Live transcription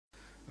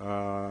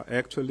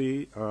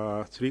Actually,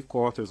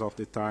 3/4 of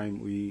the time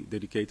we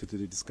dedicated to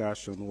the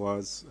discussion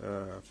was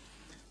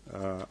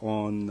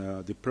on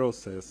the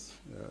process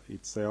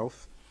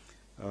itself.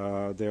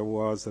 There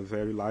was a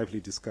very lively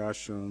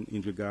discussion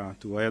in regard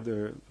to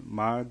whether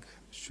MAG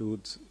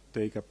should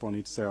take upon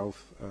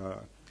itself,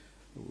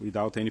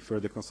 without any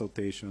further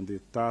consultation, the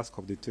task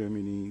of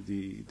determining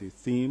the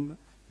theme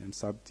and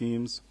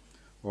sub-themes,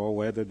 or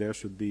whether there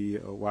should be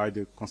a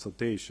wider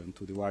consultation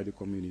to the wider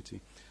community.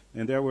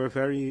 And there were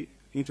very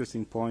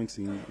interesting points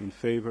in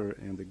favor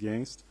and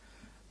against.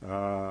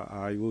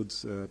 I would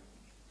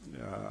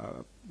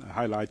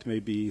highlight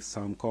maybe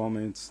some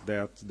comments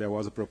that there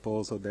was a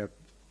proposal that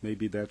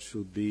maybe that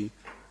should be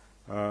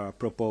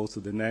proposed to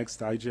the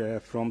next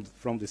IGF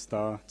from the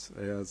start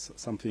as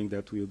something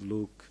that we would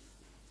look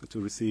to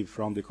receive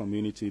from the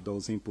community,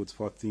 those inputs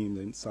for themes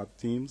and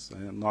sub-themes,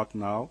 and not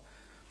now.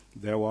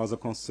 There was a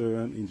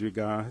concern in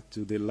regard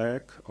to the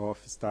lack of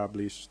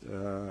established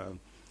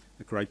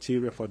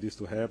criteria for this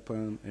to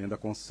happen, and a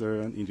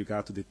concern in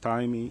regard to the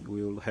timing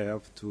we will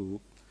have to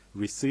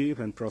receive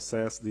and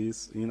process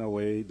this in a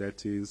way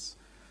that is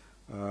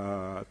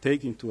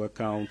take into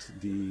account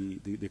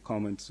the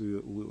comments we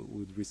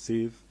would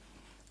receive.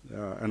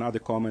 Another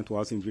comment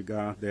was in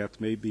regard that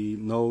maybe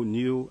no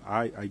new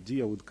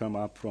idea would come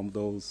up from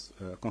those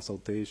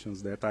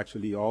consultations, that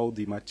actually all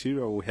the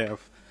material we have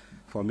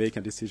for making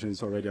a decision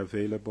is already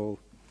available.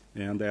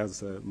 And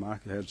as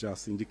Mark has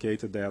just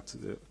indicated that,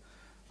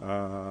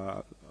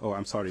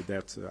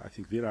 that I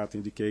think Virat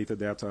indicated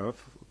that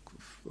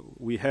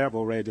we have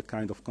already a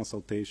kind of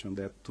consultation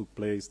that took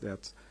place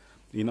that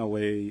in a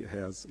way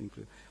has.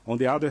 On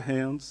the other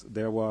hand,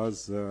 there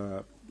was,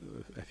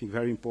 I think,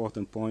 very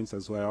important points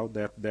as well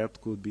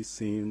that could be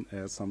seen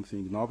as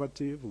something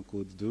innovative we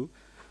could do,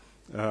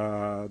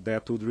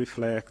 that would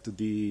reflect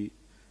the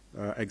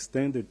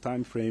extended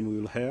time frame we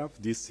will have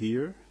this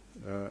year,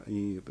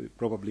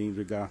 probably in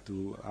regard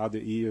to other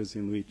years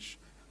in which,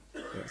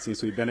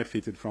 since we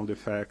benefited from the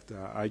fact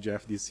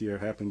IGF this year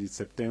happened in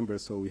September,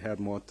 so we had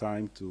more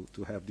time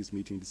to have this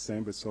meeting in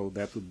December, so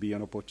that would be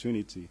an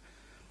opportunity.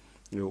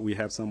 We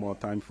have some more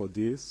time for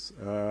this,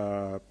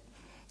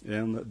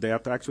 and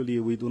that actually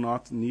we do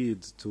not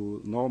need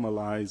to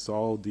normalize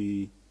all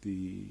the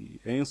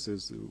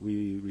answers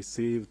we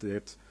received,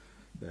 that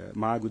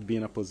MAG would be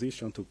in a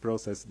position to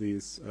process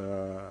this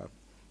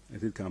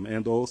as it comes.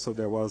 And also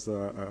there was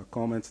a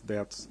comment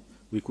that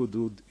we could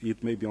do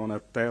it maybe on a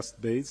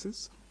test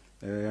basis,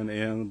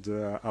 and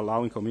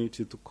allowing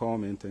community to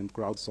comment and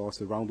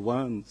crowdsource around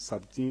one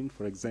sub-team,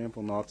 for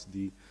example, not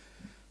the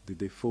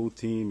full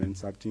team and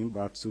sub-team,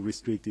 but to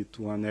restrict it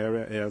to an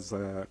area as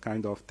a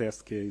kind of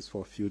test case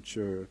for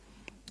future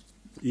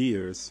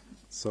years.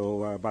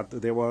 So, but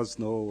there was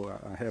no,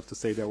 I have to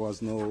say, there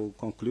was no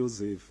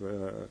conclusive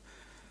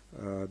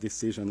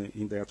decision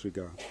in that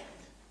regard.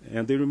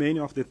 And the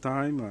remaining of the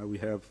time, we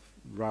have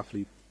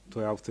roughly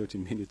 12,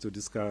 13 minutes to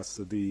discuss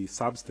the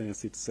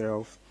substance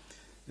itself.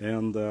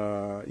 And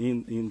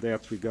in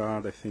that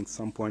regard, I think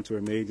some points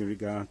were made in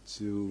regard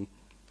to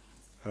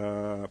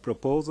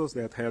proposals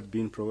that had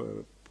been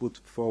put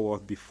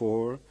forward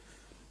before,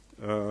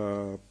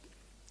 and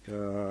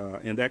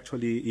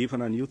actually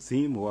even a new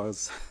theme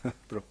was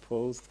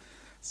proposed,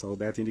 so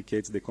that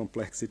indicates the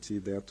complexity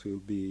that will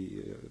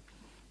be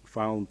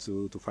found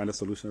to find a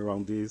solution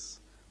around this.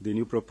 The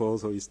new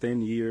proposal is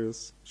 10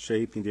 years,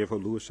 shaping the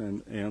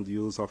evolution and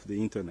use of the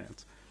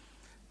internet.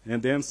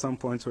 And then some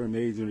points were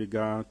made in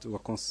regard to a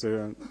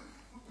concern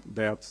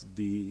that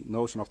the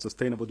notion of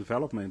sustainable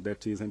development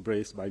that is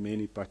embraced by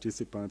many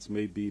participants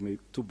may be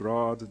too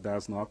broad,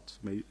 does not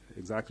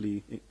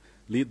exactly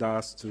lead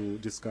us to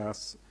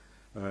discuss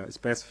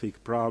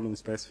specific problems,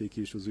 specific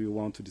issues we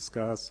want to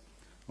discuss.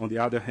 On the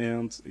other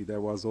hand,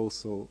 there was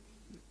also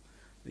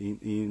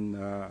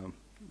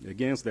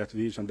against that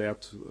vision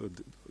that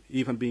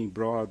even being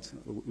broad,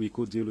 we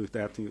could deal with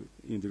that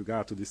in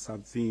regard to the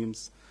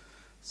sub-themes.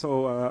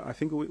 So I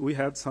think we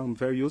had some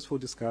very useful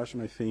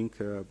discussion. I think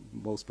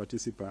most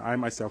participants, I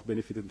myself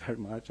benefited very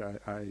much.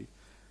 I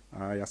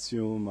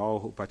assume all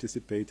who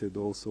participated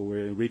also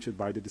were enriched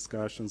by the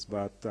discussions,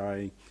 but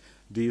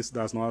this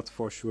does not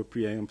for sure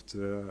preempt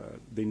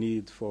the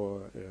need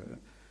for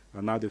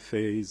another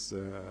phase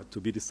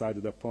to be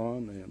decided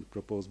upon and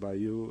proposed by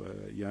you,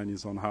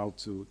 Yanis, on how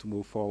to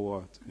move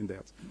forward in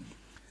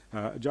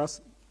that.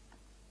 Just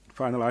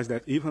finalize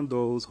that even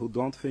those who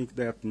don't think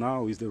that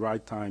now is the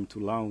right time to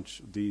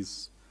launch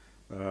this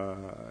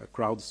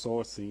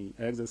crowdsourcing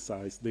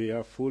exercise, they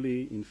are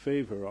fully in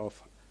favor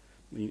of,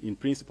 in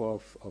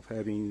principle, of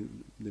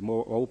having the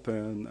more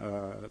open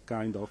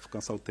kind of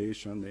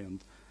consultation.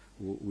 And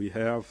we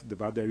have,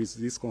 but there is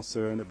this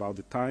concern about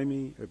the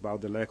timing,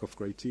 about the lack of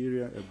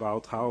criteria,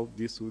 about how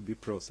this will be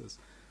processed.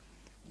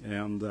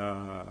 And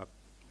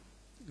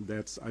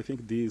that's, I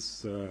think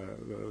this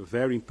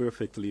very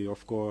imperfectly,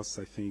 of course,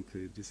 I think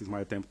this is my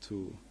attempt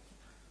to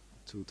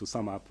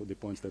sum up the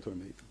points that were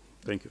made.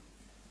 Thank you.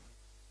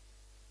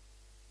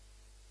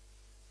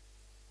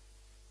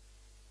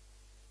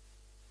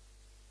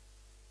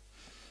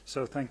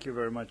 So thank you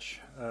very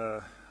much.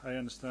 I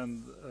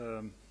understand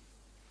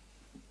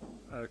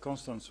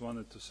Constance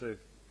wanted to say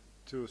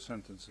 2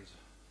 sentences.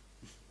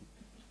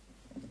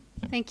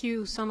 Thank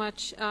you so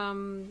much.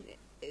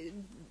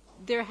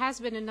 There has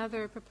been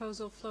another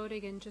proposal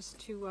floating, and just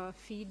to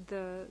feed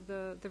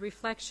the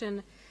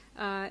reflection,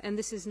 and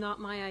this is not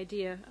my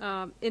idea,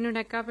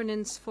 Internet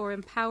governance for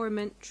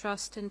empowerment,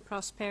 trust, and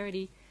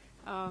prosperity,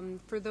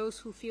 for those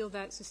who feel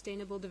that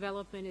sustainable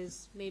development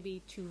is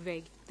maybe too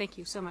vague. Thank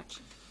you so much.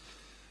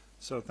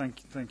 So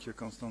thank you,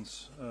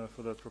 Constance,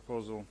 for that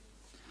proposal.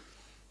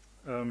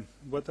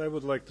 What I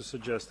would like to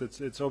suggest,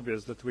 it's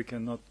obvious that we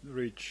cannot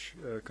reach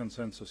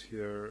consensus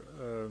here.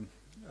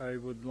 I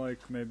would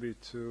like maybe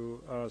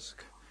to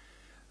ask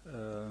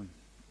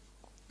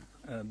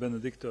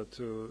Benedicto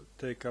to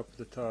take up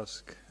the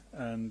task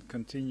and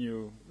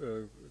continue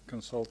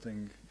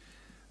consulting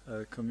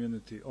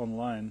community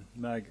online,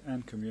 MAG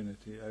and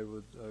community. I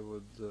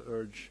would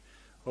urge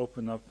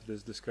open up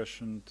this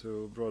discussion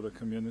to broader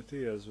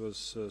community, as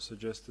was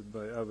suggested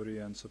by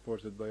Avri and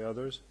supported by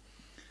others.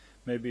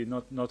 Maybe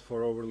not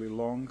for overly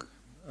long,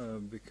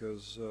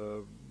 because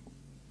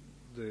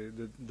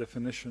the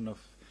definition of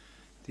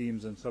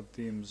teams and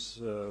sub-teams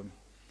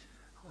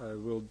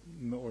will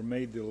or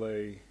may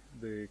delay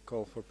the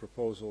call for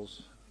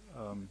proposals,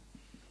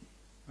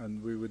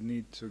 and we would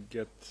need to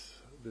get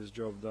this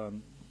job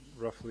done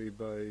roughly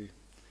by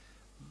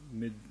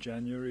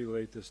mid-January,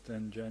 latest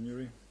end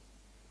January.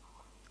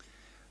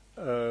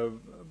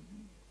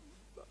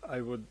 I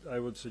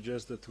would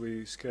suggest that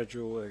we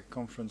schedule a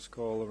conference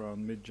call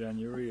around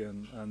mid-January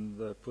and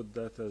put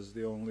that as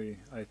the only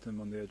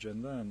item on the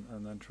agenda,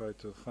 and then try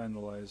to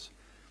finalize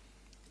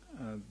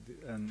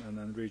and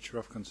then reach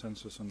rough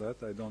consensus on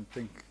that. I don't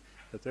think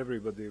that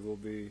everybody will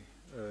be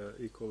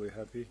equally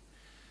happy.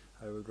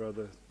 I would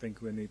rather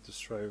think we need to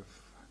strive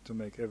to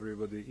make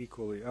everybody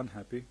equally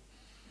unhappy,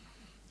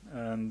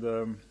 and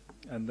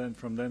then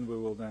from then we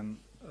will then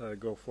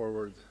go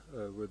forward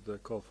with the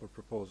call for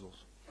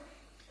proposals.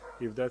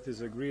 If that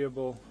is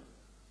agreeable,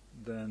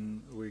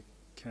 then we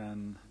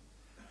can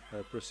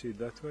proceed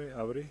that way.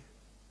 Avri,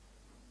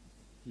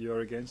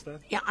 you're against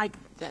that? Yeah,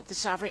 this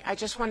is Avri. I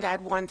just wanted to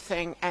add one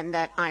thing, and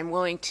that I'm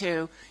willing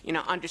to,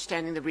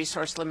 understanding the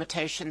resource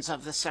limitations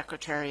of the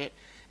Secretariat,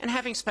 and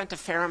having spent a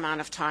fair amount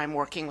of time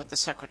working with the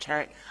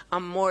Secretariat,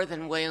 I'm more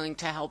than willing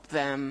to help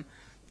them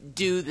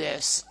do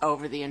this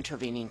over the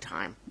intervening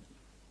time.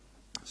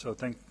 So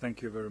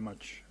thank you very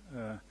much,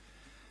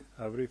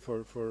 Avri,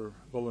 for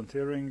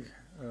volunteering.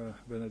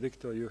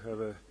 Benedicto, you have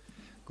a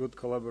good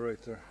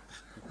collaborator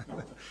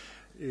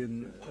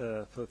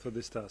for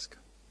this task.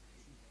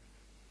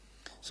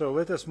 So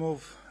let us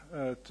move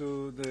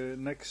to the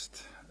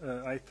next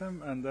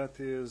item, and that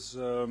is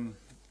a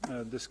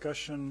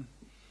discussion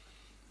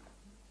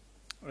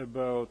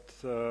about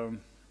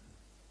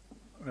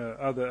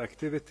other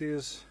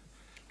activities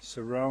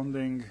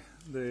surrounding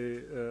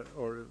the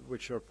or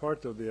which are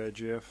part of the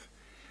IGF,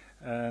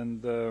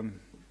 and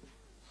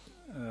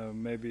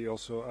maybe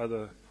also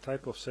other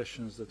type of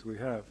sessions that we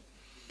have.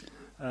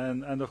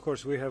 And of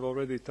course we have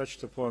already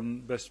touched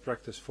upon best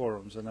practice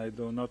forums, and I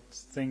do not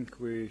think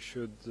we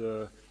should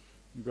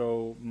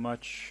go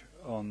much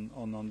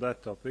on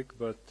that topic,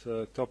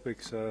 but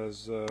topics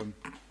as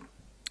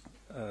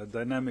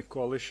dynamic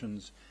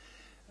coalitions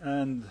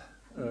and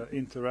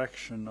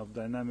interaction of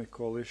dynamic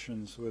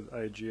coalitions with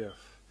IGF,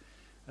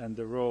 and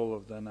the role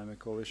of dynamic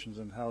coalitions,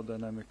 and how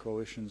dynamic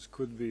coalitions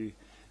could be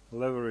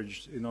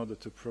leveraged in order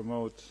to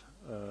promote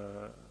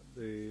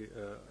the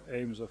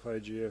aims of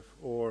IGF,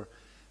 or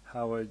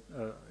how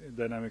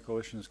dynamic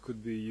coalitions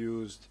could be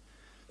used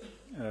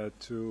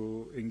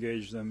to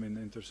engage them in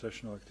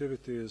intersessional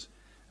activities,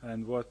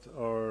 and what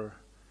are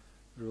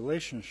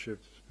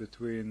relationships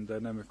between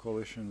dynamic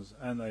coalitions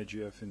and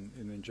IGF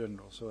in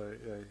general. So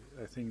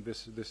I think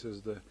this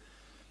is the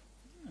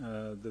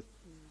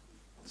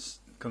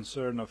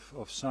concern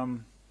of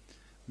some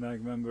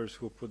MAG members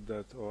who put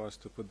that, or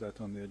asked to put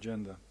that on the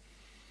agenda.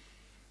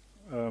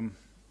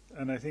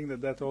 And I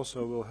think that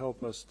also will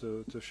help us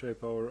to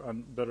shape our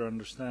better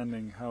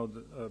understanding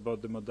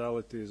about the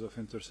modalities of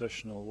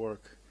intersessional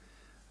work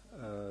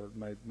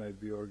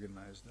might be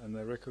organized. And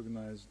I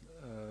recognize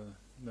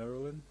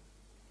Marilyn.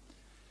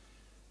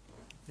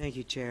 Thank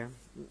you, Chair.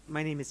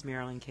 My name is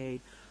Marilyn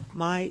Cade.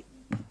 I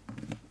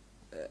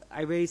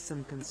raised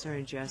some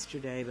concerns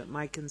yesterday, but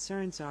my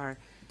concerns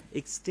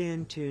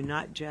extend to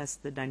not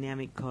just the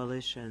dynamic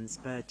coalitions,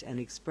 but an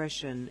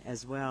expression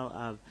as well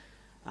of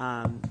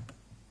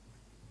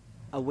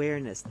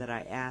awareness that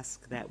I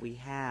ask that we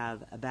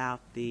have about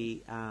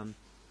the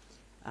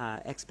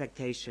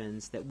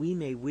expectations that we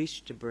may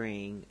wish to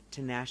bring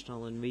to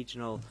national and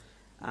regional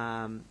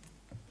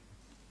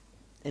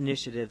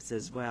initiatives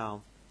as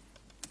well,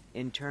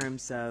 in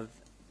terms of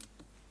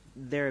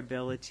their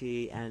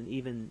ability and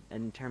even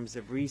in terms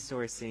of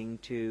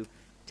resourcing to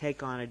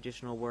take on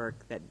additional work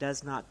that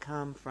does not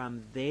come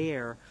from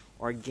their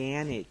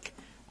organic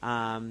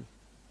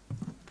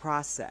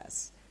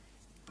process.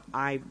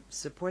 I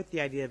support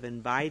the idea of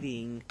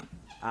inviting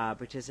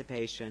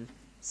participation.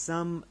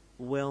 Some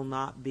will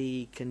not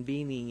be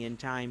convening in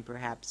time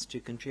perhaps to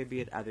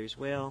contribute, others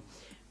will.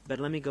 But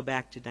let me go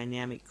back to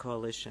dynamic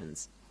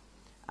coalitions.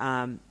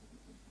 The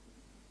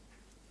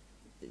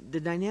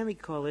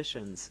dynamic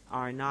coalitions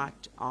are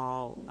not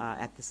all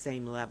at the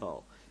same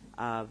level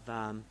of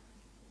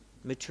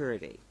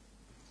maturity.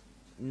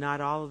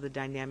 Not all of the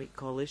dynamic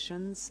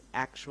coalitions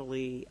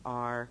actually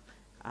are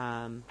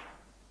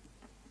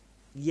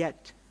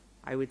yet,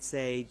 I would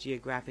say,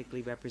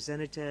 geographically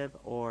representative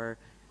or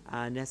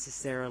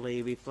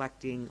necessarily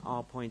reflecting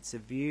all points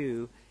of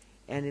view.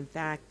 And in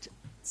fact,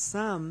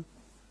 some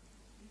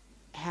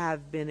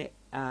have been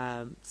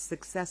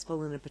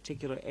successful in a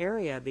particular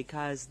area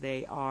because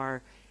they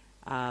are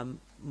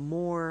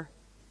more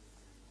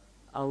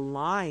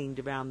aligned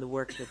around the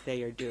work that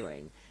they are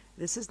doing.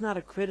 This is not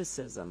a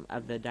criticism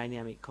of the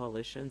dynamic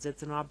coalitions,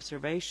 it's an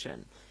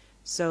observation.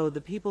 So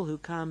the people who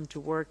come to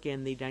work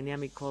in the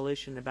dynamic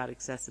coalition about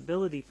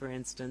accessibility, for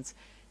instance,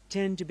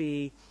 tend to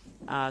be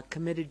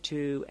committed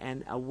to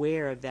and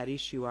aware of that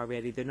issue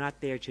already. They're not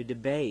there to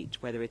debate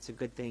whether it's a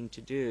good thing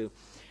to do.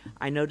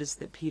 I noticed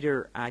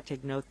that I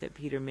take note that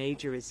Peter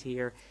Major is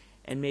here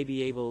and may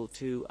be able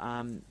to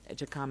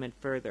comment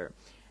further.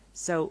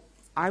 So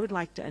I would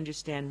like to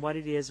understand what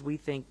it is we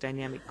think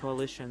dynamic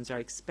coalitions are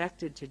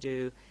expected to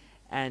do,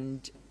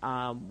 and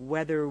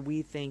whether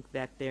we think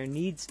that there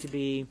needs to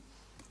be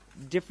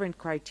different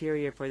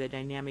criteria for the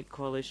dynamic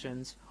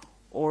coalitions,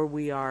 or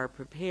we are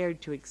prepared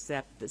to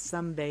accept that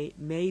some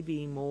may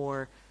be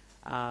more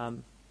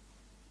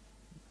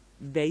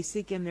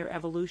basic in their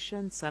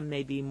evolution, some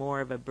may be more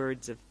of a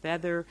birds of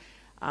feather,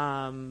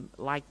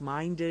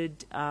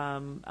 like-minded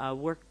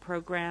work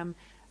program,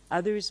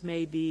 others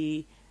may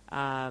be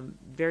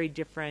very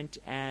different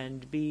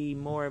and be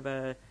more of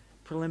a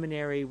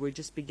preliminary, we're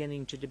just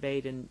beginning to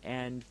debate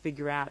and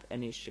figure out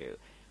an issue.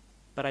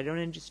 But I don't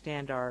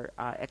understand our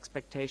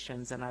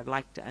expectations, and I'd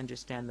like to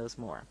understand those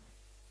more.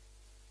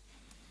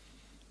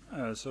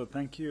 So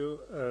thank you.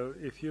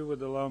 If you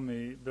would allow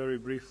me very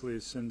briefly,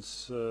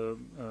 since the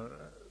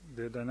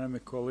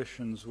dynamic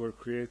coalitions were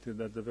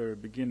created at the very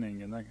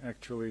beginning, and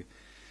actually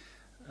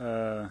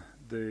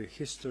the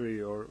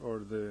history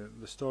or the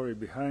story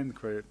behind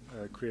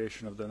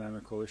creation of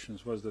dynamic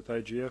coalitions was that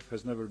IGF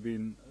has never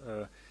been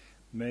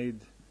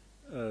made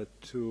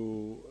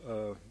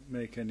to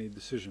make any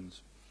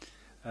decisions.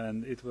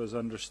 And it was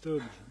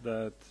understood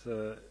that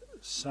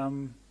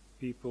some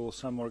people,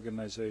 some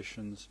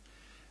organizations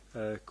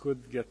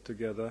could get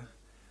together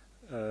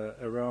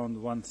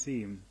around one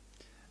theme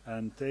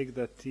and take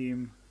that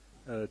theme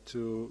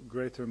to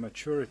greater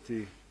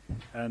maturity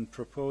and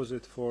propose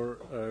it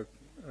for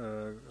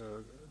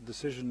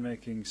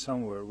decision-making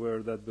somewhere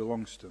where that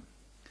belongs to.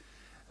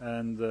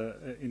 And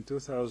in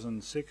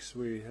 2006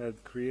 we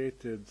had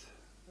created,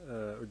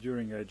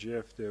 during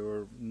IGF, there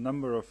were a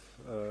number of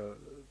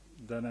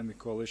dynamic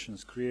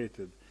coalitions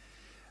created,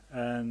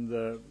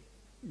 and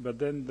but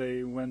then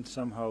they went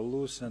somehow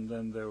loose, and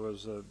then there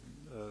was a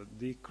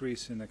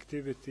decrease in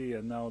activity,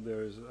 and now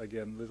there is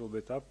again a little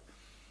bit up,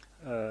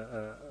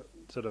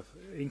 sort of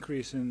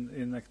increase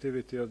in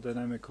activity of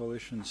dynamic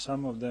coalitions.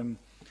 Some of them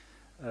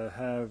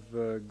have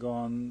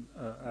gone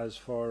as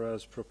far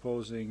as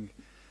proposing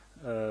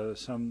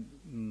some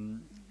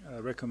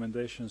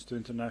recommendations to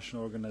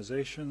international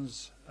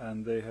organizations,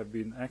 and they have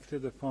been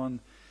acted upon.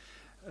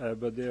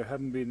 But there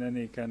haven't been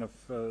any kind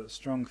of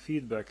strong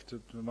feedback,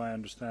 to my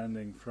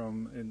understanding,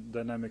 from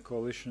dynamic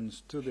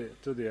coalitions to the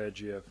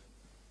IGF,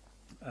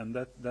 and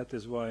that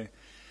is why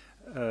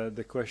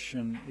the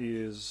question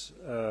is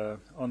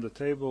on the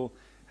table: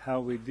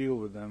 how we deal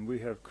with them. We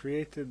have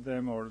created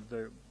them, or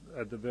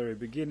at the very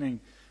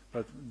beginning,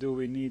 but do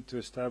we need to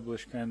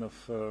establish kind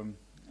of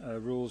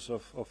rules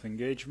of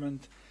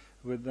engagement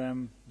with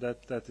them?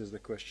 That is the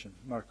question.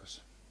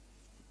 Marcus.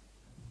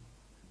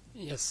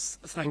 Yes,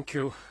 thank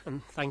you,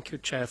 and thank you,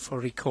 Chair, for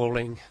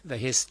recalling the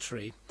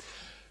history.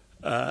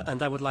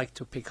 And I would like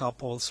to pick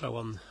up also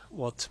on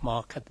what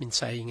Mark had been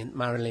saying, and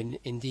Marilyn,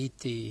 indeed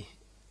the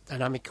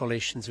dynamic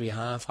coalitions we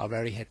have are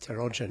very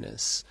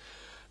heterogeneous.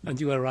 And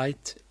you are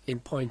right in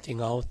pointing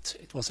out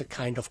it was a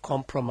kind of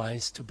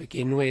compromise to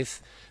begin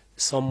with.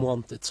 Some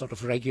wanted sort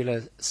of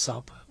regular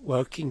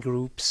sub-working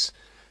groups,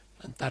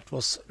 and that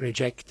was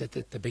rejected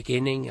at the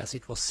beginning as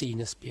it was seen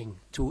as being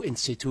too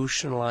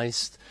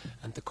institutionalized,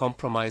 and the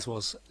compromise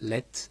was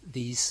let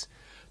these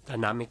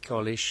dynamic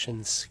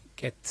coalitions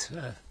get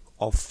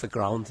off the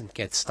ground and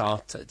get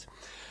started.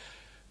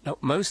 Now,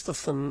 most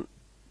of them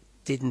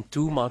didn't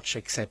do much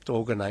except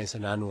organize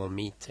an annual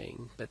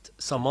meeting, but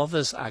some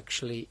others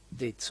actually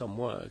did some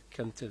work,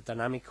 and the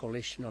Dynamic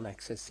Coalition on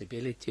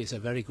Accessibility is a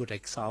very good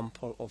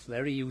example of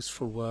very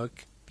useful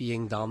work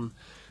being done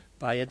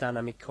by a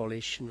dynamic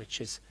coalition,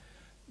 which is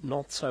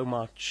not so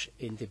much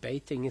in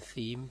debating a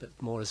theme, but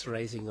more as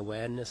raising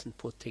awareness and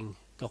putting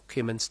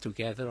documents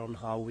together on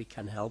how we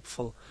can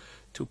helpful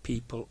to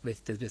people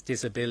with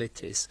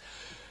disabilities.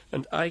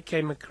 And I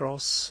came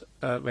across,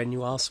 when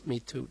you asked me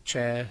to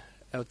chair,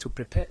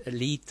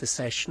 lead the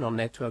session on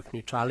network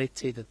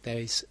neutrality, that there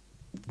is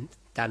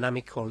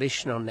dynamic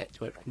coalition on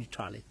network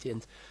neutrality.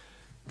 And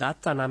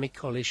that dynamic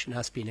coalition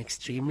has been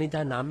extremely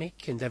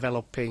dynamic in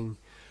developing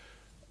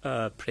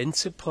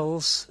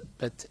principles,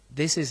 but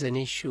this is an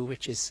issue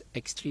which is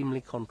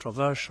extremely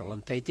controversial,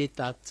 and they did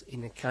that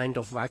in a kind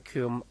of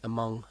vacuum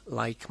among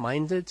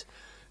like-minded,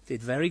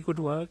 did very good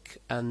work,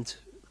 and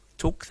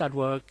took that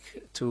work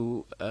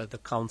to the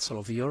Council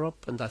of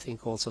Europe, and I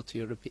think also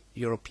to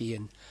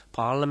European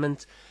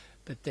Parliament,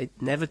 but they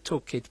never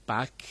took it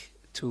back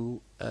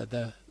to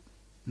the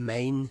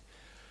main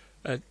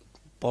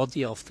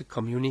body of the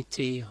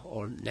community,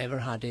 or never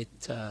had it.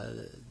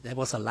 There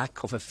was a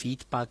lack of a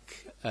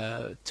feedback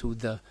to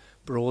the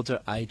broader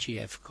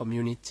IGF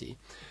community.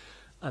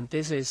 And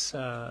this is,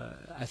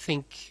 I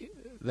think,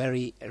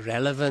 very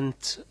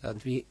relevant,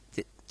 and we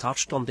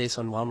touched on this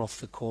on one of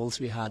the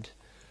calls we had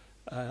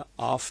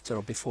after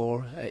or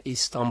before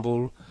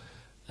Istanbul.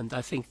 And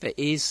I think there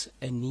is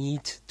a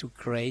need to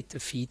create a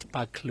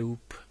feedback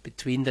loop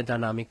between the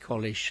dynamic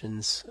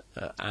coalitions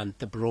and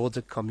the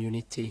broader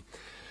community.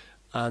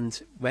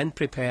 And when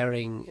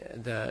preparing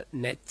the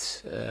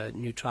net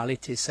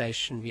neutrality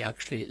session, we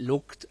actually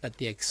looked at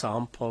the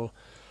example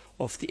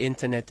of the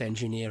Internet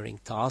Engineering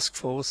Task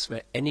Force,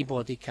 where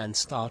anybody can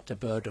start a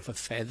bird of a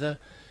feather.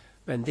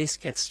 When this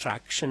gets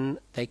traction,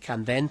 they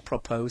can then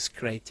propose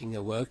creating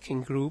a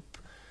working group,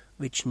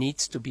 which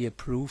needs to be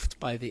approved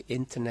by the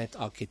Internet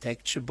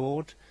Architecture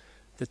Board.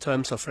 The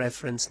terms of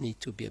reference need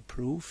to be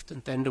approved,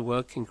 and then the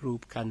working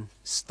group can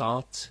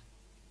start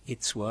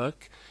its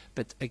work.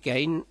 But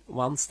again,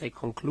 once they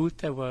conclude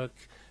their work,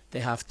 they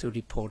have to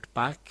report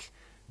back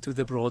to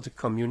the broader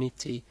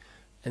community,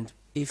 and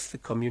if the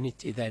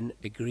community then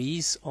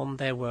agrees on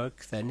their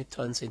work, then it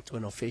turns into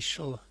an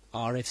official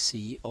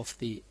RFC of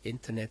the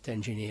Internet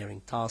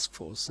Engineering Task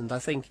Force. And I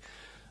think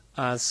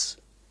as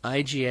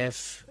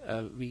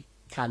IGF we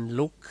can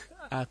look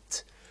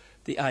at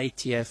the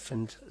IETF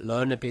and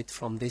learn a bit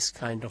from this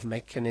kind of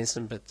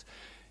mechanism, but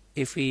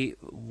if we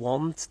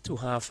want to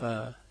have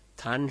a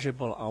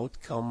tangible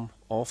outcome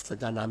of the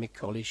dynamic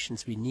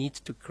coalitions, we need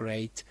to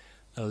create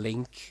a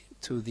link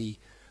to the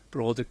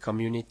broader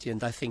community,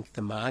 and I think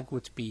the MAG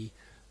would be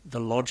the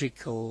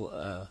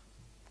logical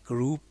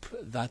group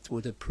that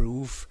would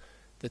approve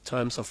the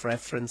terms of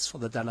reference for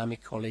the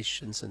dynamic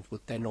coalitions and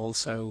would then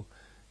also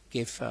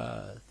give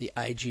the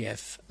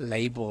IGF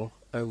label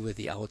over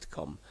the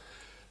outcome.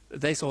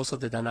 There's also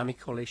the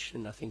dynamic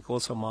coalition. I think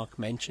also Mark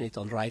mentioned it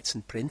on rights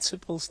and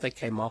principles. They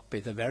came up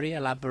with a very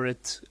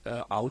elaborate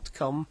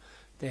outcome.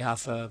 They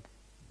have a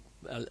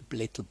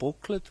little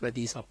booklet where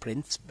these are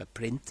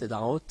printed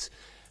out,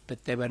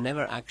 but they were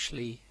never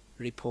actually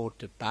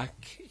reported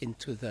back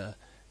into the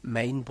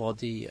main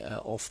body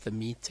of the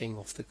meeting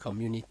of the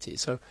community.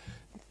 So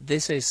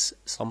this is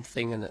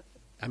something, and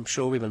I'm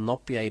sure we will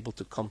not be able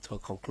to come to a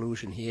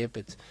conclusion here,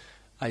 but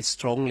I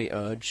strongly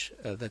urge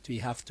that we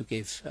have to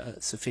give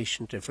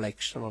sufficient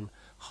reflection on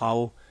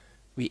how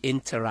we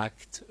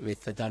interact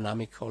with the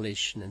dynamic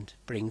coalition and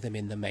bring them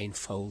in the main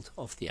fold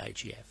of the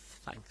IGF.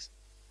 Thanks.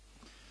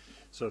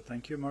 So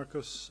thank you,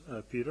 Marcus.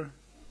 Peter?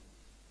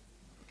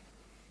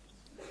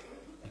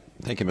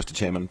 Thank you, Mr.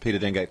 Chairman. Peter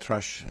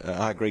Dengate-Thrush.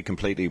 I agree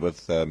completely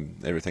with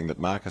everything that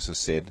Marcus has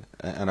said,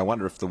 and I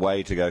wonder if the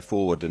way to go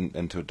forward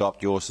and to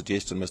adopt your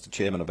suggestion, Mr.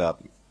 Chairman,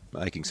 about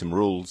making some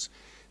rules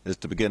is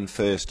to begin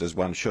first, as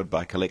one should,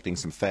 by collecting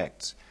some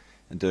facts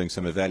and doing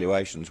some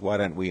evaluations. Why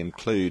don't we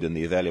include in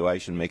the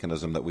evaluation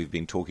mechanism that we've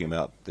been talking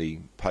about, the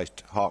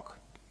post hoc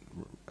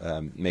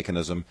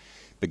mechanism,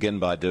 begin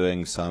by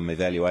doing some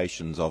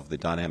evaluations of the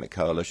dynamic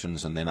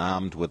coalitions, and then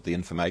armed with the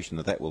information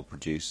that that will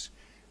produce,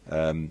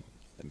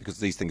 because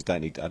these things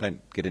don't need, I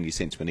don't get any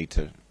sense we need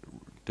to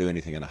do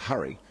anything in a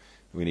hurry.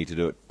 We need to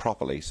do it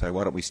properly. So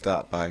why don't we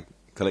start by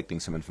collecting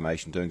some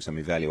information, doing some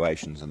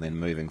evaluations, and then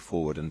moving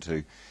forward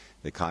into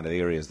the kind of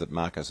areas that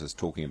Marcus is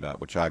talking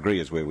about, which I agree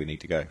is where we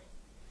need to go.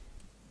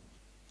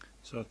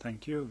 So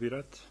thank you.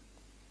 Virat?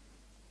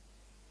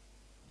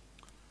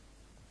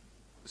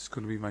 This is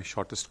going to be my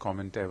shortest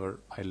comment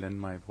ever. I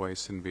lend my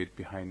voice and weight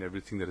behind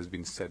everything that has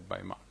been said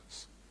by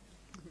Marcus.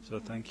 So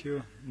thank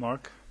you.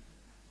 Mark?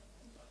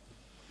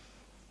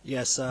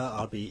 Yes,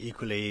 I'll be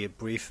equally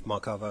brief.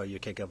 Mark Carver,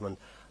 UK Government.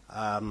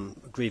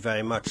 Agree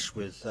very much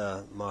with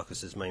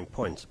Marcus's main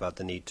points about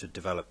the need to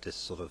develop this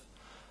sort of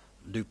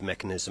loop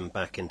mechanism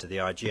back into the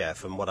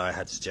IGF, and what I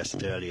had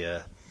suggested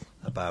earlier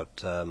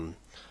about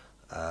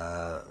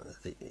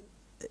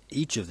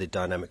each of the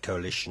dynamic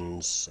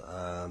coalitions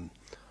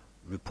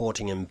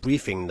reporting and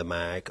briefing the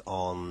MAG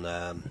on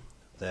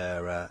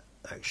their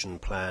action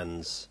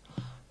plans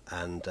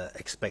and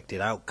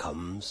expected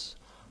outcomes.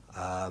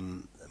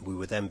 We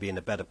would then be in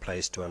a better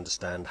place to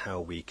understand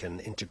how we can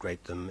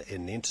integrate them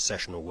in the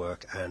intersessional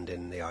work and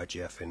in the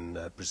IGF in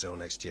Brazil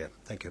next year.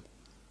 Thank you.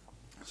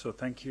 So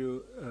thank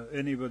you.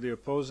 Anybody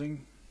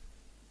opposing?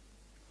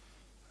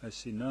 I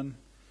see none.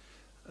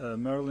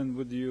 Marilyn,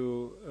 would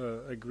you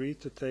agree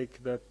to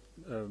take that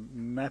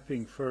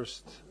mapping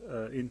first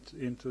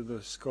into the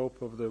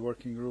scope of the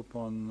working group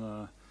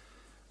on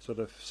sort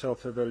of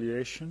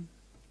self-evaluation,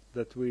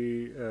 that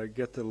we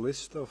get a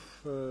list of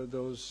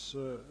those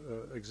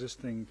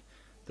existing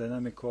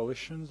dynamic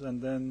coalitions,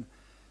 and then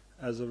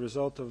as a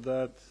result of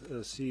that,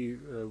 see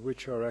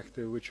which are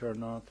active, which are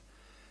not.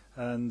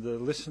 And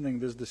listening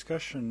this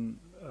discussion,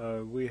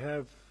 we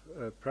have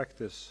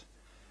practice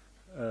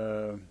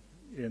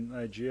in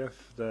IGF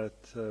that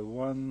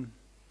one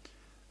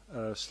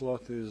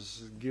slot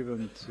is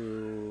given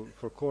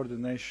for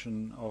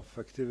coordination of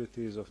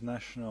activities of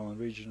national and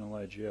regional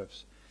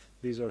IGFs.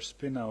 These are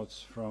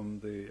spin-outs from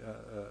the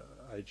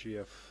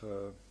IGF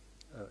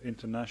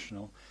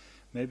International.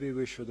 Maybe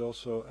we should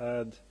also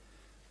add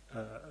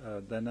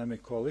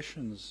dynamic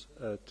coalitions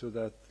to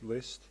that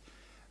list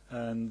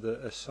and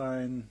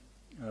assign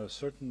a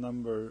certain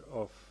number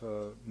of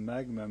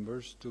MAG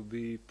members to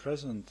be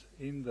present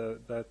in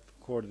that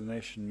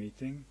coordination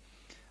meeting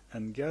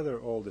and gather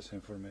all this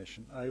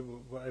information. I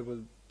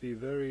would be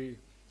very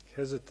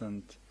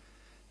hesitant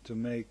to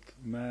make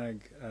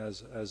MAG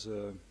as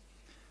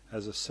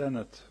a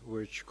Senate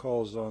which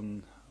calls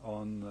on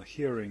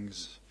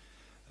hearings,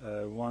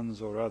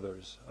 ones or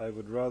others. I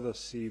would rather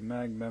see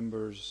MAG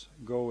members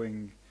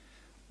going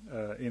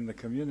in the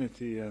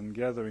community and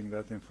gathering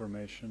that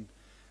information,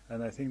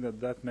 and I think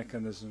that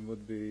mechanism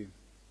would be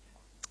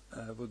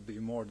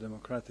more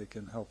democratic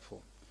and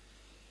helpful.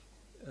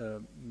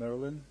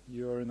 Marilyn,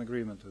 you are in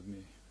agreement with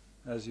me,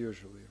 as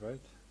usually,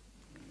 right?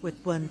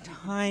 With one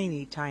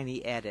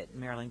tiny edit,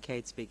 Marilyn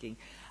Kate speaking.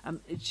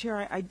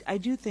 Chair, I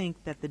do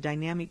think that the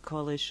dynamic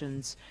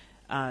coalitions,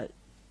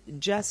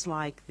 just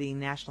like the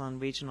national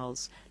and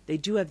regionals, they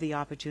do have the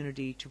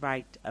opportunity to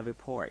write a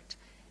report.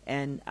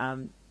 And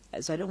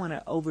so I don't want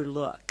to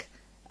overlook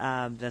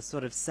the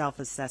sort of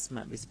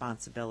self-assessment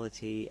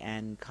responsibility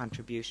and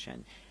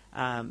contribution.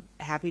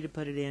 Happy to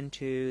put it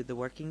into the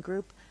working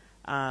group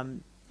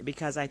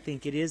because I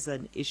think it is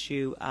an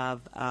issue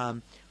of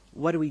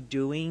what are we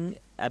doing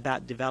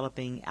about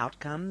developing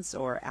outcomes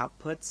or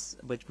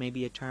outputs, which may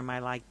be a term I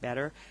like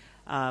better.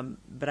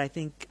 But I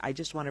think I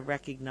just want to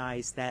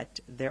recognize that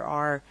there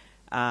are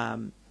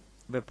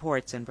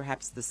reports, and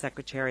perhaps the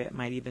Secretariat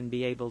might even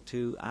be able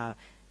to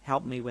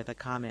help me with a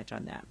comment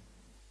on that.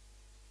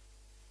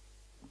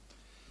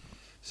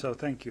 So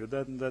thank you.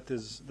 That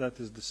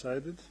is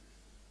decided.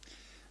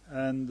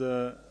 And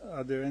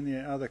are there any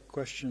other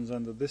questions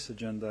under this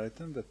agenda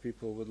item that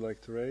people would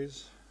like to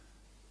raise?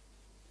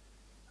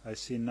 I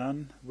see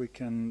none. We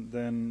can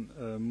then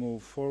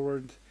move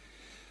forward.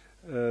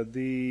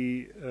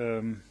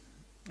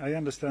 I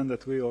understand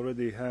that we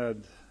already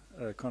had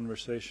a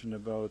conversation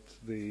about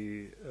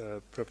the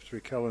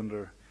preparatory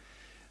calendar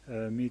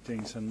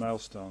meetings and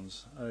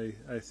milestones.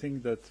 I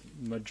think that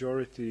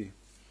majority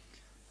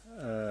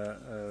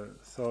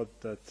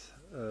thought that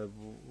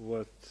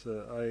what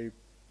I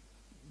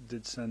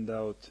did send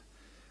out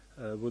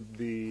would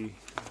be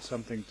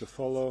something to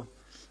follow,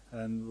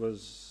 and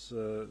was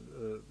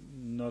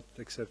not,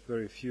 except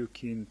very few,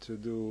 keen to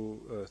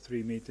do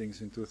 3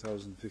 meetings in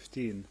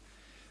 2015.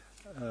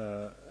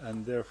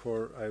 And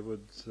therefore I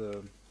would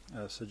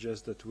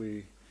suggest that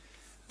we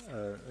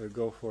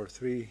go for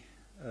 3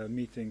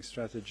 meeting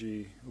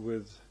strategy,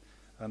 with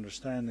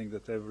understanding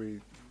that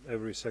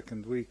every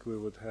second week we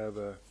would have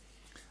a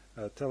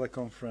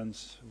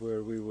teleconference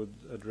where we would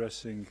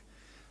addressing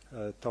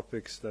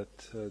topics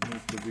that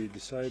need to be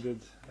decided.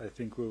 I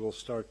think we will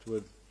start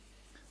with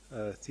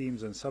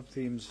themes and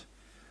sub-themes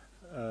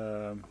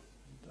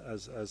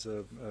as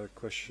a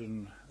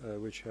question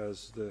which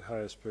has the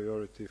highest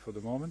priority for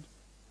the moment.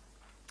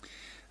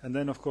 And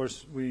then, of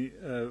course,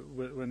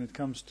 when it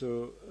comes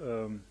to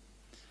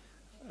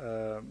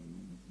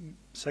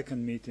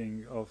second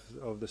meeting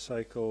of the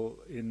cycle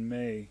in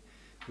May,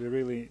 we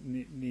really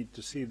need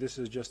to see. This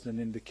is just an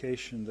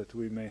indication that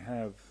we may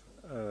have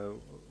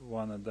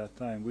one at that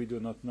time. We do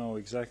not know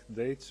exact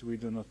dates. We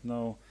do not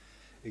know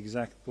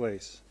exact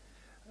place.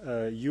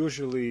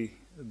 Usually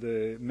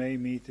the May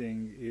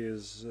meeting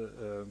is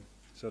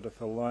sort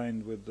of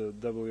aligned with the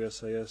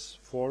WSIS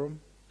forum,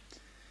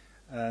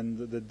 and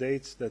the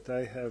dates that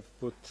I have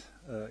put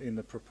in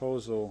the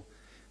proposal,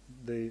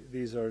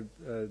 these are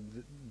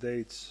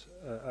dates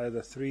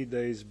either 3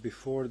 days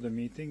before the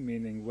meeting,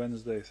 meaning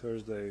Wednesday,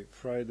 Thursday,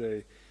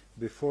 Friday,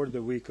 before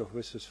the week of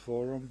WSIS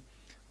forum,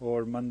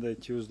 or Monday,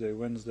 Tuesday,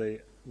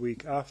 Wednesday,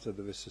 week after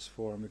the WSIS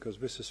forum, because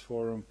WSIS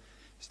forum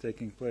is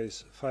taking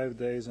place 5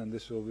 days, and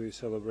this will be a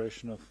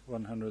celebration of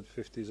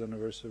 150th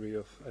anniversary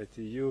of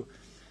ITU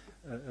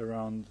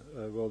around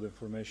World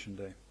Information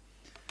Day.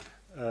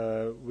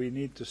 We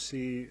need to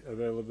see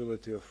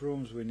availability of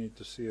rooms. We need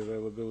to see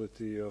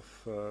availability of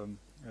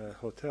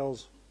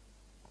hotels.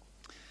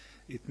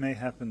 It may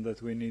happen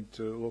that we need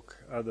to look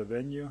at a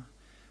venue.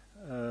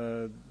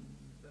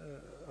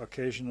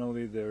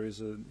 Occasionally there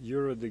is a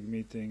Eurodig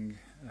meeting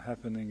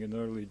happening in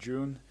early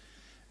June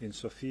in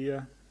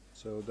Sofia,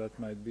 so that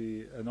might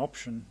be an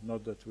option.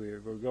 Not that we're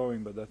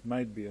going, but that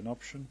might be an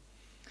option.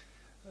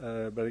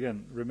 But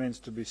again, remains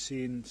to be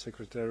seen.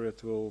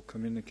 Secretariat will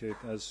communicate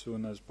as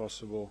soon as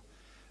possible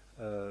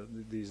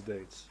these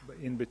dates. But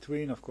in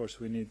between, of course,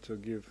 we need to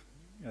give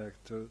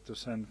to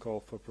send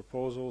call for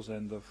proposals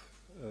end of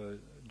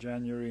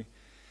January,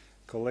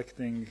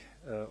 collecting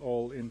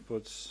all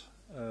inputs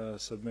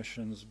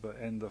submissions by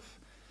end of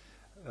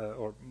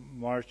or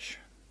March,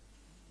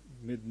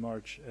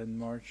 mid-March and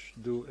March,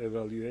 do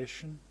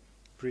evaluation,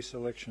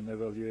 pre-selection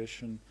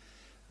evaluation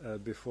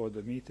before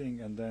the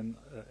meeting, and then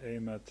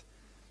aim at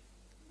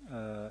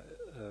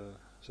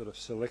sort of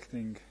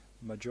selecting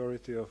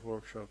majority of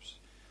workshops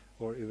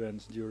or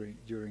events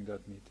during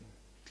that meeting.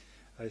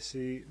 I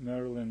see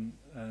Marilyn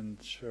and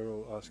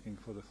Cheryl asking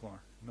for the floor.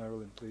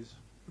 Marilyn, please.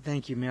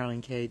 Thank you,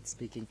 Marilyn Cade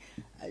speaking.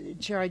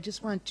 Chair, I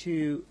just want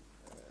to,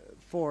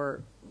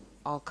 for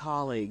all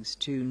colleagues,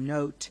 to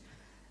note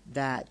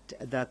that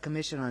the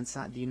Commission on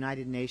the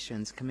United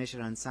Nations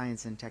Commission on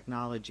Science and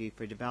Technology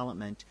for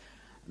Development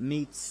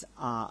meets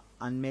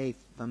from May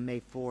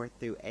 4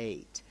 through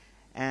 8.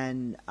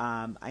 And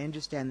I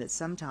understand that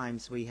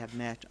sometimes we have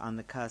met on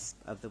the cusp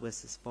of the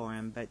WSIS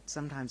Forum, but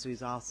sometimes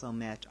we've also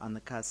met on the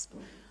cusp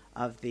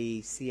of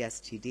the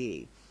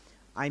CSTD.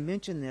 I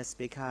mention this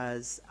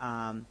because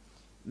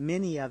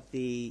many of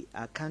the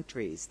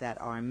countries that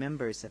are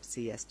members of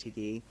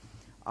CSTD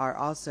are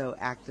also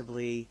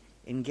actively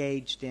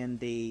engaged in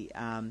the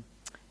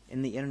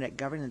Internet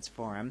Governance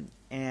Forum,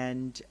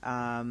 and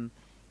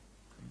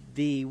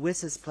the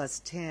WSIS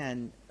Plus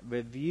 10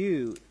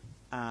 review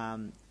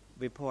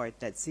report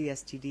that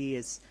CSTD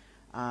is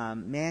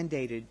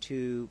mandated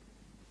to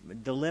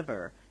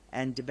deliver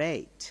and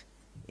debate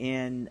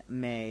in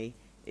May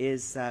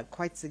is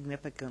quite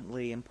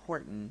significantly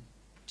important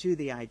to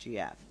the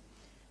IGF.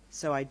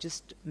 So I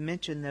just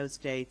mentioned those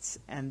dates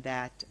and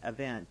that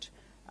event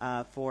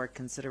for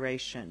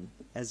consideration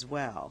as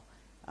well.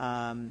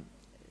 The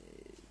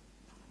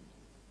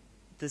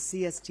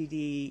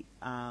CSTD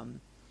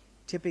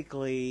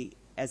typically,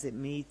 as it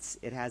meets,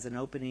 it has an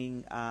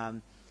opening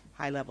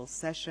high-level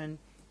session.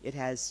 It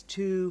has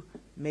two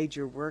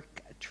major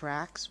work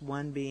tracks,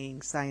 one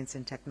being Science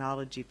and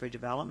Technology for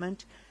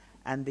Development,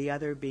 and the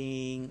other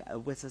being a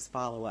WSIS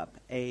follow-up,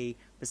 a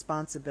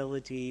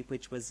responsibility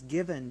which was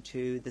given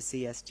to the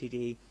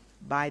CSTD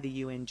by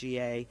the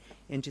UNGA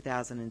in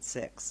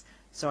 2006.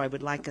 So I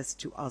would like us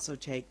to also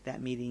take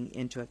that meeting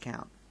into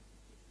account.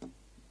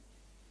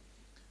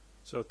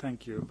 So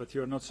thank you, but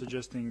you're not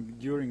suggesting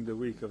during the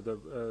week of the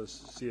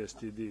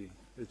CSTD.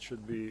 It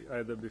should be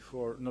either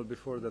before, not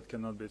before, that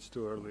cannot be, it's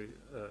too early,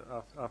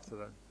 after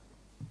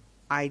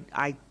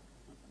that.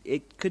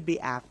 It could be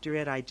after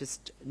it. I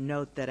just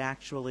note that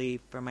actually,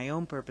 for my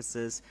own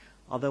purposes,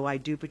 although I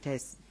do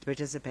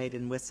participate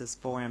in WSIS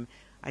Forum,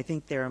 I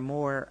think there are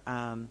more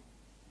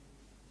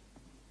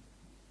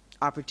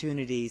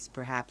opportunities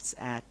perhaps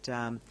at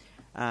to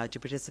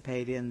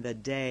participate in the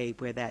day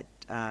where that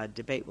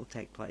debate will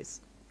take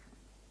place.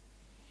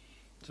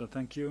 So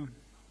thank you.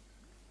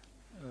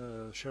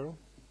 Cheryl?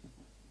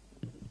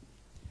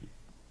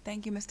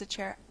 Thank you, Mr.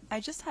 Chair. I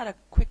just had a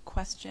quick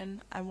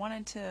question. I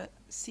wanted to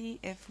see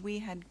if we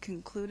had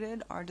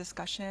concluded our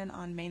discussion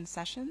on main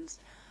sessions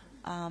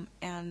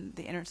and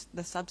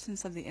the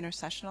substance of the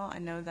intersessional. I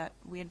know that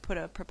we had put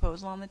a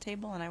proposal on the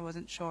table, and I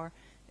wasn't sure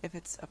if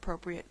it's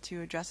appropriate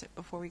to address it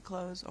before we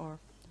close or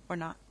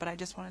not, but I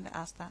just wanted to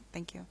ask that.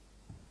 Thank you.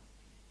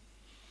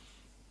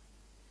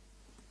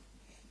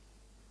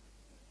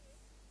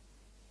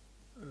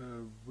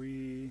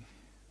 We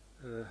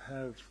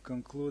have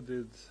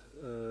concluded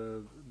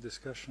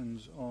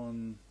discussions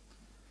on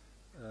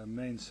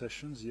main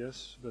sessions,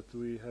 yes, but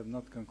we have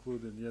not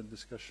concluded yet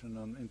discussion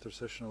on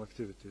intersessional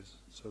activities,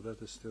 so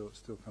that is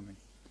still coming.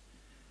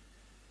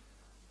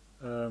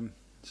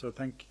 So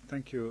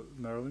thank you,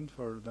 Marilyn,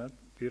 for that.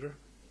 Peter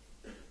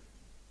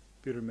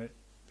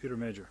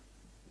Major.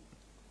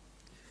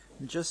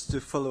 Just to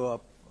follow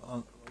up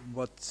on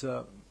what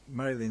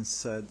Marilyn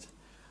said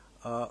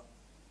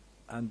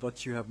and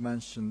what you have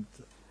mentioned,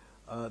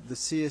 the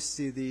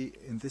CSTD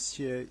in this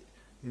year,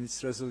 in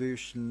its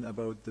resolution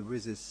about the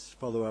WSIS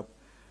follow-up,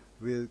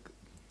 will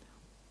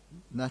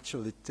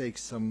naturally take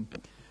some,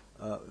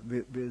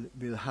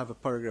 will have a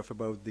paragraph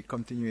about the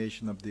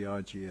continuation of the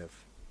RGF.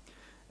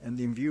 And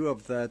in view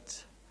of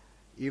that,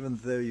 even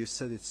though you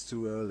said it's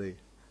too early,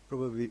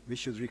 probably we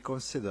should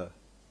reconsider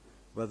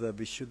whether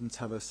we shouldn't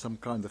have some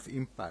kind of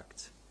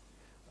impact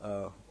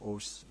or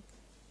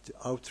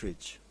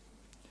outreach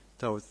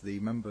towards the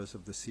members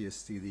of the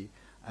CSTD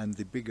and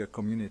the bigger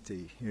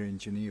community here in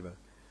Geneva.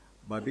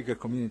 By bigger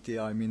community,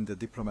 I mean the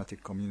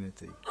diplomatic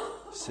community.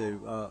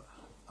 So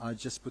I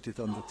just put it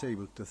on the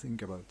table to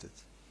think about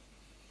it.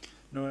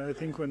 No, I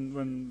think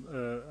when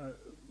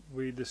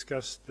we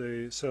discussed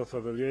the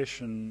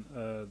self-evaluation,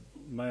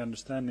 my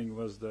understanding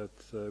was that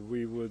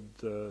we would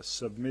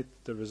submit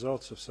the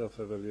results of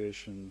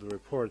self-evaluation, the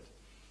report,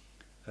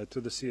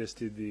 to the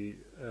CSTD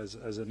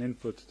as an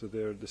input to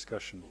their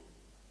discussion.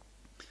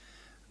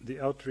 The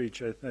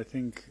outreach, I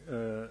think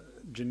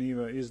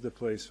Geneva is the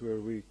place where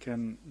we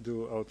can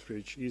do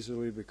outreach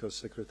easily because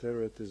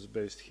Secretariat is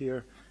based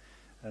here,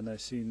 and I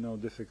see no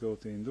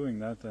difficulty in doing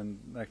that. And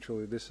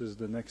actually, this is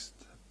the next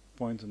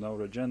point on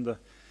our agenda,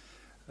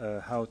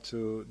 how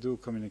to do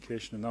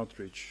communication and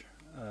outreach.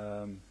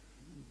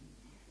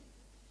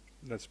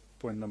 That's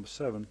point number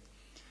 7,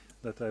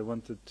 that I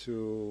wanted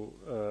to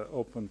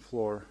open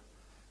floor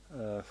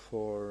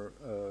for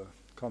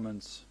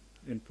comments,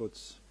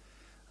 inputs.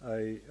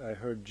 I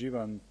heard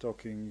Jivan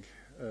talking,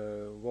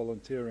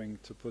 volunteering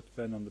to put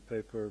pen on the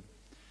paper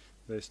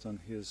based on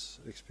his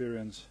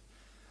experience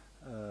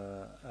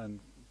and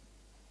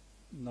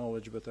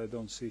knowledge, but I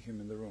don't see him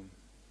in the room.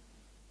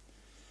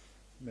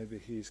 Maybe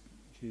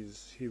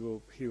he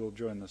will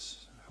join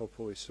us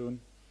hopefully soon.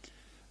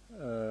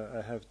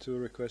 I have two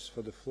requests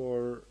for the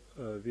floor,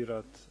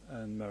 Virat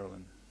and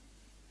Marilyn.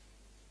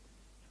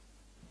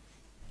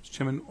 Mr.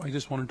 Chairman, I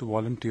just wanted to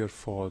volunteer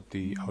for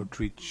the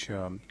outreach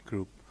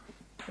group.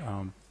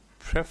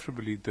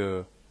 Preferably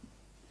the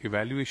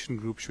evaluation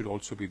group should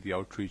also be the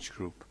outreach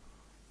group.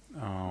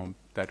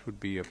 That would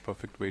be a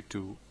perfect way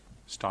to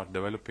start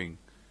developing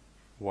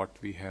what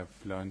we have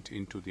learned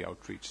into the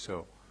outreach.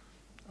 So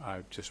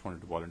I just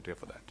wanted to volunteer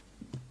for that.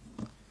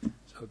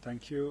 So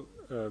thank you.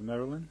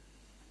 Marilyn?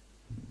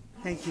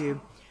 Thank you.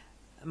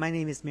 My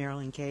name is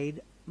Marilyn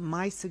Cade.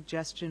 My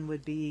suggestion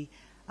would be,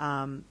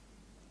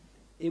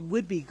 it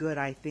would be good,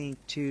 I think,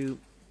 to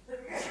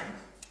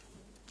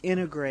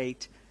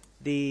integrate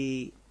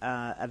the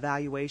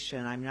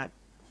evaluation.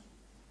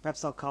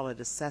 Perhaps I'll call it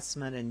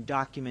assessment and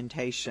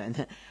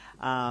documentation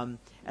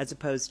as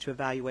opposed to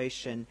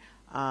evaluation,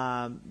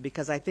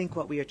 because I think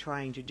what we are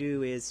trying to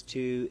do is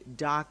to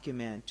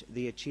document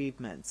the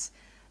achievements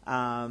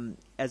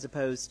as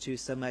opposed to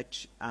so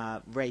much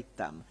rate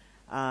them.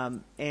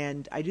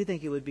 And I do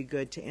think it would be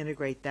good to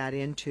integrate that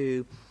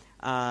into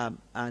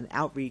an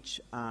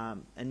outreach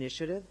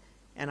initiative.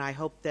 And I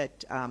hope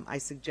that I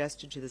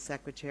suggested to the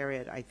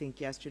Secretariat, I think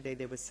yesterday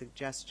there was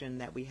suggestion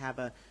that we have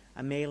a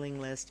mailing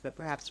list, but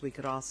perhaps we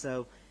could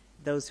also,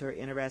 those who are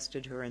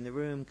interested who are in the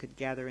room could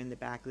gather in the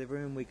back of the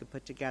room. We could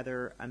put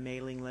together a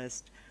mailing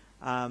list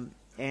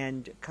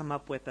and come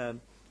up with a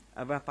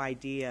rough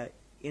idea.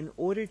 In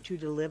order to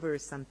deliver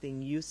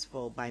something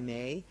useful by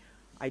May,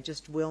 I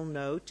just will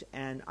note,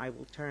 and I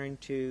will turn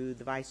to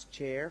the Vice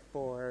Chair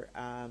for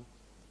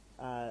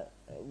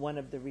one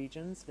of the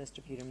regions,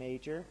 Mr. Peter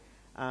Major,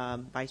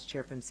 Vice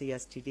Chair from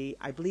CSTD.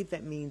 I believe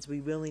that means we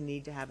really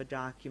need to have a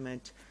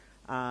document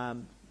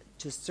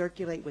to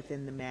circulate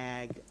within the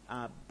MAG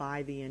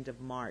by the end of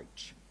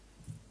March.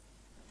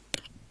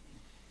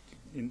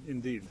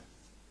 Indeed,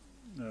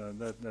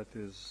 that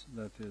is.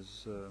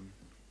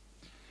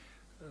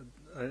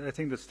 I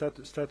think the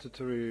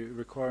statutory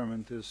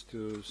requirement is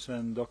to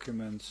send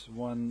documents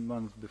 1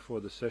 month before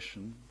the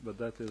session, but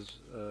that is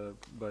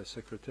by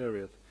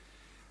Secretariat.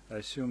 I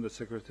assume the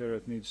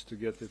Secretariat needs to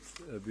get it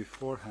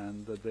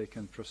beforehand, that they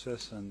can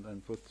process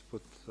and put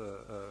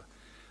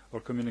or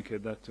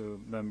communicate that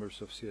to members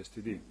of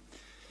CSTD.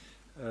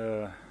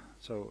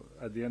 So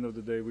at the end of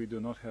the day, we do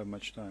not have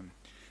much time.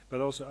 But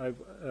also,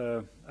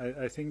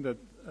 I think that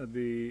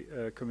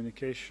the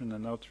communication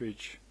and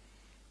outreach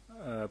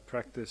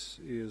practice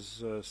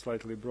is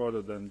slightly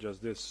broader than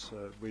just this.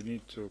 We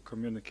need to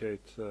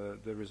communicate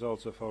the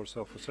results of our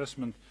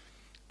self-assessment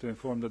to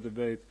inform the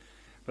debate.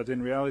 But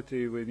in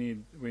reality, we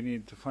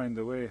need to find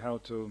a way how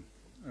to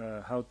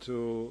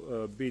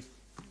beat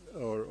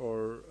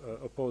or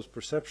oppose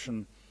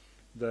perception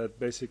that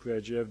basically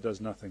IGF does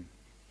nothing.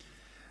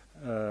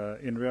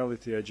 In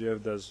reality,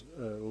 IGF does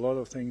a lot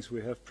of things.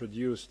 We have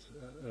produced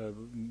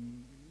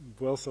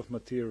wealth of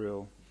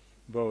material,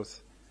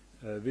 both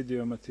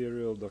video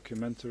material,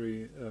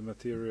 documentary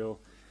material.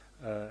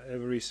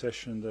 Every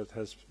session that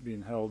has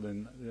been held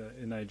in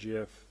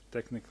IGF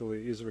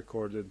technically is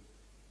recorded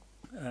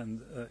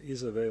and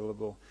is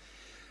available.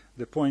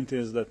 The point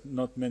is that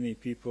not many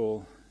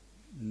people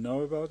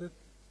know about it,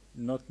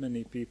 not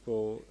many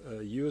people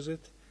use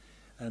it,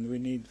 and we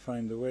need to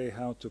find a way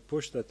how to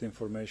push that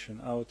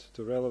information out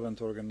to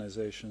relevant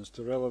organizations,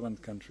 to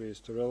relevant countries,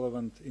 to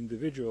relevant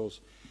individuals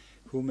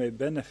who may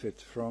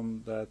benefit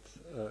from that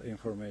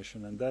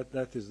information, and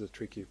that is the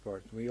tricky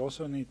part. We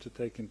also need to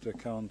take into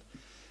account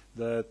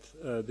that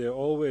there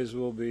always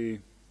will be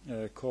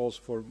calls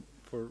for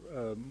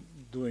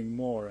doing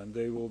more, and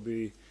they will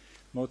be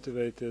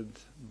motivated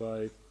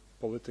by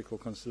political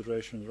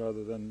considerations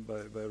rather than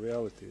by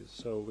realities.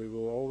 So we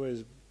will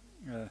always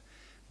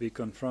be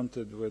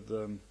confronted with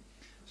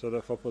sort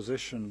of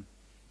opposition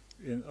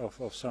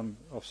of some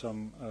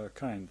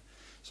kind.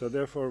 So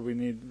therefore, we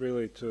need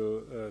really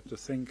to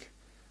think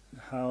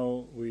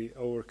how we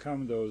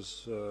overcome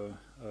those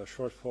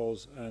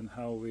shortfalls and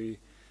how we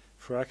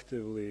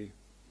proactively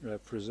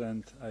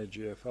present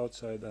IGF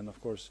outside, and of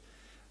course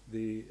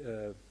the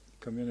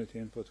community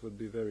input would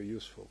be very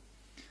useful.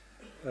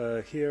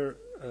 Here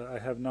I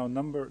have now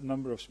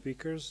number of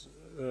speakers.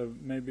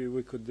 Maybe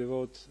we could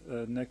devote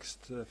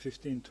next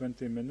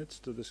 15-20 minutes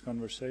to this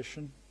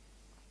conversation,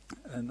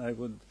 and I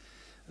would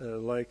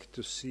like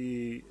to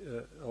see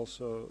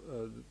also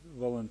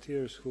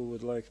volunteers who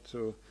would like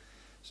to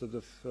sort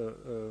of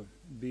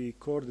be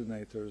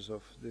coordinators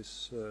of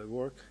this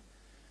work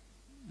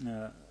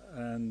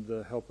and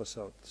help us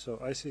out. So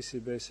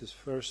ICC basis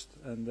first,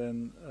 and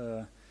then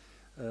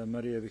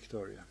Maria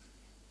Victoria.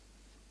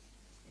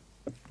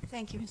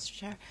 Thank you, Mr.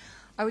 Chair.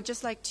 I would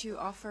just like to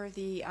offer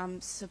the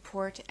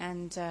support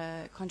and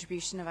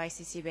contribution of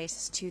ICC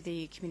Basis to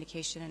the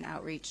communication and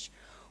outreach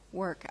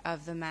work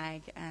of the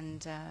MAG,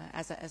 and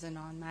as a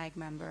non-MAG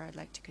member, I'd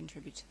like to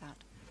contribute to that.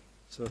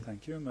 So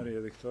thank you. Maria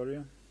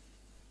Victoria.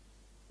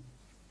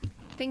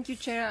 Thank you,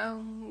 Chair.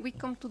 We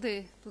come to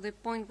the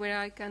point where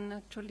I can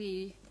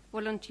actually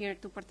volunteer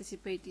to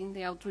participate in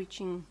the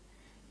outreaching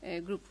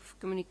group of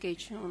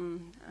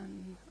communication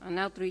and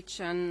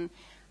outreach. And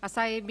as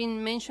I've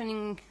been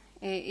mentioning,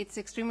 it's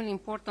extremely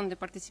important, the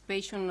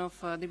participation of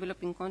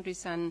developing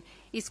countries, and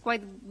it's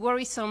quite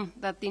worrisome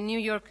that in New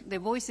York the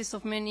voices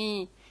of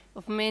many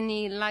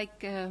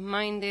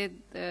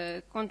like-minded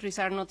countries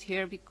are not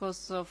here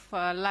because of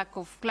lack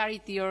of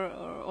clarity or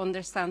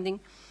understanding.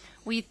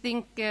 We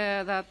think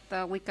that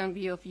we can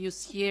be of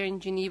use here in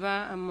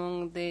Geneva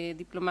among the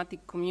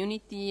diplomatic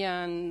community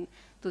and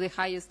to the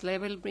highest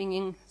level,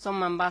 bringing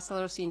some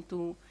ambassadors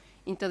into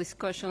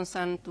discussions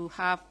and to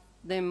have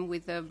them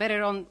with a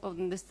better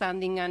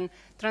understanding and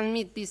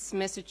transmit these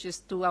messages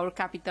to our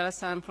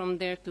capitals and from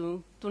there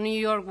to New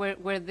York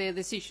where the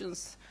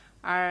decisions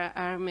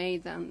are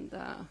made. And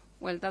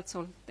well, that's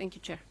all. Thank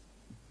you, Chair.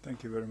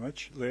 Thank you very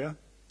much. Leah?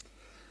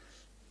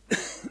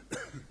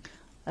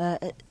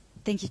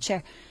 Thank you,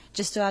 Chair.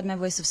 Just to add my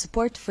voice of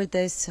support for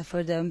this,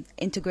 for the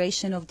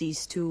integration of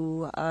these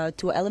two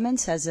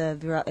elements, as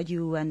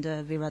you and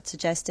Virat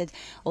suggested.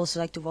 Also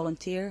like to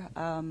volunteer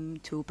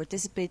to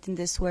participate in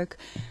this work.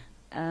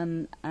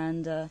 In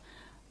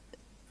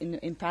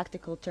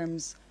practical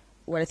terms,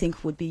 what I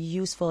think would be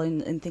useful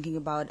in thinking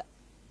about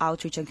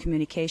outreach and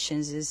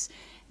communications is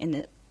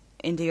in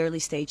the early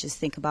stages,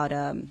 think about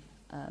an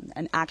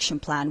action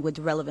plan with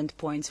relevant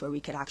points where we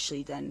could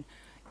actually then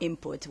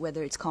input,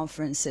 whether it's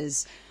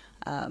conferences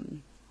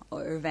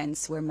or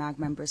events where MAG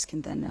members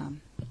can then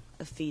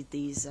feed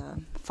these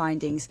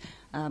findings.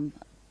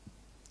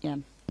 Yeah,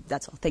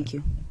 that's all. Thank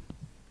you.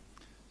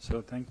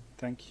 So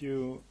thank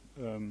you.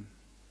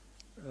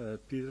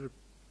 Peter,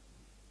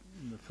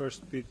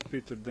 first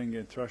Peter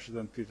Denge Trush,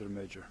 then Peter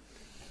Major.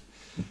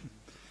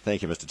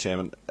 Thank you, Mr.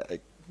 Chairman.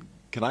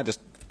 Can I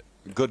just,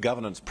 good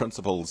governance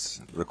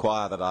principles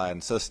require that I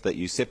insist that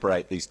you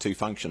separate these two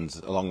functions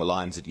along the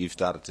lines that you've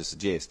started to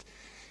suggest.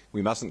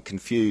 We mustn't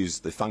confuse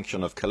the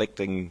function of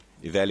collecting,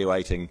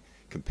 evaluating,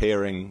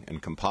 comparing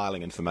and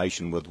compiling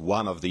information with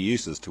one of the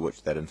uses to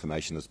which that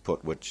information is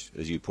put, which,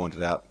 as you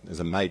pointed out, is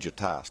a major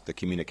task, the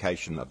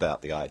communication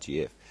about the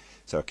IGF.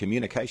 So a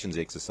communications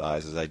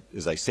exercise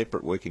is a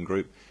separate working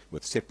group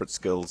with separate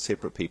skills,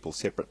 separate people,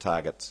 separate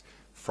targets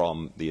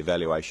from the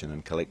evaluation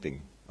and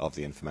collecting of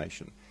the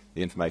information.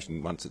 The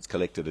information, once it's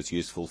collected, is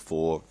useful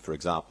for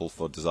example,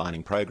 for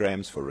designing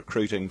programs, for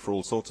recruiting, for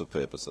all sorts of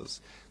purposes.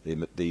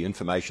 The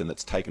information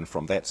that's taken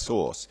from that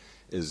source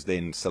is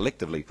then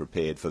selectively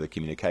prepared for the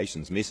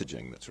communications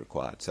messaging that's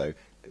required. So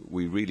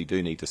we really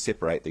do need to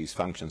separate these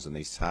functions and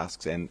these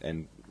tasks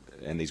and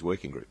these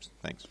working groups.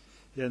 Thanks.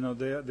 Yeah, no,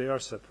 they are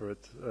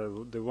separate.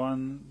 The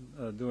one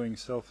doing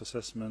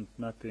self-assessment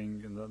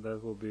mapping, and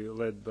that will be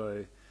led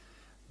by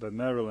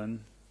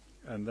Marilyn,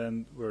 and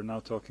then we're now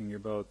talking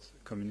about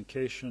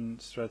communication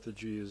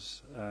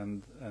strategies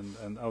and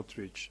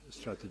outreach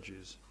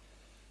strategies.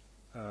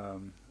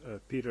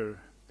 Peter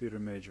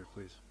Major,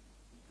 please.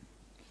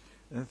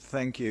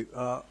 Thank you.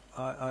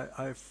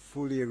 I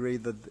fully agree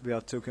that we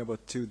are talking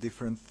about two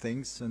different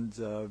things, and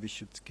we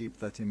should keep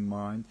that in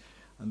mind.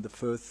 And the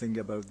first thing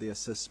about the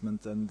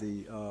assessment and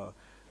the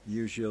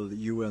usual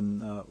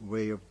UN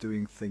way of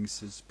doing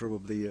things is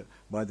probably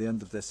by the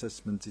end of the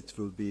assessment it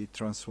will be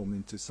transformed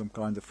into some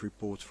kind of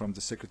report from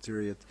the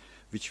Secretariat,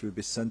 which will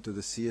be sent to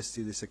the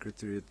CSTD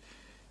Secretariat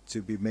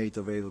to be made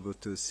available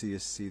to the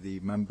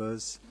CSTD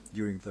members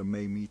during the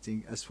May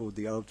meeting. As for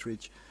the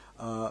outreach,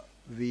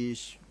 we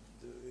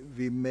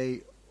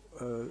may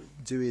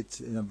do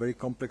it in a very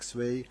complex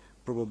way.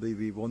 Probably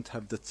we won't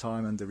have the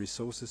time and the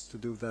resources to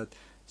do that.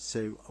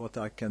 So what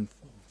I can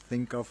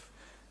think of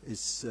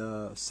is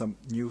some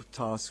new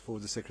task for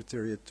the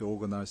Secretariat to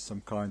organize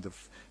some kind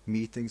of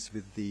meetings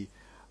with the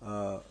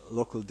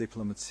local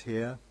diplomats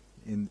here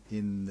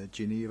in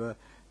Geneva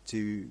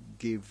to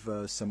give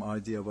some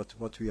idea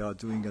what we are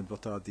doing and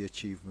what are the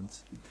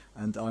achievements.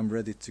 And I'm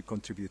ready to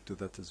contribute to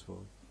that as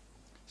well.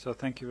 So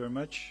thank you very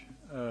much.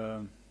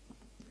 I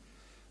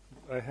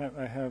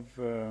have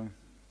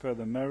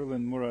further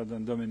Marilyn, Murad,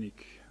 and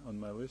Dominique on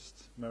my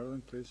list.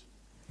 Marilyn, please.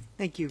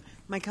 Thank you.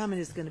 My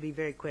comment is going to be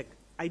very quick.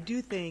 I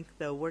do think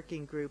the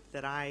working group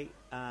that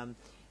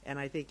and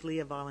I think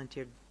Leah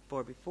volunteered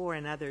for before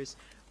and others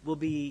will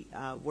be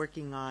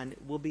working on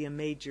will be a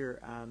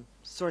major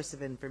source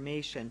of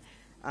information.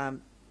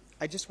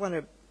 I just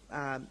want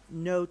to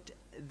note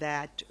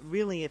that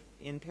really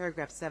in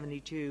paragraph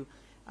 72,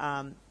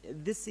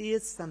 this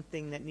is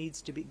something that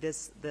needs to be,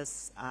 this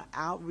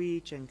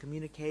outreach and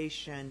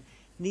communication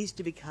needs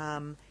to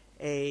become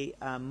a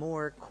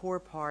more core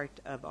part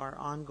of our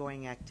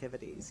ongoing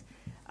activities.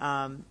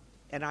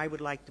 And I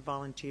would like to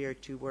volunteer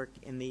to work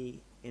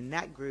in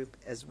that group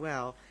as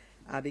well,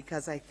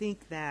 because I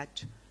think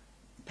that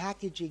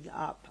packaging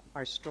up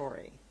our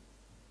story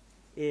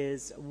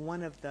is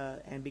one of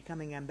the, and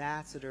becoming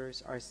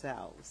ambassadors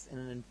ourselves in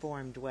an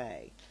informed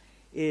way,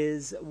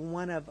 is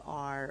one of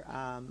our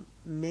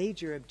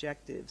major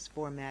objectives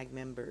for MAG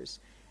members.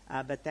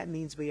 But that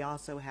means we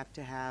also have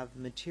to have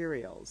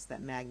materials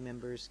that MAG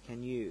members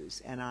can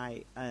use. And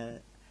I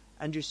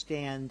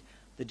understand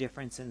the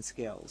difference in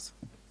skills.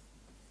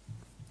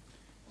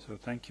 So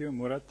thank you.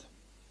 Murat?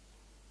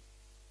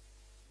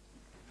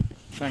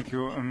 Thank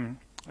you.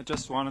 I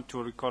just wanted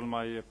to recall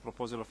my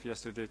proposal of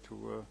yesterday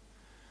to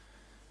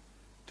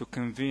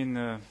convene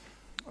a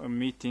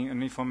meeting,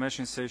 an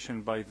information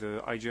session by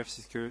the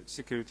IGF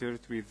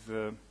Secretariat with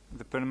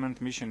the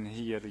permanent mission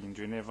here in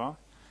Geneva,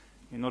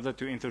 in order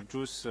to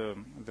introduce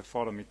the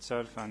forum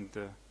itself and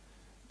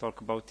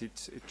talk about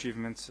its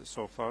achievements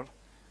so far.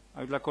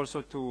 I would like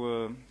also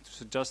to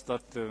suggest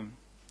that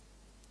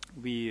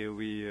we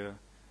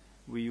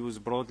use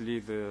broadly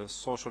the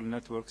social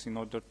networks in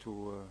order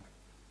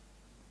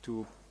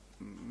to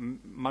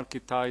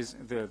marketize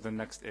the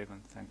next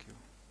event. Thank you.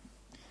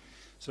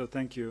 So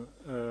thank you.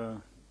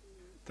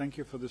 Thank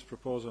you for this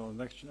proposal.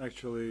 And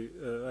actually,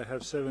 I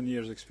have 7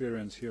 years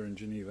experience here in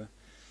Geneva,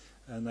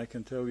 and I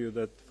can tell you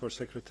that for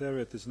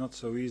Secretariat it's not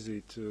so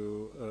easy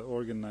to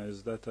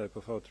organize that type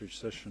of outreach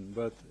session,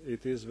 but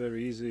it is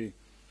very easy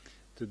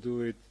to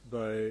do it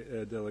by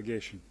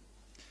delegation.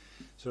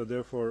 So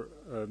therefore,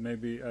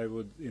 maybe I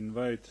would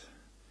invite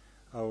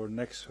our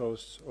next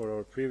hosts or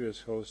our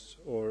previous hosts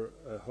or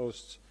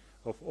hosts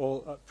of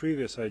all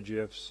previous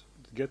IGFs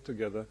to get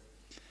together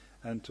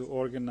and to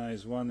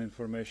organize one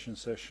information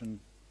session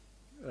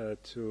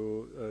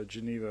to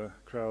Geneva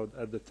crowd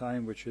at the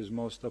time which is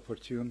most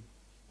opportune,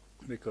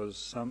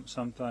 because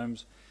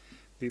sometimes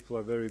people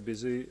are very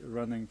busy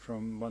running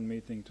from one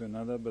meeting to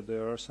another, but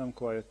there are some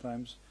quiet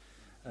times.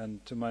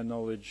 And to my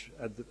knowledge,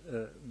 at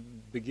the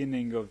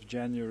beginning of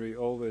January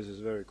always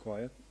is very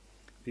quiet.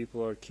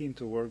 People are keen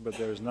to work, but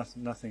there is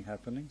nothing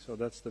happening, so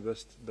that's the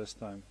best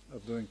time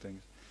of doing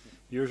things.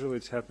 Usually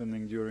it's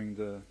happening during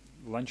the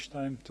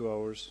lunchtime, 2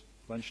 hours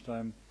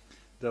lunchtime.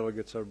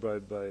 Delegates are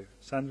bribed by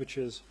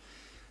sandwiches.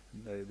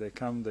 They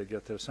come, they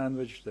get their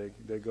sandwich,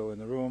 they go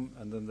in a room,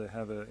 and then they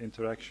have an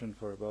interaction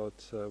for about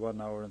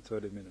 1 hour and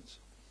 30 minutes.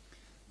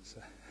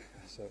 So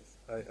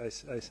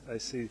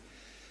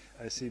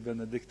I see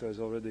Benedicto is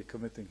already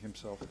committing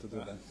himself to do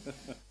that.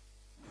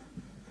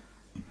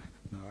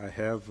 No, I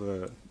have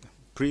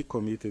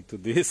pre-committed to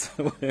this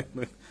when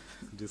I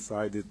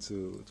decided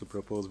to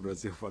propose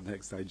Brazil for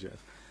next IGF.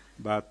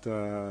 But,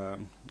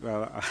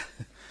 well,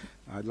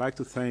 I'd like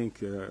to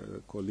thank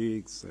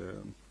colleagues,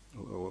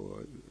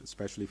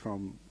 especially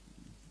from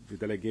the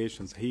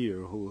delegations here,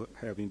 who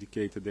have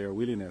indicated their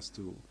willingness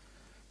to,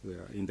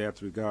 in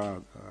that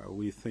regard.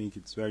 We think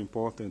it's very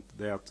important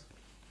that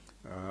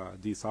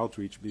this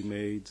outreach be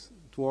made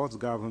towards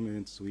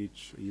governments,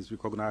 which is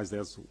recognized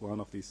as one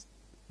of these,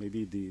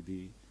 maybe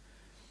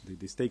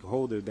the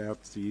stakeholder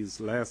that is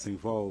less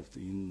involved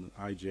in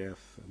IGF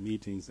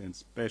meetings, and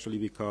especially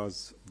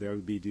because there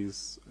will be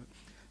this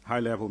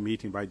high-level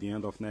meeting by the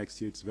end of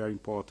next year. It's very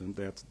important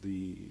that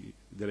the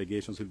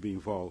delegations will be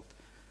involved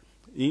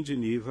in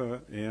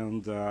Geneva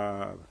and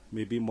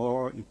maybe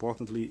more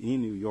importantly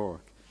in New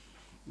York.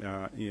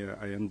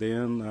 And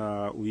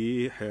then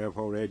we have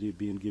already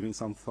been giving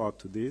some thought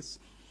to this.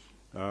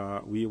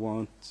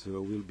 We'll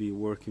be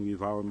working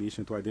with our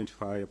mission to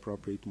identify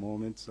appropriate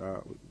moments.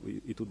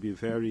 It would be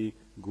very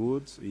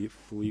good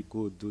if we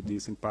could do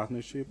this in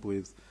partnership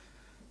with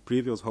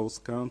previous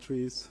host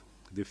countries,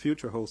 the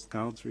future host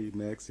country,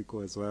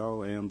 Mexico as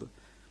well, and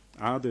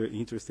other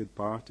interested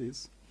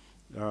parties.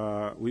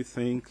 We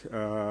think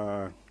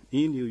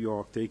in New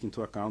York, take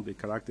into account the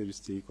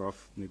characteristic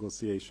of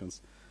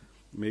negotiations.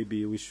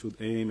 Maybe we should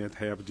aim at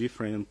have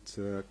different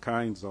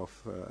kinds of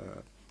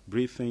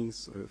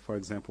briefings. For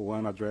example,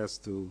 one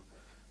addressed to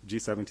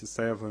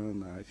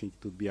G77. I think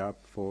it would be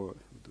up for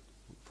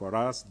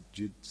us,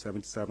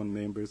 G77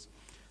 members,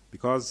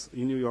 because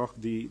in New York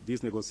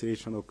this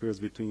negotiation occurs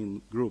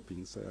between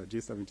groupings,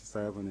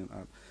 G77,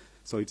 and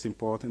so it's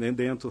important. And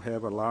then to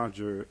have a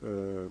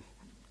larger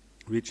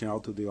reaching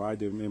out to the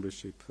wider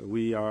membership.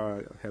 We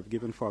have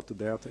given thought to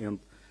that, and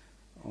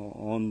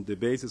on the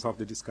basis of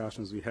the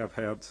discussions we have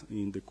had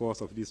in the course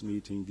of this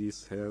meeting,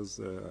 this has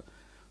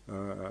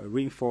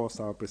reinforced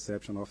our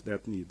perception of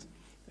that need.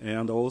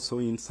 And also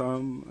in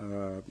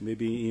some,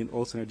 maybe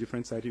also in a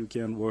different setting, we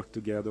can work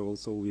together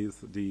also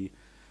with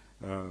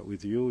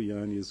with you,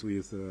 Yanis,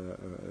 with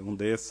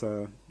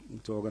UNDESA,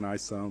 to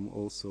organize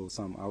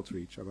some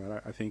outreach.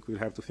 But I think we'll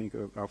have to think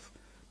of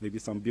maybe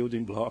some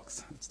building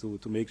blocks to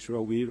make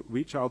sure we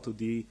reach out to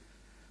the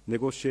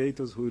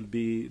negotiators who will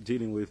be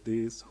dealing with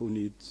this, who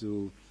need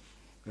to,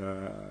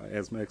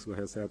 as Mexico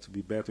has said, to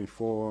be better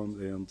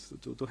informed and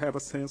to have a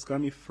sense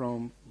coming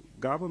from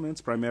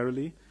governments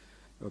primarily,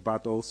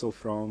 but also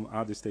from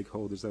other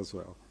stakeholders as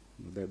well.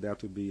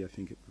 That would be, I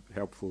think,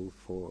 helpful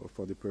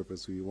for the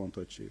purpose we want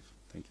to achieve.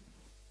 Thank you.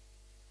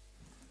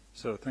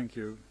 So thank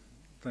you,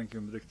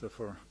 Benedicta,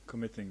 for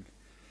committing.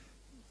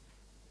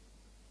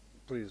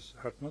 Please,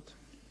 Hartmut.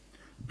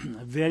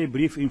 very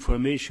brief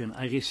information.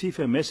 I received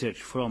a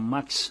message from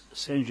Max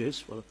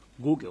Senges for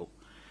Google,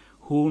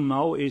 who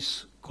now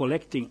is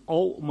collecting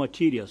all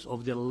materials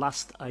of the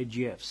last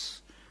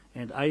IGFs.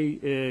 And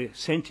I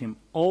sent him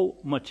all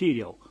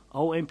material,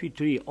 all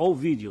MP3, all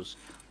videos,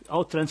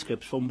 all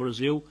transcripts from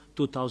Brazil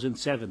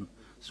 2007.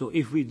 So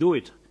if we do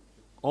it,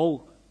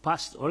 all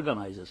past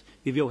organizers,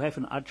 we will have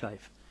an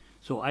archive.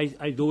 So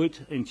I do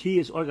it, and he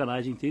is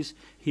organizing this.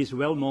 He is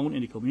well known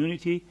in the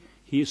community.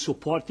 He is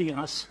supporting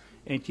us,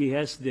 and he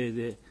has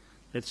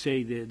let's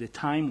say, the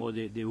time or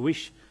the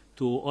wish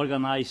to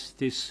organize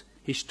these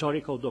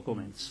historical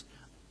documents.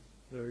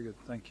 Very good,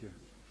 thank you.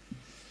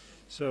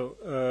 So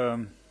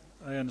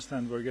I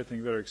understand we're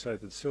getting very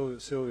excited.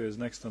 Sylvia is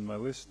next on my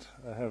list.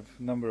 I have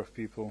a number of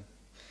people.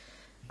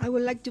 I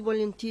would like to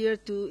volunteer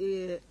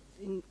to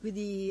with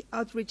the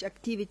outreach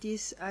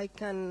activities. I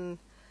can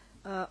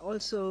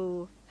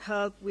also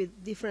help with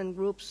different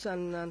groups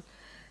and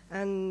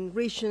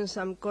regions.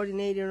 I'm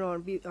coordinator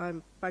or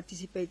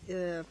participate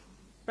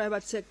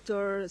private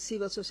sector,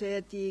 civil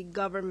society,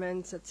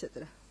 governments,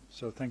 etc.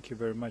 So thank you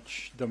very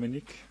much.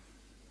 Dominique?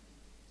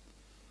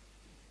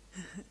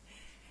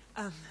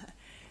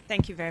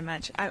 Thank you very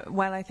much.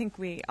 While I think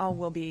we all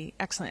will be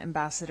excellent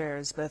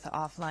ambassadors, both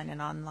offline and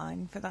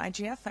online, for the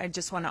IGF, I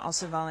just want to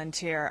also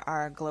volunteer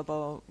our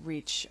global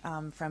reach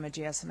from a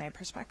GSMA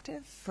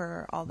perspective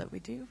for all that we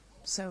do.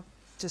 So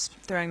just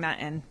throwing that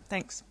in.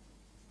 Thanks.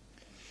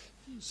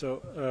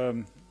 So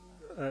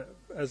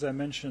as I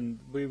mentioned,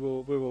 we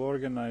will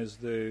organize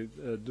the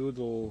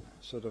doodle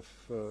sort of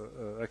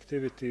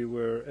activity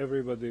where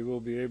everybody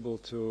will be able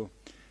to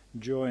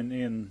join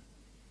in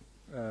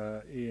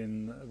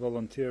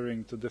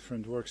volunteering to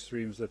different work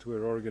streams that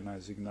we're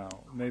organizing now.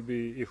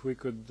 Maybe if we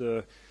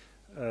could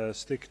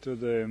stick to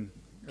the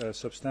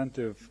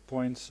substantive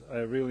points. I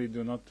really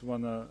do not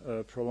want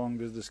to prolong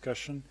this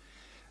discussion.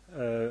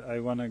 I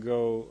want to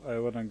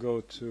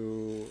go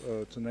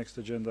to next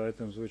agenda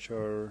items, which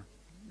are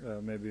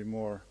maybe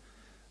more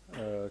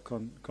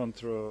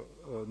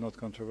not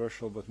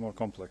controversial, but more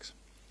complex.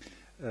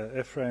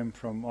 Ephraim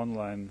from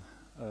online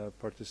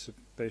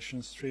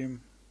participation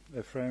stream.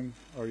 Ephraim,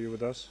 are you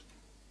with us?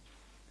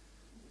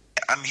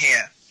 I'm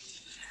here.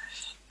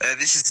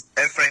 This is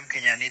Ephraim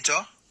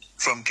Kenyanito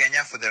from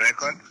Kenya, for the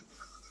record.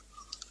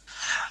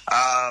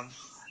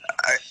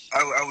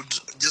 I would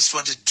just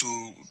wanted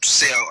to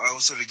say I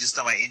also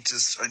register my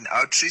interest in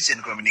outreach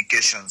and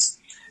communications,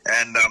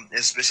 and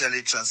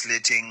especially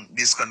translating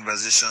these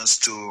conversations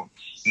to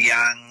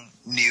young,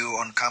 new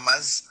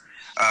on-comers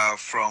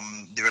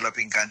from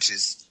developing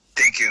countries.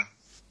 Thank you.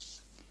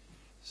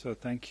 So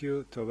thank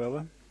you.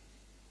 Tovela?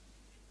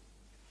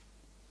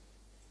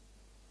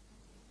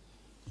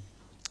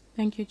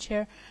 Thank you,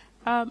 Chair.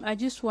 I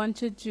just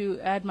wanted to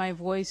add my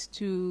voice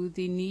to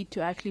the need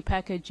to actually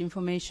package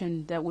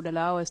information that would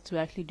allow us to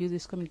actually do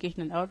this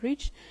communication and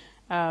outreach.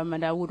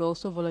 And I would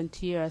also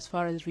volunteer as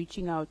far as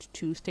reaching out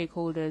to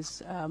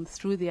stakeholders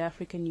through the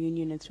African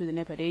Union and through the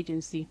NEPAD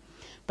agency.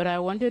 But I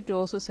wanted to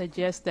also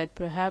suggest that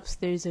perhaps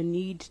there is a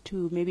need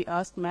to maybe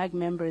ask MAG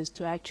members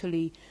to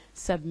actually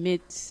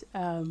submit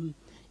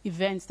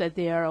events that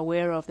they are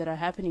aware of that are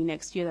happening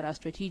next year that are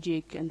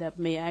strategic and that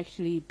may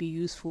actually be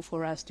useful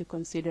for us to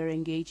consider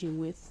engaging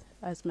with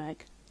as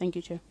MAG. Thank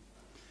you, Chair.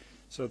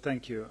 So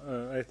thank you.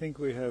 I think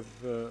we have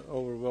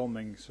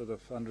overwhelming sort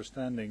of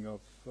understanding of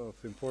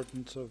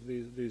importance of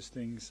these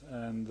things,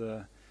 and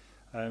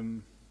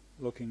I'm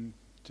looking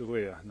to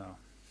Leah now.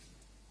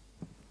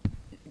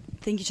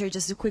 Thank you, Chair.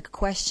 Just a quick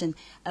question.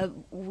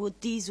 Would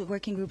these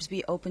working groups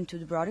be open to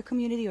the broader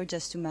community or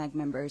just to MAG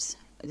members?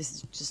 This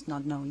is just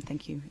not known.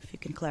 Thank you. If you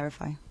can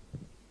clarify.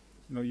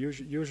 No,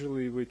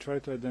 usually we try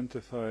to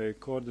identify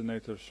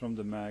coordinators from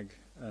the MAG,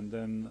 and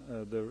then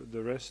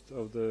the rest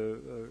of the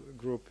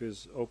group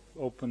is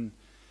open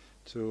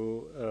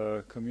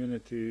to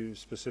community,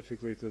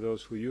 specifically to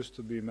those who used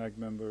to be MAG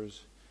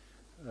members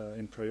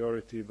in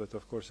priority, but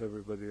of course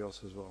everybody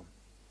else as well.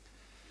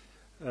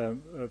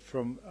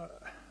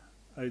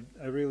 I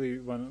really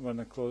want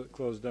to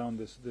close down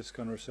this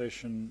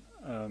conversation,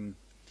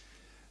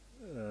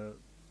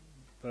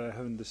 but I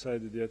haven't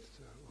decided yet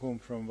whom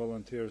from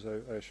volunteers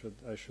I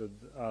should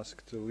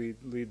ask to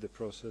lead the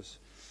process.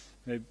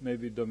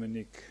 Maybe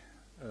Dominique,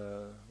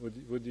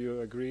 would you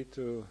agree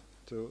to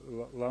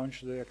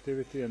launch the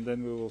activity, and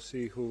then we will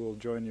see who will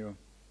join you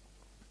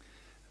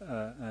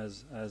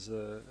as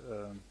a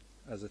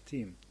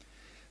team.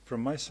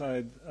 From my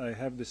side, I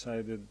have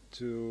decided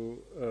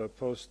to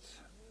post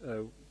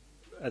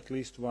at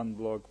least one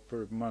blog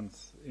per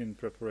month in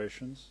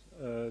preparations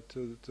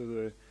to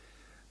the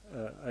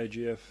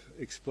IGF,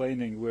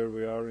 explaining where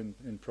we are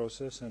in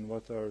process and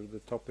what are the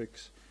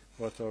topics,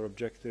 what are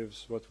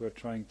objectives, what we're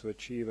trying to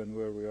achieve, and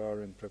where we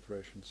are in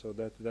preparation. So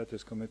that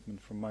is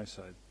commitment from my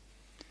side.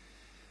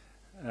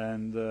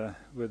 And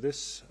with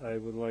this, I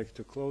would like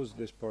to close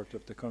this part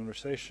of the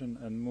conversation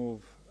and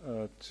move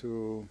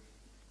to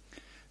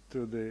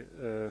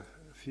the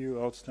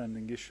few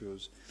outstanding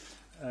issues.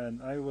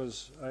 And I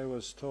was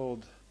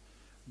told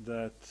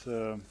that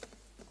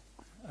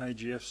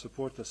IGF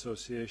Support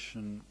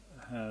Association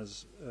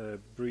has a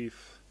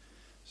brief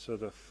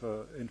sort of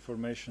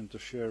information to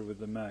share with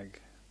the MAG.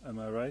 Am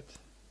I right?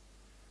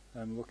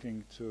 I'm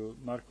looking to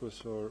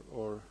Marcus or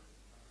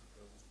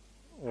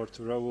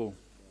to Raul.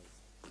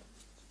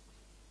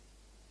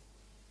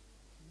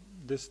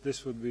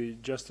 This would be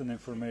just an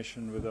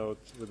information without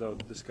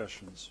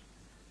discussions.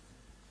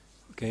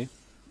 Okay.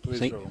 Please,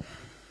 Raul.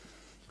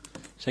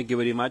 Thank you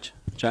very much,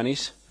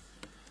 Janice.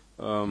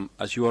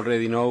 As you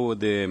already know,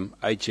 the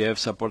IGF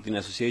Supporting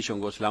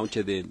Association was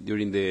launched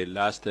during the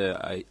last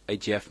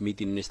IGF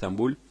meeting in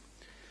Istanbul.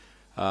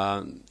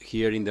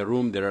 Here in the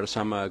room, there are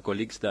some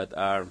colleagues that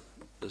are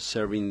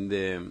serving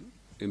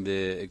in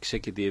the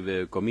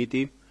executive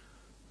committee.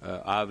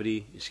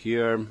 Avri is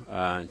here,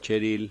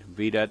 Cheryl,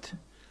 Virat,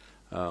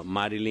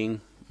 Marilyn,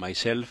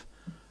 myself,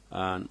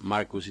 and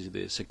Marcus is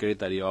the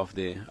secretary of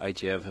the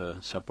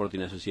IGF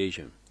Supporting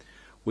Association.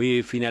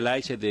 We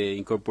finalized the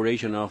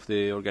incorporation of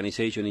the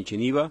organization in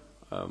Geneva.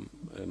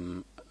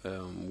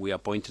 We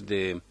appointed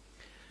the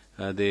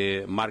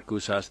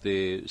Marcus as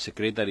the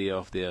secretary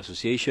of the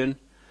association,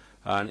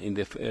 and in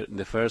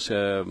the first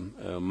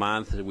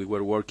month we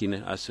were working,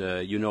 as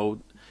you know,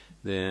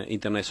 the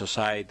Internet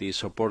Society is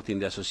supporting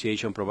the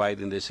association,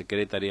 providing the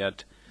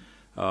secretariat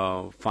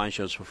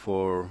functions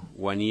for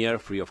 1 year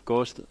free of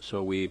cost.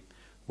 So we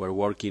were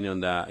working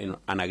on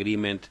an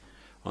agreement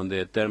on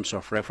the terms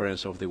of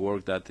reference of the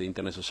work that the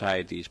Internet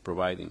Society is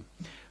providing.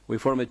 We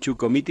formed 2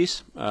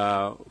 committees,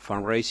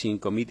 fundraising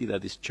committee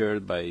that is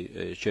chaired by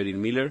Cheryl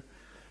Miller,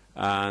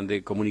 and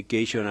the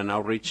communication and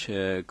outreach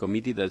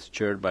committee that's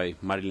chaired by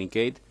Marilyn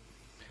Cade.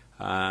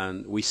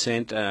 And we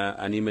sent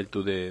an email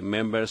to the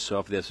members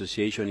of the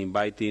association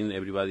inviting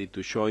everybody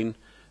to join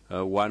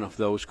one of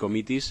those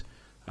committees.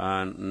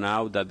 And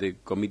now that the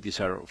committees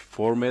are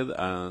formed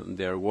and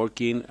they are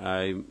working,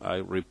 I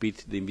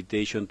repeat the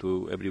invitation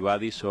to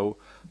everybody. So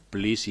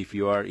please, if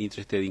you are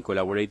interested in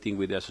collaborating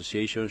with the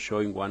association,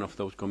 join one of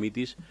those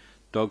committees,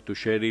 talk to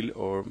Cheryl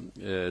or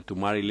to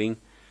Marilyn,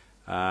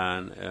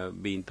 and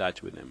be in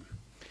touch with them.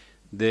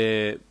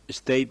 The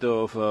state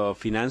of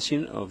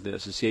financing of the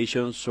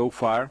association so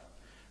far,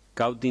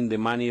 counting the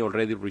money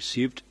already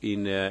received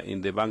in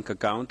the bank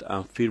account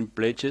and firm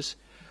pledges,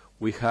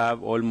 we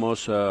have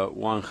almost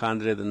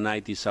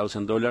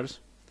 $190,000,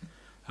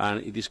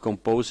 and it is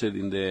composed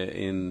in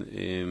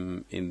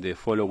the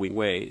following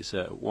ways: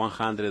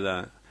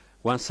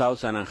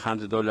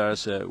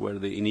 $1,100 were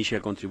the initial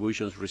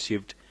contributions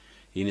received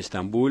in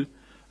Istanbul,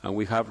 and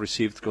we have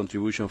received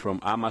contribution from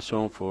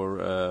Amazon for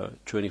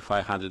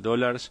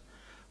 $2,500,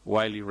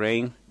 Wiley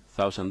Rain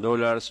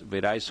 $1,000,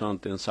 Verizon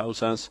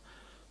 $10,000,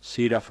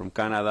 Sierra from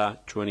Canada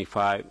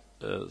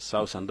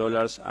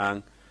 $25,000,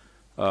 and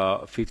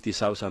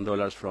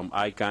 $50,000 from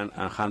ICANN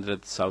and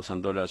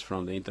 $100,000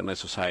 from the Internet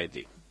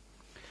Society.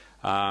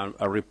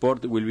 A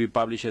report will be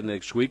published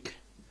next week,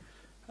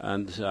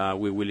 and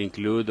we will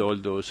include all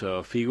those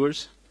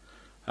figures.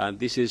 And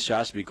this is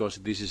just because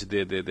this is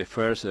the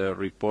first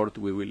report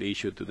we will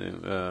issue to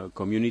the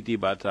community,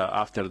 but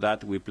after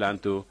that we plan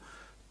to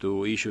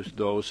issue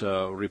those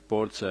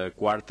reports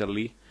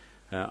quarterly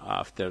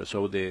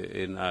so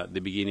in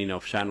the beginning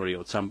of January,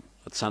 or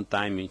at some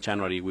time in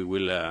January, we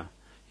will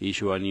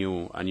issue a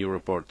new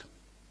report.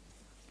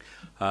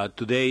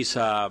 Today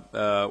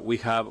we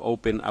have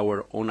opened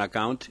our own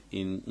account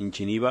in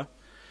Geneva.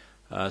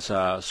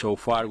 So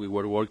far we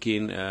were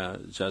working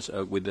just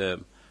with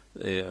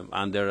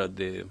under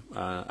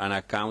an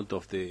account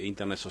of the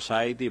Internet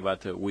Society,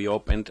 but we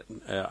opened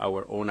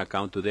our own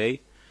account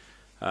today.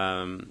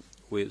 Now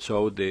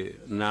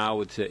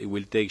it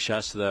will take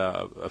just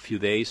a few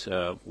days.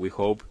 We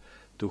hope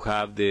to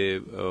have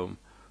the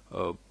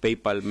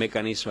PayPal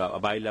mechanism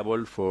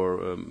available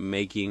for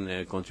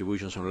making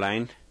contributions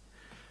online.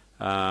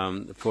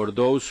 For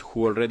those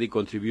who already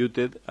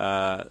contributed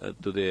to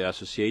the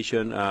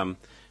association,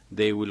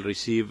 they will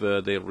receive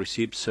the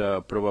receipts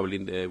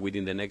probably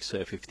within the next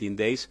 15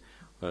 days.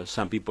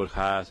 Some people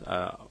have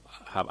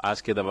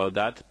asked about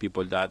that,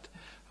 people that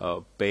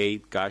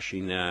paid cash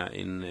in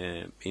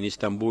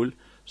Istanbul.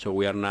 So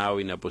we are now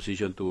in a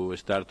position to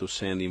start to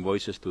send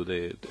invoices to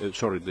the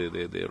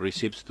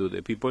receipts to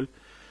the people.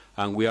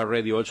 And we are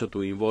ready also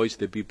to invoice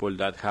the people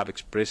that have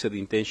expressed the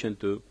intention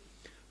to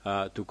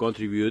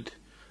contribute.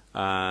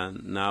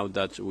 Now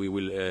that we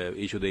will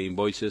issue the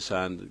invoices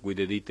and with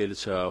the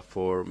details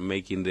for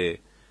making the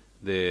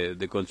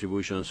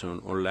contributions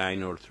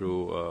online or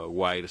through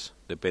wires,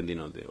 depending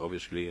on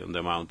obviously on the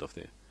amount of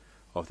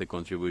the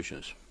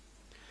contributions.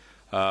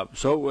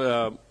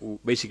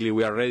 Basically,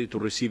 we are ready to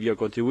receive your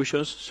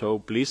contributions. So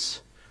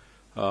please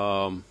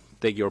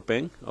take your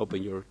pen,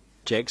 open your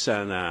checks,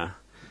 and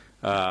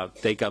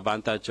take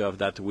advantage of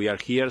that we are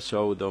here.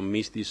 So don't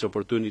miss this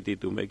opportunity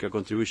to make a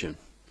contribution.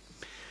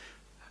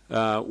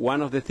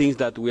 One of the things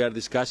that we are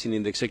discussing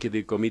in the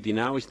executive committee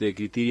now is the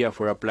criteria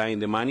for applying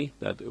the money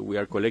that we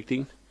are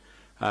collecting.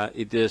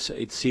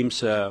 It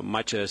seems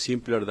much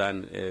simpler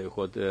than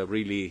what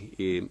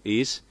really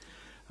is,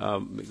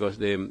 because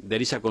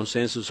there is a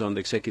consensus on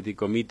the executive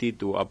committee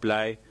to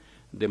apply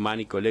the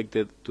money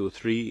collected to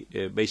three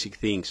basic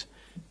things: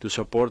 to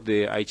support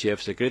the IGF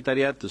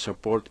Secretariat, to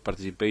support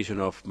participation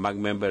of MAG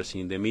members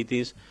in the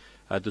meetings,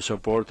 to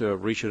support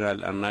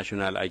regional and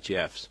national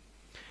IGFs.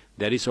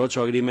 There is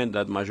also agreement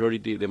that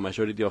the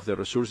majority of the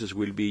resources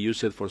will be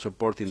used for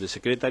supporting the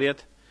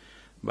Secretariat,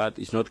 but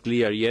it's not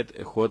clear yet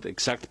what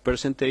exact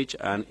percentage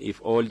and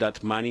if all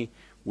that money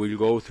will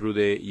go through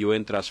the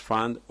UN Trust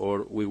Fund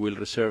or we will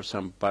reserve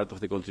some part of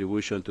the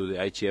contribution to the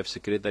IGF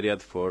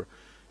Secretariat for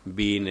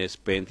being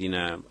spent in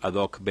an ad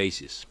hoc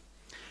basis.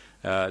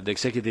 The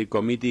Executive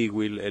Committee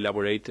will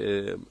elaborate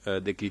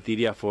the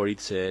criteria for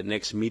its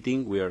next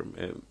meeting. We are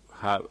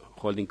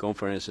holding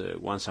conference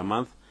once a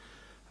month.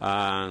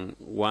 And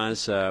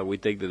once we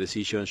take the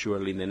decision,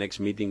 surely in the next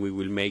meeting we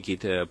will make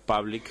it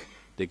public,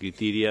 the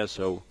criteria,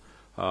 so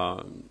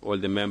all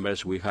the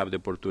members will have the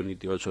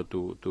opportunity also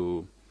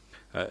to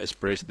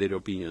express their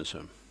opinions.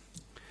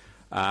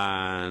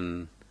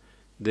 And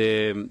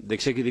the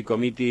Executive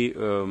Committee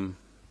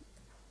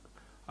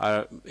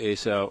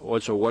is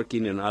also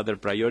working on other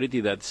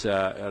priority, that's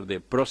are the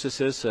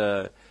processes,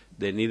 the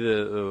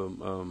needed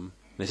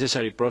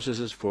necessary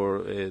processes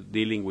for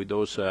dealing with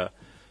those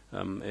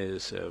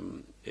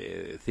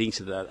things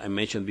that I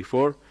mentioned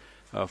before.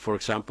 For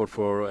example,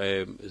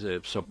 for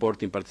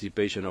supporting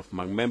participation of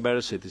MAG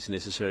members, it is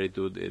necessary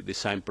to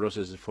design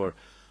processes for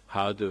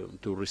how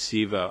to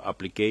receive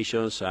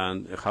applications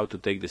and how to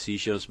take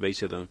decisions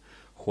based on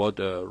what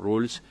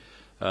rules.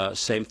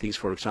 Same things,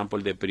 for example,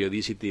 the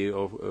periodicity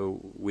of,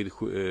 with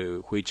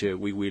which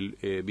we will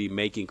be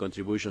making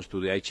contributions to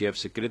the IGF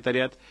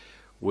Secretariat.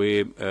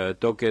 We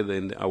talked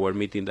in our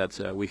meeting that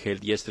we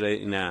held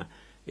yesterday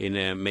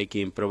in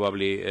making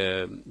probably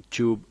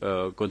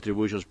 2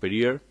 contributions per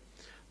year.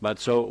 But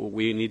so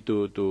we need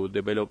to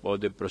develop all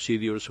the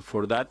procedures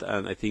for that,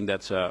 and I think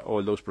that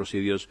all those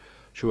procedures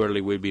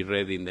surely will be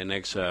ready in the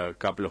next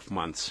couple of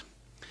months.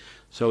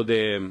 So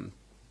the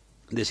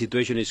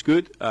situation is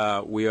good.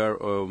 We are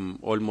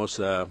almost,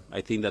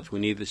 I think that we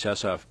need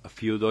just a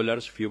few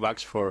dollars, few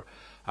bucks for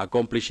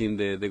accomplishing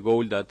the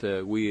goal that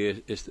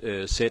we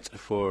set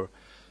for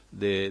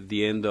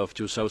the end of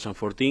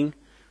 2014.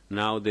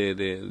 Now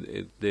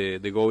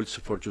the goals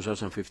for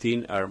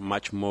 2015 are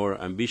much more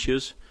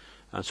ambitious,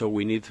 and so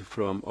we need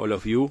from all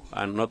of you,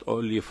 and not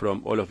only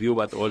from all of you,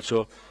 but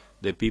also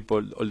the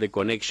people, all the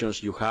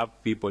connections you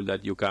have, people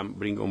that you can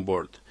bring on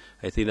board.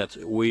 I think that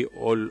we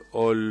all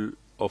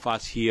of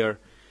us here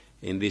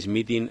in this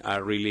meeting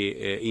are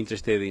really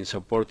interested in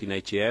supporting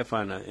IGF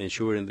and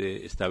ensuring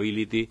the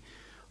stability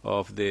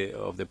of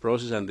the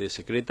process and the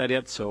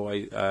Secretariat. So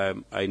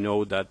I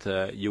know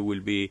that you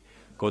will be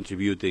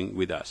contributing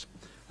with us.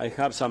 I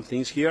have some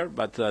things here,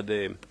 but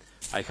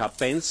I have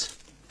pens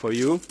for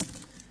you,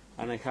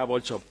 and I have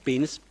also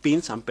pins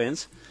and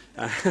pens,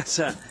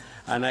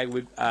 and I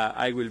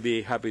will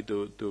be happy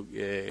to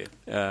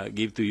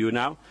give to you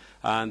now.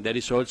 And there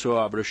is also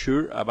a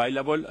brochure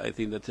available. I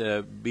think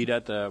that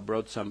Virat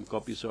brought some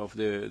copies of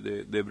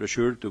the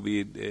brochure to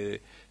be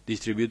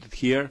distributed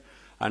here,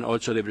 and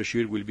also the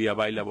brochure will be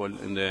available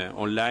in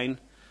online,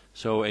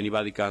 so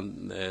anybody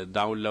can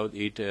download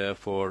it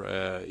for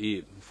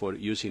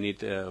using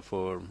it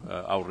for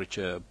outreach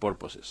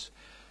purposes.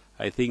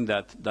 I think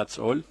that's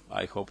all.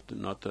 I hope to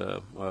not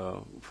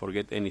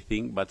forget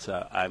anything, but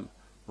I'm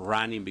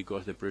running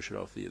because the pressure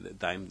of the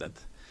time that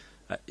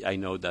I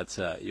know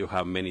that you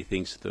have many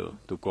things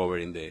to cover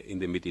in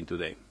the meeting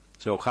today.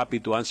 So happy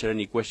to answer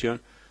any question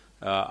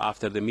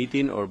after the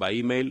meeting or by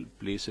email.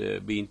 Please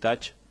be in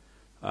touch.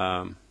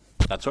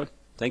 That's all.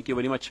 Thank you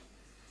very much.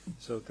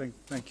 So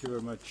thank you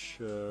very much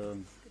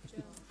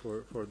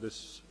for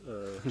this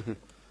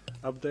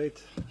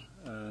update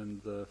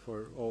and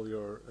for all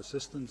your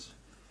assistance.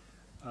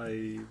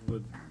 I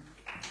would.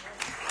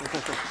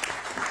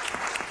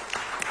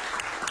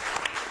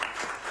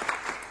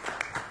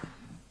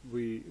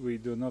 We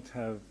do not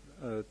have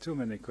too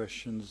many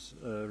questions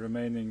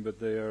remaining, but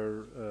they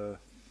are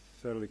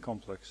fairly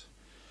complex,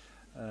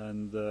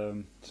 and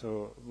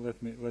so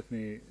let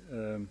me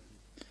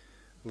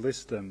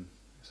list them.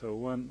 So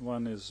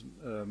one is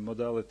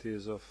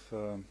modalities of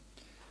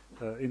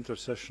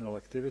intersessional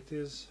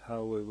activities,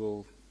 how we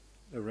will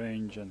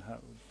arrange and how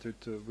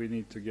we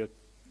need to get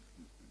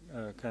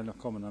kind of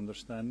common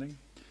understanding,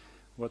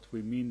 what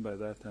we mean by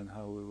that and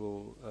how we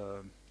will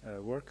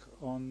work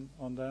on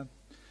that.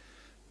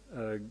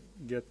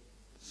 Get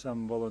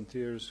some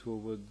volunteers who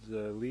would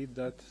lead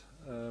that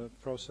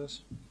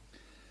process.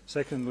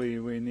 Secondly,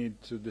 we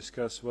need to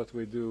discuss what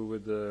we do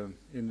with the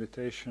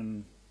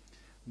invitation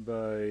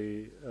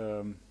by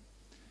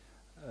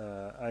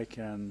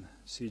ICANN,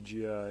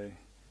 CGI,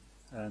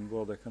 and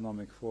World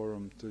Economic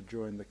Forum to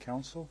join the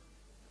Council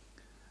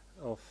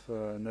of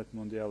Net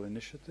Mondial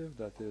Initiative.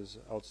 That is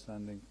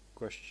outstanding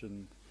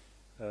question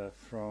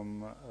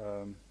from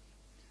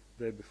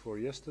day before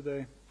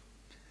yesterday.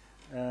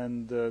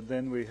 And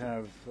then we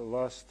have the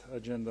last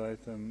agenda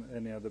item,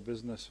 any other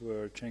business,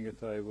 where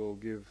Chengetai will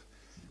give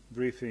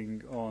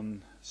briefing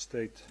on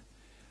state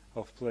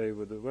of play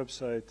with the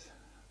website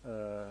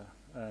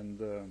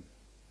and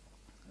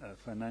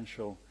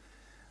financial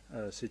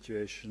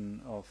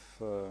situation of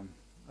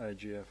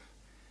IGF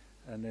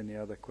and any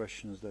other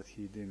questions that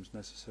he deems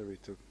necessary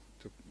to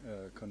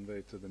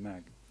convey to the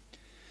MAG.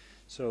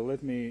 So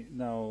let me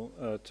now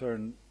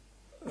turn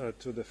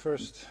to the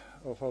first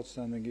of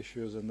outstanding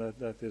issues, and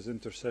that is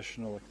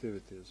intersessional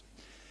activities.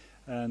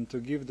 And to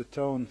give the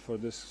tone for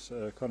this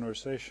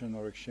conversation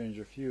or exchange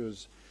of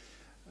views,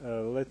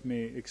 let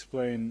me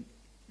explain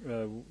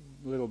a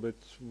little bit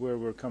where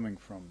we're coming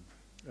from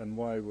and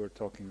why we're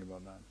talking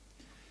about that.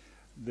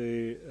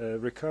 The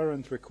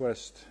recurrent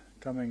request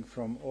coming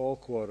from all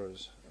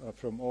quarters,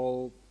 from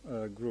all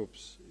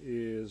groups,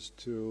 is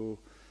to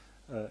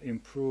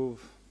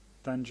improve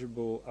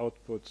tangible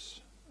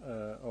outputs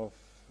of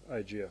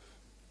IGF.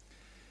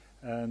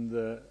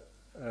 And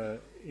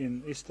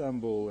in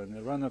Istanbul, and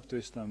the run-up to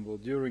Istanbul,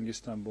 during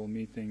Istanbul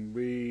meeting,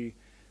 we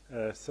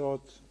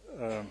thought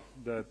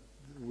that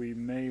we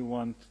may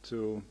want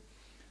to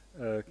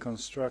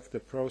construct a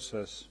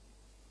process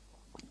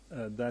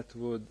that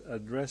would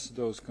address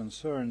those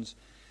concerns,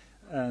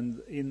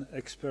 and in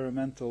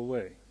experimental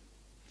way.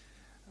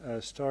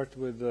 Start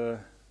with the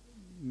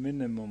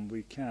minimum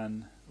we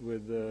can,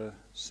 with a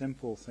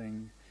simple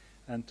thing,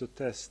 and to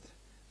test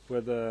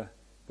whether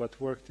what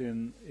worked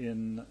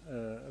in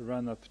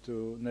run-up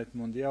to Net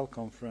Mundial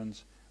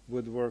conference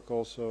would work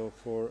also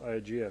for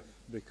IGF,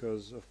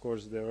 because of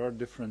course there are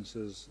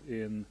differences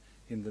in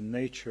the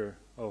nature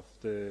of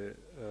the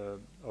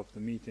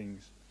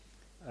meetings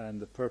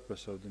and the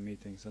purpose of the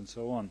meetings and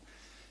so on.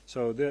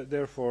 So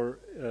therefore,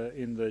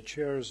 in the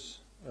chair's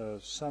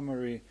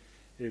summary,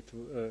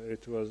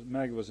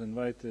 MAG was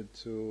invited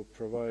to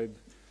provide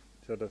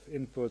sort of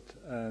input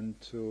and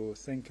to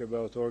think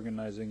about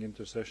organizing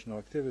intersessional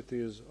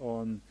activities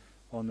on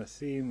a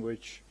theme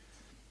which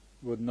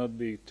would not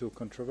be too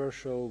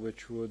controversial,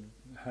 which would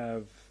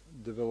have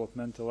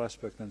developmental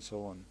aspect and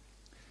so on.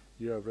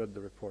 You have read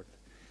the report.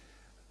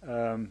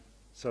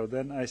 So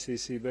then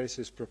ICC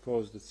basis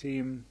proposed a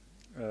theme,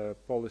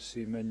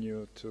 policy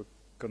menu to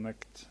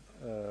connect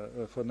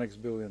for next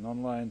billion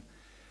online,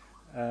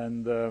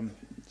 and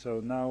so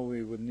now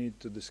we would need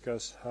to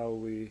discuss how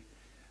we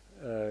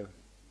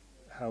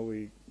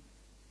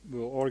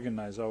will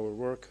organize our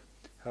work,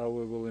 how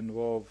we will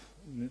involve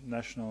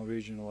national,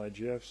 regional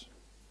IGFs,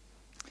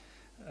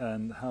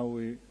 and how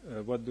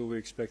what do we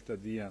expect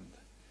at the end,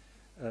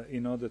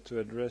 in order to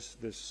address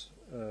this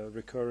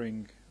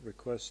recurring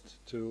request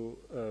to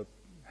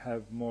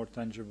have more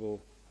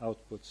tangible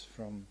outputs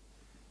from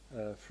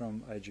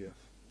IGF.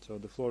 So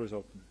the floor is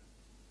open.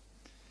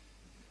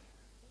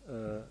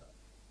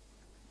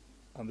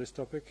 On this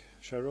topic,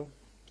 Cheryl,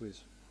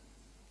 please.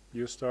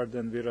 You start,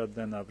 then Virat,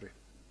 then Abri.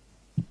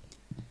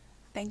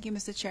 Thank you,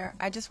 Mr. Chair.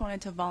 I just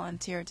wanted to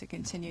volunteer to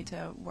continue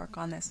to work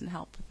on this and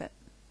help with it.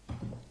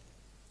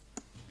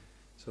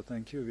 So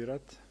thank you,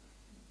 Virat.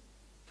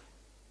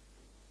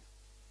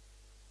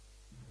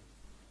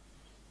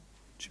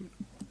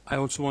 I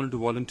also wanted to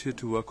volunteer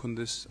to work on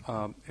this,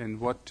 and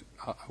what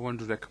I wanted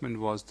to recommend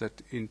was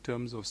that in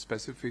terms of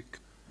specific,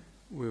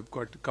 we've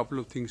got a couple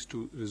of things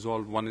to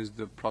resolve. One is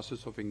the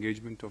process of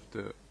engagement of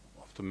the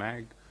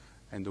MAG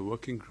and the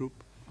working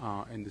group,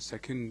 and the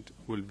second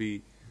will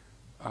be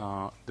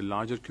the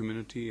larger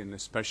community and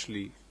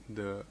especially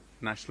the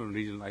national and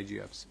regional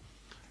IGFs.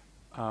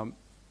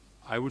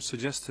 I would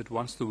suggest that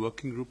once the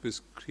working group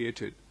is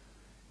created,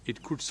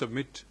 it could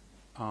submit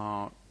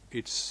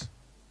its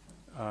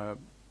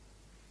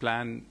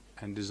plan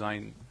and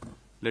design,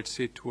 let's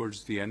say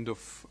towards the end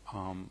of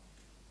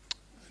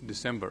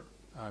December,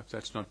 if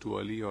that's not too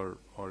early, or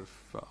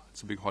if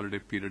it's a big holiday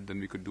period, then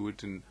we could do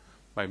it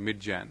by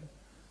mid-Jan.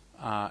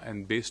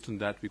 And based on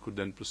that, we could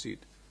then proceed.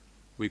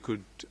 We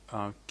could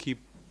keep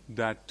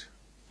that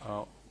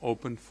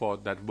open for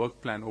that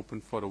work plan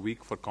open for a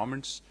week for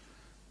comments,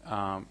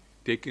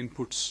 take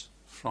inputs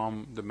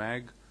from the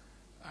MAG.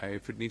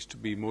 If it needs to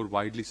be more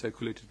widely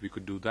circulated, we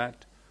could do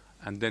that,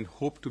 and then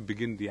hope to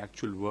begin the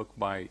actual work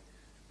by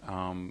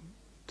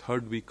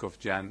third week of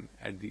Jan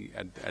at the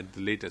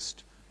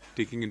latest,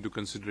 taking into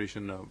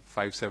consideration a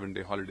 5-7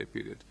 day holiday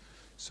period.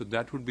 So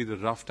that would be the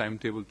rough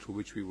timetable through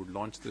which we would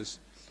launch this.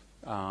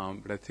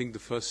 But I think the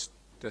first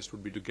test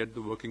would be to get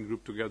the working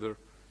group together,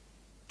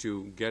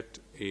 to get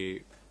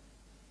a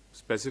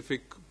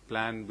specific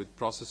plan with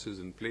processes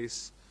in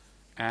place,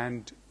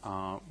 and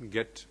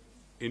get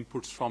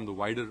inputs from the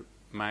wider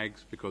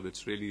MAGs, because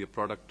it's really a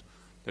product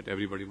that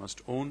everybody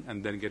must own,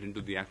 and then get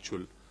into the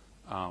actual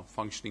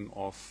functioning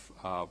of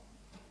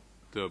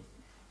the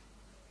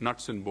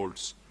nuts and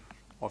bolts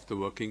of the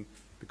working,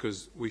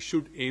 because we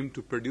should aim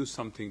to produce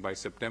something by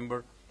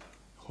September.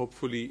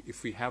 Hopefully,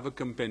 if we have a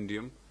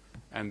compendium,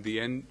 and the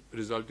end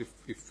result,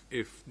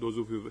 if those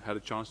of you had a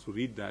chance to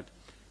read that,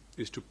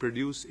 is to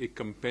produce a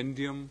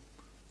compendium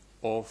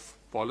of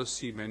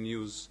policy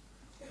menus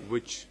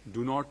which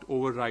do not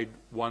override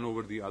one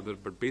over the other,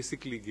 but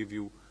basically give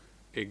you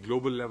a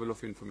global level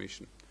of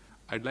information.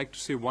 I'd like to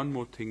say one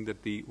more thing,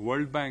 that the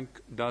World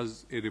Bank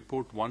does a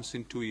report once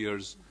in 2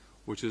 years,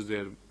 which is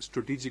their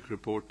strategic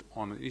report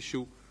on an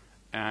issue.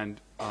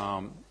 And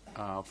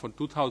for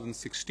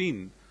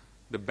 2016,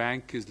 the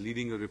bank is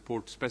leading a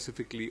report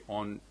specifically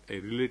on a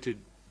related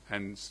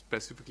and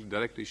specifically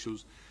direct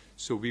issues.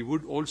 So we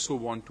would also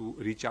want to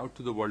reach out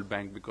to the World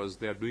Bank because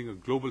they are doing a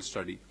global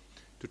study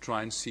to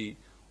try and see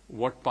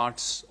what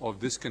parts of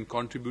this can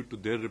contribute to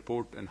their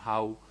report and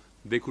how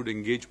they could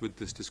engage with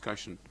this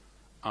discussion.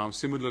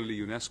 Similarly,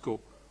 UNESCO,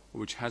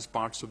 which has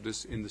parts of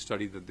this in the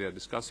study that they are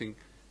discussing.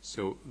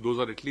 So those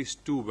are at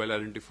least two well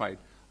identified.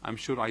 I'm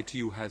sure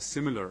ITU has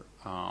similar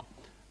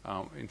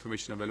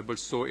information available.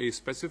 So a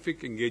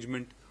specific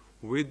engagement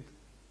with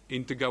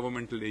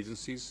intergovernmental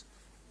agencies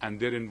and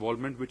their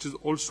involvement, which is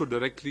also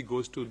directly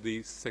goes to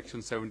the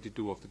Section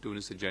 72 of the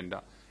Tunis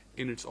Agenda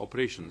in its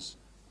operations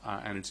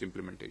and its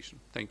implementation.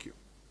 Thank you.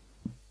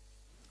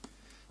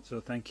 So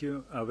thank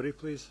you. Avri,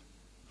 please.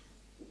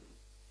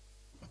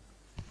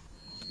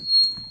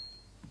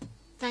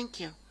 Thank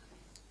you.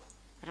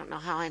 I don't know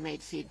how I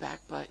made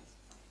feedback, but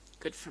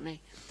good for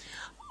me.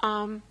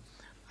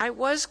 I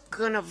was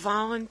going to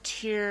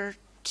volunteer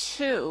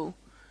too,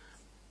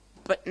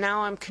 but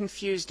now I'm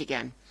confused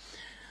again.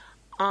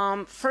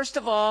 First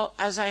of all,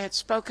 as I had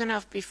spoken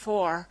of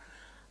before,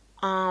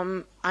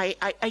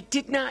 I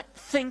did not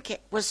think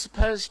it was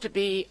supposed to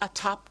be a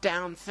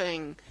top-down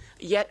thing,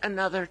 yet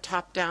another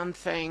top-down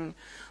thing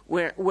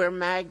where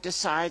MAG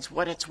decides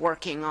what it's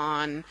working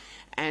on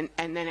and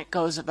then it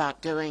goes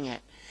about doing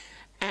it.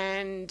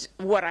 And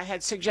what I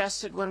had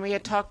suggested when we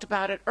had talked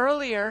about it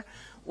earlier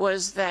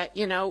was that,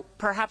 you know,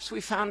 perhaps we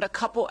found a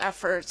couple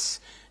efforts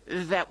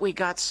that we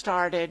got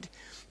started,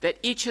 that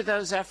each of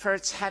those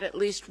efforts had at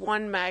least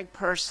one MAG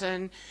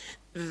person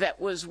that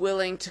was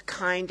willing to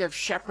kind of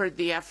shepherd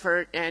the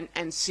effort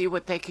and see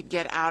what they could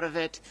get out of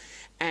it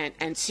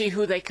and see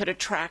who they could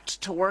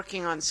attract to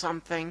working on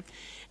something.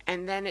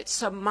 And then at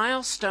some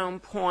milestone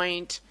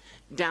point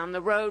down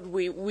the road,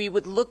 we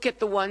would look at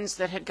the ones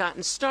that had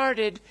gotten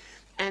started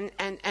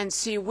and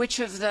see which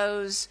of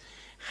those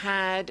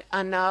had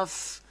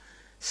enough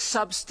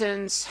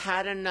substance,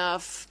 had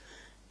enough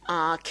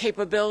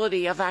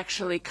capability of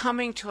actually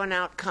coming to an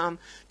outcome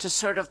to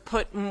sort of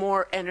put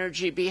more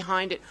energy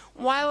behind it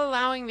while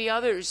allowing the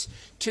others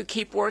to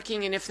keep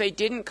working. And if they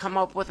didn't come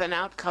up with an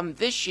outcome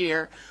this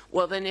year,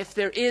 well, then if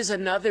there is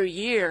another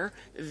year,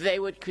 they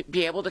would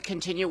be able to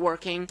continue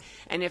working.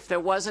 And if there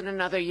wasn't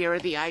another year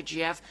of the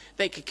IGF,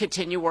 they could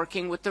continue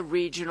working with the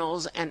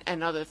regionals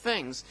and other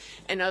things.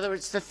 In other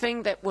words, the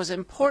thing that was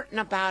important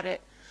about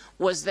it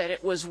was that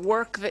it was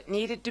work that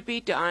needed to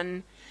be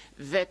done,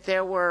 that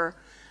there were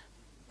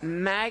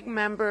MAG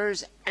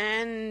members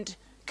and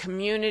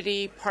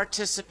community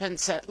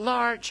participants at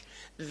large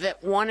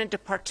that wanted to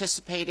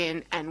participate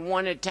in and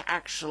wanted to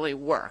actually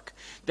work.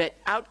 That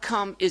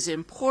outcome is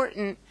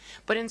important,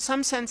 but in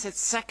some sense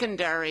it's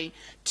secondary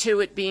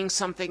to it being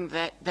something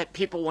that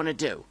people want to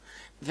do,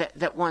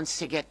 that wants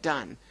to get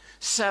done.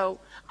 So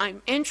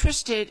I'm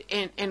interested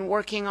in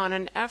working on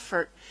an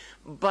effort,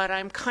 but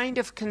I'm kind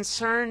of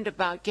concerned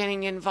about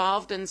getting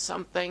involved in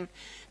something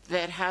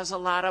that has a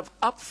lot of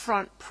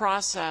upfront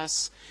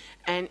process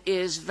and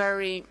is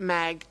very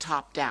MAG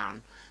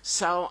top-down.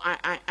 So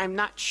I'm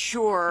not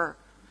sure,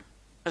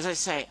 as I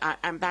say,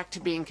 I'm back to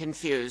being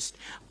confused.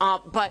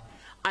 But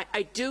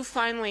I do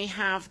finally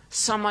have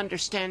some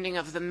understanding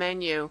of the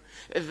menu,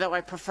 though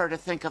I prefer to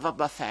think of a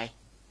buffet.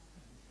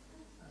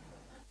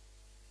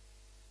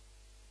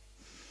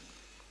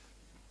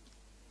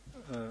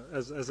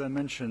 As I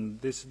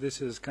mentioned,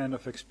 this is kind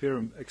of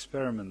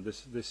experiment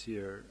this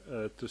year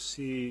to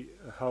see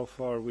how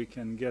far we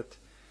can get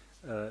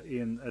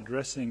in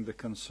addressing the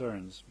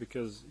concerns,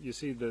 because you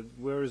see that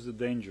where is the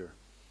danger?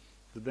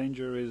 The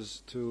danger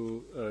is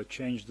to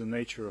change the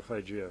nature of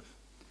IGF,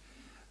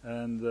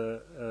 and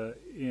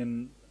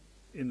in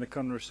the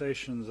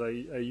conversations I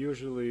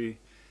usually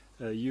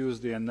use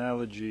the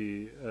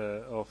analogy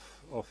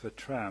of a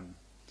tram.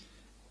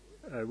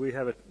 We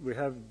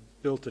have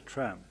built a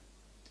tram.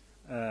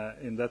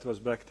 And that was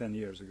back 10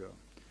 years ago.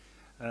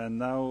 And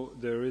now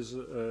there is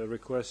a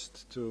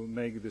request to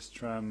make this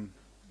tram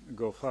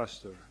go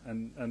faster.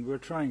 And we're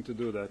trying to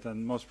do that.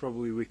 And most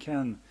probably we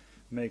can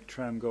make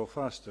tram go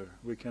faster.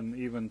 We can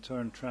even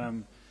turn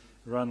tram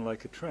run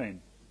like a train.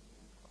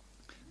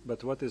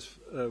 But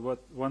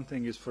one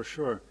thing is for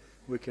sure,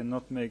 we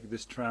cannot make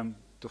this tram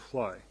to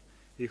fly.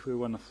 If we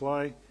want to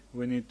fly,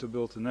 we need to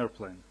build an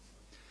airplane.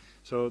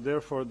 So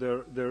therefore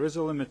there is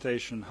a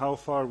limitation how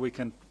far we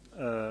can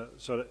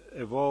sort of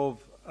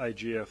evolve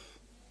IGF,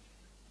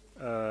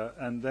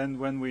 and then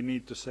when we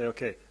need to say,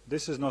 okay,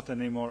 this is not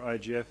anymore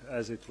IGF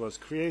as it was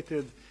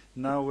created,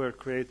 now we're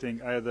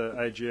creating either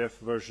IGF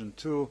version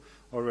 2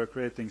 or we're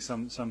creating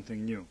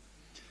something new.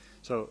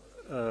 So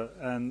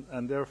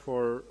and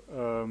therefore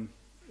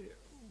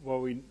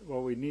what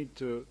we need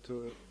to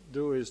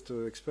do is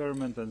to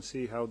experiment and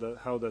see how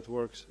that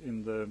works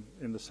in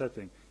the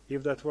setting.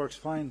 If that works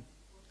fine,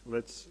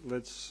 let's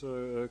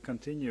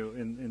continue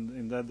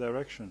in that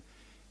direction.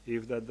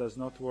 If that does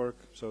not work,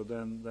 so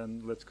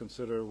then let's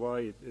consider why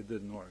it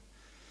didn't work.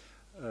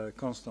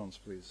 Constance,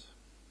 please.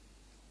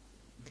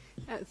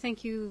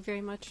 Thank you very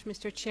much,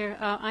 Mr. Chair.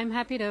 I'm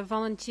happy to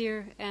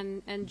volunteer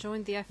and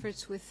join the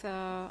efforts with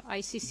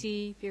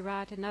ICC,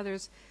 Virat, and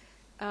others,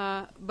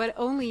 but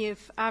only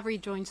if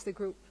Avri joins the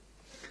group.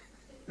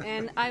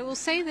 And I will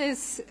say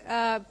this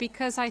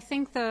because I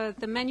think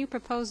the menu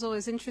proposal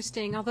is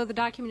interesting, although the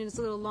document is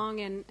a little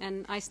long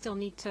and I still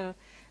need to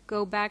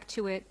go back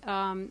to it.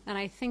 And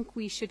I think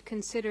we should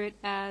consider it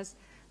as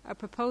a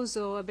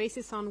proposal, a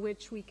basis on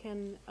which we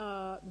can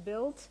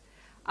build.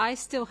 I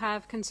still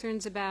have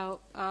concerns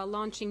about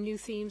launching new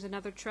themes,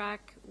 another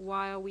track,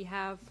 while we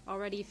have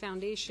already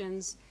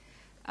foundations,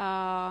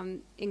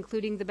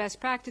 including the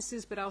best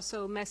practices, but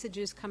also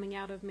messages coming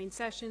out of main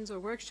sessions or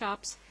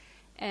workshops.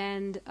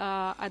 And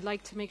I'd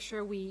like to make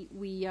sure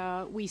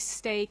we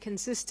stay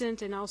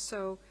consistent and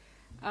also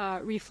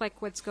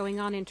reflect what's going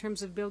on in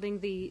terms of building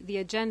the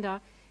agenda.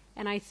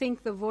 And I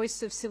think the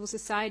voice of civil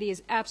society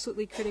is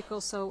absolutely critical,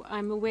 so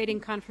I'm awaiting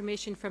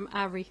confirmation from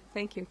Avri.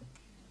 Thank you.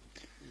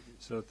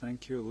 So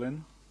thank you.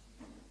 Lynn?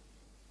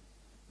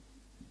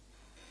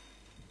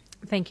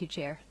 Thank you,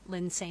 Chair.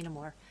 Lynn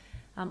Sainamore.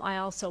 I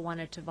also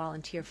wanted to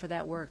volunteer for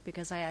that work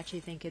because I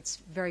actually think it's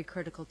very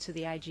critical to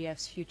the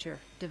IGF's future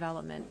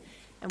development.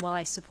 And while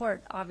I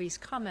support Avi's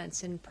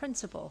comments in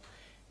principle,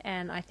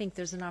 and I think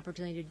there's an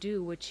opportunity to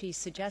do what she's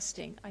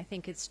suggesting, I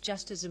think it's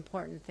just as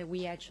important that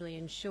we actually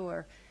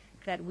ensure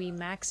that we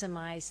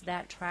maximize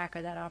that track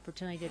or that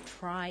opportunity to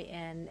try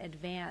and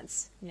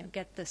advance,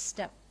 get the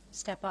step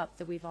up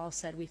that we've all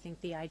said we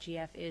think the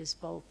IGF is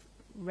both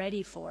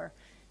ready for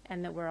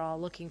and that we're all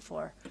looking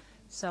for.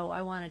 So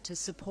I wanted to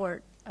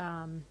support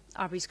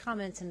Aubrey's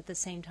comments and at the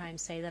same time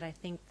say that I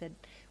think that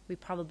we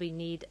probably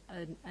need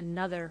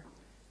another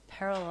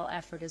parallel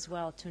effort as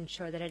well to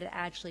ensure that it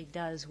actually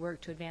does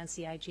work to advance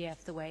the IGF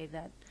the way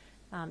that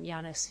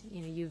Yanis,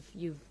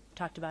 you've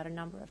talked about a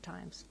number of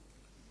times.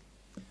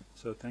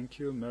 So thank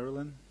you.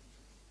 Marilyn?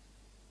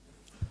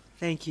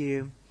 Thank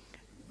you.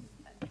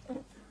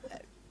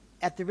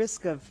 At the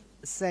risk of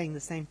saying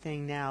the same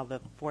thing now the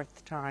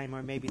fourth time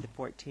or maybe the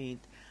 14th,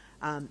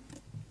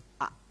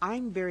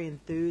 I'm very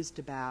enthused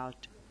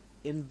about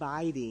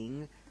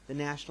inviting the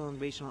national and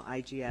regional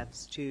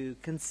IGFs to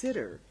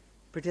consider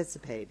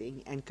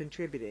participating and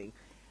contributing.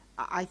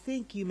 I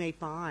think you may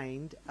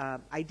find,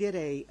 I did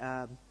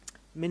a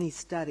mini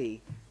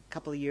study a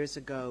couple of years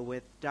ago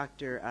with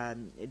Dr.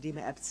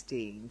 Dima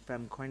Epstein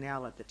from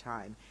Cornell at the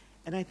time,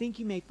 and I think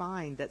you may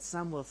find that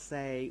some will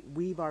say,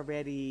 we've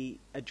already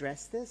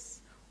addressed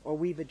this, or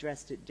we've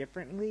addressed it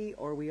differently,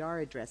 or we are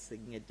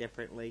addressing it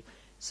differently.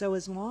 So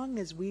as long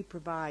as we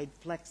provide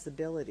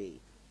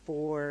flexibility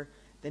for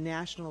the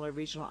national or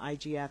regional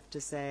IGF to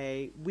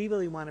say, we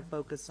really want to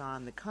focus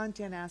on the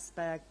content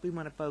aspect, we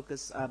want to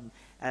focus on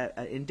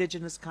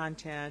indigenous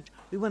content,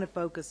 we want to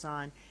focus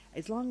on,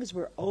 as long as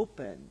we're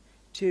open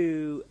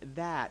to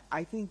that,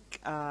 I think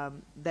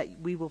that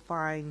we will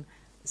find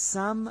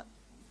some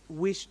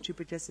wish to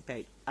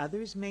participate.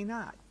 Others may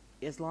not.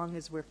 As long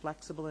as we're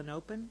flexible and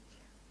open,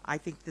 I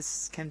think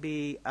this can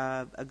be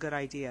a good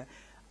idea.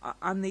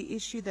 On the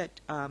issue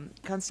that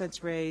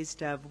Constance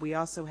raised of we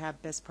also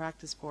have best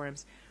practice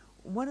forums,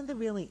 one of the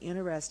really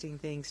interesting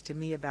things to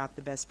me about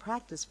the best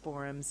practice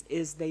forums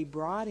is they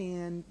brought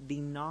in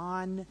the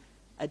non-attendee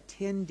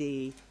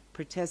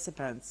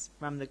participants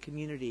from the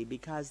community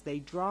because they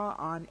draw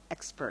on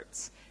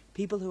experts,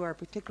 people who are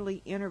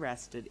particularly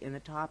interested in the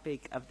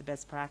topic of the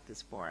best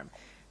practice forum.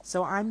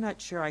 So I'm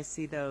not sure I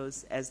see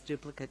those as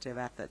duplicative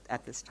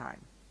at this time.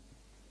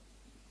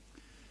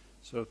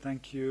 So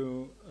thank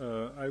you.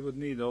 I would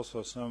need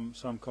also some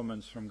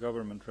comments from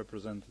government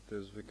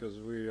representatives because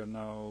we are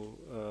now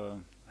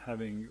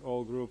having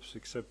all groups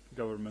except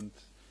government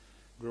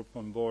group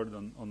on board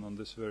on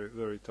this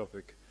very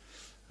topic.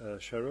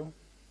 Cheryl?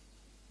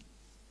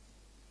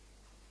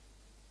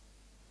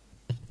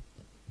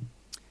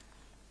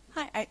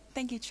 Hi,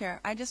 thank you,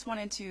 Chair. I just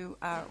wanted to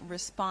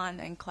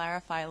respond and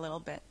clarify a little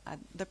bit.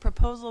 The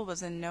proposal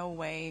was in no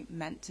way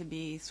meant to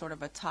be sort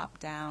of a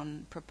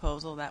top-down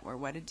proposal that we're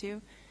wedded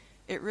to.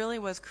 It really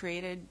was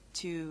created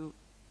to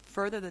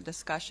further the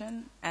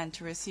discussion and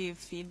to receive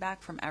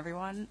feedback from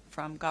everyone,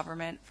 from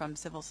government, from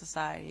civil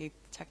society,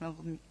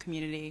 technical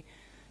community,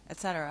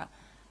 etc.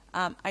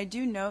 I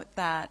do note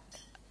that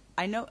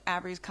I note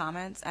Abri's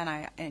comments,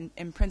 and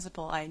in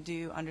principle, I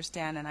do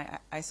understand and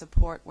I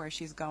support where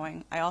she's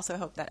going. I also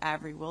hope that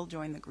Abri will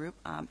join the group.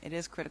 It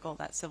is critical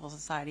that civil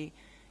society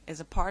is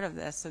a part of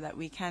this so that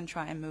we can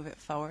try and move it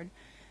forward.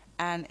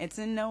 And it's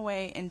in no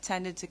way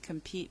intended to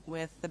compete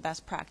with the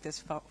best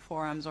practice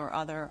forums or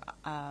other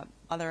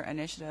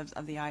initiatives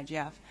of the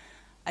IGF.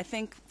 I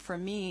think for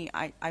me,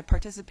 I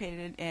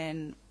participated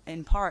in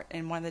part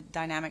in one of the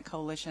dynamic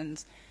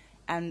coalitions,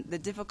 and the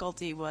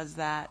difficulty was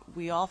that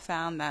we all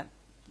found that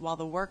while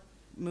the work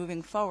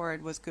moving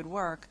forward was good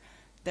work,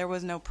 there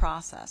was no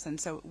process. And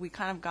so we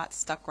kind of got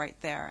stuck right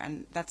there.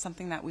 And that's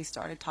something that we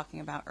started talking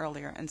about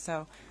earlier. And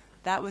so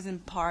that was in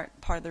part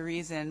of the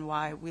reason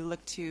why we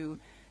looked to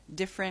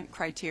different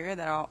criteria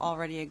that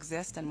already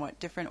exist and what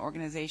different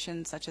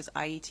organizations such as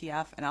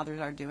IETF and others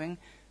are doing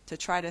to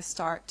try to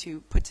start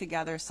to put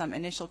together some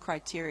initial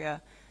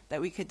criteria that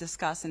we could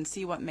discuss and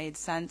see what made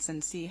sense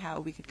and see how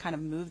we could kind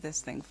of move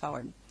this thing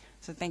forward.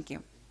 So thank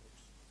you.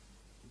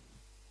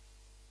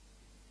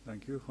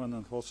 Thank you. Juan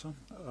Alfonso.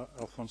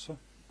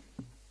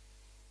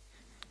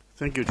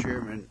 Thank you,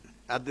 Chairman.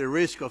 At the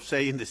risk of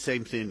saying the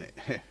same thing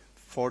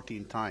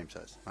 14 times,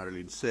 as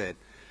Marilyn said,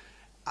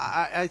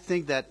 I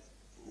think that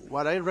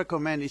what I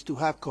recommend is to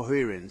have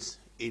coherence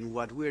in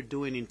what we're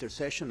doing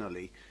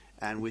intersessionally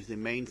and with the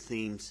main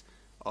themes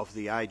of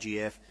the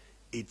IGF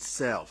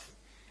itself.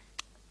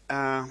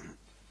 I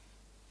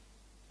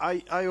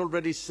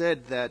already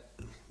said that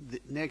the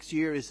next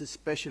year is a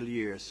special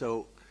year,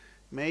 so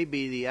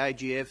maybe the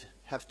IGF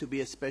has to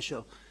be a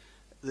special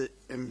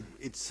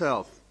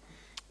itself.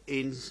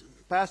 In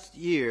past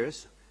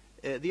years,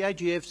 the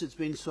IGF has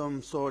been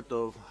some sort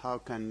of, how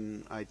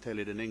can I tell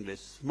it in English,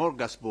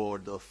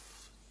 smorgasbord of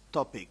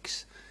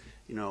topics,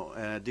 you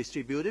know,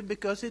 distributed,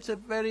 because it's a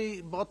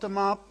very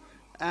bottom-up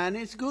and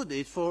it's good.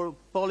 It's for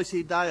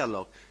policy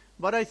dialogue.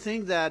 But I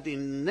think that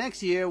in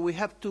next year we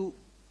have to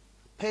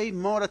pay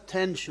more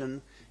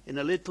attention in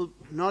a little,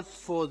 not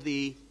for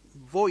the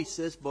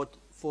voices, but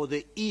for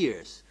the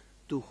ears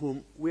to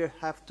whom we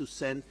have to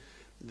send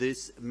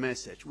this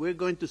message. We're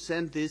going to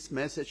send this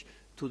message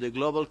to the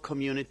global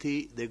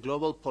community, the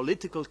global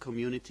political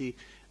community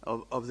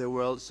of the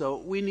world. So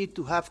we need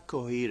to have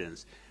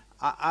coherence.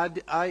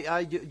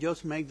 I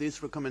just make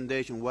this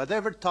recommendation.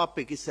 Whatever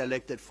topic is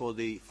selected for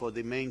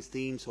the main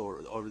themes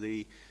or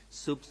the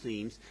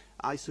sub-themes,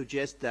 I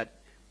suggest that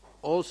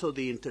also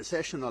the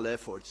intersessional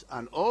efforts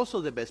and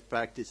also the best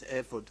practice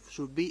effort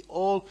should be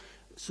all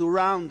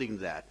surrounding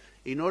that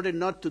in order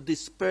not to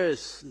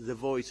disperse the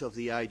voice of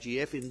the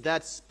IGF in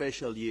that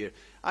special year.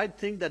 I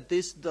think that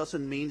this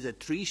doesn't mean a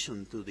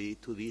treason to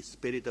the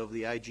spirit of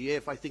the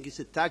IGF. I think it's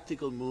a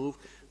tactical move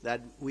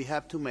that we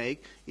have to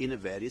make in a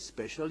very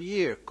special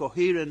year.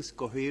 Coherence,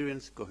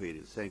 coherence,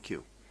 coherence. Thank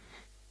you.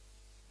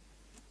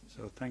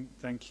 So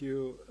thank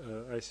you,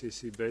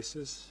 ICC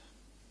basis.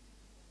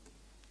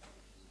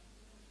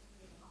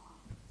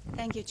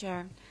 Thank you,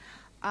 Chair.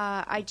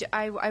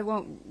 I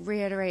won't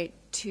reiterate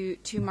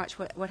too much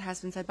what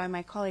has been said by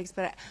my colleagues,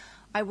 but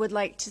I would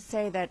like to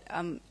say that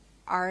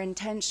our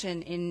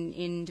intention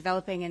in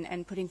developing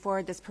and putting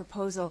forward this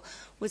proposal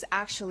was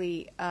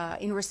actually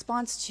in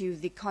response to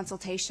the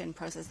consultation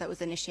process that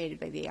was initiated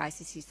by the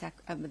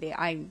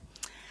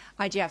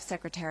IGF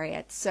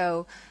Secretariat.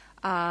 So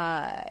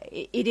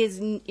it is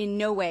in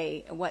no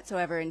way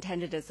whatsoever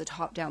intended as a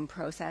top-down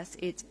process.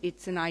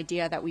 It's an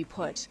idea that we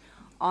put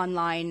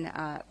online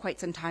quite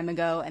some time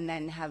ago and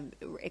then have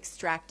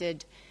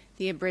extracted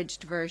the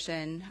abridged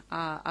version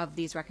of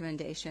these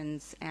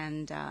recommendations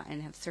and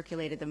have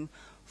circulated them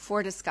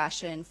for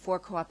discussion, for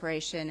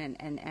cooperation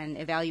and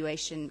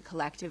evaluation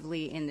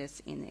collectively in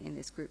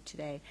this group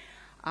today.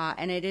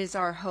 And it is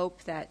our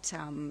hope that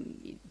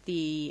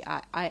the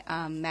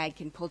MAG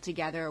can pull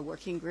together a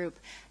working group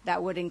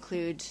that would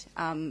include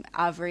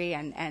AVRI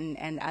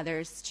and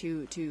others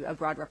to a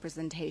broad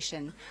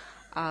representation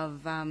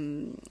of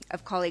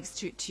colleagues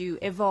to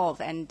evolve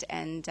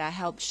and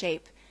help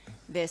shape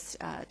this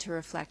to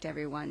reflect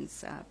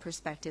everyone's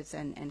perspectives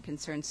and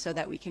concerns so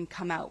that we can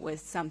come out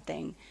with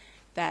something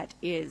that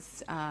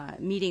is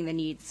meeting the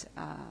needs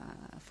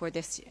for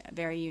this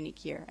very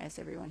unique year, as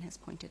everyone has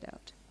pointed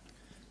out.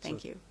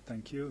 Thank you.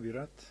 Thank you.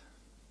 Virat?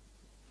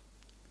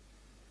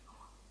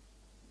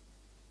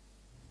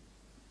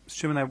 Mr.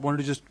 Chairman, I wanted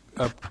to just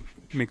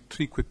make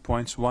 3 quick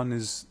points. One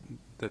is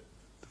that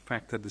the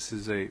fact that this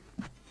is a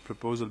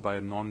proposal by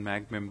a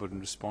non-MAG member in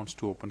response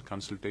to open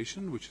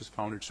consultation, which has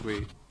found its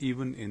way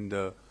even in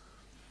the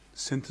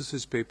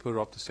synthesis paper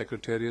of the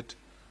Secretariat.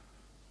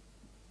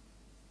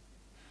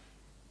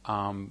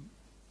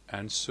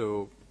 And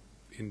so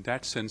in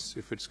that sense,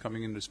 if it's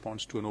coming in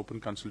response to an open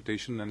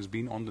consultation and has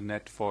been on the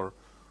net for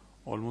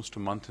almost a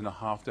month and a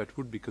half, that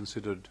would be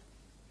considered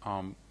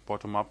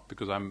bottom-up,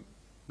 because I'm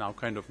now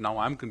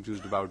I'm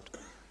confused about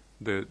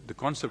the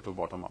concept of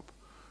bottom-up.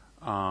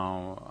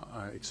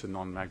 It's a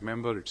non-MAG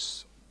member,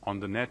 it's on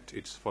the net,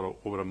 it's for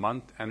over a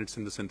month, and it's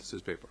in the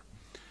synthesis paper.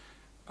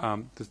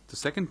 The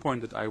second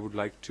point that I would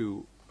like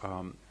to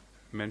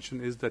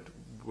mention is that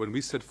when we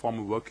said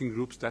form working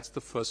groups, that's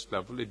the first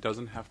level. It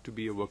doesn't have to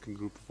be a working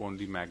group of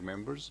only MAG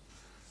members.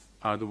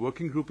 The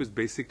working group is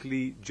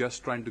basically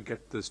just trying to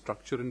get the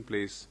structure in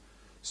place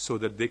so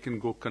that they can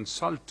go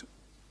consult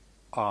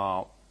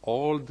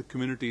all the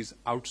communities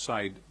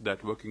outside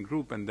that working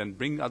group and then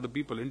bring other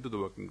people into the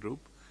working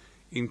group,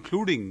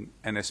 including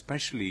and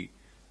especially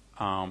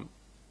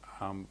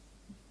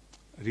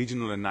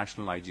regional and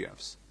national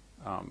IGFs,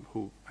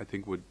 who I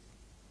think would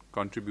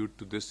contribute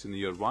to this in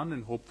year 1,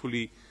 and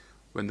hopefully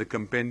when the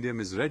compendium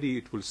is ready,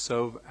 it will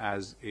serve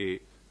as a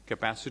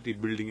capacity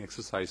building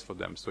exercise for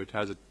them. So it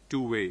has a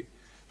two-way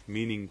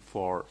meaning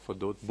for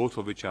those, both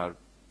of which are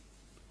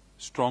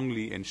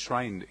strongly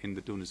enshrined in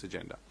the Tunis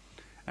agenda.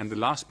 And the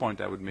last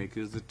point I would make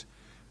is that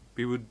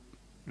we would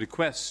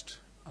request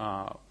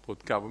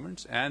both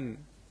governments and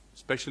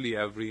especially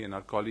AVRI and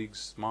our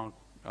colleagues, Mark,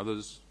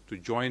 others to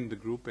join the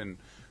group and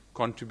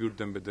contribute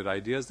them with their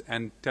ideas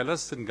and tell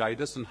us and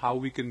guide us on how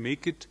we can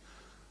make it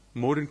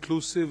more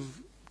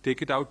inclusive,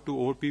 take it out to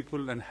all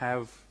people and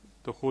have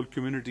the whole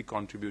community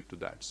contribute to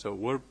that. So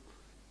we're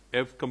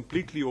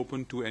completely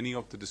open to any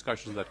of the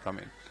discussions that come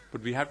in.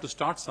 But we have to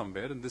start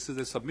somewhere, and this is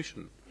a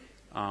submission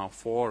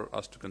for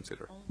us to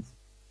consider.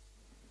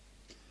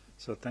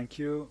 So thank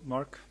you.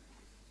 Mark?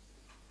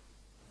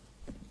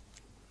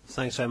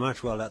 Thanks very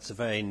much. Well, that's a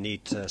very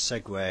neat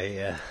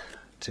segue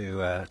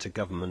to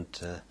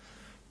government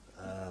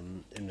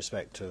in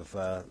respect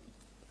of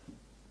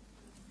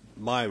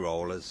my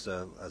role as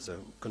a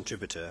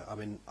contributor. I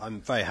mean,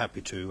 I'm very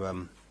happy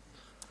to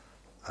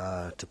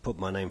put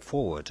my name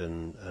forward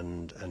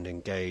and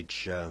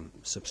engage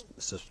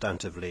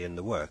substantively in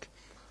the work.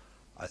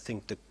 I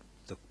think the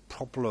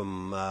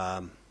problem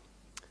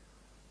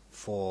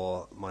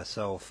for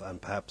myself,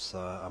 and perhaps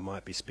I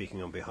might be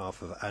speaking on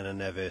behalf of Anna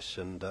Nevis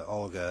and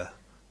Olga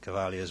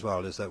Cavalli as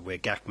well, is that we're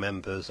GAC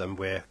members and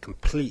we're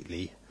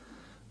completely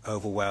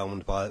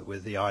overwhelmed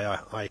with the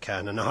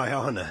ICANN and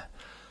IANA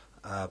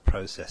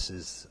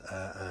processes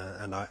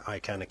and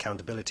ICANN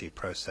accountability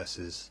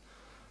processes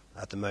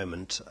at the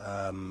moment.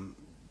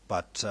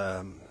 But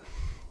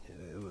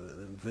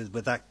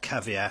with that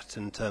caveat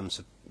in terms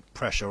of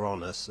pressure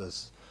on us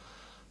as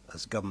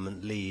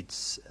government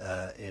leads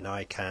in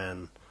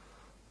ICANN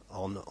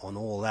on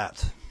all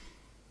that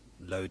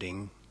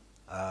loading,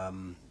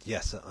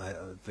 yes,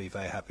 I'd be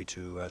very happy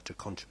to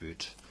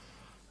contribute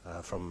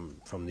from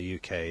the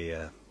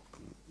UK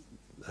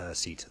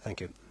seat.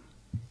 Thank you.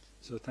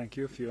 So thank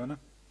you, Fiona.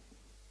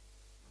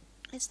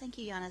 Yes, thank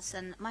you, Giannis,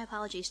 and my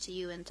apologies to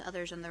you and to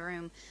others in the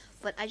room,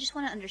 but I just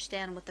want to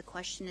understand what the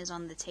question is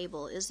on the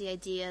table. Is the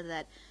idea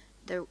that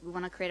we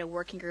want to create a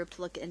working group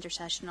to look at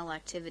intersessional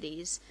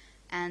activities,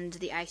 and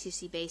the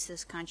ICC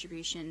basis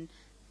contribution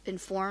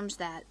informs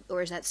that,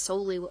 or is that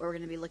solely what we're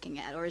going to be looking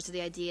at? Or is it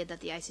the idea that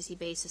the ICC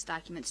basis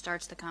document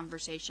starts the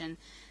conversation,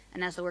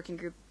 and as the working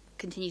group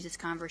continues its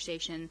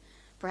conversation,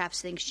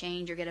 perhaps things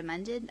change or get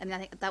amended? I mean, I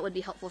think that would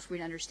be helpful for me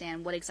to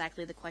understand what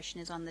exactly the question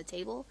is on the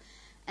table.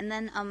 And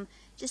then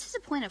just as a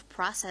point of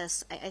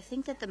process, I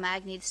think that the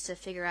MAG needs to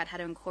figure out how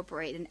to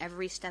incorporate in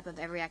every step of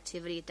every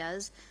activity it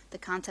does the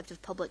concept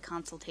of public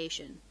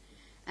consultation.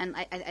 And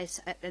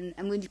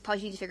we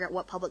probably need to figure out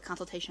what public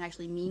consultation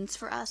actually means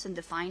for us and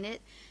define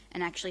it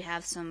and actually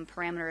have some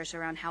parameters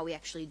around how we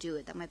actually do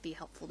it. That might be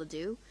helpful to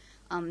do,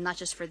 not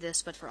just for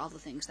this, but for all the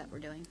things that we're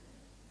doing.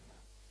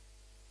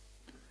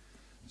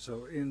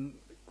 So in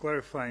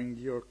clarifying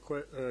your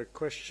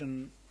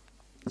question,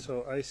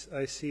 so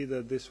I see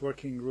that this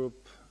working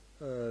group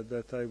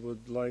that I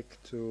would like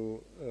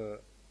to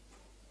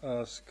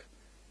ask,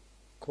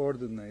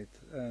 coordinate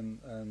and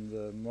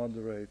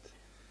moderate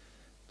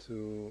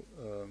to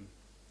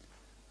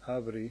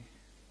Avri,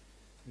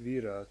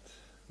 Virat,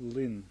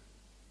 Lynn,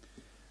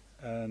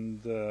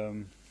 and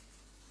the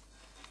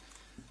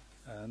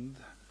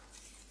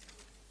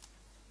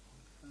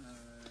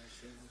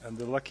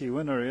lucky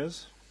winner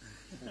is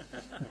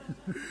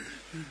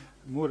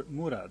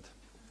Murad.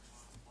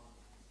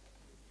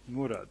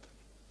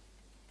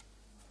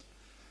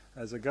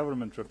 As a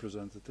government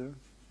representative,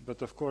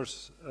 but of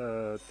course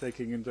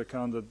taking into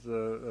account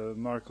that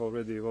Mark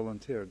already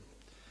volunteered,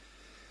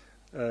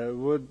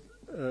 would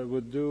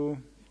do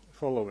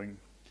following.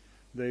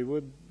 They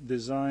would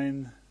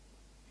design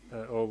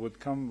or would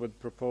come with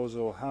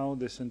proposal how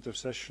this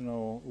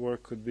intercessional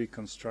work could be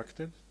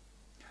constructed,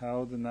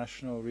 how the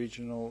national,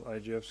 regional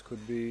IGFs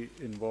could be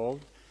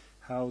involved,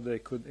 how they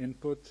could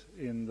input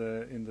in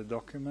the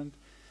document,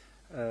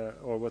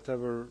 or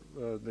whatever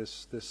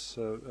this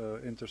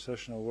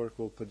intercessional work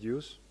will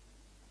produce.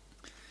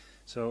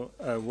 So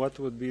what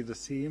would be the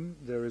theme?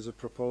 There is a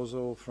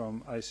proposal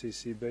from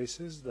ICC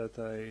basis that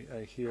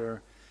I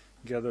hear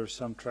gather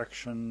some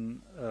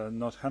traction,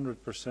 not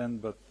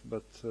 100%,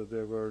 but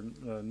there were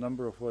a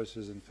number of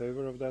voices in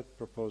favor of that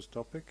proposed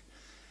topic,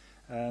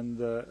 and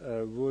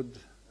would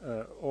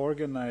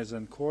organize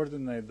and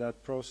coordinate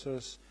that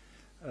process,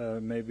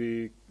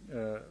 maybe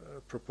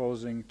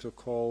proposing to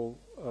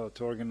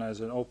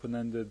organize an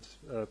open-ended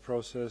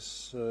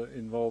process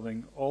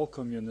involving all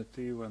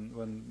community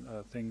when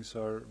things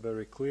are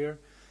very clear,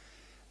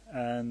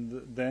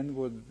 and then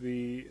would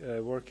be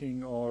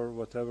working or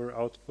whatever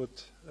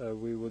output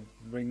we would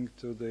bring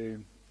to the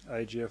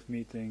IGF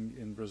meeting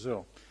in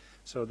Brazil.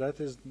 So that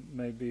is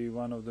maybe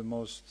one of the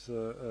most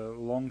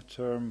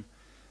long-term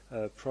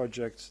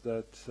projects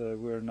that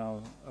we're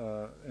now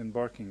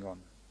embarking on.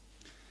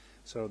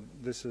 So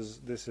this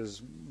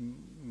is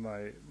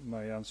my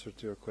answer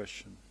to your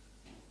question.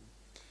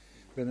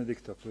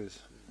 Benedicta, please.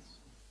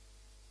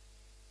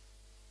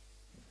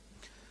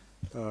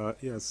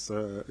 Yes,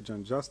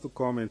 John, just to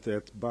comment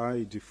that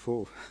by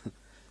default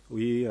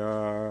we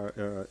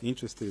are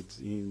interested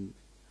in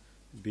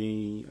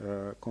being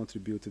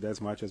contributed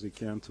as much as we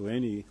can to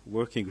any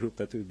working group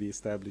that will be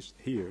established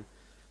here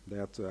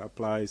that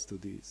applies to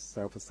the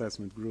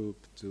self-assessment group,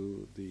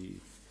 to the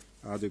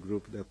other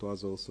group that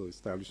was also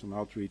established on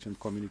outreach and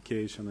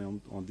communication,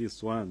 and on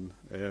this one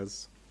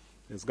as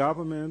as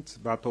government,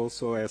 but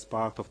also as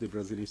part of the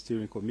Brazilian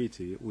Steering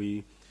Committee.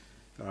 We,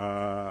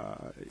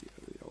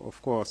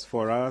 of course,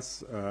 for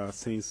us,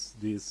 since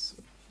this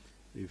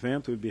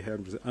event will be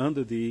held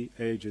under the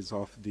aegis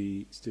of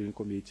the Steering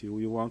Committee,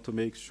 we want to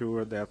make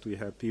sure that we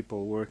have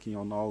people working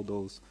on all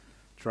those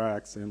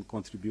tracks and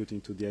contributing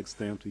to the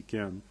extent we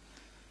can.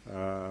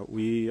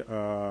 We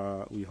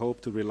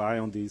hope to rely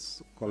on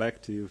this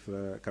collective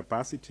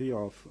capacity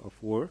of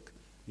work,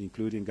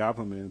 including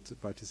government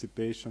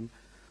participation,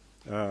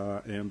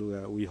 and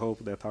we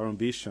hope that our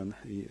ambition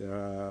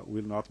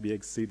will not be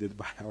exceeded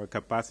by our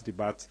capacity,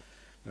 but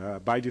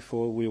by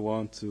default we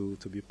want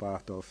to be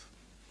part of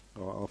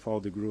all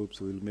the groups.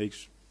 We'll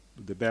make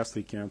the best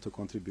we can to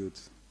contribute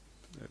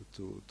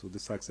to the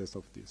success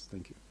of this.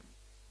 Thank you.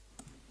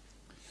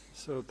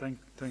 So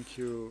thank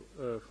you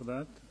for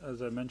that.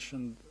 As I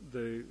mentioned,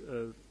 we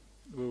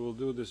will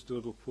do this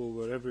doodle pool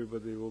where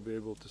everybody will be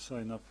able to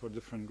sign up for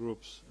different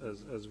groups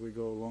as we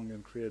go along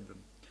and create them.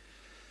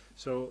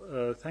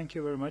 So thank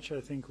you very much.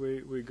 I think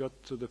we got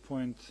to the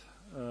point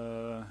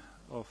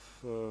of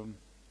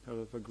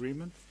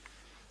agreement.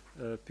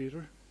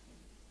 Peter?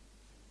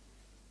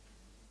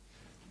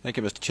 Thank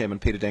you, Mr. Chairman.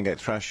 Peter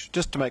Dengate-Thrush.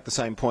 Just to make the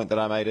same point that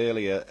I made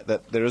earlier,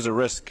 that there is a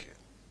risk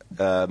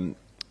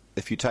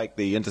if you take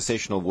the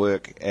intersessional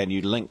work and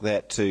you link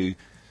that to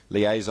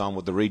liaison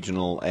with the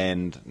regional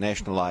and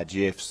national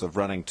IGFs of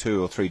running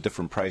 2 or 3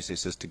 different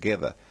processes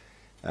together.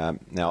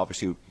 Now,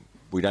 obviously,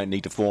 we don't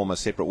need to form a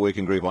separate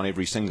working group on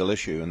every single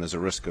issue, and there's a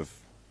risk of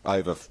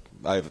over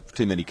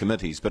too many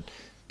committees. But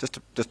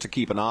just to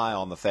keep an eye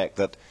on the fact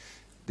that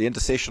the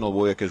intersessional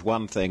work is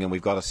one thing, and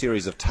we've got a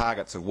series of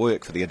targets of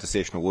work for the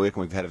intersessional work,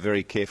 and we've had a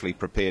very carefully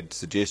prepared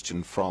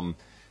suggestion from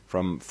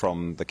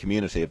the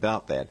community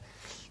about that.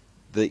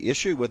 The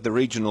issue with the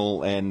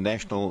regional and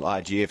national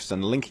IGFs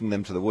and linking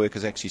them to the work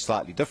is actually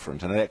slightly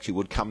different, and it actually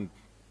would come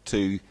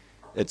to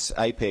its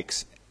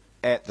apex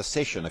at the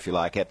session, if you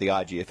like, at the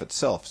IGF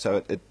itself.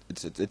 So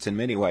it's in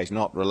many ways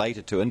not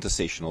related to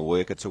intersessional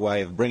work. It's a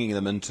way of bringing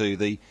them into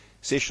the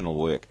sessional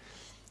work.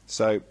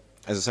 So,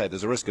 as I say,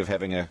 there's a risk of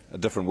having a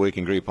different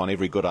working group on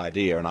every good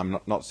idea, and I'm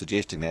not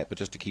suggesting that, but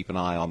just to keep an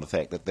eye on the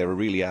fact that there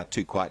really are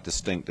 2 quite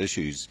distinct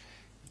issues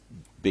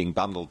being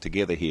bundled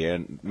together here,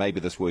 and maybe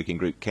this working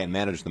group can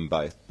manage them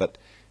both, but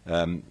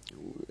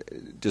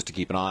just to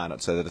keep an eye on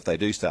it so that if they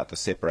do start to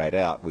separate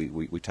out,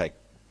 we take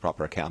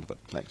proper account of it.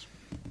 Thanks.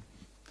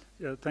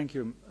 Yeah, thank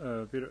you,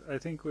 Peter. I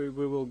think we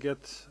will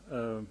get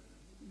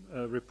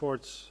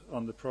reports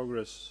on the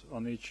progress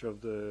on each of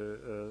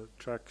the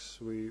tracks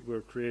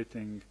we're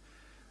creating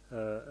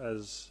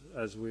as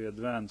we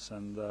advance,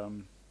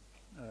 and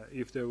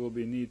if there will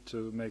be need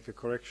to make a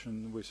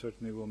correction, we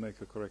certainly will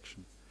make a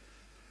correction.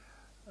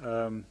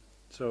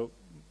 So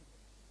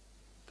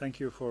thank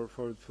you for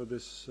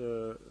this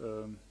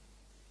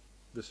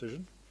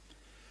decision.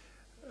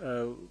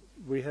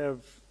 We have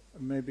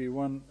maybe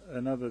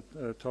another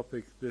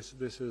topic.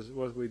 This is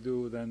what we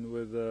do then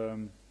with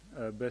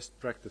best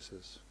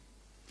practices.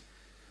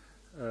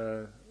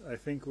 I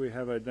think we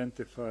have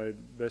identified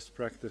best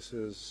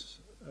practices,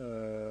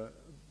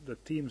 the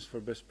themes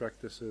for best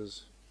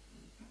practices.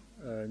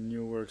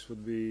 New works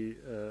would be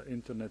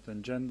internet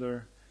and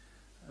gender.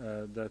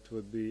 That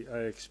would be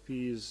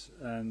IXPs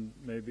and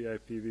maybe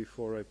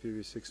IPv4,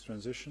 IPv6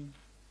 transition.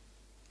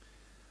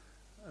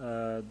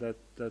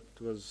 That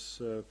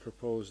was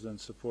proposed and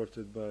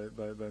supported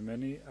by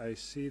many. I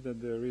see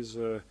that there is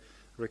a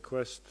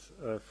request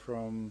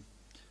from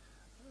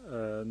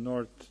the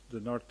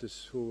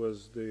Nortis, who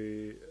was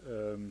the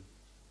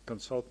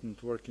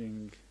consultant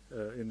working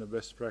in the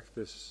best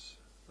practice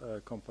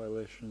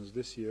compilations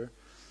this year,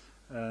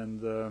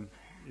 and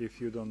if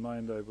you don't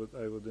mind, I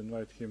would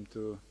invite him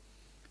to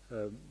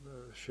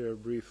share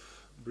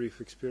brief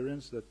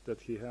experience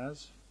that he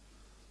has.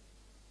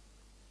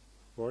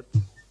 Bart?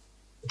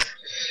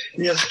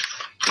 Yes,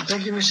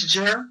 thank you, Mr.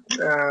 Chair.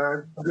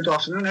 Good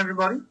afternoon,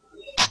 everybody.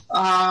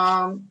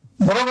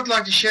 What I would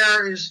like to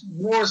share is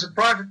more as a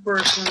private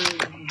person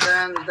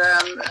than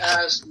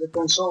as the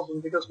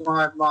consultant, because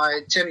my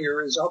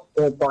tenure is up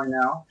by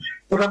now.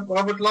 What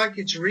I would like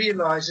you to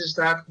realize is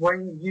that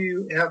when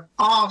you have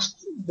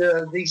asked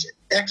these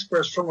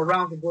experts from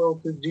around the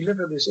world to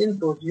deliver this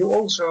input, you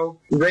also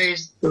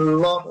raised a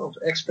lot of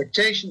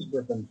expectations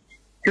with them.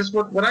 Because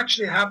what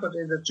actually happened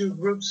in the 2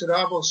 groups that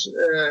I was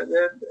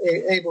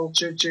able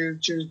to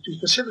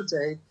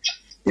facilitate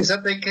is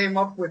that they came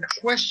up with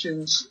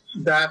questions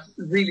that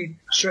really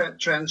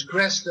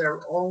transgressed their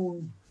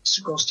own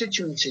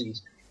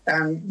constituencies,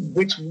 and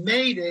which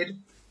made it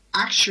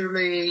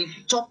actually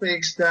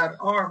topics that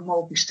are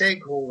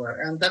multi-stakeholder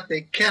and that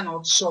they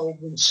cannot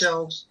solve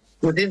themselves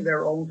within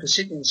their own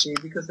constituency,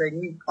 because they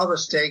need other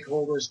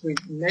stakeholders which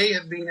may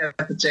have been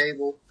at the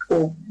table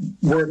or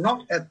were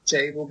not at the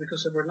table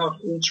because they were not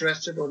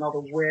interested or not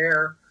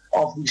aware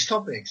of these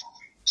topics.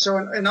 So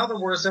in other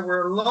words, there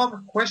were a lot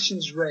of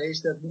questions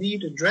raised that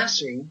need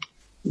addressing,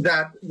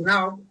 that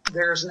now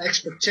there's an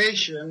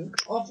expectation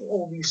of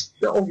all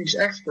these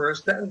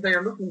experts that they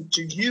are looking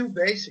to you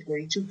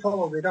basically to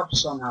follow it up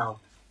somehow.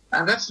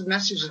 And that's the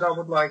message that I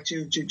would like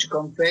to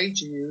convey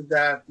to you,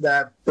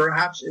 that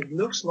perhaps it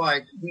looks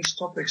like these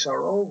topics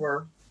are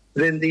over,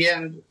 but in the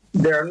end,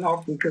 they're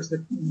not, because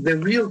the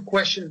real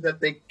questions that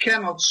they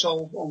cannot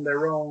solve on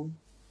their own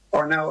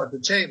are now at the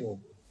table.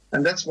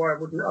 And that's why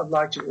I'd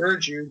like to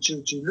urge you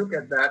to look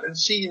at that and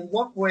see in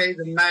what way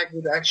the MAG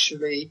would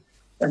actually,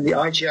 and the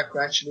IGF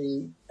could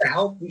actually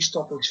help these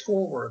topics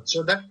forward.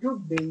 So that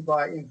could be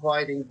by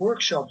inviting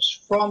workshops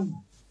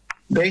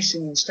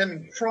basing and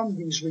stemming from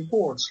these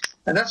reports.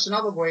 And that's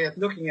another way of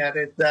looking at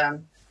it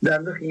than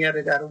looking at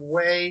it at a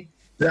way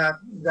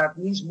that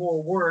needs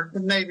more work,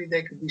 but maybe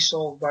they could be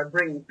solved by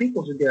bringing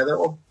people together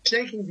or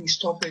taking these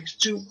topics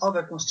to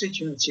other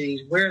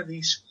constituencies where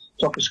these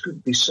topics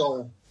could be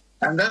solved.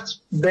 And that's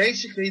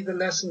basically the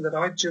lesson that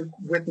I took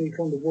with me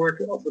from the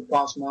work of the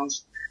past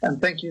months. And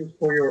thank you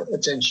for your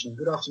attention.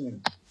 Good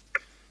afternoon.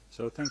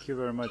 So thank you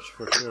very much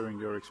for sharing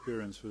your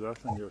experience with us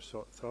and your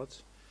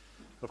thoughts.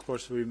 Of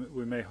course, we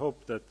may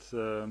hope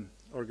that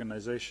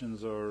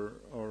organizations or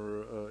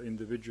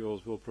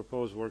individuals will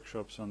propose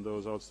workshops on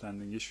those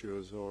outstanding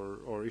issues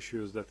or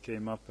issues that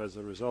came up as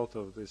a result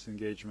of this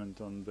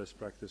engagement on best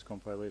practice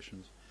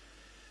compilations.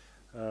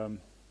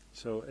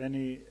 So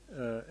any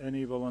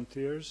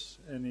volunteers,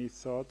 any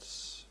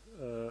thoughts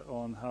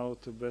on how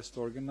to best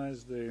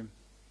organize the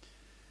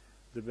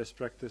best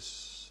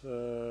practice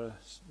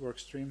work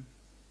stream?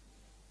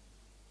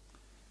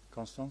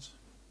 Constance?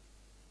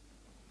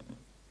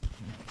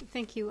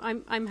 Thank you.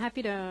 I'm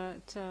happy to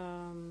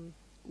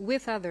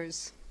with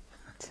others,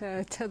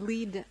 to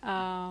lead,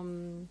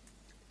 to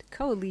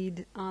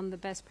co-lead on the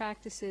best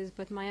practices.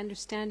 But my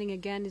understanding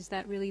again is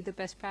that really the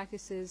best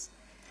practices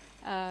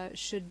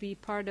should be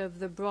part of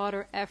the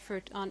broader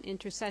effort on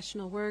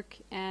intersessional work,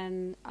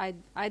 and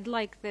I'd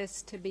like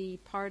this to be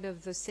part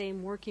of the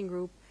same working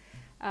group.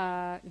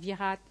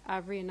 Virat,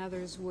 Avri, and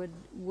others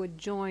would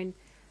join.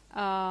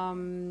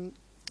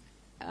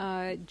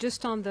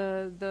 Just on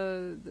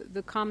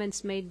the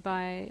comments made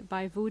by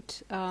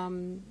Wout,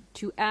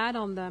 to add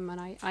on them, and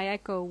I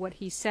echo what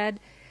he said,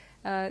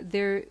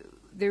 there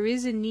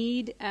is a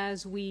need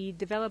as we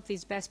develop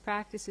these best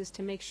practices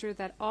to make sure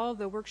that all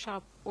the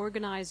workshop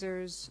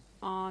organizers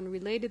on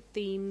related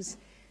themes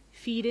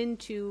feed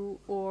into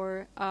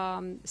or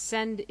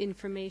send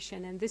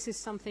information, and this is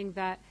something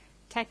that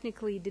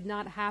technically did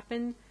not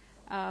happen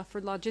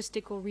for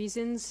logistical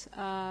reasons,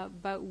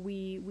 but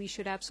we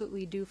should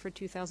absolutely do for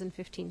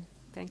 2015.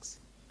 Thanks.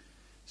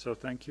 So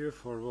thank you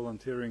for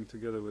volunteering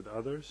together with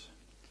others.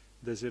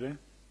 Desiree,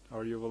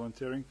 are you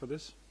volunteering for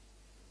this?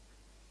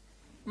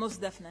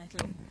 Most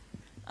definitely.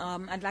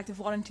 I'd like to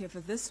volunteer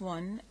for this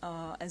one,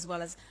 as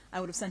well as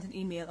I would have sent an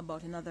email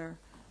about another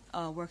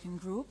working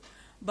group.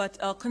 But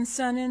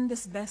concerning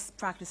this best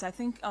practice, I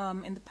think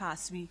in the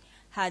past we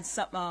had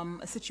some,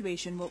 a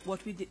situation where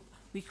what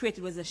we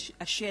created was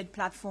a shared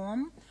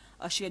platform,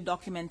 a shared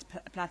document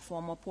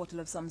platform or portal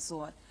of some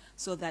sort,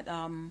 so that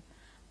I'm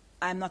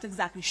not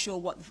exactly sure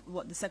what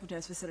the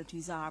Secretary's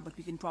facilities are, but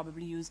we can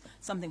probably use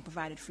something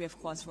provided free of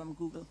cost from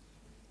Google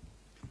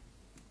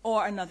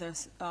or another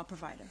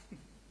provider.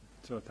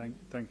 So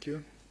thank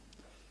you.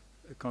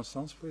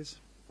 Constance, please.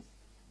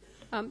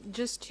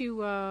 Just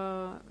to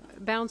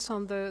bounce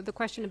on the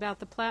question about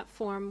the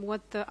platform,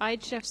 what the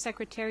IGF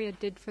Secretariat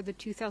did for the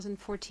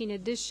 2014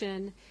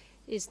 edition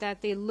is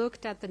that they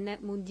looked at the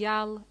Net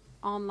Mundial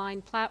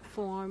online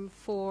platform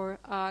for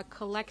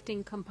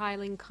collecting,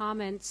 compiling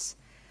comments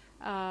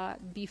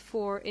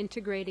before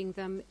integrating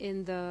them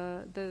in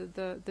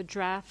the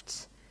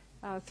draft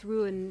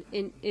through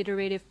an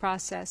iterative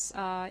process.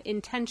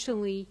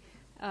 Intentionally,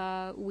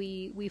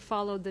 we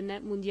followed the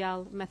Net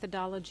Mundial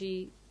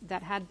methodology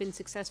that had been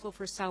successful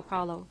for Sao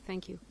Paulo.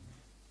 Thank you.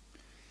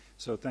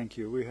 So thank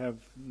you. We have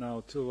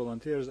now 2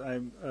 volunteers.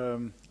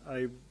 I'm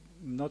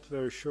not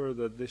very sure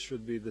that this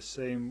should be the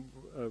same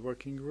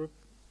working group,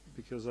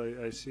 because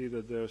I see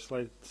that there are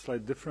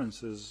slight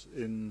differences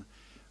in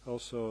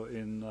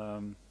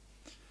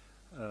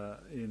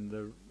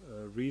the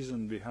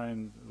reason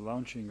behind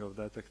launching of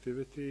that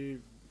activity.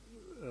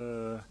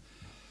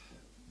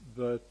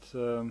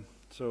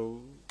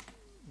 So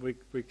we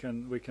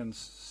can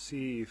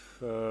see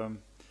if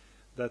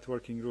that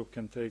working group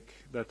can take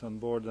that on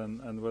board,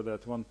 and whether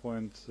at one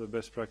point the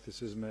best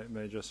practices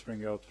may just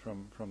spring out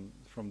from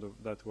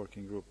that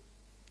working group,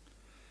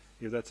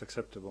 if that's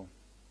acceptable.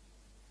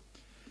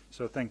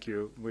 So thank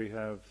you. We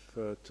have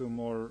 2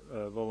 more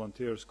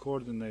volunteers,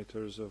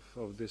 coordinators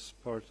of this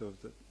part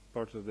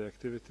of the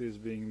activities,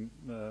 being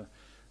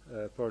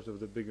part of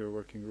the bigger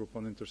working group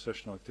on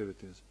intersessional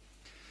activities.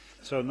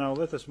 So now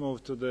let us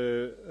move to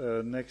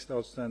the next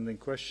outstanding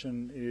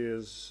question,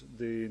 is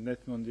the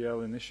Net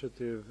Mundial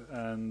initiative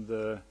and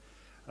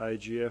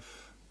IGF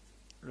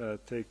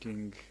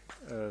taking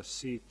a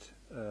seat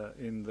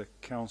in the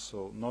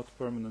council, not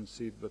permanent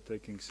seat, but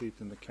taking seat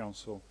in the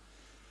council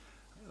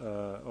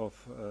of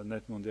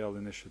Net Mundial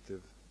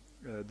initiative.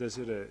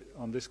 Desiree,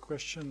 on this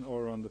question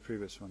or on the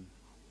previous one?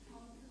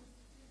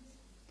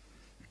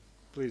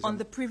 Please. On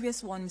the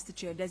previous one, Mr.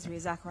 Chair, Desiree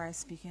Zacharias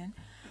speaking.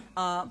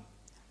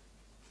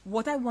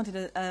 what I wanted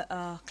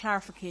a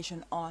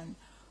clarification on,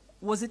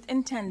 was it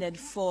intended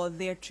for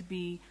there to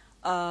be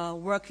a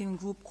working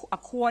group, a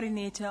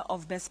coordinator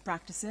of best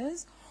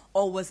practices,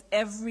 or was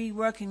every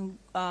working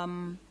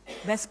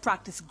best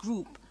practice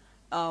group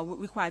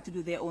required to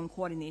do their own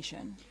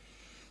coordination?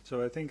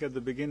 So I think at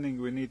the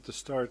beginning we need to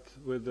start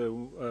with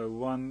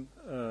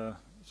two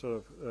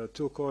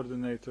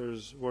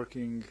coordinators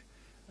working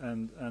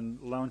and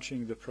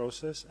launching the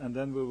process, and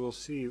then we will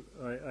see.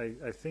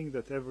 I think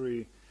that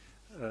every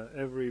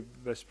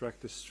best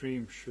practice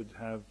stream should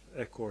have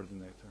a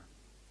coordinator.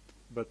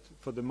 But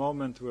for the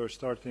moment, we're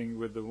starting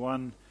with the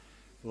one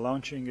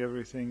launching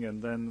everything,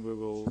 and then we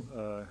will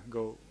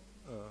go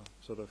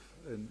sort of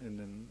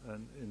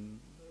in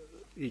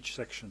each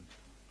section,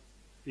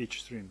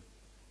 each stream.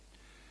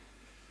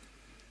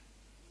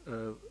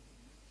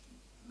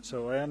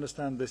 So I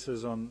understand this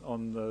is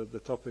on the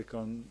topic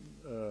on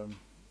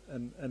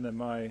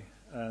NMI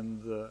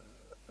and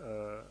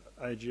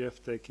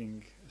IGF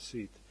taking a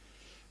seat.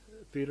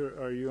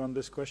 Peter, are you on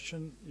this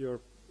question? Your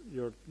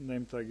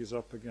name tag is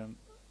up again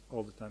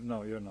all the time.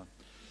 No, you're not.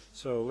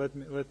 So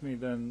let me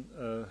then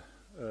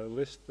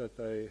list that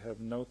I have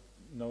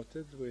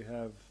noted. We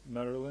have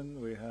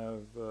Marilyn, we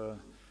have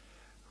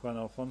Juan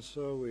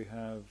Alfonso, we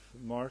have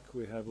Mark,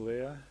 we have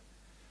Leah,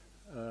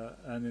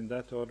 and in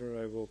that order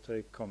I will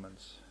take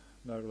comments.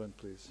 Marilyn,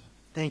 please.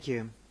 Thank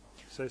you.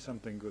 Say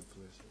something good,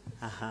 please.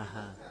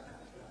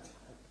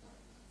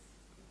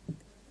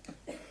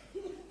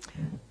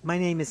 My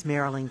name is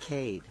Marilyn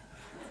Cade.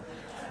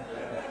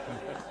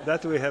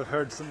 That we have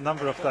heard a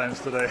number of times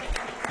today.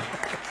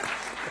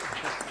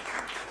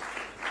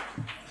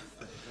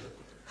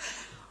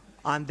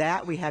 On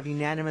that, we have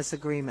unanimous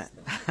agreement.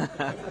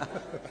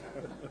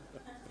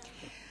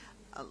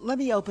 Let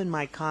me open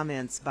my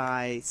comments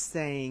by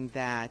saying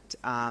that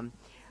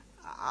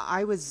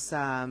I was,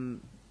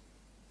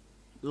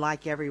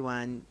 like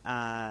everyone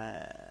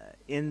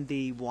in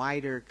the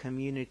wider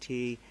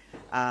community,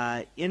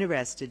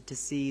 interested to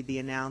see the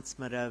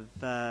announcement of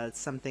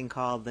something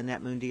called the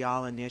Net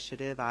Mundial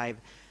Initiative. I've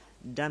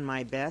done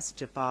my best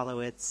to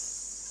follow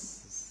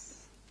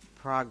its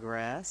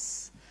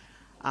progress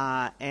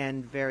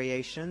and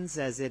variations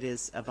as it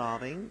is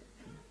evolving.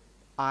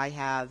 I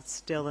have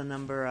still a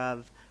number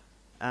of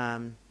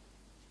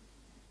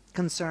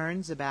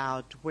concerns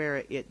about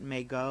where it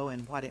may go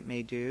and what it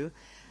may do.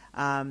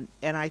 And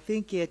I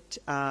think it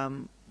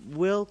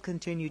will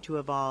continue to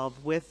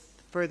evolve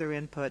with further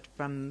input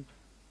from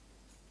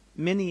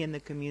many in the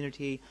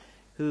community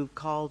who've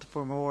called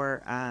for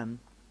more,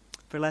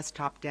 for less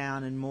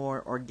top-down and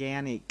more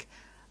organic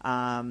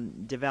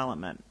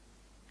development.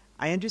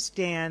 I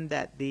understand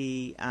that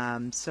the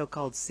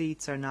so-called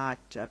seats are not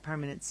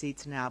permanent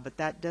seats now, but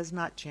that does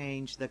not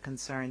change the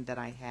concern that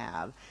I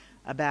have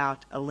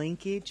about a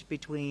linkage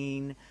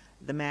between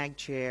the MAG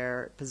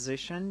chair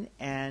position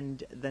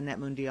and the Net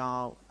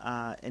Mundial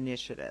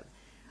initiative.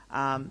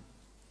 I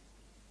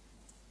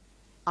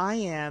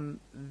am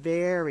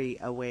very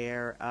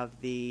aware of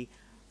the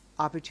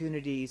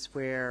opportunities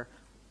where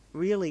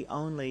really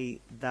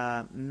only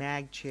the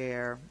MAG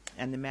chair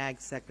and the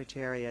MAG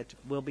secretariat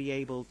will be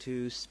able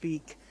to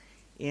speak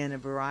in a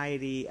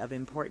variety of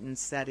important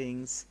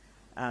settings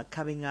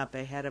coming up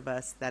ahead of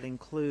us. That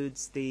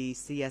includes the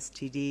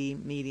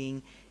CSTD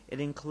meeting. It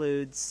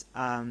includes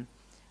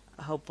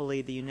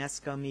hopefully the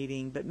UNESCO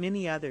meeting, but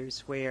many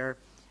others where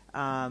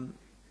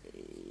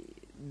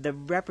the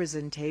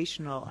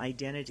representational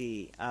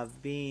identity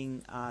of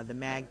being the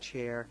MAG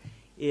chair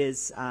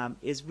is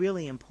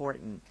really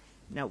important.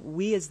 Now,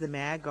 we as the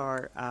MAG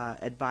are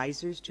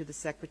advisors to the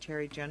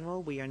Secretary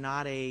General. We are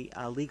not a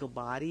legal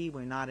body.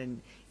 We're not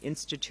an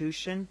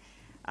institution.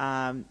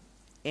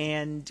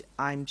 And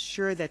I'm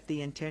sure that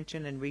the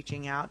intention in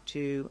reaching out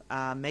to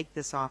make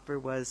this offer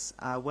was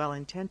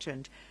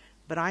well-intentioned,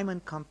 but I'm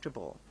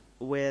uncomfortable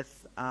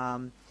with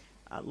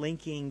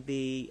linking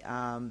the,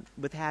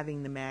 with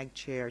having the MAG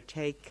chair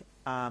take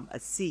a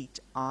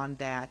seat on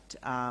that,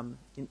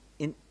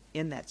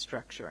 in that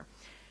structure.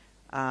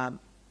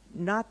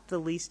 Not the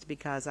least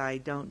because I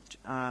don't,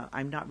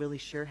 I'm not really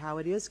sure how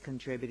it is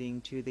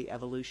contributing to the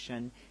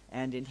evolution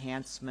and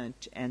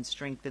enhancement and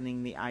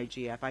strengthening the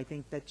IGF. I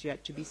think that's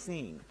yet to be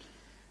seen.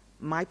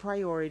 My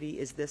priority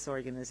is this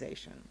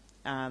organization.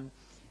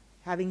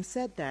 Having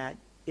said that,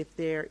 if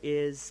there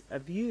is a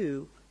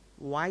view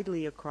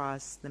widely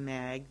across the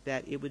MAG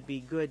that it would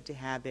be good to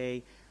have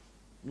a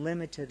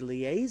limited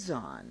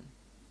liaison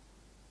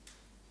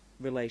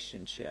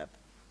relationship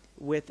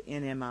with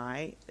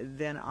NMI,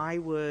 then I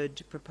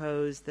would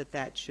propose that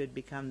that should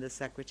become the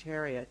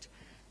Secretariat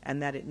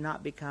and that it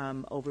not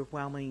become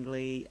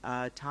overwhelmingly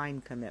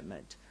time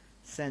commitment,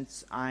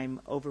 since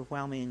I'm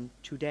overwhelming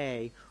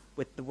today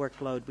with the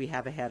workload we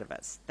have ahead of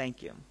us.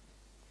 Thank you.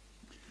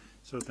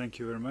 So thank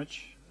you very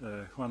much.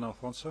 Juan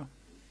Alfonso.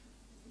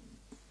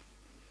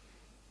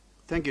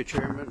 Thank you,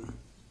 Chairman.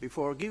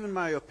 Before giving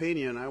my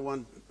opinion, I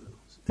want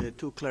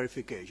two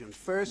clarifications.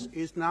 First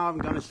is now I'm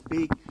going to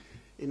speak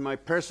in my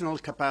personal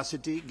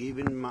capacity,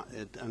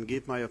 and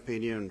give my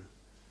opinion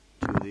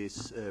to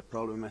this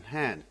problem at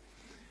hand.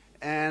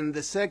 And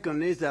the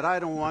second is that I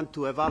don't want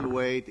to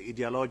evaluate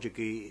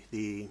ideologically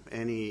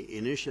any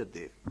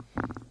initiative.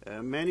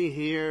 Many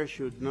here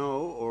should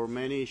know, or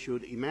many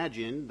should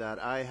imagine, that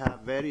I have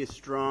very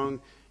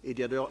strong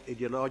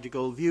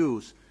ideological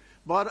views.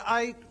 But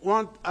I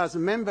want, as a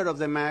member of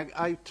the MAG,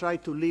 I try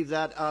to leave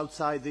that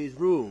outside this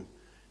room,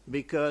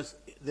 because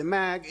the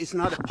MAG is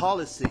not a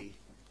policy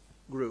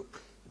group.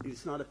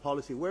 It's not a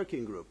policy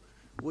working group.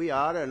 We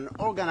are an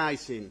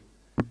organizing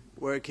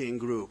working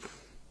group,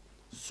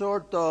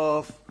 sort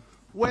of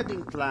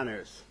wedding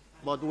planners,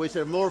 but with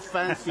a more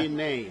fancy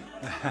name.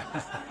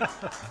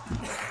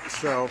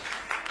 So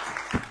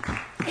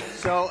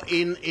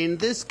in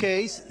this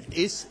case,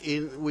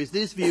 with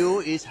this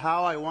view, is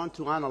how I want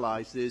to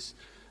analyze this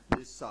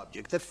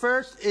subject. The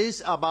first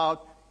is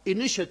about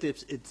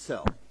initiatives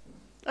itself.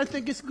 I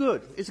think it's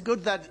good. It's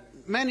good that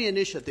many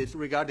initiatives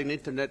regarding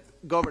Internet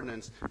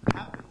governance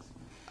happen.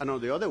 And on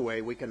the other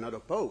way, we cannot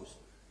oppose.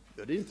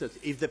 For instance,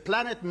 if the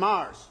planet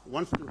Mars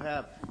wants to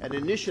have an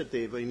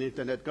initiative in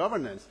Internet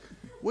governance,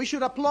 we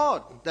should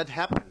applaud that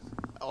happens.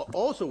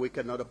 Also, we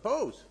cannot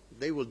oppose.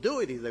 They will do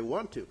it if they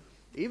want to.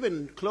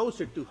 Even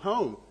closer to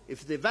home,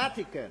 if the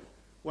Vatican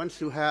wants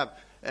to have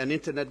an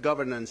Internet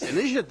governance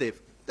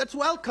initiative, that's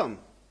welcome.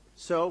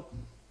 So,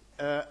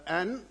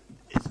 and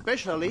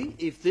especially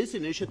if this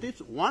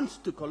initiative wants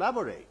to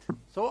collaborate.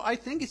 So I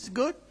think it's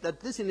good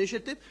that this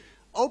initiative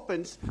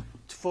opens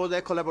for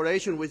the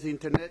collaboration with the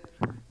Internet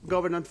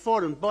Governance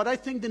Forum. But I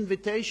think the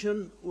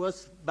invitation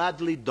was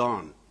badly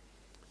done,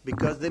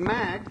 because the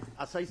MAG,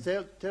 as I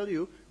tell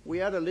you,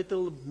 we are a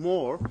little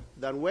more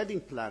than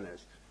wedding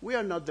planners. We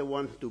are not the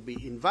ones to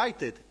be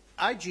invited.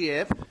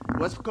 IGF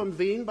was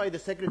convened by the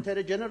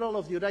Secretary General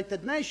of the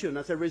United Nations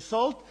as a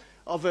result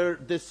of a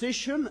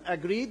decision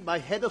agreed by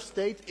head of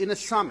state in a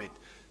summit.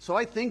 So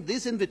I think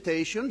this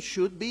invitation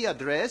should be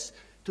addressed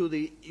to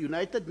the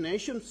United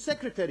Nations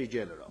Secretary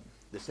General.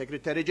 The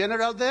Secretary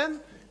General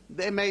then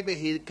maybe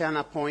he can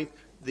appoint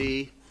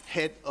the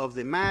head of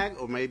the MAG,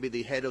 or maybe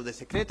the head of the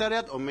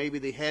Secretariat, or maybe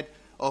the head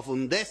of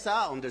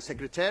UNDESA,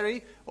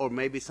 Undersecretary, or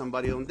maybe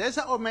somebody on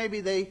UNDESA, or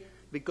maybe they,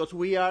 because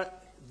we are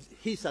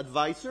his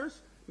advisors,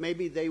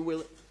 maybe they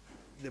will,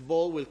 the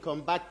ball will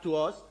come back to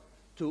us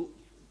to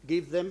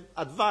give them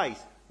advice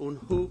on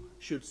who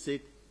should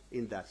sit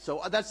in that.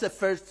 So that's the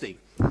first thing.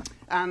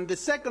 And the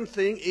second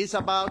thing is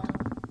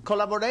about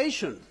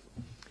collaboration.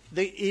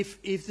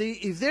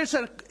 If there's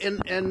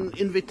an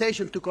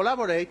invitation to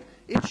collaborate,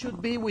 it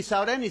should be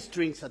without any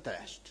strings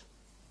attached.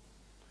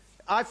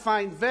 I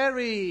find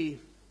very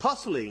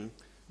puzzling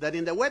that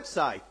in the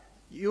website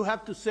you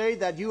have to say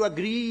that you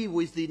agree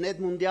with the Net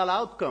Mundial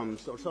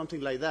outcomes or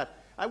something like that.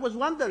 I was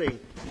wondering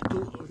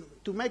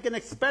to make an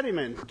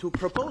experiment, to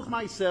propose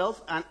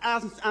myself and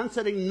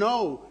answering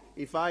no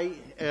if I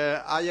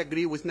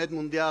agree with Net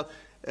Mundial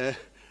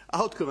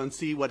outcome and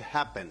see what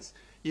happens.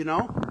 You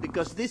know,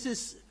 because this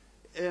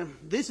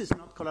is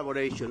not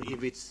collaboration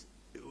if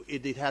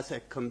it has a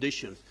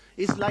conditions.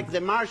 It's like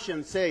the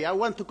Martians say, I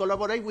want to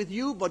collaborate with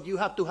you, but you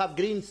have to have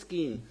green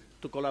skin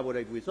to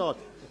collaborate with us.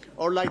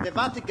 Or like the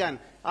Vatican,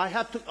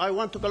 I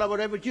want to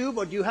collaborate with you,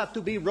 but you have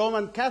to be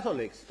Roman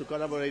Catholics to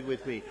collaborate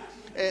with me.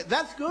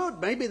 That's good.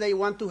 Maybe they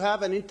want to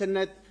have an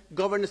Internet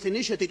governance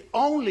initiative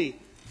only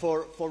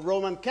for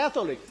Roman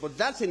Catholics, but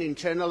that's an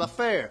internal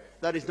affair.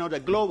 That is not a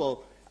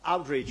global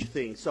outreach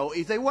thing. So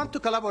if they want to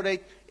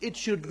collaborate, it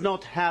should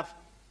not have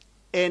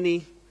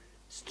any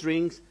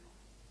strings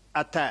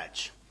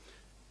attached.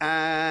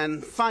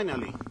 And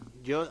finally,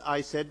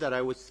 I said that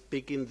I was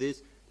speaking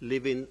this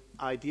living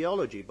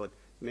ideology, but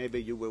maybe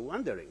you were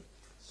wondering.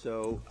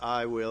 So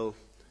I will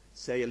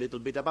say a little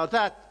bit about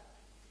that.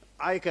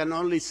 I can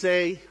only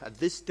say at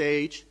this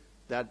stage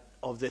that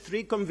of the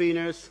three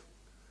conveners,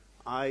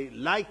 I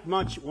like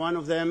much one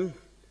of them,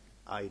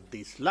 I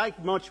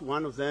dislike much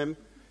one of them,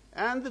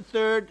 and the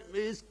third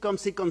is comme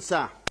ci comme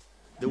ça.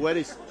 The word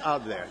is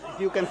out there.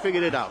 You can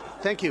figure it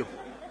out. Thank you.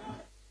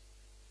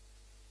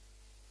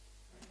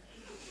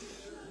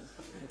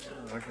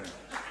 Okay.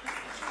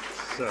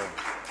 So,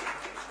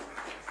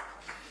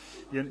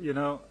 you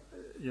know,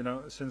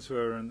 since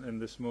we're in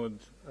this mood,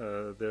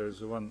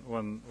 there's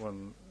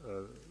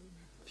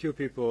few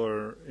people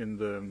are in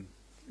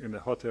the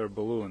hot air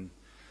balloon,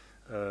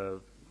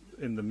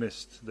 in the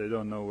mist. They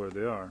don't know where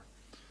they are.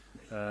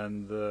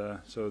 And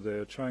so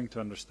they're trying to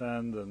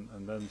understand,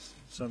 and then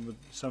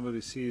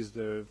somebody sees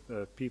the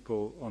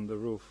people on the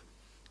roof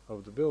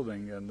of the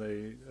building, and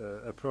they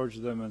approach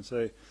them and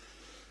say,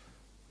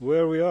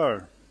 "Where we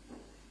are?"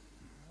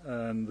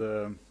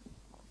 And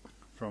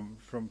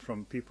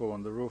from people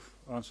on the roof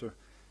answer,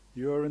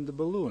 "You are in the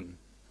balloon."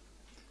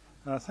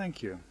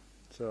 Thank you.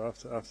 So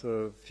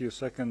after a few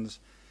seconds,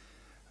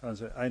 I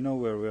say, "I know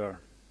where we are.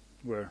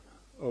 We're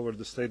over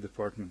the State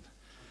Department."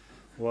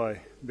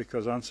 Why?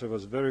 Because answer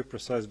was very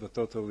precise but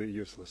totally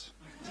useless.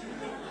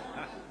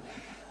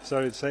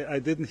 Sorry to say, I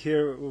didn't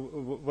hear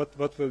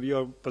what will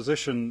your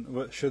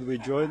position, should we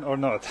join or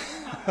not?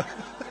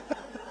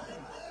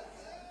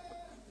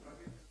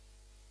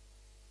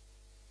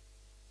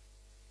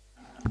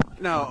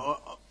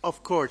 Now,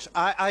 Of course,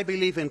 I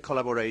believe in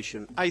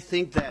collaboration. I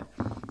think that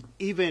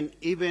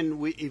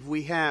if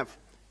we have,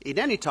 in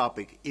any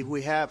topic, if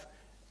we have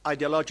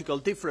ideological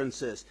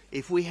differences,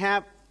 if we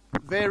have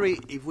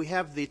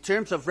the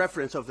terms of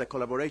reference of the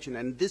collaboration,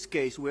 and in this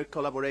case we're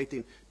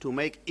collaborating to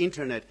make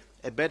internet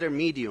a better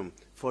medium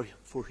for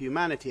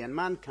humanity and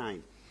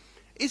mankind.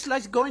 It's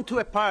like going to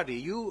a party.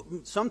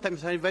 You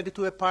sometimes are invited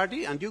to a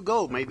party and you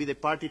go. Maybe the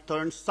party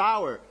turns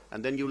sour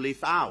and then you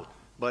leave out.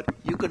 But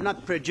you could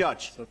not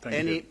prejudge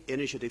any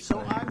initiative. So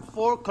I'm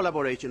for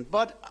collaboration.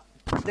 But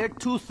there are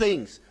two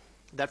things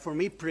that for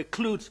me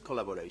precludes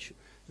collaboration.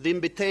 The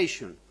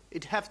invitation,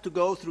 it has to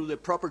go through the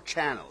proper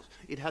channels.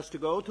 It has to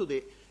go to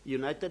the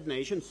United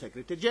Nations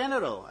Secretary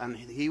General, and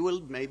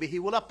maybe he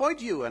will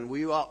appoint you, and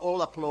we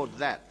all applaud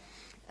that.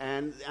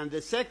 And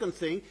the second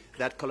thing,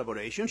 that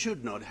collaboration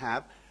should not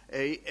have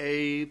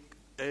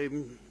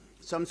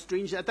some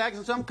strange attacks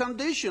on some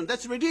condition.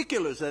 That's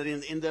ridiculous that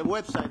in the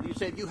website you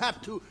said you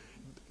have to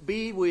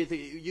be with,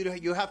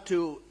 you have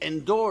to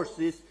endorse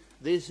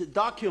this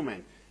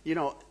document. You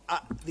know,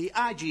 the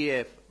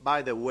IGF,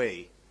 by the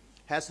way,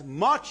 has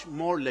much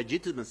more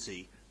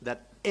legitimacy than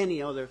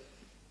any other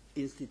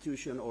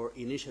institution or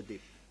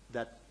initiative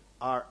that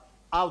are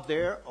out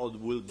there or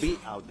will be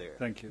out there.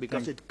 Thank you.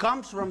 Because it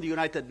comes from the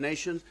United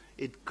Nations,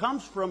 it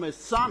comes from a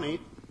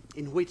summit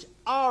in which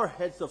our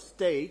heads of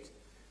state,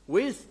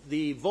 with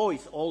the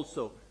voice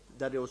also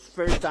that it was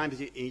first time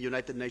in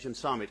United Nations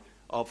Summit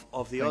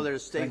of the other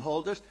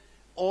stakeholders,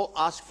 all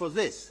asked for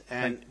this,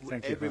 and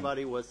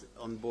everybody was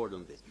on board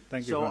on this.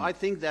 So I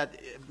think that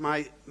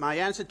my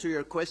answer to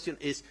your question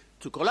is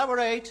to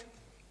collaborate,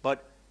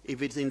 but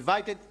if it's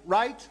invited,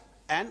 right,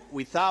 and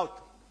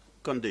without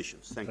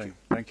conditions. Thank you.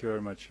 Thank you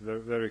very much. Very,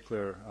 very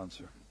clear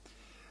answer.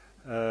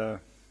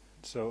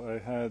 So I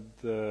had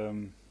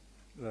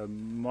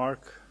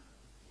Mark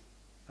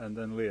and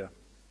then Leah.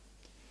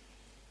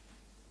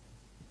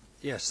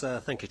 Yes,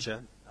 thank you,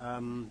 Chair.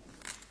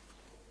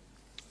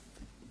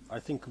 I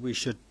think we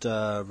should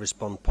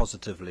respond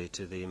positively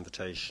to the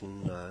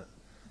invitation.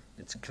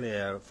 It's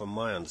clear from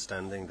my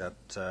understanding that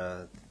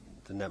the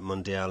Net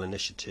Mondial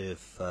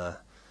initiative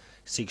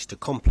seeks to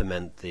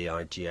complement the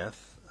IGF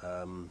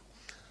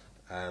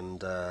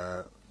and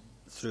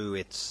through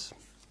its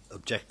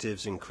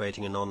objectives in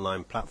creating an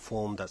online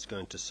platform that's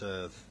going to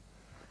serve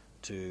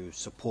to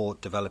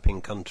support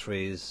developing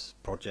countries,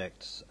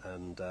 projects,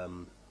 and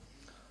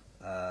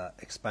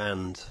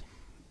expand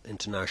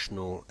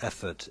international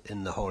effort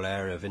in the whole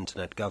area of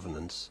internet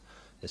governance.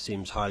 It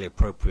seems highly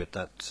appropriate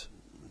that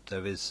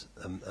there is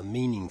a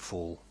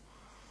meaningful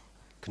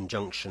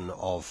conjunction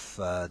of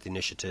the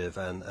initiative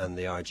and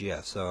the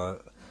IGF.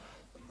 So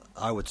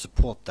I would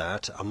support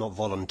that. I'm not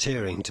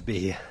volunteering to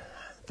be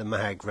the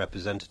MAG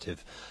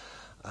representative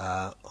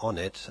on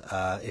it.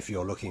 If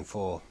you're looking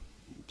for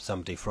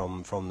somebody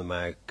from the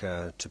MAG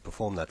to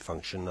perform that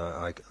function,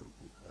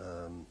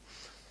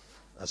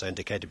 as I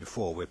indicated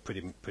before, we're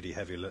pretty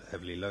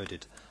heavily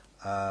loaded.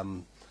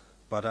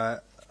 But I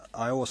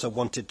also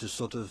wanted to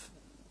sort of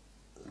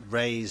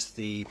raise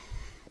the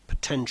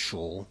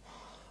potential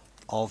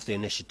of the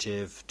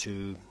initiative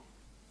to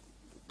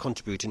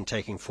contribute in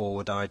taking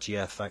forward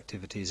IGF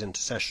activities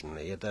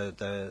intersessionally.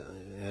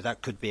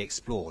 That could be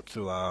explored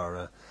through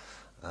our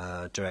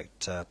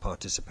direct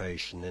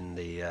participation in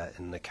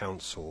the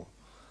council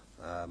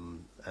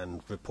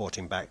and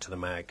reporting back to the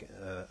MAG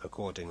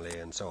accordingly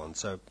and so on.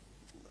 So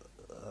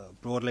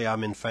broadly,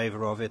 I'm in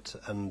favour of it,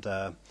 and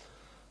I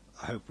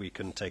hope we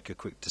can take a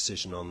quick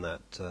decision on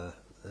that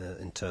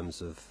in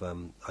terms of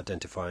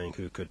identifying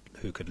who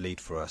could lead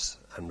for us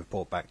and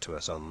report back to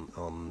us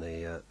on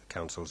the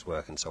council's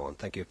work and so on.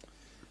 Thank you.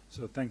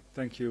 So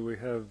thank you. We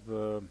have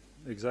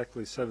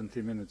exactly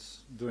 70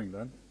 minutes doing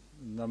that.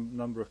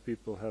 Number of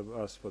people have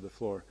asked for the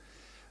floor.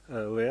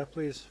 Leah,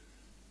 please.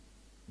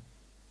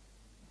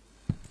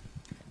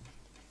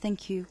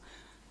 Thank you.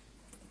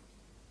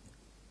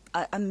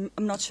 I'm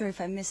not sure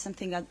if I missed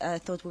something. I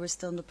thought we were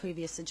still on the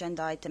previous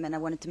agenda item, and I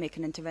wanted to make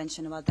an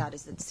intervention about that.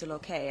 Is it still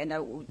okay? And I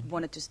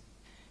wanted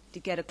to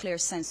get a clear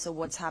sense of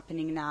what's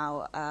happening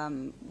now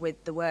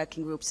with the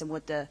working groups and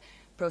what the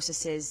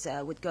process is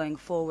with going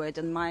forward.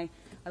 And I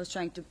was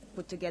trying to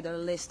put together a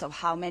list of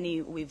how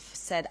many we've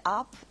set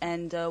up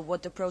and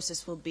what the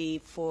process will be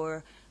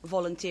for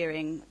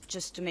volunteering,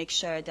 just to make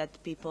sure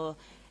that people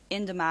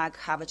in the MAG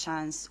have a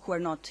chance, who are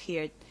not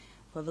here,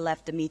 who have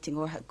left the meeting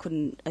or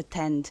couldn't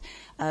attend,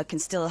 can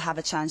still have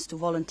a chance to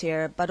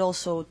volunteer, but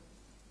also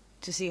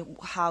to see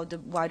how the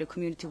wider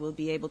community will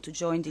be able to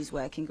join these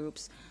working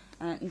groups.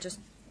 And just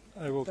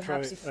I will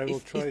try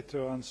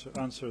to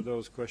answer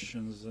those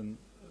questions, and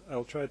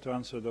I'll try to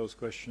answer those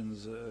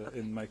questions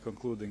in my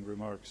concluding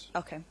remarks.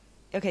 Okay.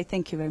 Okay.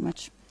 Thank you very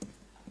much.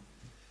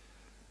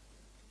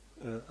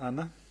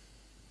 Anna.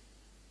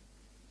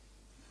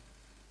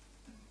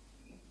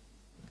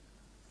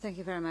 Thank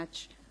you very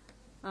much.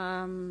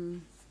 I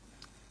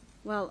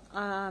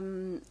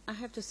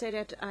have to say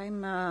that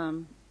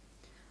I'm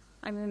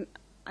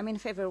in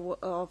favor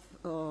of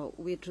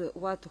with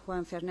what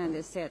Juan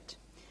Fernandez said.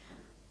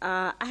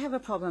 I have a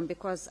problem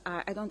because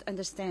I don't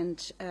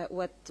understand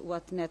what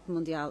Net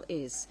Mondial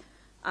is.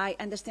 I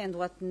understand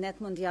what Net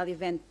Mondial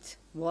event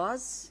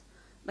was,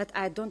 but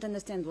I don't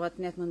understand what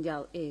Net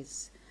Mondial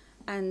is.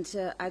 And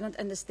I don't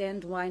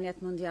understand why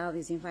Net Mondial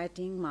is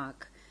inviting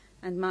MAG.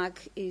 And MAG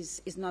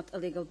is not a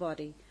legal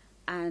body.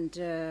 And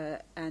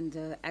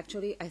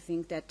actually, I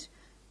think that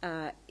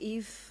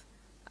if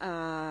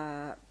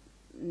Net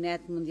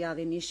Mondial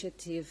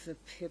initiative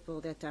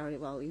people that are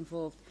well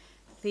involved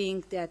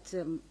think that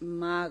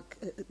MAG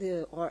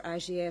or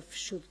IGF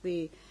should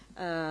be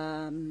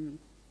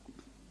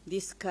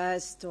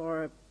discussed,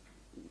 or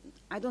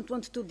I don't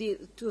want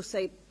to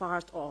say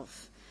part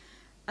of.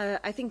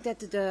 I think that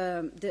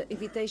the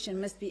invitation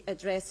must be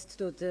addressed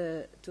to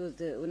the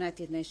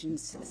United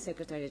Nations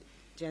Secretary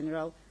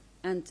General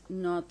and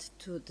not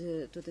to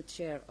the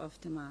chair of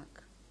the MAG,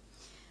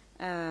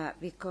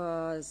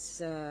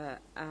 because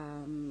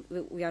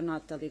we are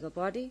not a legal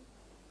body.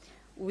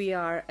 We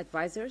are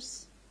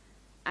advisors,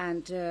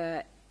 and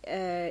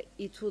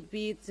it would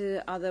be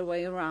the other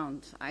way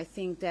around. I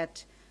think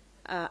that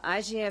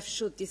IGF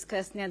should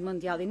discuss Net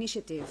Mondial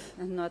initiative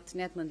and not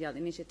Net Mondial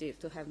initiative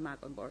to have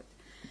MAG on board.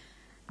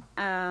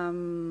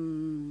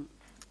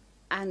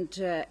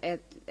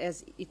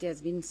 As it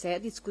has been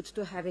said, it's good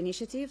to have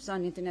initiatives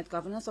on internet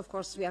governance. Of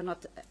course, we are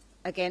not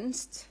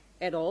against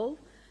at all.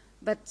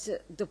 But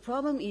the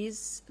problem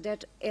is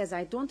that, as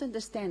I don't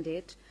understand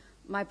it,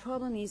 my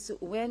problem is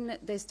when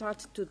they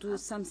start to do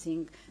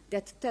something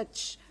that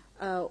touch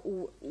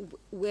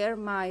where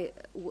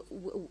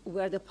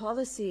the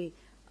policy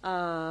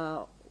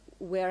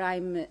where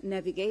I'm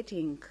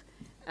navigating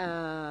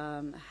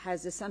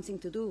has something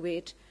to do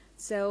with.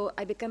 So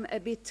I become a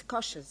bit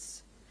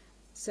cautious.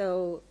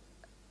 So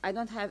I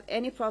don't have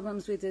any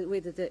problems with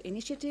the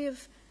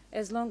initiative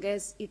as long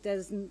as it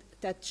doesn't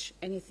touch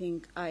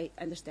anything I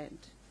understand.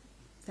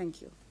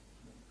 Thank you.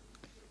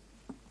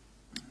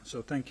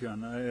 So thank you,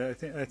 Anna.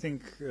 I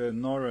think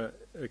Nora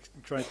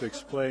tried to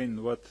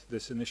explain what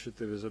this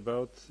initiative is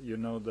about. You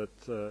know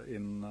that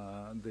in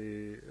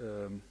the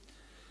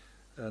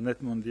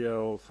Net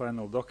Mondial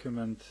final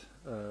document,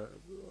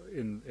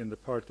 in the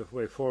part of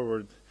way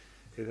forward,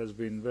 it has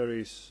been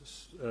very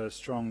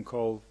strong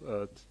call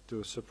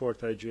to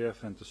support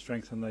IGF and to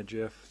strengthen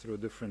IGF through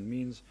different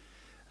means.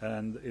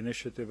 And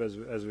initiative,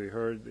 as we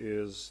heard,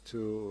 is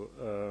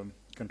to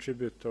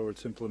contribute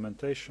towards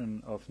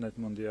implementation of Net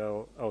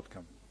Mondial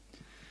outcome.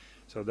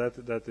 So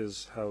that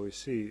is how we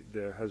see.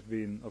 There has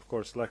been, of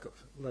course, lack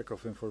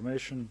of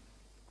information.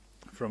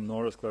 From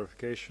Nora's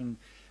clarification,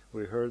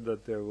 we heard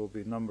that there will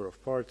be a number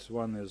of parts.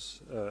 One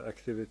is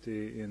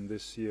activity in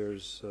this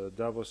year's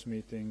Davos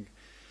meeting,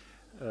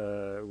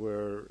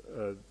 where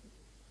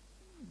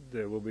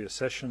there will be a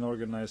session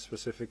organized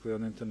specifically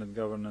on internet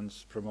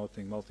governance,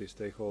 promoting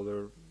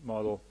multi-stakeholder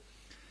model.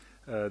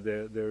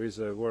 There is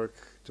a work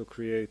to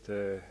create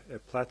a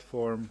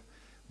platform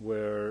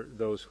where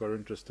those who are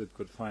interested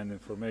could find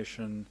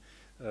information,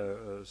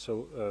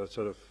 sort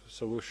of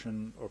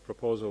solution or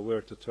proposal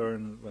where to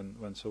turn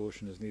when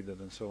solution is needed,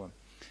 and so on.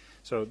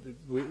 So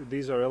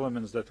these are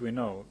elements that we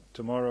know.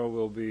 Tomorrow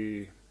will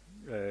be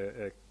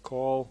a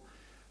call,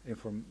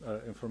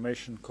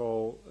 information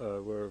call,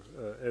 where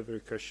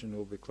every question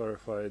will be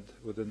clarified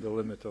within the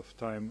limit of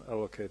time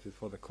allocated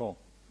for the call.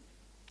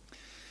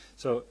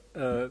 So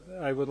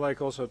I would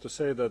like also to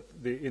say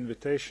that the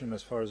invitation,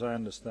 as far as I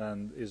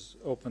understand, is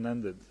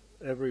open-ended.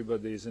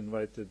 Everybody is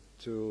invited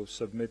to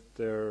submit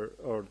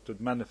or to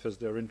manifest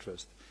their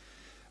interest.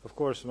 Of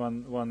course,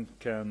 one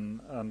can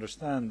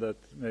understand that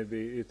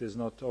maybe it is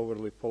not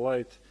overly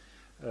polite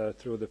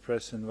through the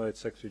press invite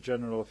Secretary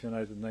General of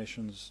United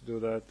Nations do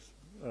that.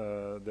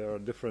 There are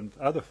different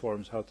other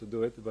forms how to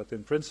do it, but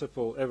in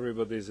principle,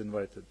 everybody is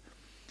invited.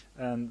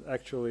 And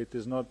actually, it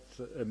is not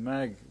a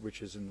MAG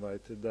which is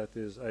invited, that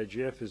is,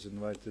 IGF is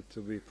invited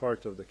to be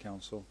part of the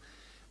Council.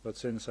 But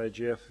since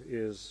IGF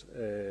is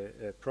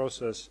a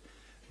process,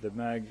 the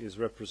MAG is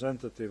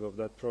representative of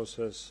that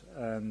process,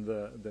 and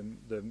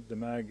the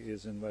MAG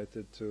is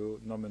invited to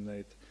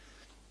nominate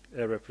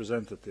a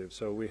representative.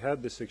 So we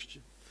had this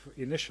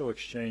initial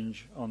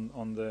exchange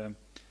on the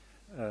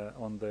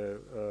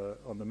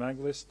MAG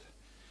list,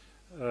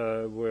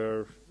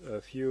 where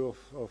a few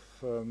of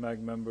MAG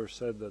members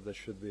said that there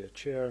should be a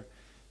chair.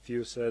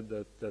 Few said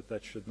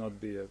that should not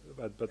be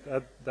but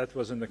that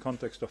was in the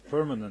context of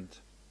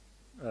permanent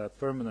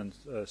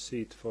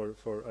seat for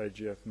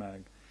IGF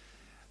MAG.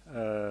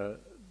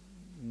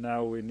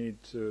 Now we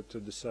need to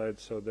decide.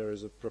 So there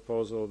is a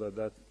proposal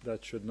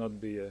that should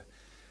not be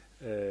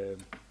a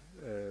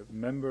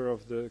member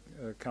of the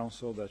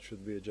council. That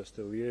should be just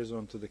a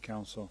liaison to the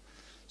council.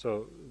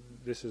 So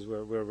this is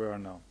where we are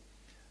now.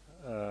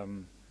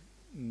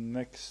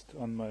 Next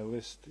on my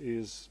list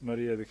is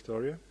Maria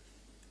Victoria.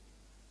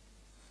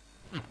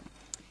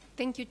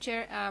 Thank you,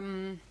 Chair.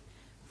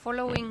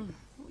 Following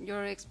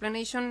your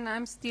explanation,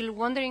 I'm still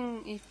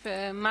wondering if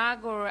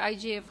MAG or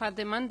IGF had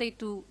the mandate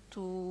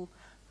to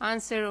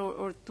answer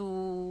or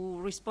to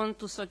respond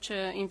to such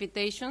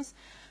invitations.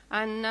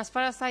 And as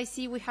far as I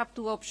see, we have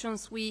two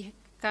options. We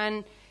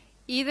can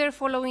either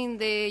following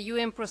the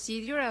UN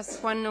procedure, as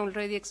Juan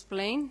already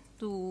explained,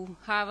 to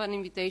have an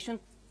invitation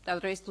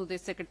addressed to the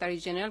Secretary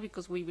General,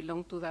 because we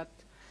belong to that,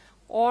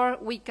 or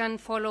we can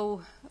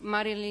follow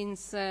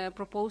Marilyn's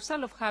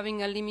proposal of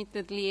having a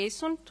limited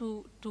liaison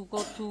to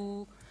go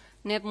to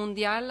Net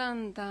Mundial,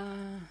 and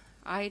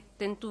I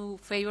tend to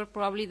favor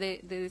probably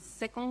the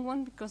second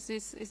one, because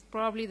it's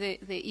probably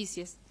the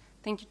easiest.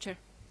 Thank you, Chair.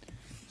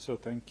 So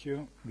thank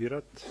you.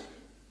 Virat?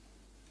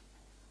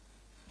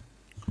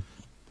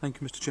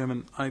 Thank you, Mr.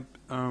 Chairman.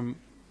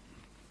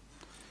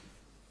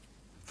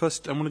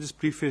 First, I want to just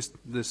preface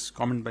this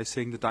comment by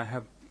saying that I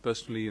have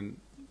personally,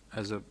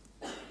 as a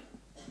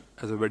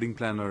wedding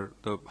planner,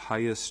 the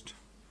highest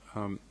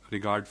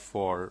regard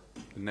for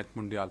the Net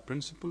Mundial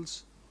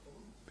principles,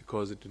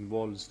 because it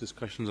involves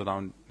discussions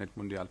around Net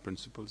Mundial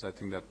principles. I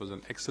think that was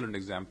an excellent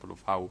example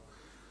of how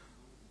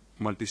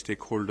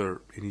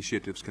multi-stakeholder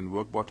initiatives can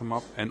work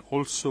bottom-up, and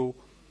also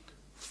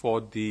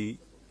for the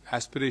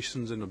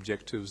aspirations and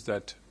objectives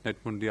that Net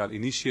Mundial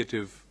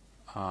initiative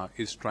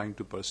is trying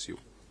to pursue.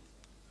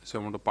 So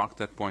I want to park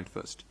that point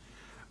first.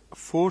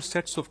 4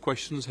 sets of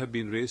questions have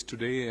been raised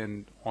today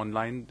and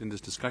online in this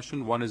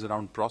discussion. One is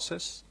around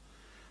process.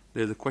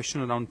 There's a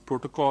question around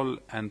protocol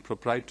and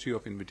proprietary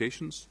of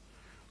invitations,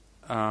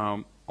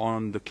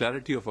 on the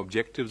clarity of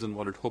objectives and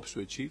what it hopes to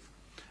achieve.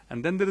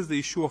 And then there is the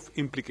issue of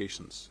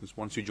implications.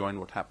 Once you join,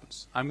 what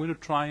happens? I'm going to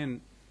try and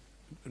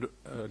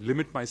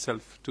limit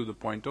myself to the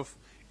point of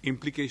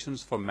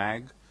implications for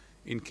MAG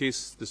in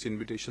case this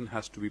invitation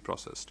has to be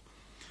processed.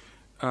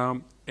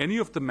 Any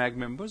of the MAG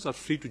members are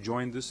free to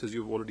join this, as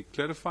you've already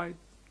clarified.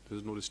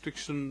 There's no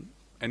restriction.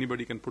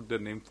 Anybody can put their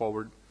name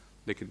forward.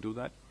 They can do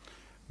that.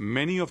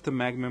 Many of the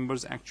MAG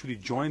members actually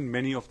join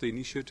many of the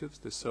initiatives.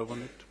 They serve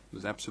on it.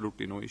 There's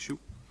absolutely no issue.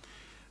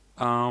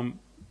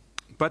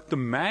 But the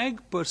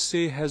MAG per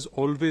se has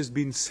always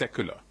been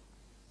secular,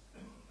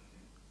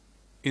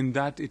 in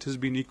that it has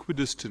been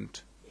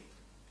equidistant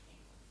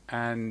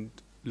and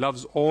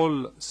loves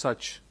all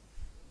such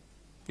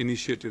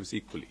initiatives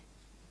equally.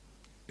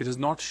 It has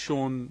not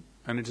shown,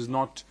 and it has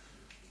not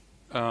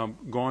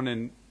gone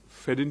and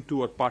fed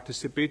into or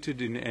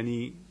participated in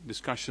any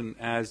discussion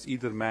as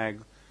either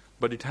MAG,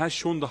 but it has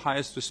shown the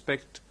highest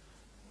respect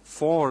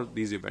for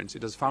these events.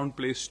 It has found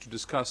place to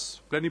discuss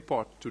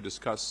Plenipot, to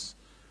discuss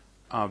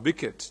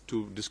Wicket,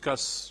 to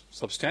discuss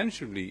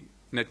substantially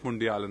Net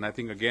Mundial, and I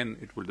think again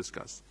it will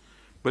discuss.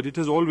 But it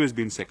has always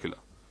been secular.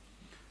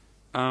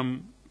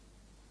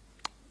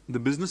 The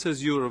business,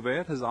 as you are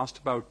aware, has asked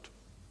about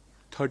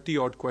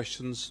 30-odd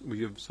questions.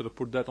 We have sort of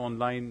put that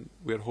online.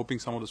 We are hoping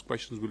some of those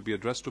questions will be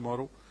addressed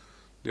tomorrow.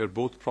 They are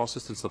both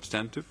process and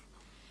substantive.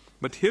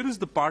 But here is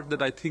the part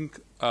that I think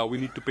we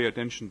need to pay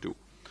attention to.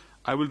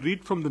 I will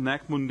read from the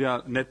Net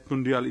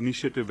Mundial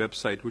Initiative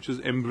website, which is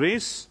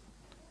embrace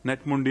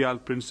Net Mundial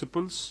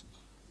principles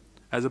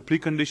as a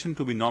precondition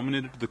to be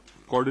nominated to the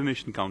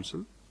Coordination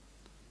Council,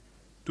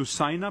 to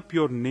sign up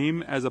your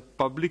name as a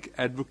public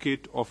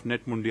advocate of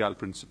Net Mundial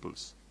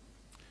principles.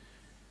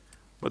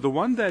 But the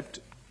one that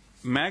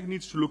MAG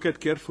needs to look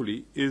at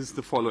carefully is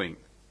the following.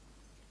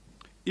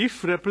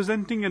 If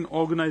representing an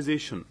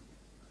organization,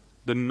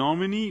 the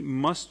nominee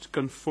must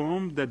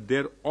confirm that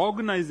their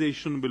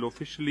organization will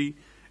officially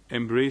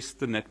embrace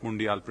the Net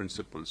Mundial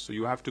principles. So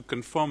you have to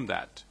confirm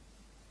that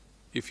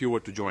if you were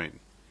to join.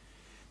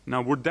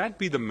 Now, would that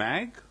be the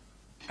MAG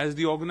as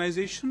the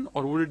organization,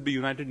 or would it be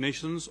United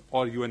Nations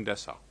or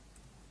UNDESA?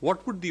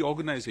 What would the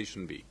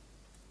organization be?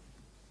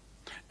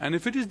 And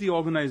if it is the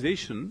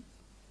organization,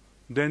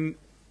 then,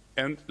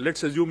 and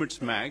let's assume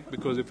it's MAG,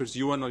 because if it's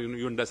UN or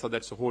UNDESA,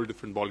 that's a whole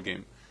different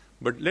ballgame.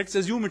 But let's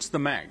assume it's the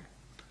MAG.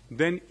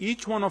 Then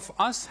each one of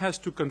us has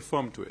to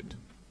conform to it.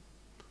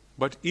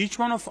 But each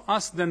one of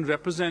us then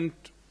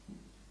represent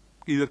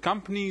either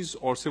companies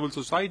or civil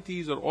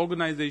societies or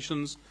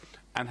organizations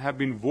and have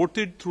been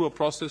voted through a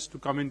process to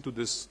come into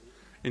this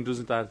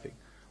entire thing,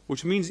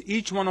 which means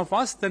each one of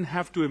us then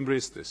have to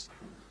embrace this.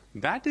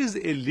 That is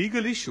a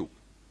legal issue.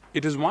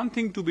 It is one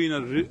thing to be in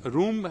a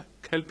room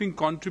helping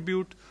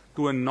contribute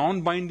to a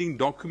non-binding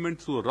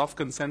document through a rough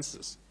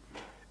consensus.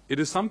 It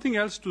is something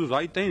else to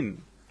write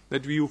in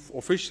that we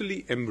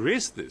officially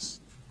embrace this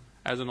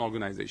as an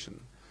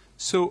organization.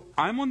 So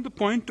I'm on the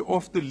point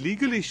of the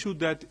legal issue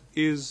that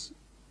is,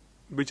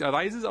 which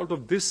arises out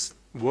of this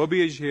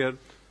verbiage here,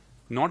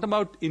 not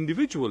about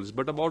individuals,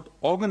 but about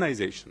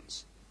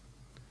organizations.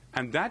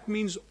 And that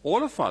means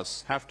all of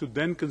us have to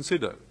then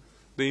consider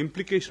the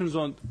implications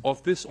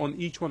of this on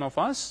each one of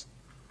us,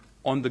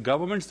 on the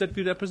governments that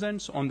we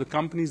represent, on the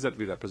companies that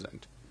we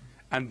represent.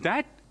 And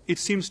that, it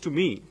seems to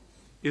me,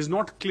 is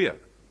not clear.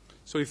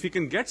 So if we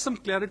can get some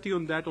clarity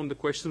on that, on the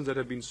questions that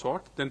have been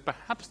sought, then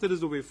perhaps there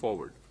is a way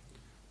forward.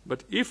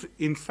 But if,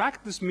 in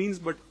fact, this means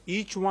but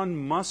each one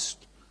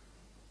must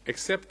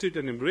accept it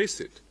and embrace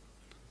it,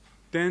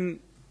 then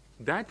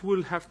that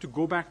will have to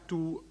go back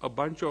to a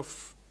bunch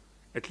of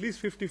at least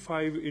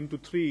 55 into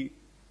 3,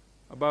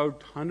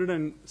 about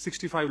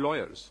 165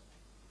 lawyers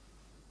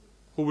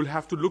who will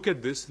have to look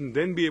at this and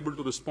then be able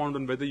to respond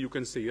on whether you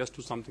can say yes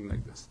to something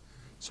like this.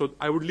 So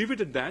I would leave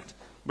it at that,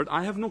 but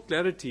I have no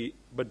clarity.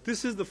 But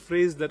this is the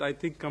phrase that I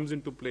think comes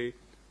into play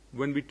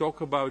when we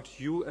talk about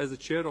you as the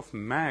chair of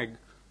MAG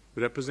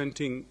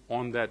representing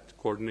on that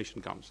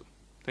coordination council.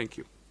 Thank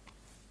you.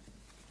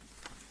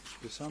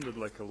 You sounded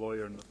like a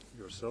lawyer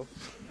yourself.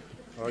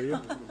 Are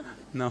you?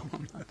 No,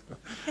 I'm not.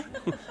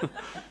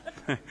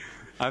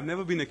 I've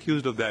never been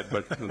accused of that,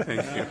 but no,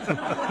 thank you.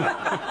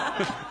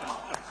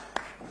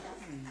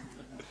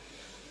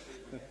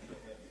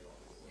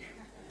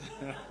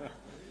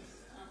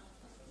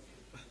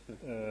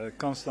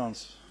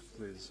 Constance,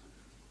 please.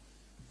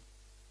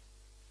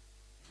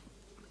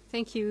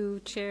 Thank you,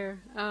 Chair.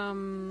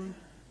 And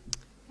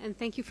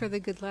thank you for the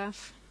good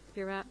laugh,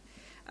 Virat.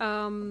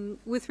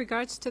 With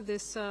regards to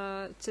this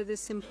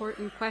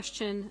important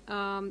question,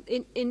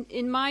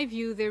 in my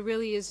view, there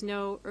really is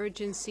no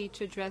urgency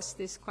to address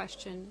this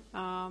question.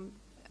 I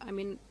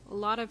mean, a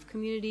lot of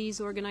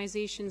communities,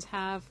 organizations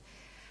have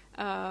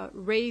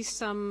raised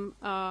some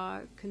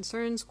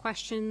concerns,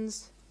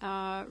 questions,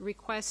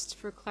 requests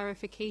for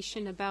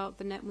clarification about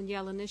the Net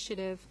Mundial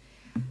initiative.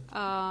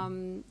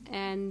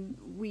 And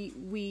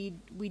we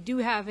do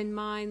have in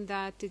mind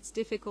that it's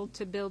difficult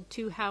to build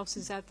two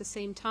houses at the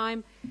same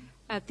time.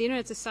 At the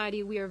Internet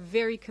Society, we are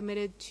very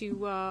committed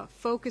to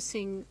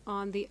focusing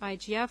on the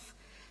IGF.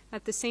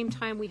 At the same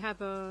time, we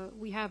have a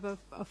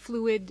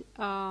fluid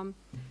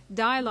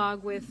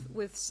dialogue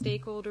with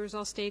stakeholders,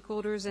 all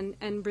stakeholders,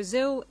 and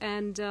Brazil,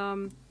 and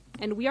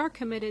we are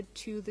committed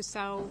to the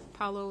Sao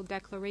Paulo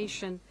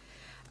Declaration.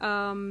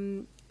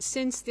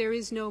 Since there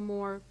is no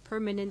more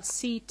permanent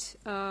seat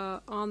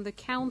on the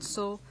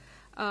council,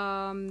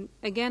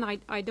 again,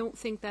 I don't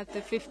think that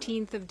the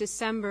 15th of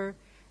December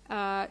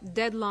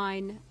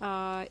deadline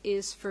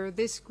is for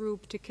this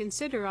group to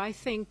consider. I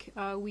think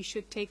we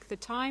should take the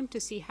time to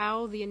see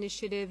how the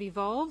initiative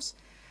evolves.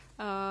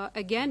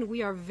 Again,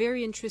 we are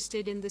very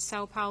interested in the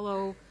Sao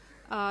Paulo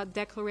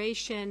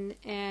Declaration,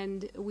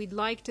 and we'd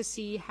like to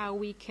see how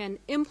we can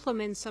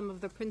implement some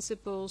of the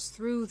principles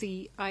through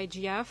the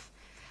IGF.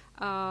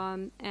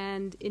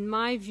 And in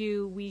my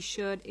view, we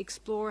should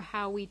explore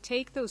how we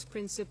take those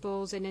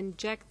principles and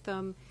inject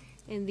them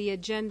in the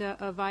agenda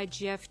of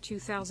IGF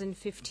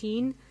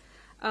 2015.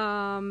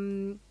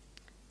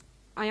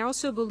 I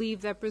also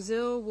believe that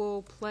Brazil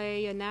will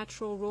play a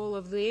natural role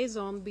of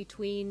liaison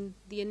between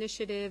the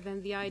initiative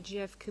and the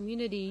IGF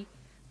community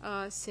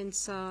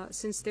since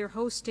they're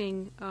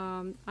hosting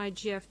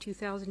IGF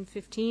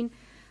 2015.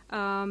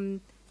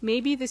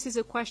 Maybe this is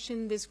a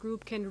question this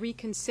group can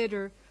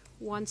reconsider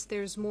once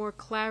there's more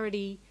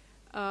clarity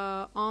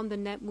on the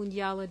Net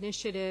Mundial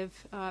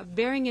initiative,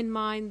 bearing in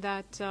mind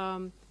that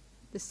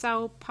the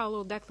Sao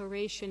Paulo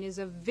Declaration is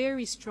a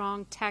very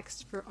strong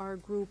text for our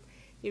group.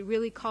 It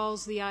really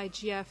calls the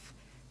IGF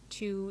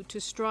to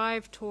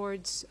strive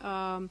towards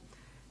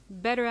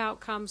better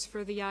outcomes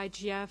for the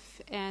IGF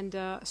and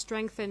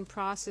strengthen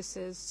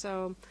processes.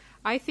 So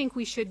I think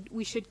we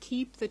should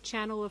keep the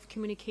channel of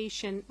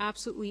communication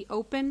absolutely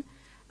open.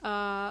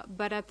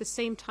 But at the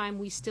same time,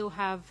 we still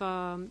have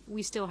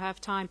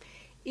time.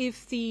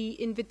 If the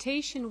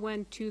invitation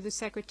went to the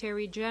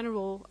Secretary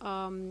General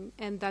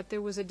and that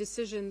there was a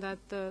decision that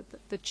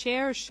the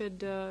chair should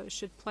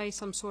play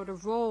some sort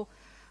of role,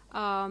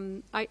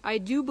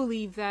 I do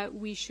believe that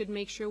we should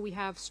make sure we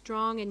have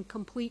strong and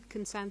complete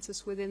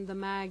consensus within the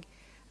MAG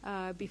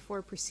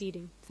before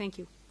proceeding. Thank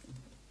you.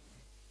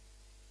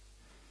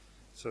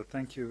 So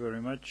thank you very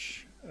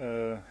much.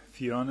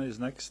 Fiona is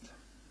next.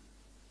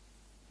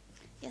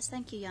 Yes,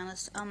 thank you,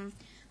 Giannis.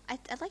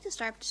 I'd like to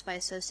start just by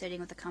associating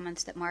with the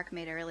comments that Mark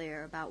made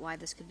earlier about why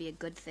this could be a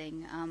good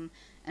thing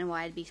and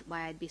why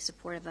I'd be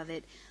supportive of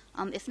it.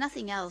 If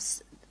nothing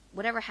else,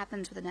 whatever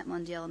happens with the Net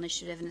Mundial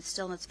initiative, and it's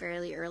still in its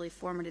fairly early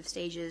formative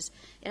stages,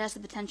 it has the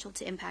potential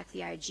to impact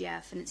the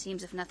IGF, and it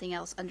seems, if nothing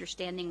else,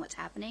 understanding what's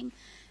happening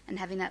and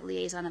having that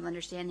liaison of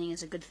understanding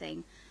is a good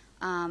thing.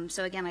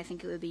 So again, I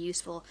think it would be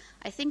useful.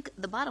 I think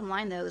the bottom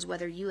line, though, is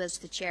whether you as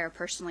the chair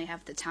personally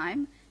have the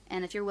time.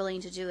 And if you're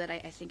willing to do it, I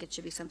think it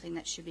should be something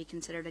that should be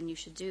considered, and you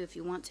should do if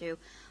you want to.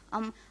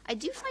 I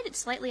do find it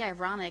slightly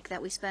ironic that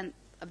we spent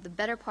the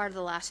better part of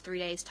the last 3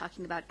 days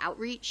talking about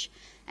outreach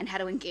and how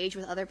to engage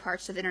with other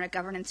parts of the Internet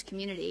governance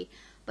community.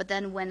 But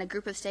then when a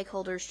group of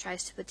stakeholders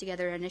tries to put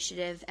together an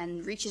initiative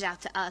and reaches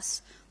out to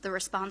us, the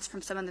response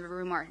from some in the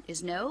room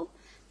is no,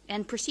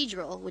 and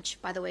procedural,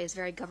 which, by the way, is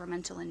very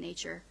governmental in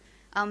nature.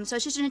 So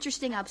it's just an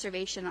interesting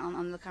observation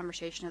on the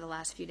conversation of the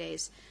last few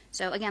days.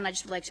 So again, I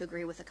just would like to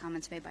agree with the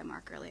comments made by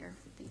Mark earlier.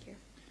 Thank you.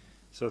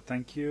 So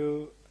thank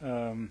you.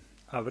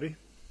 Avri?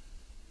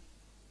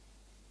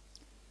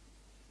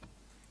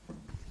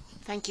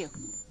 Thank you.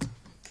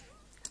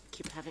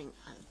 Keep having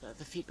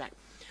the feedback.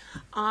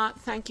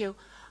 Thank you.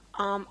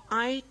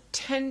 I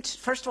tend to,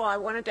 first of all, I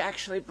wanted to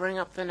actually bring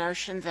up the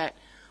notion that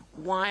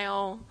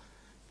while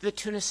the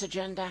Tunis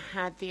agenda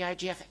had the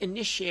IGF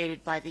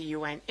initiated by the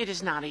UN, it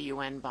is not a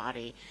UN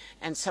body.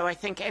 And so I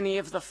think any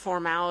of the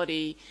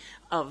formality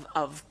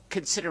of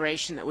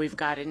consideration that we've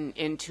gotten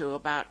into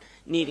about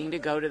needing to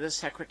go to the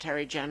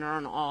Secretary General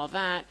and all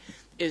that,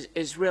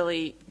 is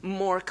really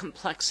more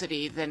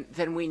complexity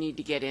than we need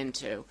to get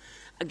into.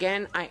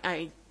 Again,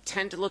 I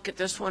tend to look at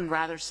this one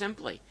rather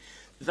simply.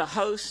 The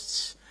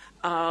hosts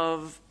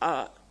of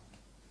a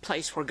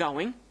place we're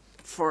going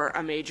for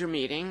a major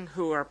meeting,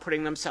 who are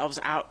putting themselves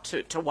out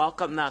to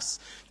welcome us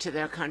to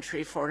their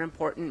country for an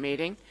important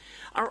meeting,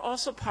 are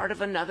also part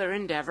of another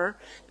endeavor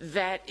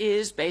that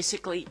is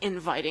basically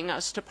inviting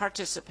us to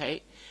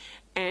participate.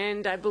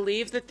 And I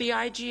believe that the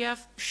IGF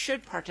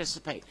should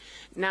participate.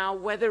 Now,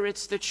 whether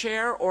it's the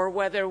chair or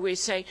whether we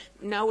say,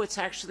 no, it's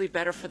actually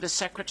better for the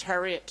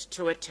Secretariat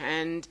to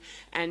attend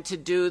and to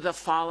do the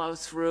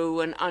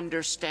follow-through and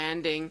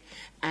understanding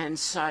and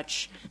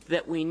such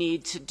that we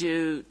need to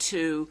do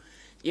to,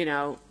 you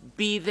know,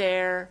 be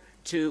there,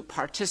 to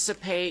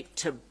participate,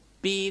 to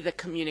be the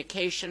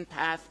communication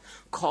path,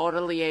 call it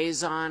a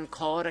liaison,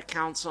 call it a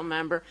council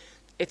member.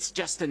 It's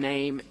just a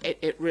name.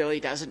 It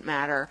really doesn't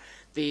matter.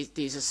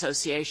 These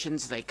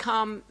associations, they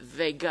come,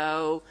 they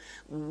go.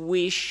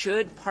 We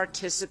should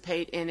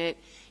participate in it.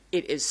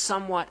 It is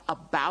somewhat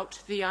about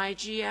the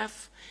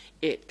IGF.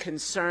 It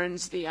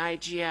concerns the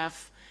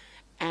IGF.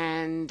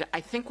 And I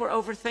think we're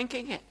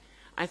overthinking it.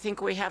 I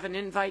think we have an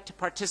invite to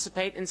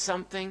participate in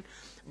something.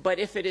 But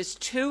if it is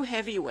too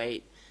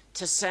heavyweight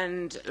to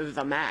send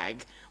the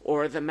MAG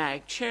or the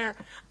MAG chair,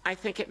 I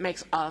think it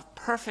makes a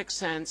perfect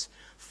sense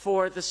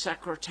for the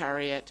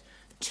Secretariat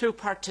to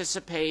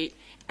participate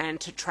and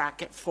to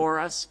track it for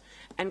us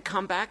and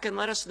come back and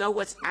let us know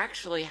what's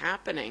actually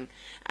happening,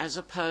 as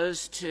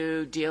opposed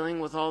to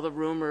dealing with all the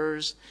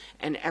rumors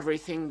and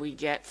everything we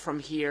get from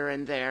here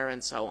and there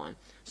and so on.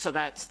 So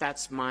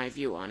that's my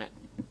view on it.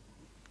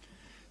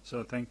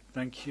 So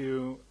thank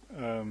you,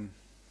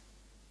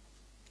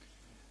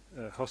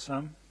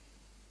 Hossam.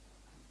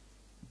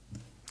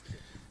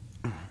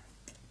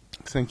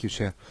 Thank you,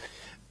 Chair.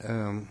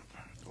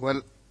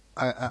 Well,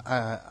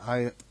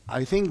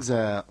 I think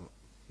the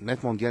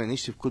Net Mondial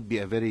initiative could be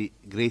a very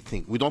great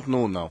thing. We don't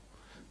know now.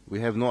 We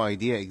have no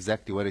idea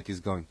exactly where it is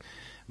going.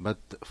 But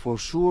for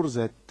sure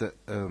that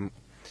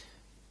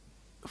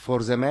for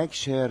the MAG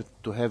chair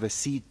to have a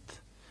seat,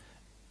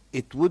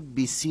 it would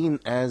be seen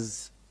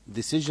as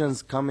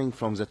decisions coming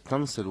from the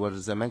council, where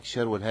the MAG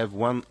chair will have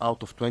 1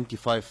 out of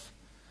 25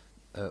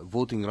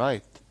 voting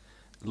right,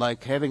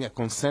 like having a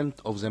consent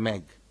of the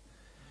MAG.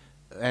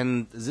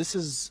 And this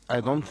is, I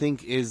don't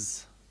think,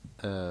 is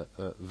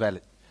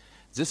valid.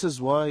 This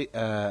is why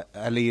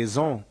a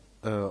liaison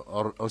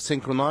or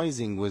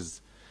synchronizing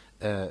with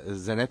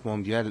the Net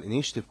Mondial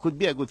initiative could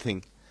be a good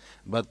thing.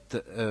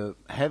 But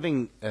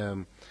having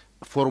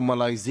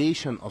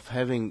formalization of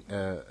having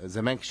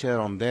the MAG chair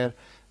on there,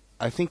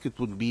 I think it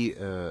would be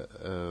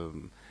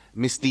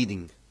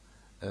misleading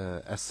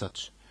as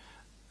such.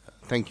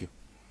 Thank you.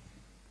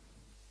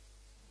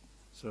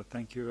 So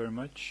thank you very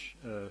much.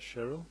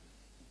 Cheryl?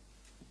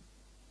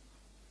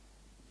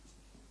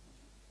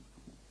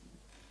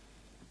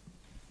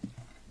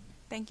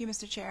 Thank you,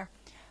 Mr. Chair.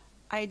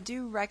 I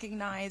do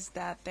recognize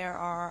that there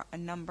are a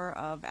number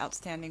of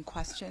outstanding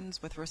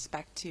questions with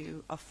respect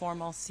to a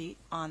formal seat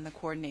on the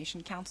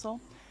Coordination Council.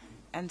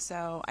 And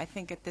so I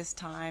think at this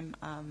time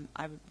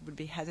I would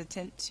be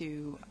hesitant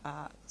to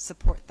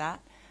support that.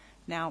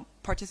 Now,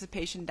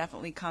 participation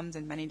definitely comes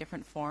in many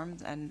different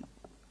forms, and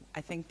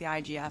I think the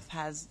IGF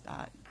has,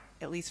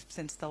 at least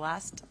since the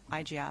last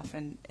IGF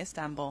in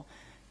Istanbul,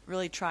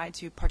 really tried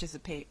to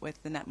participate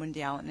with the Net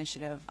Mondial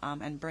initiative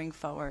and bring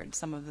forward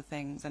some of the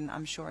things, and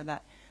I'm sure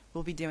that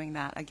we'll be doing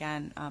that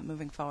again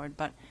moving forward.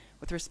 But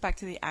with respect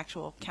to the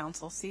actual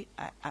council seat,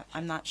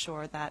 I'm not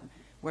sure that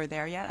we're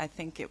there yet. I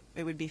think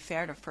it would be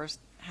fair to first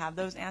have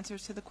those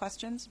answers to the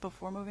questions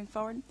before moving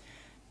forward.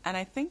 And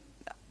I think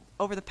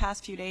over the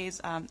past few days,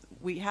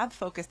 we have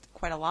focused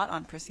quite a lot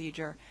on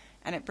procedure,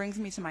 and it brings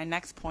me to my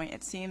next point.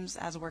 It seems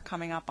as we're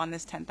coming up on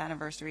this 10th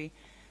anniversary,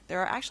 there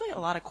are actually a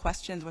lot of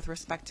questions with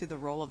respect to the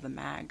role of the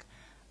MAG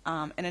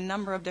in a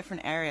number of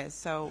different areas.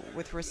 So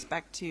with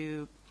respect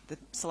to the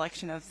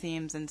selection of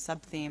themes and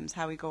sub-themes,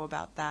 how we go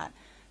about that,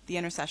 the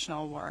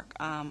intersessional work.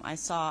 I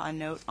saw a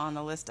note on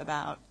the list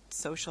about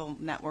social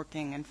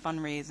networking and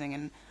fundraising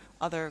and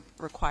other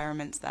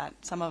requirements that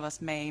some of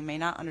us may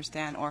not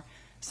understand, or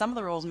some of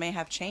the roles may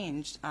have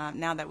changed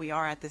now that we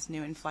are at this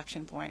new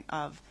inflection point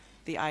of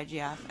the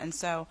IGF. And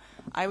so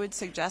I would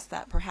suggest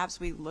that perhaps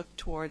we look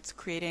towards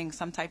creating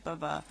some type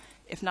of a,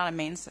 if not a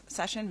main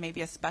session,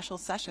 maybe a special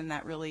session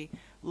that really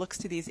looks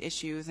to these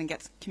issues and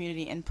gets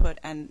community input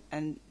and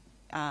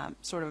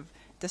sort of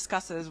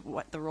discusses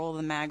what the role of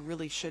the MAG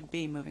really should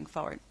be moving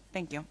forward.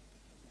 Thank you.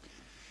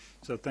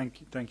 So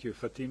thank you,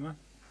 Fatima.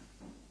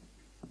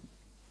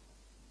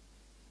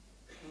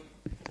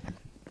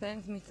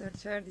 Thanks,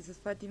 Mr. Chair. This is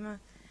Fatima.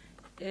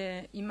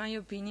 In my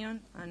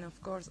opinion, and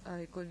of course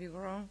I could be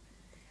wrong,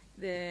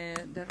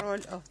 the role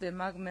of the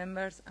MAG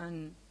members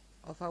and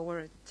of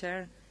our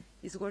chair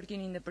is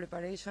working in the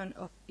preparation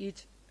of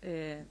each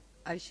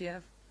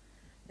IGF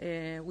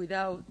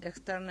without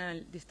external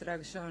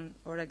distraction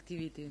or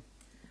activity.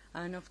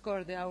 And of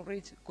course the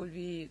outreach could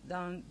be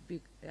done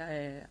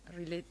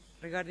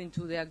regarding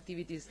to the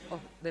activities of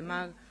the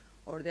MAG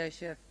or the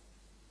IGF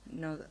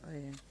not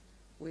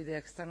with the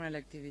external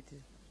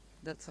activity.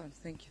 That's all.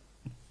 Thank you.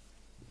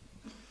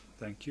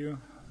 Thank you.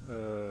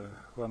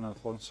 Juan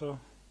Alfonso,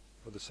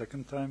 for the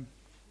second time.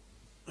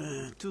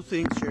 Two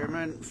things,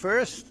 Chairman.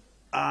 First,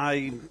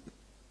 I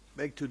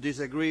beg to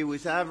disagree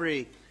with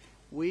Avery.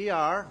 We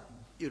are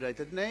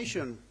United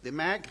Nations. The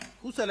MAG,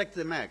 who selected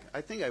the MAG?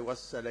 I think I was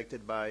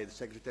selected by the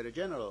Secretary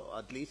General.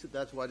 At least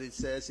that's what it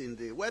says in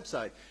the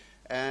website.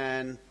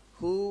 And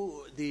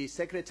who the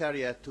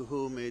Secretariat to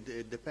whom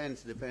it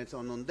depends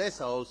on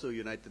UNDESA, also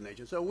United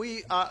Nations. So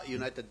we are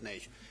United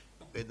Nations.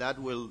 That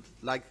will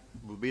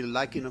be the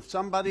liking of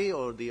somebody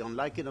or the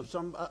unliking of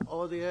some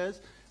others,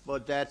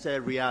 but that's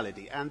a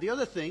reality. And the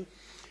other thing,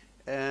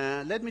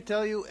 let me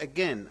tell you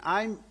again,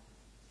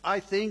 I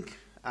think,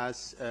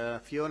 as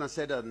Fiona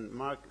said and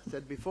Mark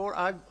said before,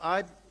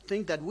 I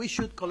think that we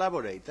should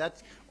collaborate.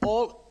 That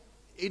all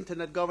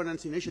Internet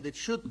governance initiatives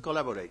should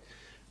collaborate.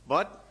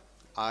 But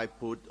I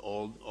put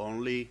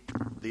only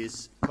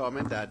this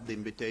comment that the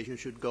invitation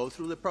should go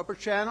through the proper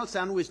channels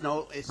and with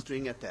no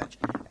string attached.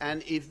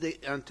 And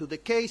to the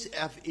case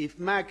if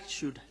MAC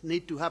should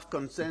need to have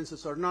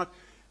consensus or not,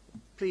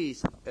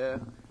 please,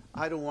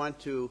 I don't want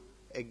to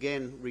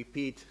again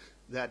repeat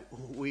that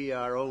we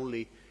are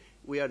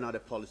not a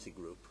policy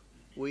group.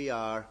 We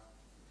are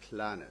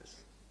planners.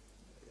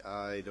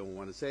 I don't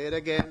want to say it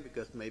again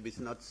because maybe it's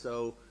not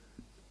so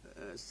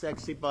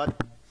sexy, but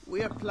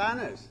we are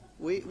planners.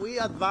 We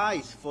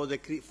advise for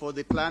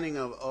the planning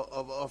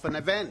of an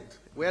event.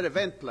 We are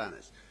event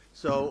planners.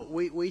 So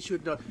we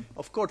should not,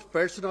 of course,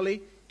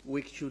 personally,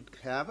 we should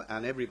have,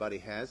 and everybody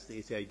has,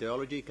 this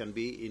ideology can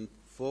be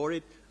for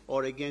it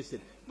or against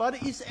it.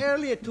 But it's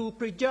earlier to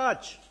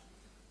prejudge,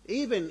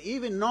 even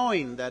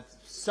knowing that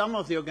some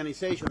of the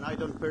organization I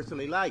don't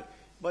personally like,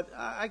 but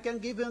I can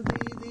give them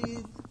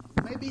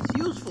maybe it's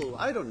useful.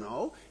 I don't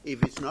know.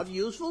 If it's not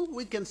useful,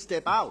 we can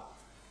step out.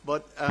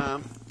 But,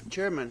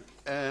 Chairman,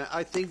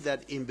 I think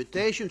that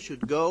invitation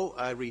should go,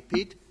 I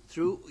repeat,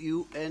 through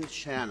UN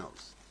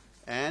channels.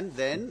 And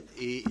then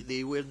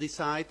they will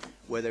decide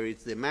whether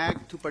it's the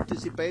MAG to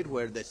participate,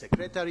 where the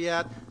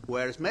Secretariat,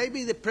 whereas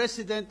maybe the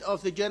President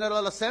of the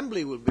General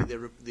Assembly will be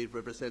the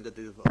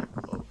representative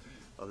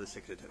of the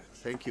Secretariat.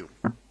 Thank you.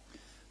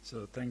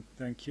 So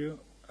thank you.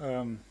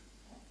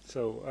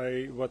 So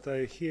what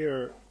I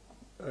hear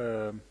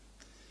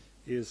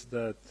is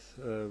that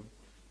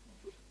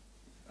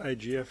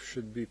IGF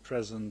should be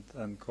present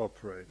and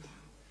cooperate.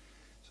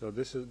 So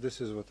this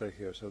is what I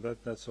hear. So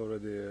that's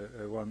already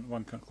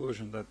one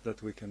conclusion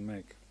that we can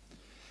make.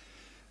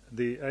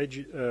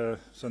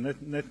 So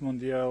Net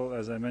Mondial,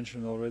 as I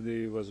mentioned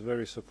already, was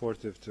very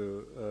supportive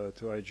to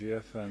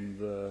IGF,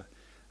 and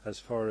as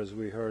far as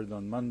we heard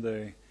on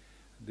Monday,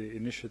 the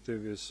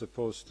initiative is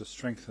supposed to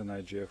strengthen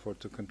IGF or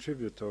to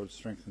contribute towards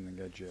strengthening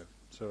IGF.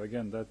 So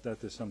again,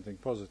 that is something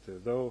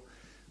positive. Though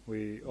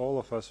all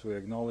of us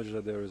acknowledge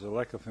that there is a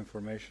lack of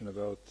information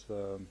about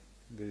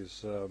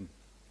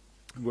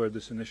where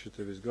this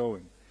initiative is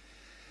going.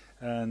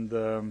 And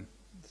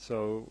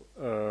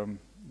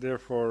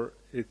therefore,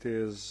 it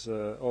is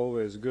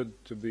always good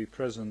to be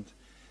present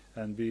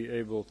and be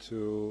able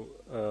to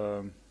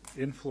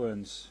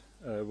influence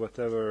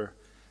whatever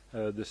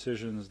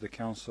decisions the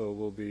Council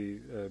will be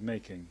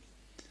making.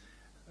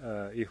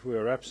 If we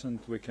are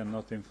absent, we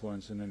cannot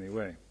influence in any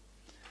way.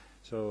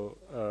 So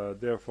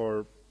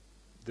therefore,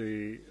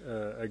 the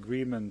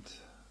agreement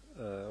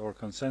or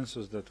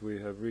consensus that we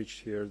have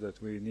reached here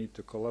that we need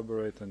to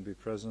collaborate and be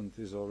present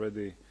is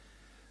already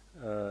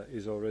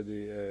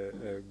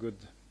a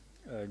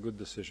good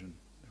decision.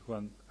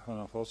 Juan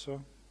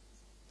Alfonso?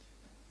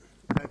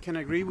 I can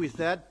agree with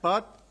that,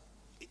 but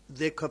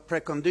the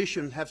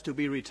precondition has to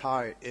be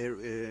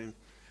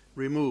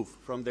removed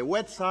from the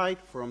website,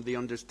 from the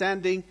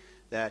understanding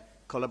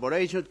that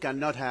collaboration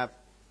cannot have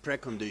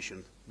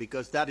preconditions,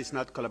 because that is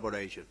not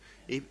collaboration.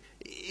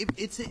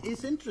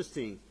 It's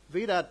interesting.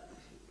 Virat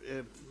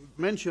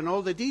mentioned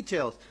all the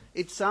details.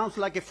 It sounds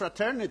like a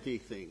fraternity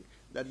thing,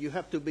 that you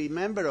have to be a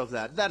member of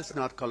that. That's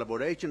not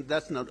collaboration.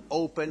 That's not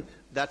open.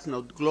 That's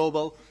not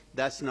global.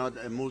 That's not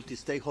a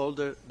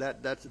multi-stakeholder.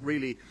 That's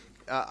really,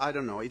 I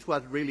don't know. It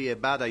was really a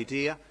bad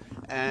idea.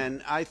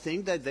 And I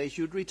think that they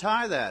should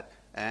retire that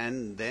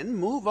and then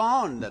move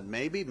on. That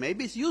maybe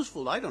it's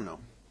useful. I don't know.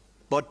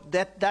 But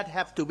that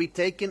has to be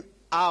taken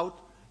out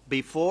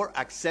before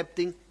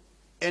accepting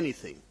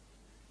anything,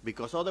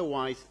 because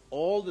otherwise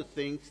all the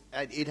things,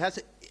 it has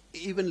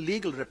even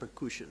legal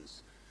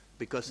repercussions,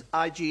 because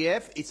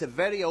IGF is a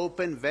very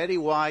open, very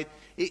wide,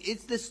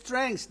 it's the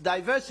strength,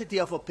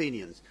 diversity of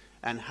opinions,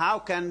 and how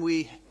can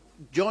we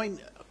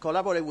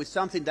collaborate with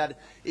something that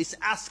is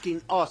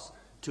asking us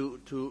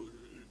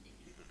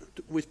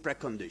with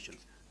preconditions?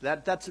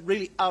 That's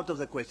really out of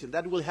the question.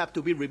 That will have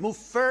to be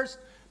removed first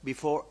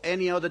before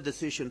any other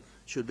decision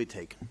should be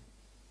taken.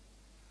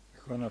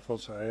 Juan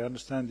Alfonso, I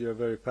understand you are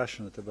very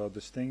passionate about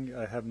this thing.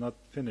 I have not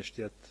finished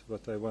yet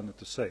what I wanted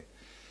to say.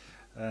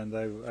 And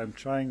I'm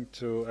trying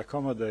to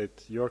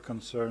accommodate your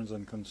concerns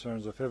and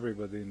concerns of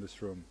everybody in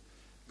this room.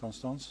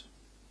 Constance?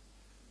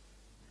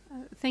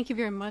 Thank you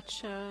very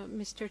much,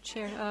 Mr.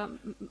 Chair.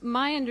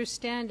 My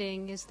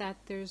understanding is that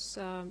there's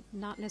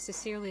not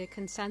necessarily a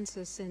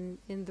consensus in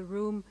the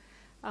room,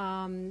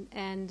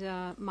 and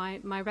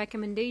my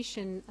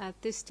recommendation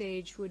at this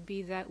stage would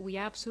be that we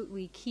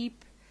absolutely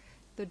keep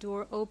the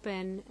door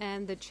open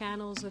and the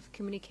channels of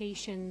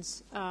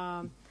communications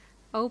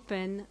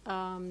open,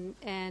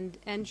 and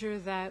ensure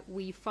that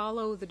we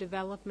follow the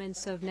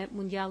developments of Net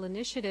Mundial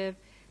initiative,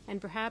 and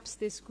perhaps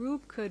this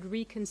group could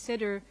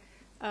reconsider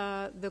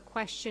the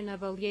question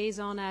of a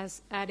liaison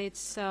at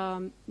its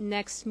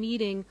next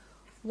meeting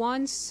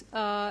once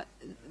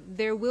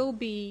there will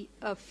be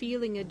a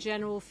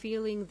general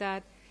feeling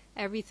that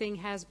everything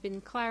has been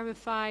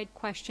clarified,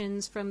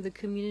 questions from the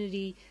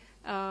community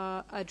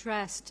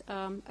addressed.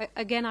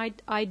 Again,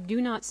 I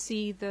do not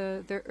see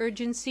the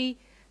urgency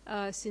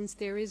since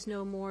there is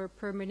no more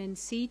permanent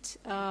seat,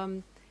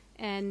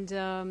 and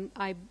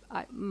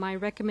my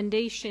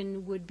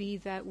recommendation would be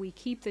that we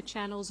keep the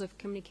channels of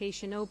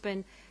communication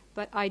open,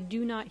 but I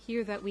do not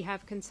hear that we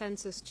have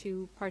consensus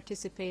to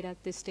participate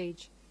at this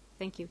stage.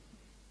 Thank you.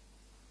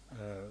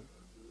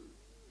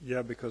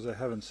 Yeah, because I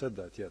haven't said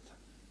that yet.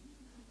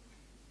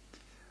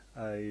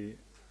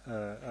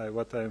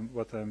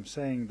 What I'm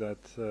saying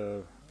that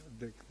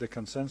the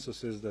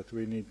consensus is that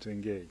we need to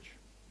engage.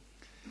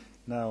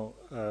 Now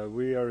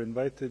we are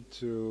invited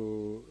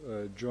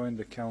to join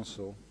the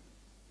council,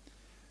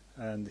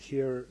 and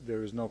here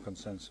there is no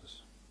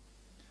consensus.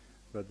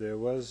 But there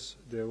was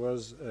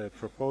a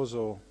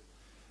proposal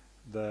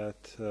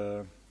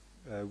that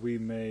we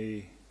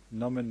may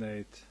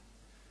nominate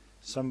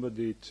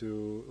somebody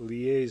to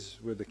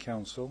liaise with the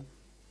council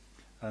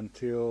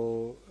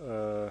until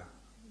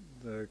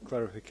the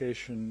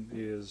clarification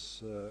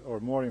is or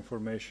more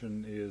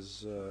information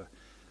is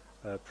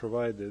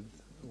provided,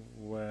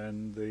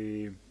 when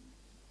the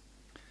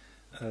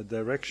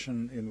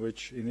direction in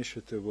which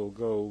initiative will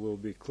go will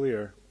be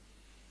clear,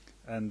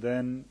 and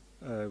then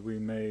we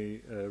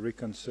may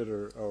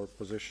reconsider our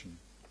position.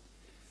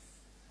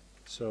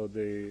 So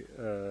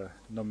the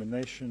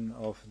nomination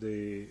of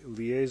the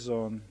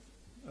liaison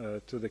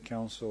to the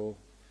council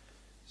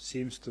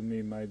seems to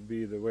me might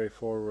be the way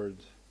forward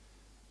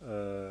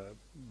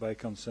by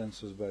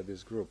consensus by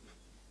this group,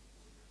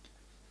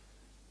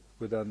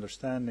 with the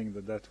understanding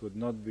that that would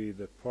not be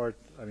the part,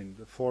 I mean,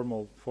 the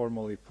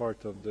formally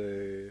part of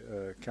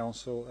the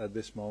council at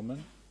this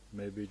moment,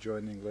 maybe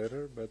joining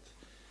later, but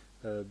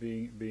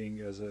being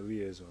as a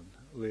liaison.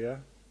 Leah?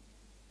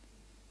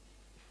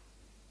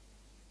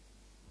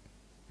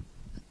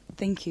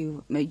 Thank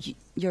you.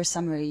 Your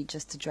summary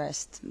just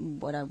addressed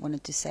what I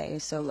wanted to say,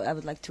 so I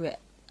would like to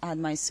add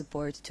my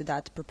support to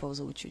that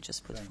proposal which you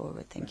just put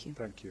forward. Thank you.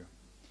 Thank you.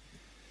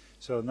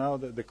 So now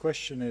the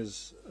question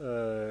is,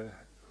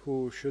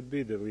 who should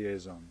be the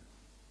liaison?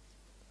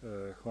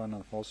 Juan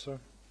Alfonso,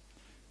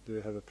 do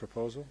you have a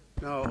proposal?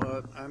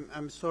 No,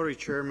 I'm sorry,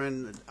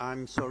 Chairman.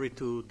 I'm sorry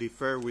to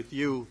differ with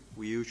you.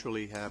 We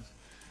usually have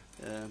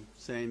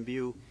same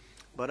view,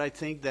 but I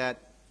think that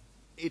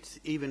it's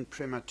even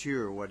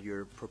premature what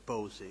you're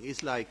proposing.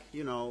 It's like,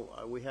 you know,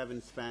 we have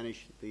in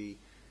Spanish the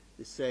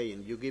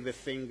saying, you give a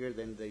finger,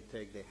 then they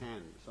take the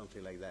hand,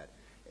 something like that.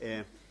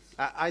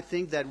 I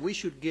think that we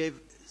should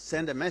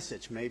send a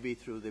message, maybe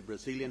through the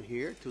Brazilian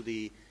here, to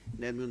the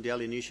Net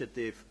Mundial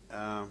Initiative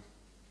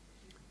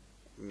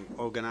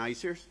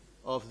organizers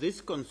of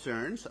these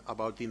concerns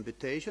about the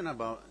invitation,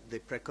 about the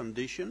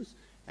preconditions,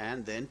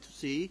 and then to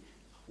see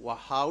what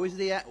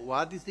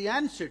is the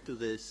answer to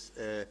this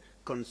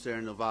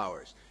concern of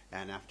ours.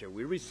 And after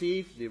we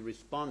receive the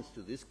response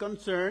to these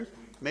concerns,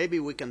 maybe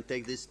we can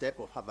take this step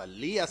of have a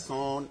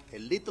liaison, a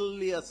little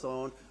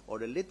liaison,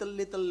 or a little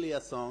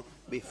liaison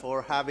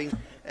before having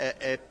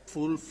a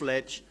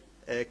full-fledged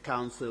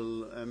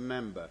council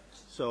member.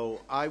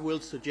 So I will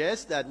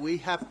suggest that we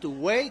have to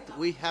wait,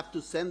 we have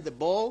to send the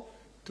ball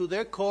to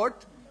their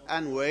court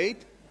and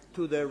wait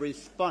to their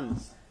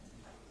response.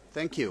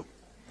 Thank you.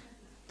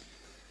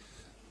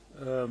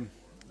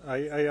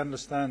 I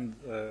understand,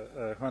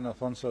 Juan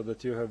Alfonso,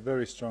 that you have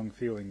very strong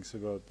feelings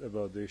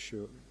about the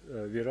issue.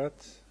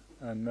 Virat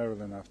and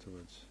Marilyn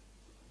afterwards.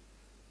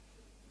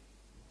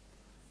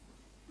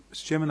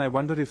 Mr. Chairman, I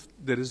wonder if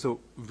there is a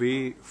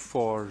way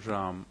for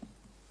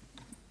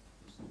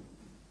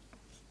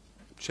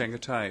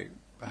Chengetai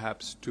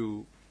perhaps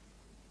to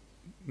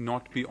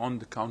not be on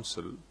the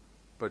council,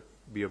 but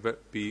be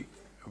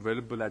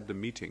available at the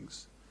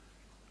meetings,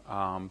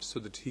 so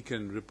that he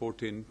can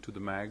report in to the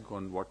MAG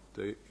on what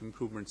the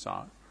improvements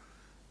are.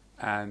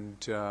 And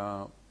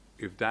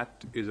if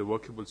that is a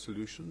workable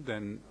solution,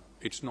 then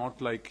it's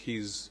not like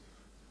he's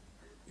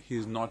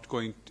not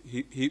going to,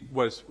 he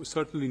was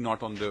certainly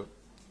not on the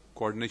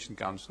coordination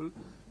council,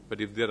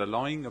 but if they're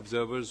allowing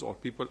observers or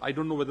people, I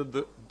don't know whether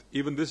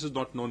even this is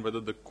not known,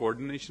 whether the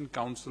coordination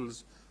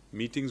council's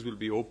meetings will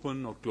be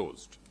open or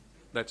closed.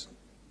 That's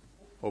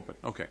open,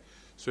 okay.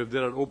 So if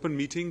there are open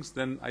meetings,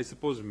 then I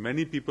suppose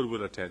many people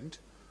will attend.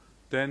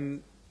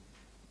 Then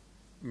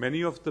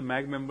many of the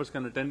MAG members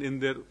can attend in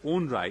their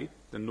own right,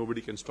 then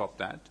nobody can stop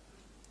that,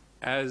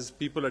 as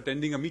people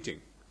attending a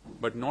meeting.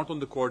 but not on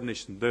the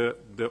coordination.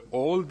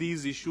 All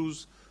these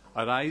issues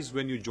arise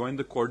when you join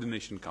the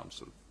coordination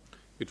council.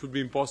 It would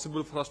be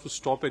impossible for us to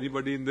stop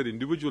anybody in their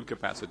individual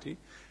capacity,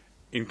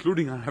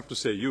 including, I have to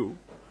say, you,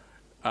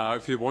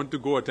 if you want to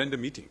go attend a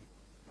meeting.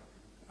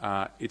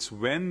 It's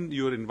when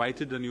you're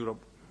invited and you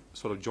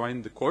sort of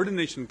join the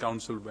coordination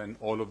council when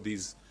all of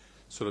these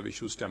sort of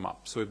issues stem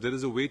up. So if there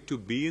is a way to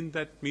be in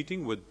that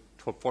meeting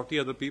for 40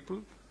 other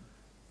people,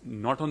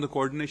 not on the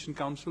coordination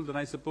council, then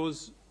I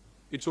suppose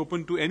it's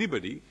open to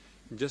anybody,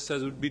 just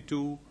as it would be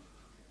to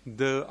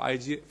the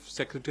IGF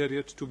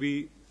secretariat to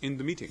be in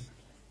the meeting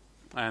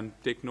and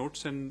take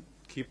notes and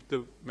keep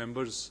the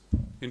members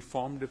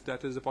informed if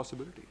that is a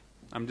possibility.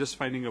 I'm just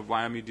finding a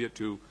via media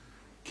to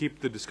keep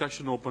the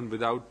discussion open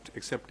without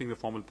accepting a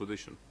formal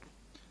position.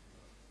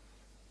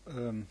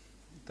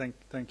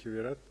 Thank you,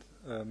 Virat.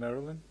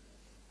 Marilyn?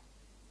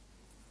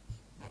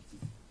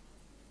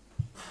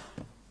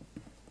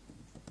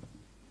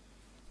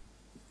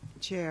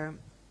 Chair,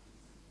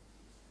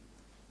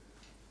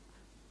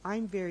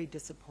 I'm very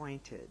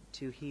disappointed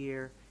to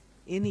hear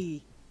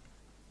any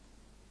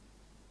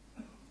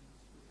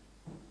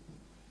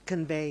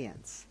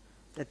conveyance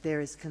that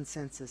there is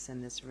consensus in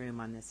this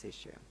room on this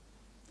issue.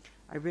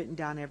 I've written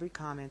down every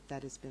comment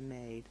that has been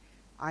made.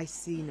 I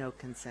see no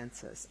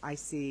consensus. I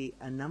see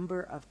a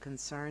number of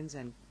concerns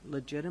and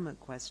legitimate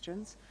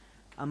questions.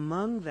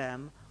 Among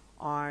them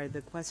are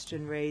the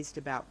question raised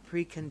about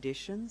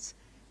preconditions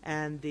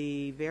and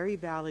the very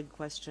valid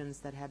questions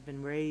that have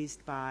been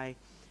raised by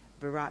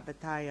Virat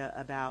Bhatia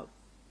about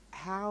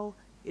how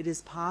it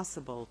is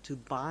possible to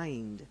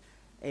bind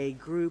a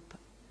group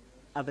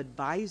of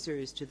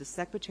advisors to the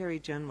Secretary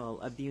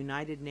General of the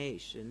United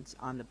Nations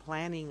on the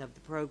planning of the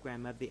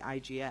program of the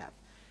IGF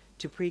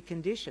to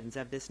preconditions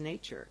of this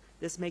nature.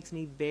 This makes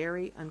me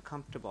very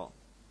uncomfortable.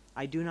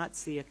 I do not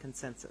see a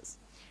consensus.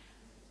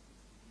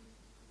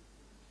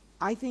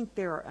 I think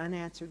there are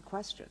unanswered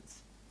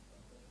questions.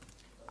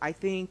 I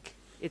think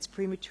it's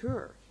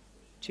premature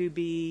to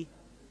be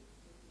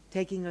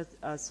taking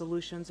a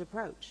solutions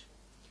approach.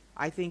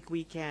 I think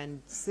we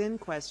can send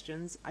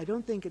questions. I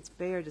don't think it's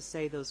fair to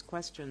say those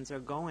questions are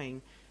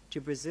going to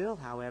Brazil,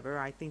 however.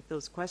 I think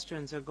those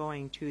questions are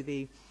going to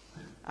the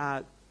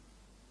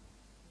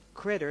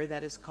critter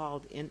that is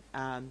called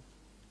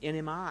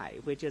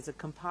NMI, which is a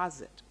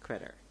composite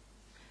critter.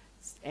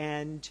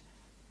 And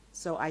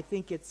so I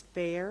think it's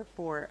fair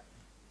for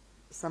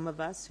some of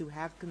us who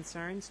have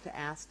concerns to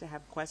ask to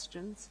have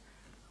questions.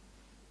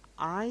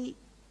 I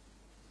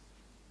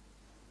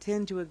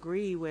tend to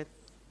agree with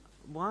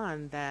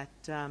one that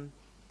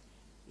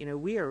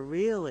we are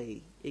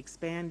really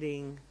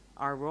expanding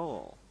our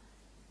role.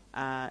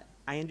 I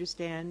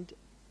understand,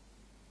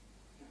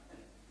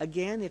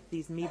 again, if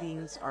these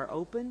meetings are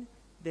open,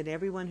 then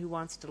everyone who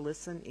wants to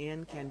listen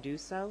in can do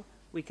so.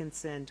 We can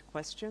send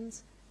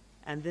questions,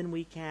 and then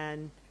we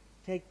can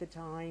take the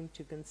time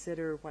to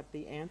consider what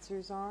the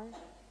answers are,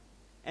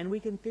 and we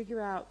can figure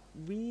out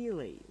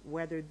really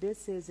whether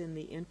this is in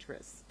the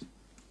interest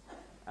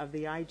of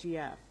the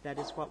IGF. That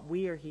is what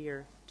we are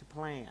here to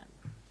plan.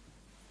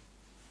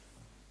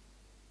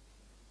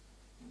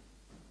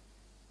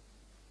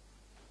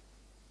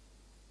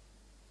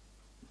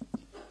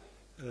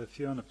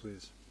 Fiona,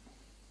 please.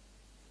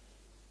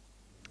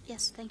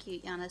 Yes, thank you,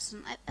 Giannis.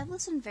 And I've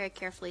listened very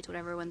carefully to what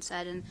everyone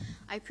said, and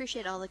I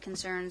appreciate all the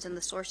concerns and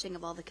the sourcing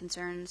of all the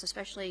concerns,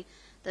 especially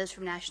those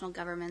from national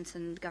governments,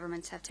 and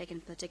governments have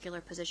taken particular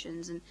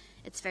positions, and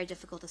it's very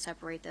difficult to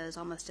separate those,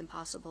 almost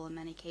impossible in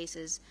many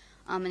cases,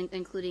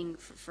 including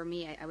for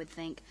me, I would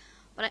think.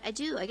 But I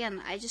do,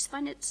 again, I just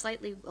find it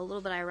slightly a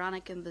little bit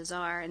ironic and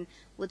bizarre, and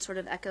would sort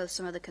of echo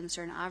some of the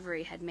concern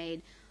Avery had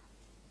made.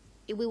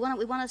 We want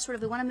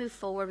to move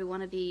forward. We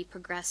want to be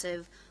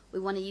progressive. We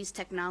want to use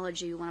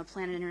technology. We want to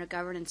plan an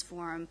intergovernance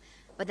forum,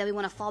 but then we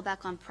want to fall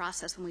back on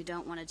process when we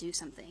don't want to do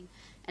something.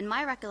 And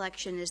my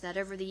recollection is that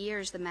over the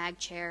years, the MAG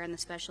chair and the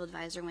special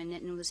advisor, when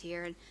Nitin was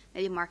here, and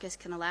maybe Marcus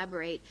can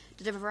elaborate,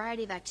 did a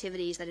variety of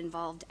activities that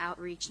involved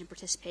outreach and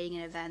participating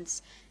in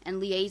events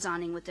and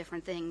liaisoning with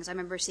different things. I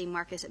remember seeing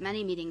Marcus at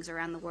many meetings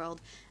around the world,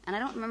 and I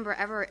don't remember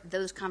ever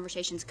those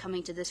conversations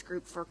coming to this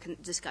group for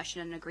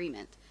discussion and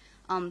agreement.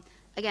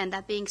 Again,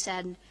 that being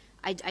said,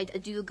 I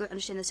do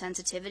understand the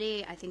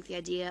sensitivity. I think the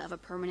idea of a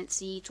permanent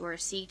seat or a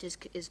seat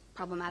is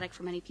problematic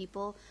for many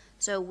people.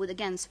 So would,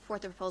 again,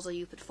 support the proposal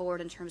you put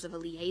forward in terms of a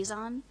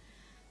liaison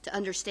to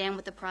understand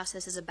what the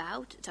process is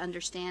about, to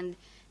understand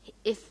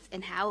if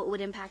and how it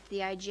would impact the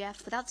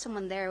IGF. Without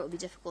someone there, it would be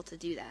difficult to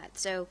do that.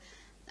 So,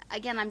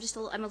 again, I'm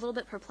a little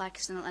bit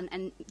perplexed,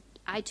 and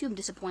I, too, am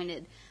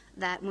disappointed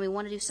that when we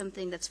want to do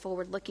something that's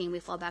forward-looking, we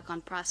fall back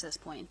on process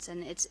points.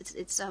 And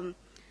it's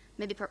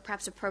maybe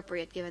perhaps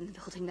appropriate given the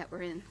building that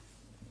we're in.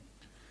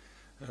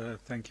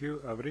 Thank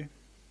you. Avery?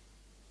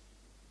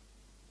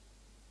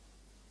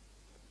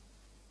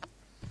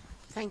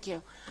 Thank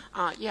you.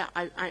 Yeah,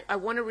 I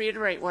want to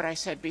reiterate what I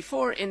said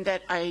before, in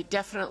that I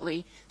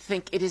definitely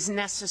think it is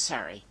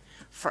necessary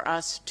for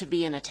us to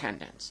be in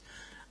attendance.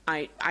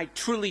 I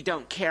truly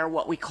don't care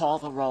what we call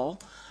the role.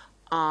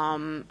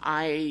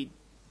 I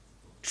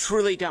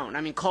truly don't.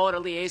 I mean, call it a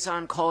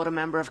liaison, call it a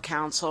member of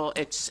council,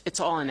 it's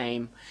all a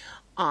name.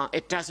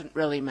 It doesn't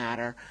really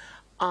matter.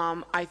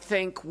 I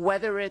think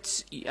whether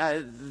it's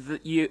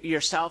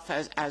yourself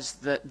as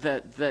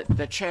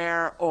the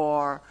chair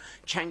or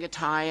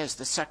Chengetai as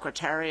the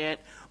secretariat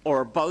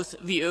or both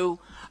of you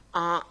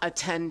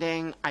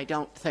attending, I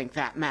don't think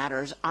that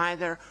matters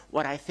either.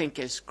 What I think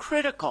is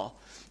critical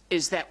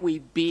is that we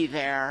be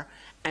there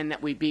and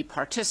that we be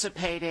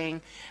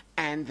participating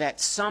and that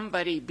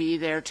somebody be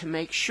there to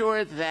make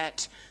sure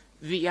that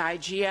the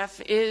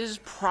IGF is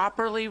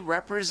properly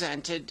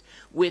represented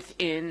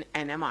within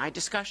NMI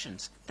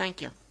discussions.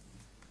 Thank you.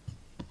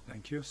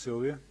 Thank you.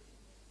 Sylvia?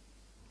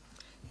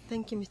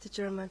 Thank you, Mr.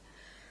 Chairman.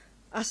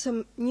 As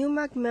a new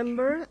MAC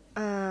member,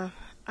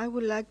 I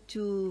would like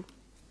to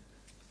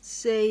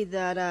say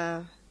that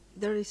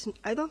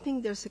I don't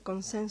think there's a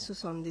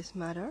consensus on this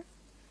matter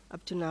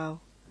up to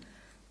now.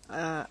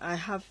 I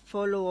have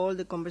followed all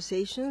the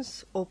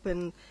conversations,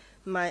 opened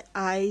my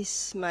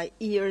eyes, my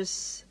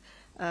ears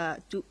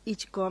to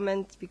each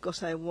comment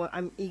because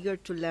I'm eager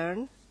to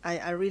learn.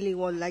 I really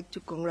would like to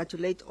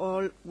congratulate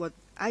all what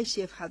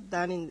IGF had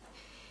done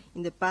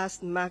in the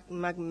past,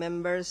 MAC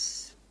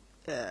members,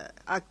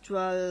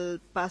 actual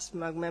past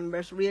MAC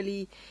members.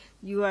 Really,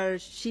 you are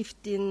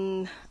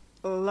shifting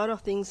a lot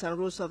of things and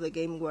rules of the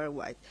game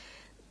worldwide.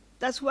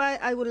 That's why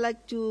I would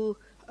like to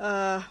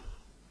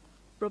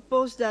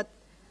propose that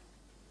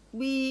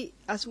the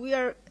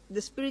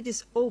spirit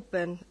is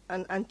open,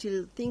 and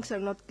until things are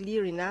not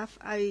clear enough,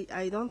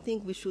 I don't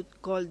think we should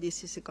call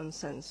this as a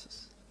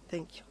consensus.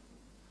 Thank you.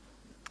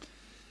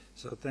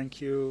 So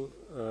thank you,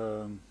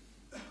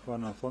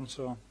 Juan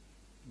Alfonso.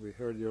 We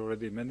heard you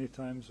already many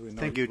times. We know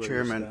Thank you,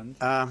 Chairman.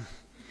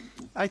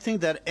 I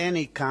think that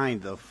any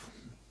kind of,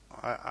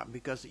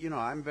 because, you know,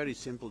 I'm a very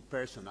simple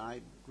person.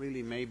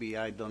 Maybe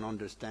I don't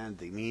understand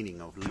the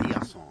meaning of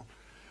liaison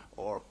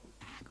or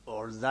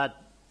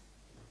that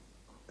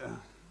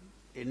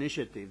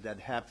initiative that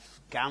have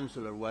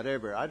council or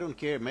whatever. I don't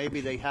care. Maybe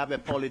they have a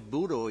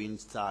Politburo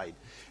inside.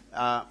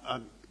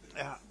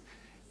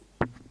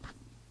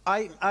 I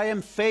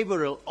am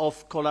favorable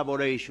of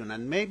collaboration,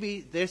 and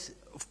maybe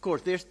of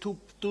course, there's two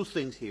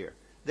things here.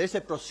 There's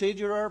a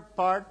procedural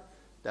part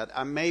that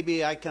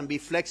maybe I can be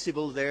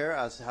flexible there,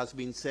 as has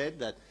been said,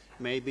 that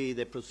maybe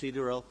the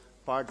procedural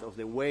part of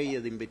the way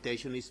the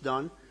invitation is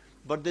done.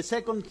 But the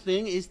second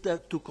thing is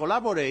that to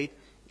collaborate,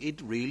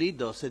 it really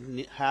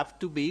doesn't have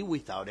to be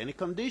without any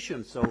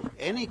conditions. So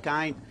any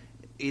kind,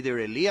 either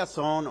a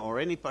liaison or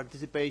any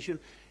participation,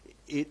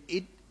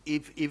 if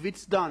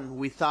it's done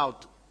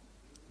without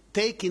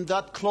taking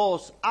that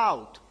clause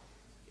out,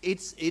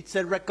 it's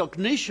a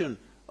recognition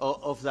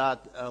of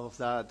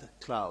that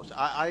clause.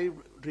 I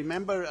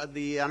remember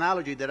the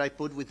analogy that I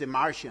put with the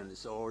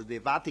Martians or the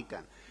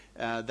Vatican.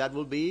 That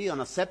will be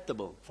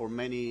unacceptable for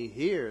many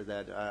here.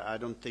 That I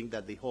don't think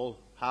that the whole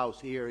house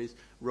here is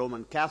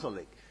Roman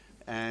Catholic,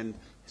 and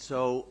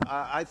so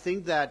I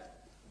think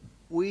that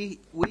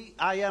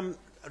I am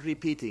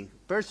repeating.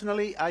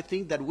 Personally, I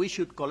think that we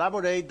should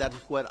collaborate. That's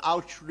what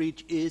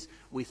outreach is,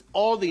 with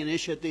all the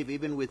initiative,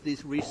 even with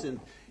this recent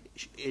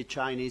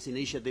Chinese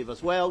initiative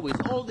as well.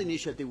 With all the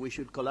initiative, we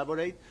should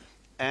collaborate,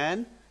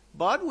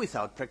 but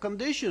without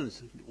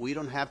preconditions. We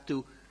don't have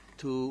to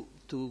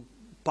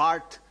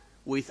part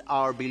with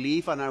our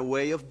belief and our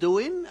way of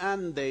doing,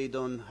 and they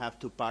don't have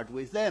to part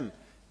with them.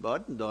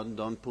 But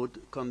don't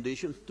put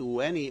conditions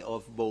to any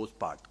of both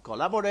parts.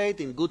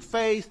 Collaborate in good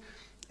faith.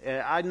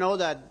 I know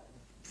that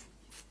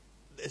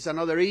it's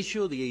another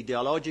issue, the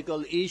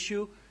ideological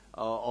issue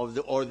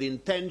or the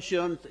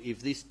intention,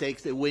 if this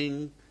takes a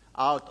wing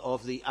out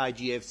of the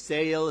IGF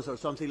sales or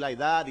something like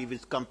that, if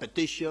it's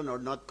competition or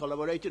not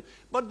collaboration.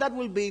 But that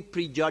will be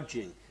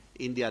prejudging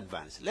in the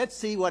advance. Let's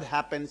see what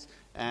happens.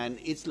 And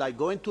it's like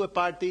going to a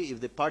party.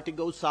 If the party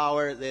goes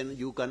sour, then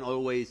you can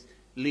always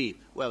leave.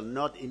 Well,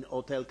 not in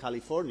Hotel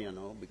California,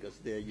 no, because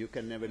there you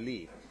can never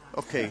leave.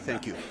 Okay,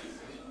 thank you.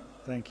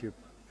 Thank you.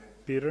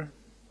 Peter?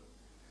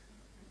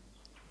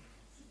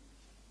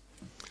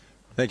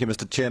 Thank you,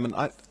 Mr. Chairman.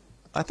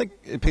 I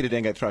think, Peter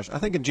Dengate-Thrush, I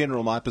think in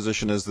general my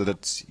position is that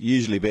it's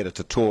usually better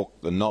to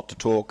talk than not to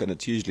talk, and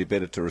it's usually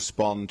better to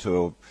respond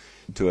to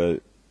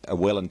a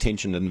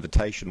well-intentioned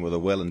invitation with a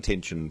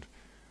well-intentioned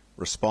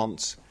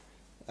response.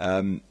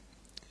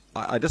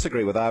 I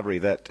disagree with Avery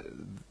that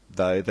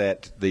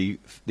the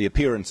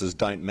appearances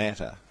don't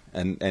matter,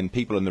 and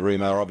people in the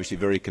room are obviously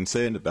very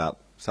concerned about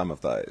some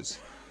of those.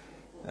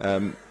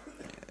 And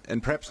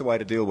perhaps the way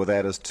to deal with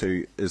that is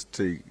to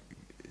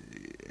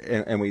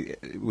and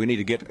we need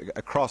to get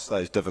across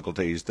those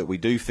difficulties, that we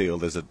do feel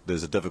there's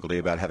a difficulty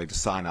about having to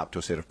sign up to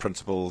a set of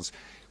principles.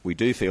 We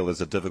do feel there's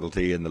a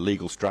difficulty in the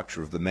legal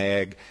structure of the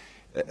MAG,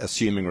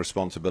 assuming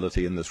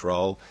responsibility in this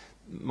role.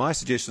 My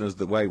suggestion is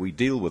the way we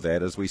deal with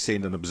that is we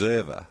send an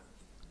observer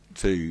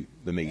to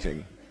the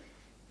meeting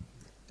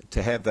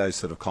to have those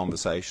sort of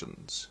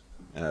conversations,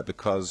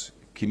 because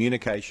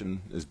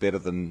communication is better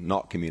than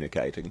not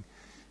communicating.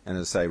 And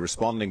as I say,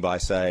 responding by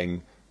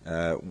saying,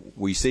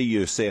 We see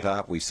you're set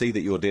up, we see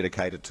that you're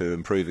dedicated to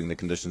improving the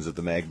conditions of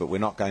the MAG, but we're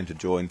not going to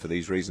join for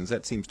these reasons.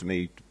 That seems to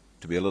me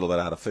to be a little bit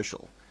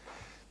artificial.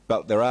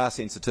 But there are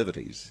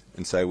sensitivities,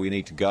 and so we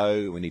need to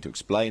go, we need to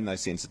explain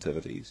those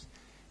sensitivities.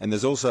 And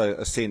there's also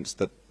a sense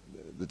that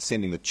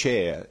sending the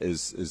chair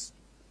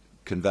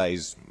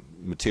conveys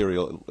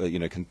material,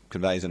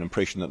 conveys an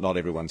impression that not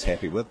everyone's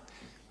happy with.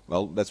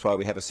 Well, that's why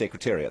we have a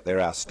secretariat.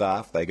 They're our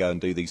staff. They go and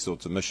do these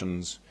sorts of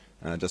missions,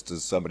 just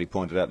as somebody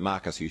pointed out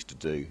Marcus used to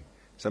do.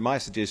 So my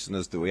suggestion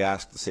is that we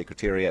ask the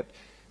secretariat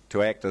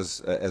to act as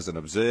an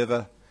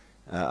observer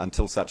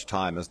until such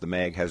time as the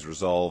MAG has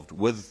resolved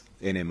with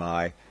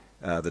NMI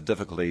the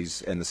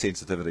difficulties and the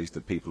sensitivities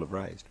that people have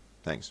raised.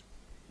 Thanks.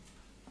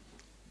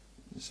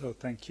 So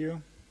thank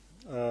you.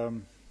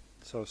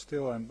 So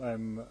still,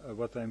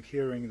 what I'm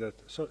hearing that.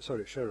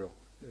 Sorry, Cheryl.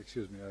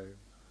 Excuse me.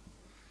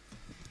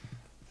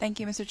 Thank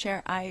you, Mr.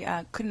 Chair.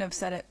 I couldn't have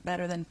said it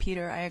better than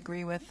Peter. I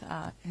agree with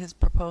his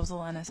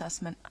proposal and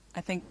assessment.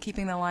 I think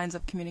keeping the lines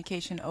of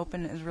communication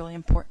open is really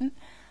important.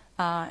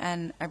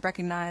 And I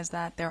recognize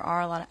that there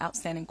are a lot of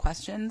outstanding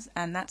questions,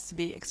 and that's to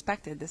be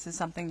expected. This is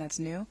something that's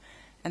new.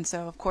 And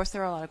so, of course,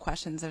 there are a lot of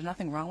questions. There's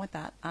nothing wrong with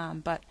that.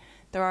 But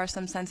there are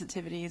some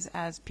sensitivities,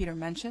 as Peter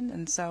mentioned,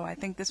 and so I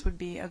think this would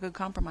be a good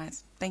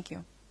compromise. Thank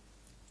you.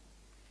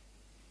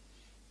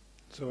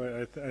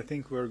 So I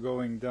think we're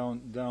going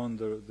down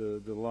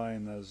the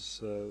line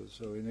as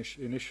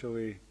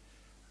initially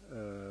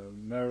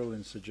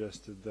Marilyn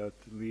suggested that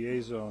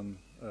liaison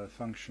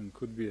function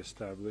could be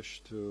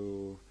established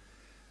to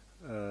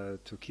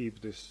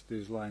keep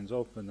these lines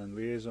open, and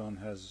liaison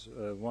has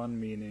one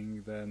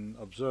meaning than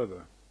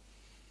observer.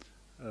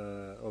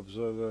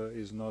 Observer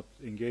is not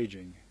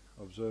engaging.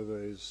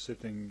 Observer is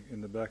sitting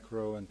in the back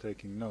row and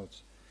taking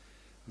notes.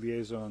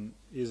 Liaison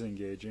is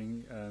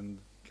engaging and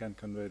can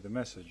convey the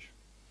message.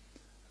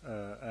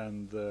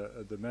 And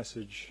the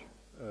message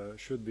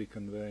should be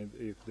conveyed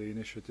if the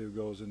initiative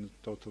goes in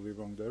a totally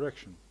wrong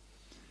direction,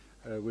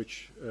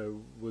 which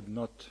would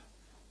not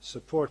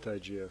support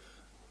IGF,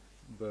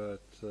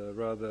 but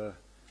rather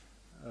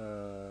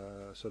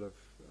sort of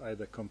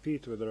either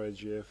compete with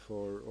IGF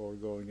or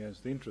go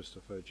against the interest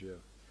of IGF.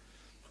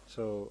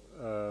 So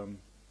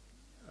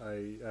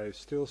I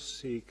still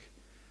seek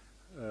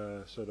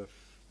sort of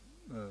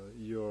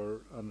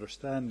your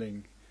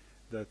understanding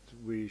that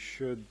we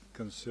should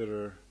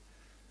consider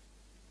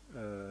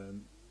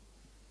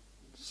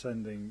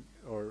sending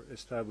or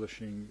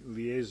establishing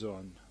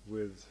liaison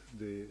with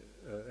the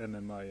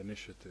NMI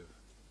initiative.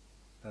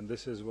 And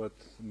this is what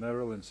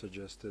Marilyn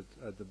suggested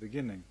at the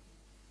beginning.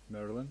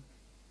 Marilyn?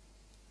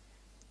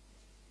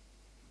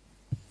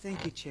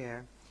 Thank you,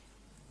 Chair.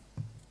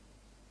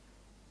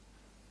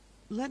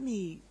 Let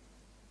me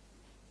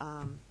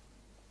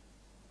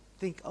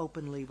think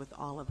openly with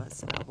all of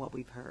us about what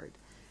we've heard.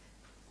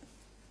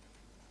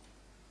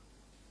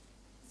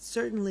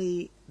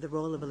 Certainly, the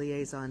role of a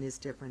liaison is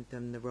different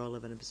than the role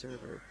of an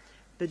observer.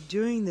 But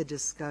during the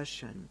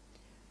discussion,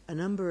 a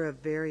number of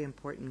very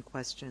important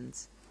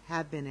questions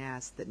have been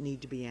asked that need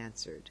to be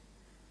answered,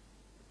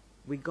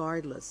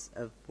 regardless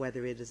of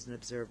whether it is an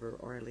observer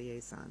or a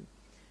liaison.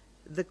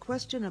 The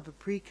question of a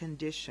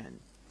precondition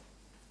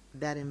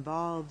that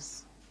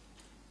involves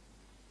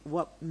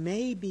what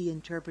may be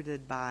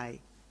interpreted by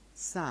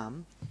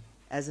some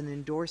as an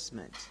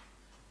endorsement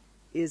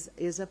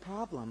is a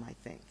problem, I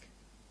think.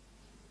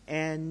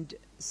 And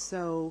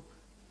so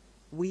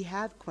we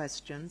have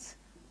questions.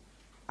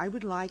 I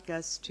would like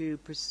us to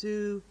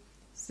pursue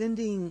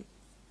sending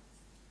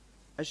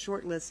a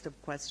short list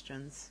of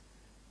questions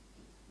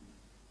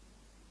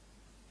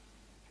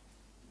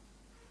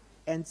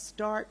and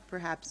start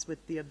perhaps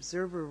with the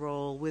observer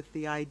role, with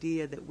the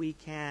idea that we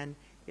can,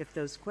 if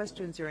those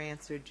questions are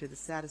answered to the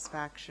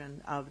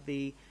satisfaction of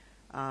the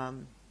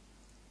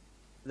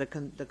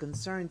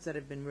concerns that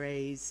have been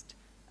raised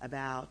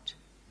about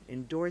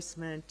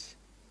endorsement,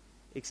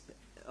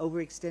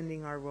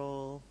 overextending our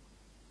role,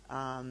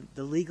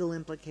 the legal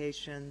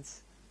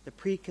implications, the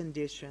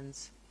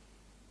preconditions.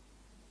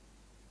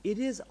 It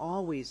is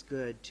always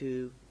good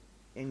to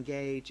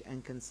engage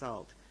and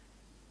consult,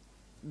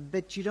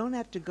 but you don't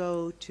have to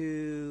go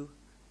to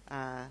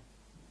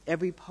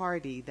every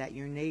party that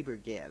your neighbor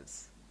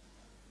gives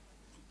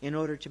in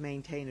order to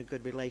maintain a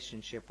good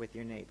relationship with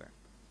your neighbor.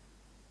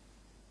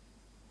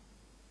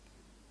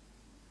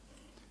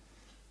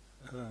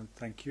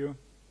 Thank you.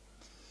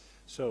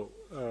 So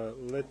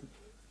let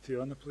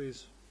Fiona,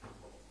 please.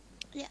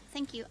 Yeah,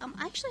 thank you.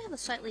 I actually have a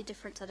slightly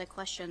different set of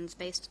questions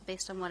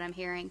based on what I'm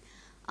hearing.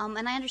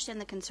 And I understand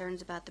the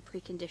concerns about the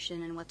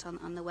precondition and what's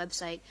on the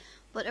website.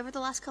 But over the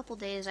last couple of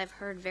days, I've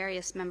heard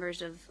various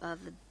members of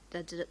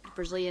the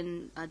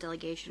Brazilian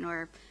delegation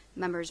or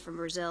members from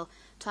Brazil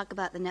talk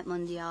about the Net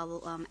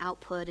Mundial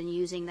output and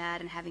using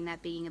that and having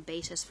that being a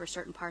basis for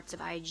certain parts of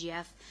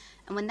IGF.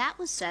 And when that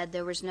was said,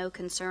 there was no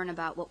concern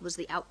about what was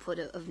the output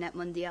of Net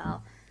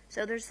Mundial.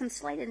 So there's some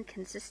slight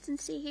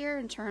inconsistency here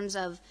in terms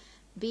of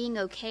being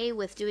okay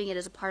with doing it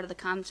as a part of the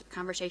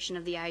conversation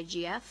of the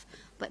IGF,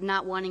 but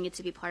not wanting it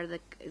to be part of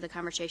the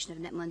conversation of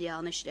Net Mondial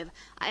initiative.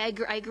 I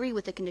agree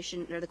with the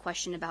condition or the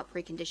question about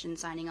precondition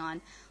signing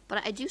on,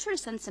 but I do sort of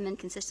sense some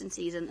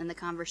inconsistencies in the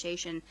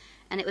conversation,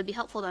 and it would be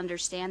helpful to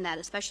understand that,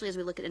 especially as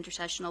we look at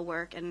intersessional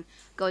work and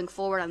going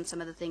forward on some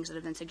of the things that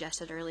have been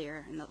suggested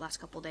earlier in the last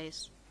couple of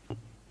days.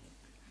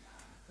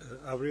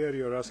 Avrier,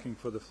 you're asking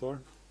for the floor?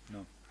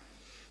 No.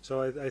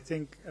 So I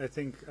think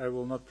I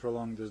will not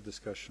prolong this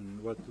discussion.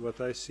 What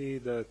I see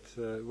that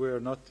we are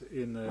not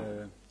in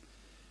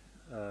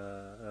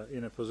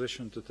a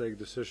position to take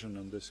decision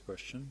on this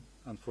question,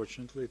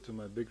 unfortunately, to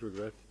my big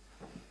regret.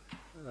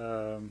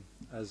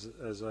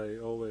 As I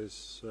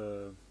always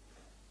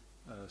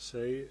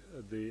say,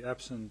 the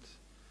absent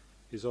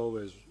is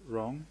always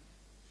wrong.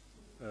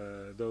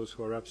 Those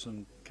who are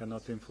absent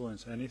cannot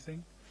influence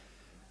anything,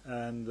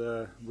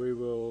 and we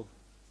will.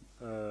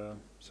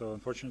 So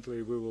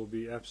unfortunately, we will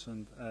be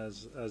absent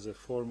as a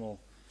formal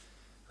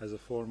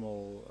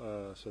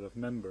sort of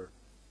member,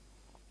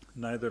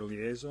 neither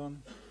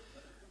liaison.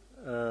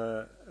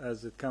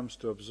 As it comes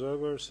to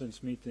observer,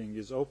 since meeting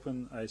is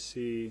open, I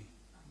see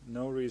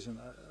no reason.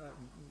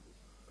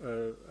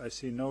 I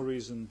see no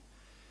reason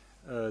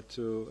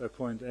to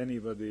appoint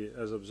anybody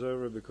as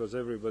observer, because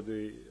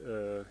everybody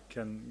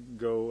can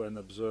go and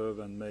observe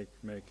and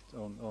make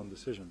own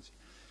decisions.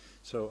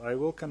 So I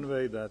will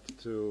convey that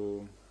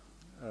to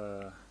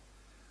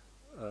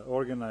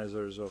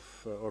organizers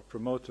of or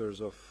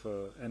promoters of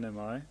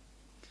NMI.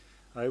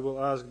 I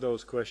will ask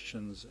those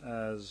questions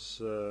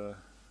as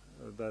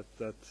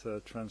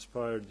that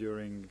transpired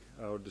during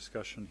our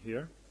discussion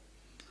here,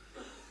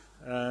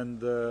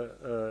 and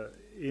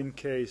in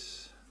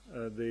case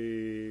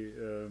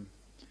the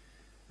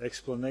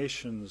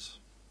explanations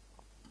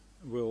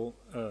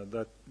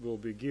that will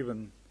be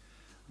given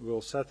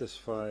will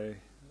satisfy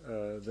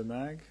the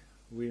MAG,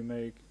 we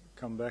may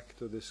come back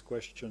to this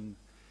question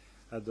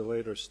at the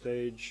later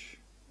stage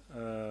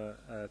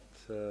at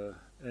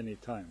any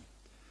time.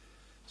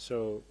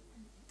 So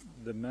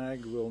the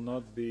MAG will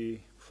not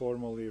be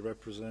formally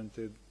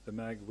represented. The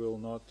MAG will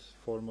not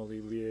formally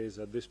liaise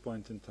at this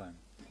point in time.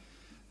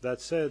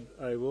 That said,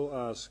 I will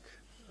ask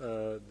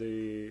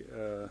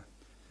the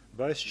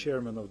Vice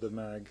Chairman of the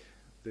MAG,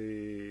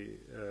 the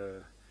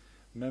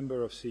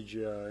member of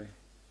CGI,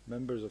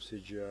 members of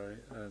CGI,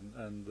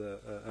 and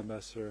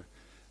Ambassador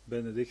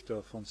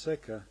Benedicto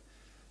Fonseca,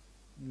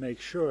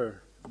 make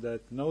sure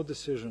that no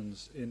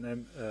decisions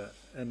in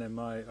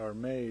NMI are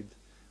made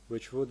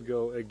which would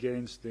go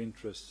against the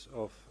interests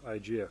of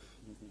IGF.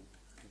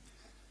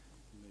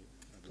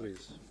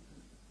 Please.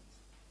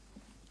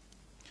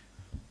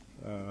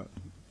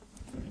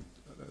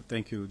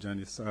 Thank you,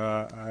 Janice.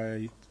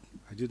 I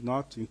did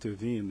not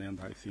intervene, and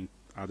I think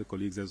other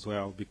colleagues as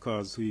well,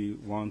 because we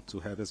want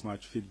to have as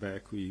much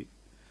feedback we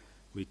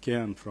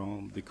can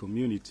from the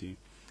community.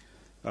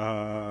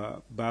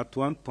 But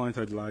one point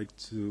I'd like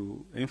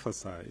to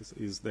emphasize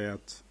is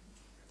that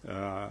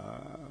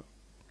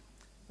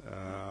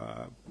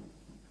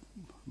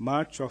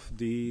much of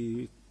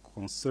the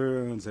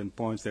concerns and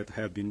points that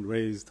have been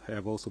raised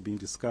have also been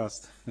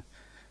discussed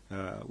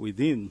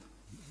within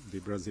the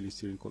Brazilian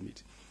Steering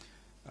Committee.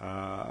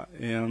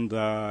 And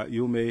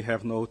you may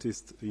have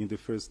noticed in the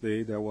first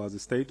day there was a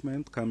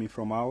statement coming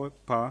from our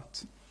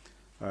part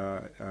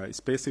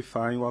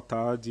specifying what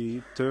are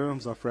the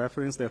terms of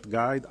reference that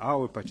guide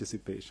our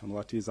participation,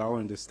 what is our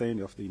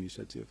understanding of the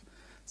initiative,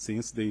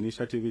 since the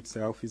initiative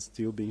itself is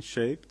still being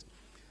shaped.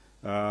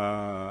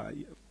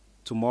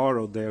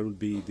 Tomorrow there will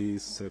be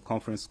this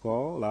conference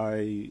call.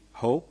 I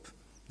hope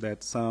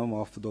that some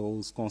of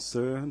those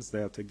concerns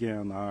that,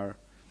 again, are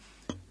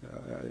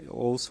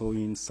also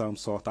in some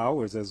sort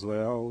hours as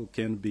well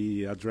can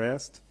be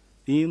addressed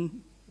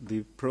in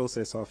the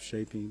process of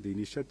shaping the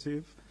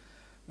initiative.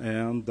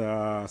 And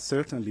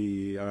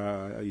certainly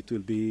it will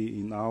be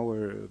in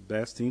our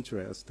best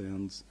interest,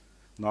 and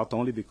not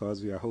only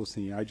because we are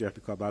hosting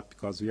IGF, but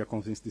because we are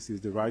convinced this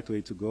is the right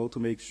way to go, to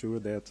make sure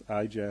that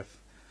IGF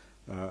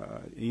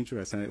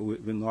interest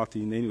will not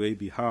in any way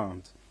be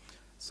harmed.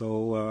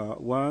 So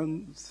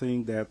one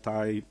thing that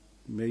I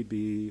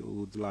maybe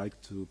would like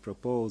to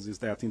propose is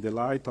that in the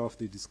light of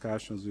the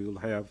discussions we will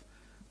have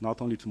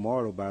not only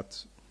tomorrow,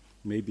 but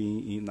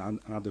maybe in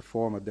another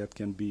format that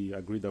can be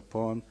agreed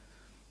upon,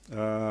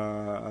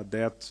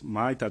 that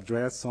might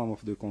address some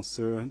of the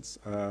concerns.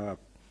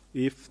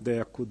 If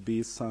there could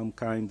be some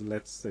kind,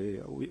 let's say,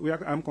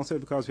 I'm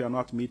concerned because we are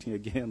not meeting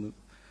again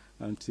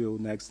until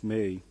next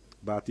May,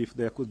 but if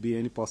there could be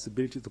any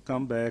possibility to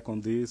come back on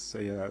this,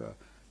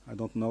 I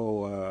don't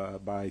know,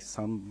 by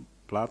some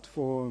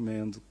platform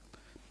and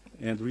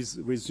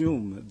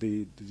resume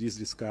this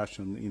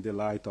discussion in the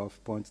light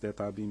of points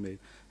that are being made.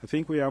 I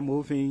think we are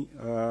moving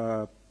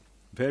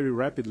very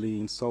rapidly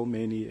in so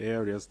many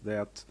areas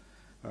that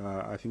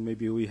I think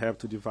maybe we have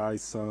to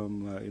devise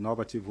some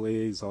innovative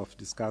ways of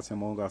discussing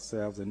among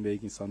ourselves and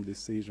making some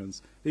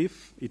decisions,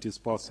 if it is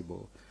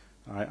possible.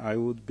 I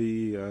would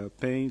be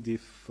pained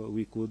if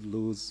we could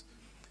lose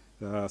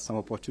some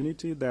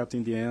opportunity that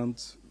in the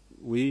end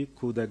we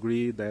could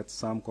agree that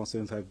some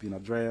concerns have been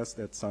addressed,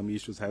 that some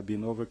issues have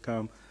been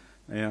overcome,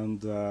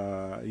 and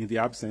in the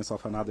absence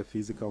of another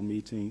physical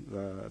meeting,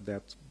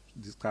 that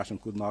discussion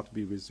could not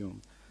be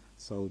resumed.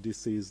 So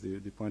this is the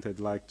point I'd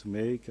like to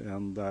make,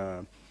 and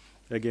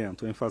again,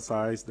 to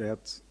emphasize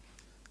that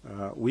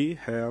we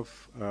have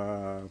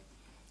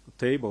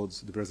tabled,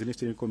 the Brazilian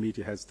Steering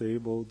Committee has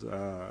tabled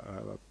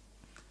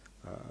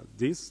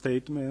these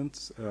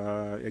statements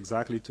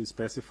exactly to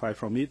specify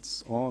from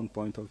its own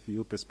point of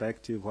view,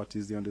 perspective, what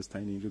is the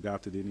understanding in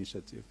regard to the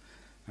initiative.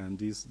 And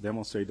this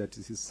demonstrates that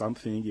this is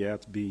something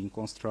yet being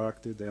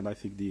constructed, and I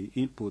think the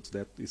input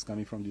that is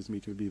coming from this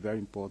meeting will be very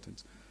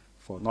important,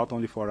 for not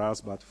only for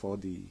us, but for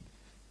the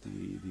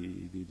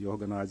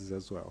organizers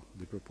as well,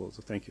 the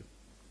proposal. Thank you.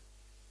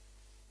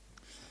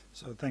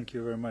 So thank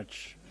you very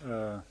much.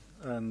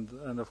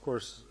 And of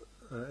course,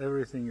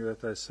 everything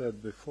that I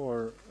said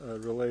before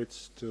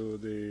relates to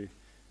the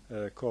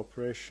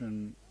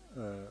cooperation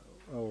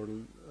or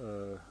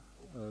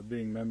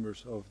being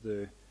members of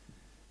the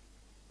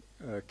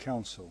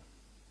council.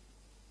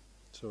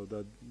 So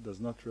that does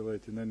not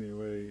relate in any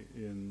way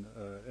in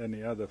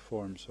any other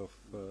forms of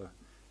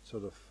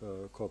sort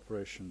of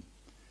cooperation,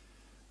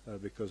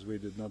 because we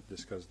did not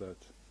discuss that.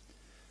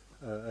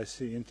 I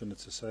see Internet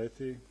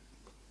Society.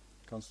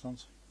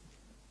 Constance?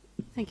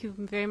 Thank you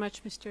very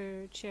much,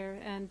 Mr. Chair.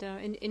 And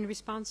in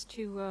response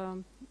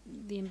to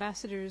the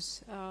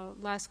ambassador's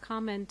last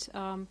comment,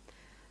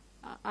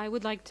 I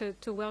would like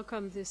to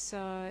welcome this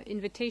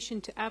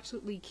invitation to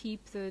absolutely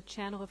keep the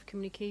channel of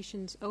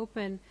communications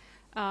open.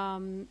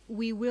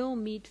 We will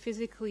meet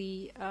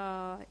physically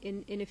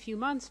in a few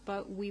months,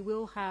 but we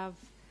will have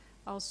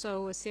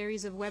also a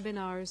series of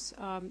webinars,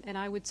 and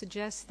I would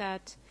suggest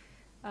that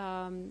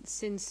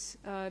since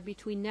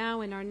between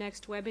now and our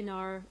next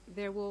webinar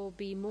there will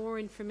be more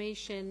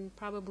information,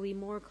 probably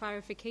more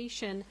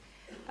clarification,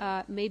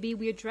 maybe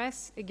we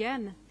address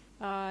again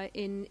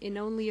in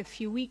only a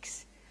few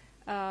weeks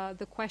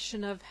the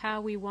question of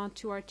how we want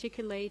to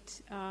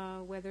articulate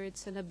whether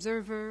it's an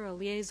observer, a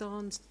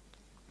liaison,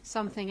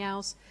 something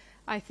else.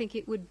 I think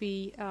it would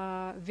be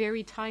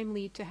very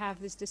timely to have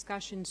this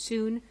discussion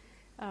soon.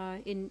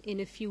 In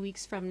a few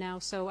weeks from now.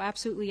 So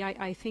absolutely,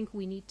 I think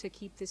we need to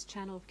keep this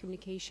channel of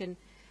communication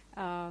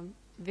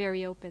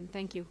very open.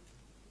 Thank you.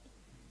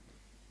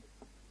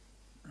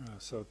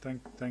 So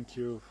thank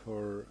you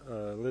for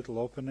a little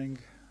opening.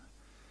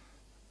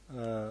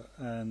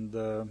 And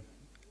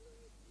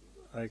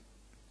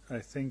I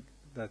think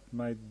that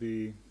might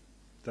be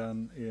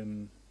done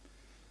in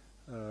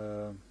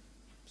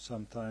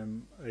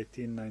sometime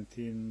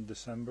 18-19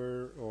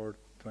 December or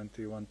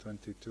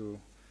 21-22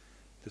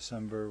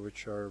 December,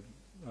 which are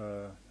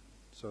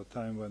so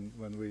time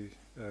when we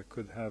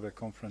could have a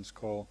conference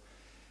call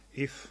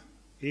if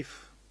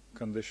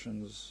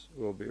conditions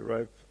will be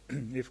ripe,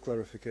 if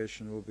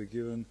clarification will be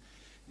given,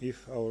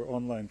 if our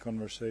online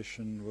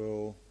conversation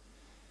will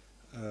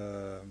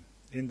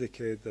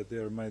indicate that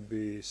there might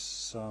be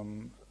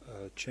some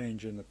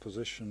change in the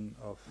position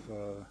of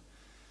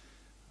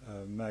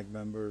MAG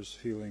members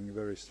feeling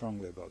very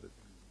strongly about it.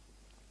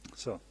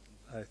 So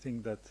I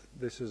think that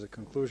this is a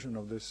conclusion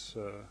of this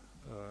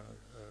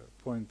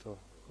point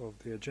of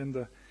the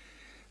agenda,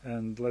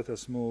 and let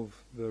us move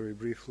very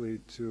briefly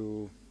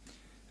to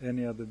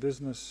any other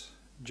business,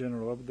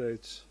 general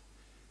updates.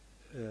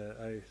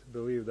 I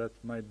believe that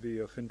might be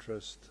of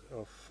interest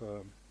of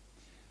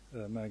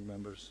MAG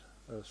members.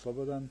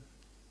 Slobodan,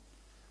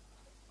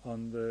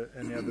 on the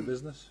any other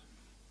business?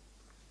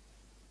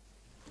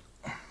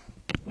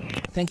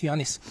 Thank you,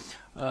 Yanis.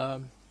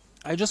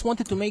 I just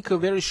wanted to make a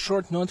very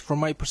short note from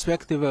my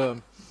perspective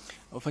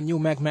of a new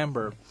MAG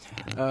member.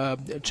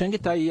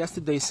 Chengetai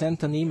yesterday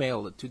sent an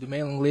email to the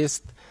mailing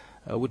list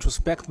which was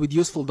packed with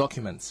useful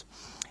documents.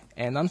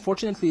 And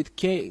unfortunately it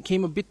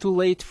came a bit too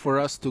late for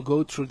us to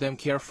go through them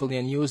carefully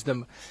and use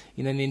them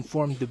in an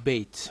informed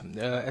debate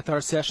at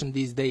our session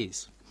these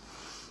days.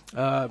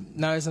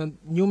 Now as a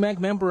new MAG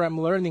member I'm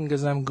learning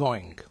as I'm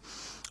going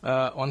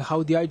on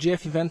how the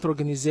IGF event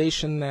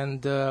organization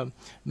and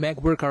MAG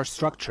work are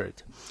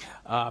structured.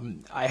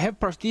 I have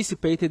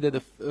participated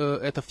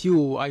at a few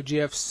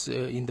IGFs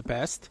in the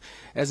past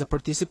as a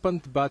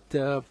participant, but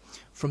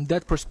from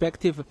that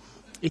perspective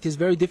it is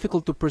very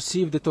difficult to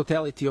perceive the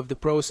totality of the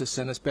process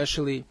and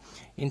especially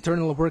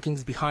internal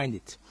workings behind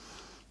it.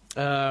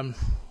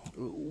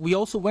 We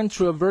also went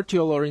through a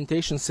virtual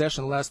orientation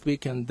session last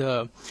week, and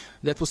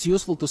that was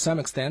useful to some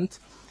extent.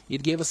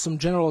 It gave us some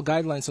general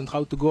guidelines on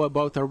how to go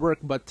about our work,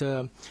 but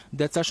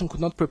that session could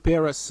not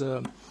prepare us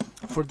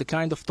for the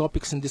kind of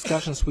topics and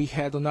discussions we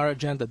had on our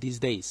agenda these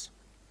days.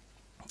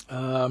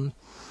 The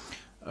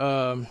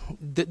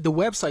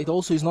website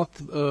also is not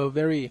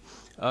very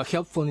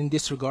helpful in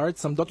this regard.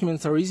 Some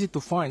documents are easy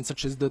to find,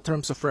 such as the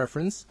terms of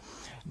reference,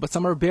 but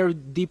some are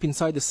buried deep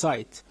inside the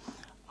site.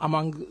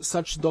 Among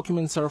such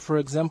documents are, for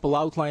example,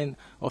 outline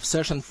of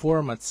session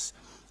formats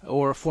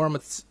or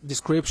formats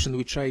description,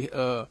 which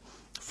I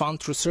found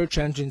through search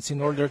engines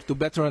in order to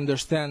better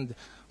understand,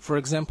 for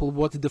example,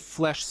 what the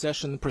flash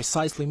session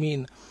precisely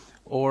mean,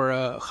 or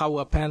how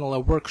a panel, a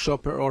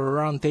workshop, or a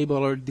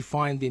roundtable are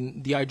defined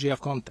in the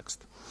IGF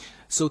context.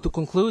 So to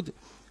conclude,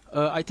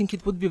 I think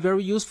it would be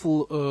very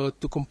useful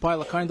to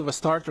compile a kind of a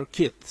starter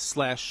kit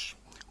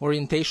 /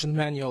 orientation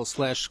manual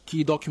 /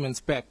 key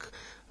documents pack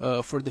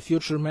for the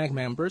future MAG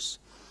members.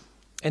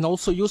 And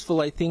also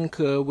useful, I think,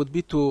 would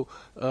be to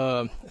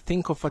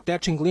think of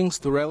attaching links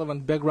to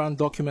relevant background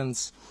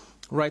documents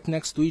right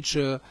next to each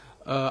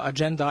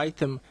agenda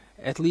item,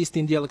 at least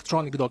in the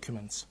electronic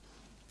documents,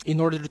 in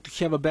order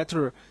to have a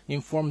better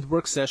informed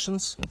work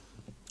sessions.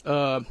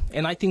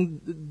 And I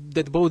think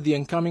that both the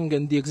incoming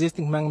and the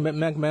existing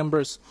MAG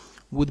members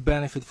would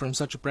benefit from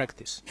such a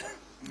practice.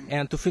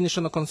 And to finish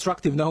on a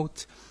constructive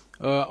note,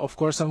 of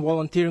course, I'm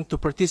volunteering to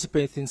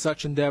participate in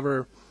such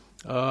endeavor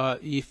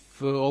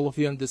if all of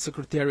you and the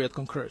Secretariat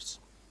concurs.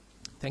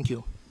 Thank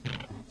you.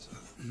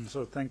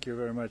 So thank you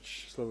very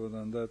much,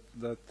 Slobodan.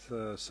 That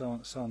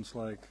sounds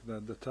like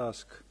the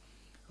task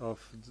of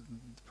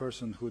the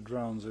person who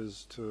drowns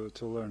is to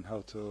learn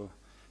how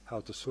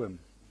to swim.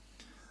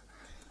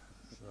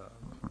 So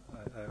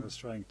I was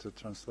trying to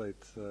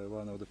translate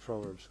one of the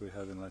proverbs we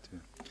have in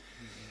Latvia.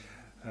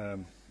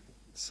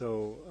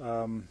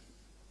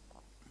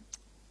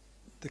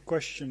 The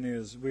question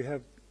is, we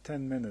have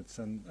 10 minutes,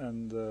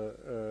 and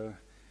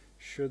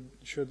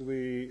should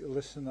we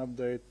listen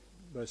update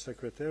by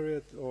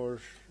Secretariat, or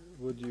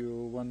would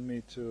you want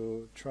me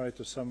to try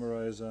to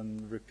summarize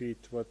and repeat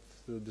what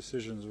the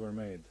decisions were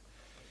made?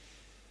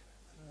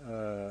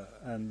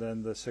 And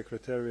then the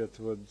Secretariat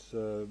would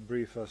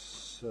brief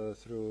us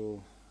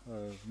through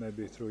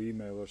maybe through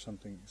email or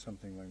something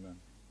like that.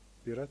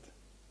 Pirat?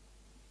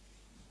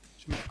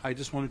 I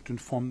just wanted to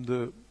inform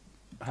the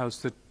House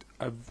that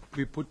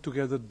we put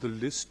together the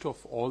list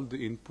of all the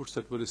inputs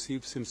that were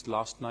received since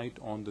last night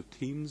on the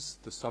themes,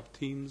 the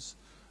sub-themes,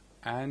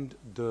 and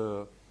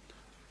the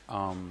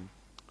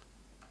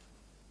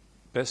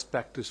best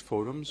practice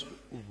forums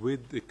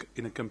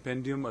in a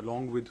compendium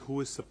along with who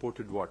has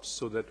supported what,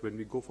 so that when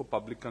we go for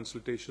public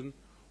consultation,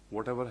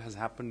 whatever has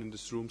happened in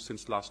this room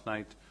since last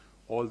night,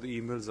 all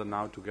the emails are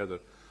now together.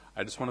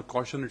 I just want to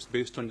caution it's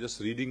based on just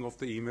reading of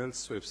the emails,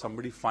 so if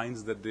somebody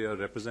finds that they are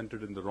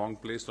represented in the wrong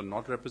place or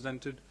not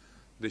represented,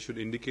 they should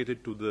indicate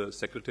it to the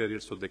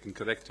Secretariat so they can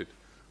correct it.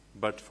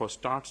 But for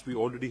starts, we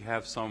already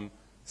have some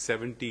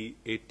 70,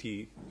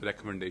 80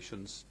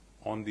 recommendations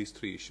on these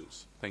 3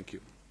 issues. Thank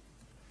you.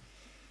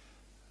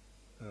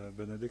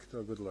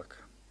 Benedicto, good luck.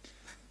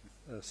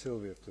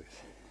 Sylvia,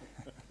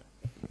 please.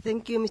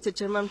 Thank you, Mr.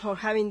 Chairman, for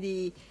having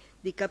the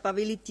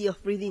capability of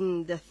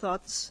reading the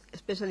thoughts,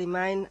 especially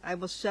mine. I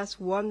was just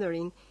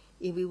wondering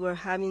if we were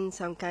having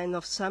some kind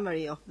of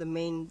summary of the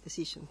main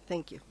decision.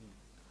 Thank you.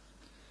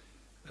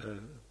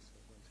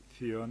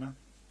 Fiona?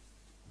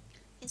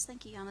 Yes,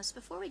 thank you, Giannis.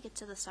 Before we get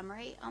to the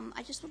summary,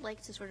 I just would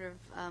like to sort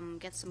of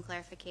get some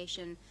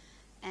clarification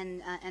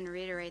and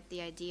reiterate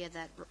the idea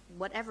that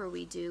whatever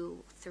we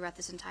do throughout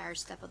this entire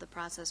step of the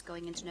process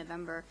going into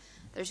November,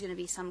 there's going to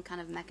be some kind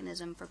of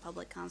mechanism for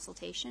public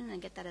consultation,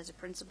 and get that as a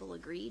principle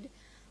agreed.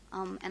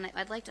 And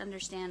I'd like to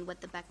understand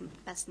what the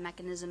best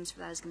mechanisms for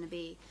that is going to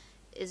be,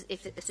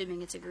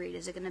 assuming it's agreed.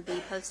 Is it going to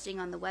be posting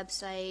on the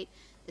website?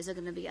 Is it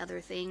going to be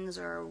other things,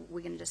 or are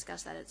we going to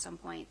discuss that at some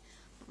point?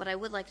 But I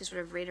would like to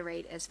sort of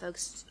reiterate, as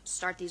folks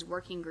start these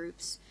working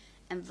groups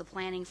and the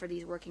planning for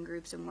these working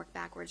groups and work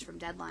backwards from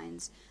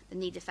deadlines, the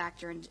need to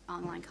factor in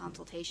online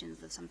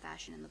consultations of some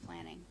fashion in the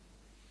planning.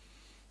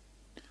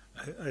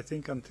 I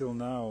think until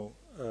now,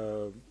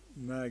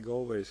 MAG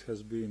always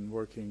has been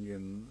working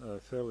in a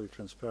fairly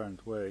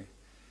transparent way.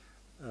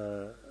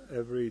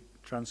 Every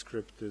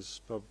transcript is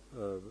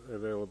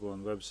available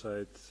on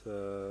website.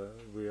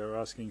 We are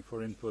asking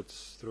for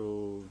inputs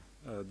through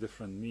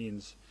different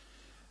means.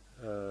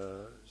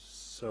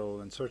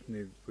 And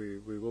certainly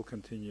we will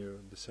continue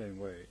the same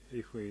way.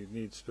 If we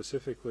need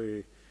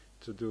specifically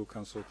to do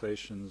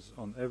consultations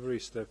on every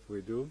step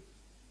we do,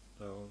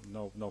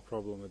 no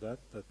problem with that.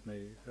 That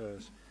may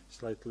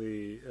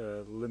slightly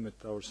limit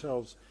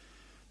ourselves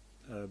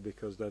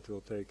because that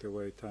will take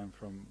away time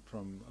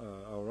from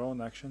our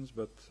own actions,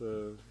 but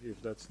if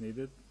that's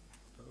needed,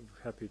 I'm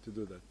happy to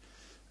do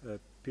that.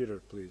 Peter,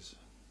 please.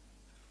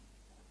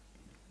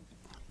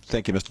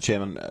 Thank you, Mr.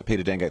 Chairman.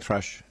 Peter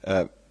Dangate-Thrush.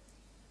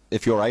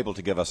 If you're able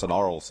to give us an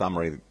oral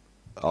summary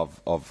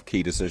of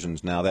key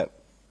decisions now, that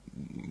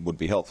would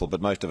be helpful,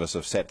 but most of us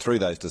have sat through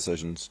those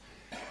decisions.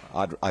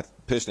 I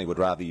personally would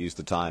rather use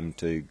the time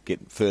to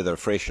get further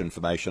fresh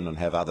information and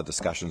have other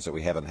discussions that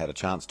we haven't had a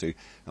chance to,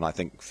 and I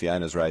think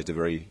Fiona's raised a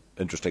very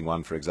interesting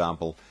one, for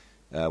example,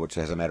 which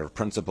has a matter of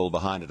principle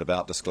behind it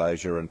about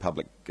disclosure and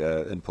public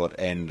input,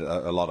 and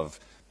a lot of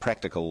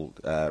practical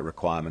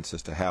requirements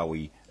as to how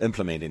we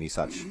implement any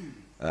such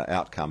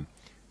outcome.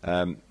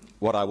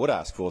 What I would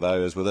ask for,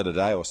 though, is within a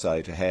day or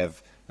so to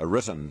have a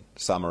written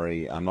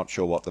summary. I'm not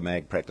sure what the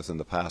MAG practice in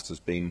the past has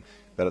been,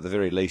 but at the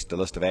very least a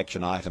list of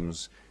action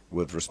items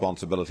with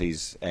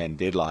responsibilities and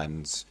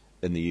deadlines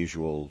in the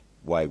usual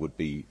way would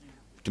be,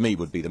 to me,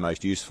 would be the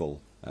most useful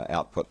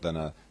output than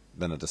a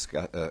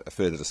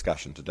further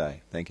discussion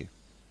today. Thank you.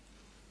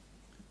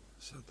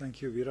 So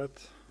thank you, Virat.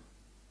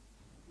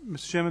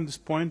 Mr. Chairman, this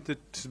point that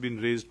has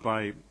been raised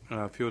by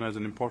Fiona is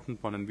an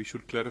important one, and we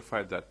should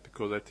clarify that,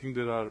 because I think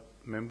there are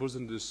members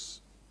in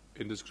this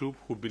group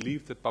who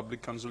believe that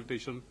public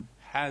consultation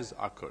has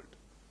occurred,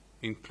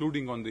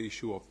 including on the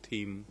issue of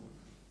theme,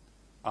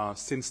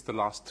 since the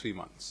last 3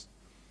 months.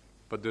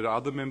 But there are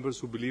other members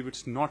who believe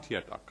it's not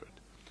yet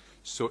occurred.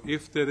 So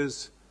if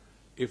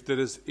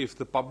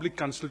the public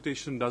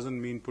consultation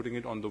doesn't mean putting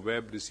it on the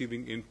web,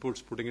 receiving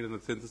inputs, putting it in a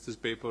synthesis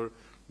paper,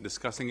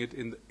 discussing it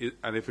and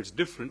if it's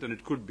different, and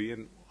it could be,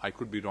 and I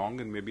could be wrong,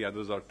 and maybe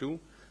others are too,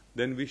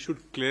 then we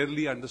should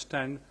clearly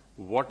understand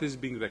what is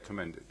being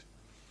recommended.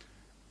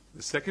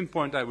 The second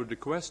point I would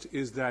request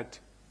is that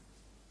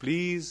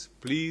please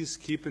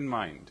keep in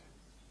mind,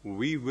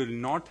 we will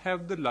not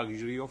have the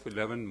luxury of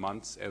 11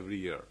 months every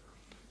year.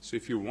 So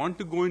if you want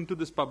to go into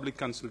this public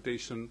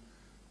consultation,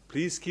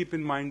 please keep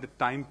in mind the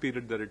time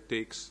period that it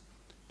takes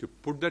to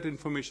put that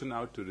information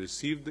out, to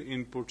receive the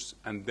inputs,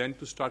 and then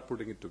to start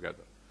putting it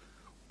together.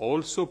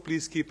 Also,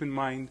 please keep in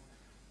mind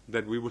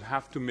that we will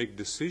have to make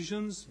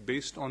decisions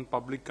based on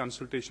public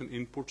consultation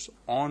inputs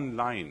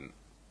online.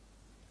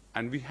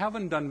 And we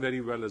haven't done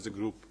very well as a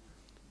group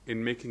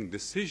in making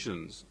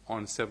decisions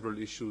on several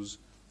issues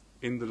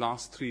in the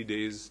last 3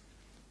 days,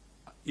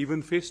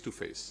 even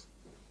face-to-face.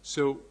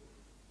 So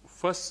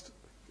first,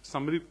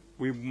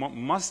 we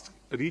must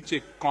reach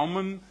a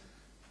common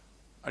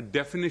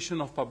definition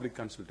of public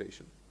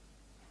consultation.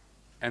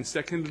 And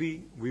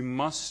secondly, we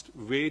must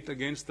wait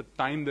against the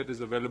time that is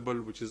available,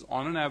 which is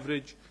on an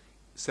average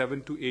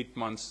 7 to 8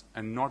 months,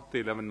 and not the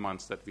 11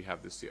 months that we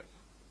have this year.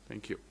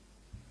 Thank you.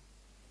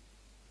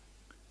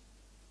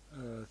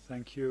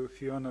 Thank you.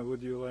 Fiona,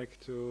 would you like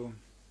to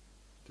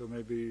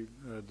maybe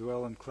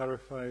dwell and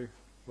clarify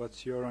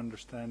what's your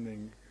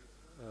understanding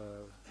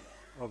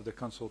of the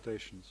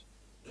consultations?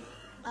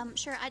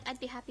 Sure, I'd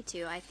be happy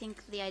to. I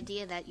think the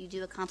idea that you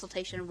do a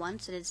consultation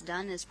once and it's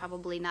done is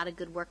probably not a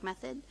good work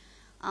method.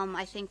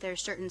 I think there are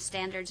certain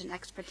standards and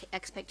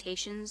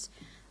expectations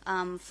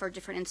for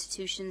different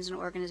institutions and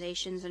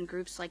organizations and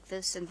groups like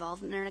this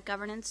involved in internet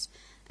governance,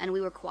 and we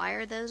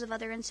require those of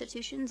other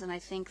institutions, and I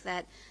think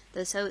that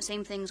the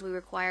same things we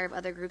require of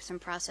other groups and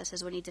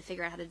processes we need to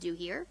figure out how to do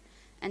here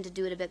and to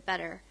do it a bit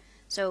better.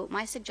 So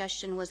my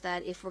suggestion was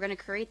that if we're going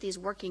to create these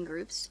working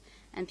groups,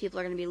 and people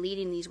are going to be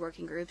leading these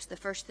working groups, the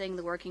first thing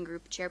the working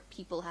group chair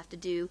people have to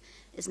do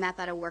is map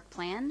out a work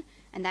plan,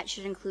 and that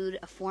should include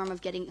a form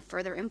of getting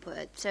further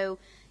input. So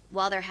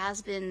while there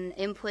has been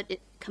input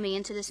coming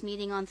into this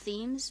meeting on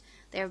themes,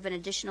 there have been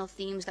additional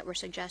themes that were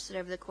suggested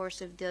over the course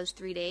of those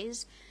 3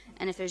 days,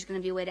 and if there's going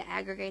to be a way to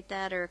aggregate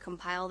that or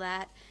compile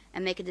that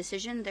and make a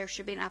decision, there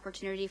should be an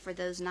opportunity for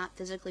those not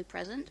physically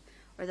present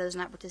or those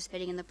not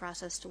participating in the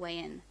process to weigh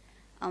in.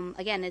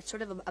 Again, it's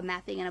sort of a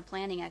mapping and a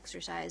planning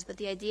exercise, but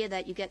the idea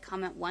that you get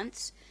comment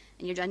once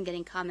and you're done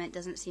getting comment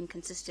doesn't seem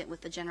consistent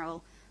with the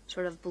general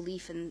sort of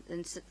belief in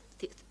the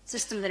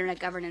system of internet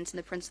governance and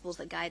the principles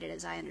that guide it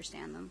as I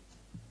understand them.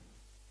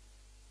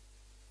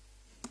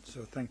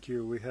 So thank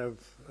you. We have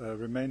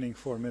remaining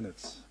 4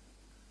 minutes.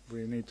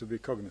 We need to be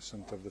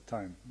cognizant of the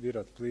time.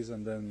 Virat, please,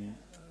 and then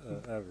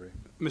Avery.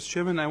 Mr.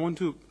 Chairman, I want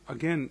to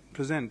again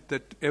present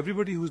that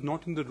everybody who's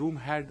not in the room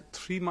had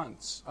 3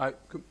 months.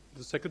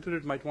 The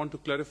Secretariat might want to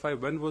clarify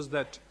when was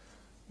that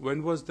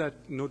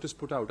notice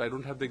put out. I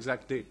don't have the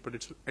exact date, but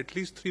it's at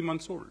least 3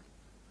 months old.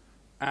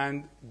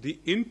 And the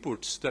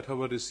inputs that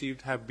were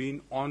received have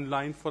been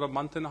online for a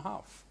month and a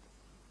half.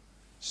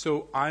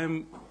 So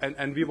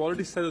and we've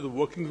already said that the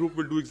working group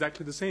will do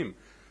exactly the same.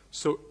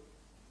 So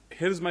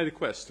here's my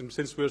request, and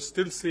since we're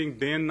still saying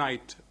day and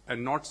night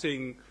and not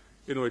saying,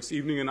 it's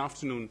evening and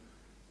afternoon,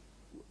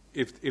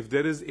 if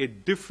there is a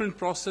different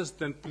process,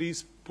 then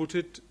please put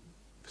it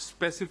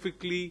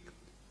specifically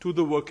to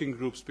the working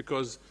groups,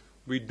 because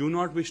we do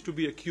not wish to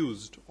be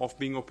accused of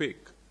being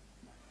opaque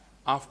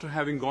after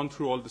having gone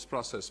through all this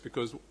process,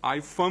 because I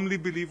firmly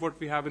believe what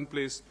we have in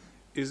place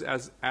is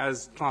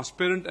as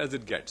transparent as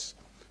it gets.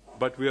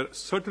 But we are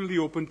certainly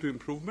open to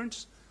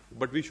improvements,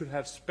 but we should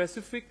have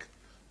specific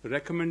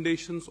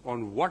recommendations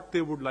on what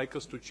they would like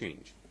us to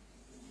change.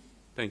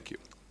 Thank you.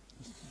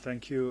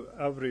 Thank you.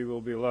 Avery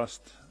will be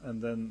last, and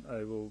then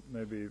I will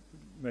maybe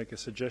make a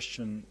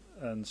suggestion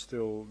and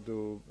still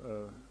do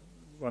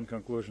one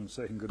conclusion,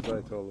 saying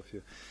goodbye to all of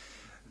you.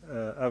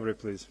 Avery,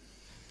 please.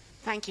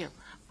 Thank you.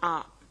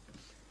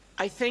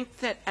 I think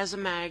that as a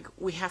MAG,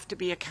 we have to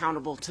be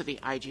accountable to the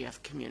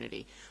IGF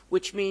community,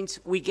 which means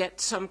we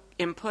get some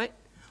input,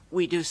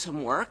 we do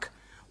some work,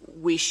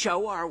 we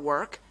show our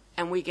work,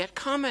 and we get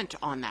comment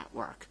on that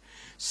work.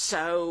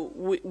 So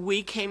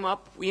we came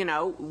up,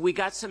 we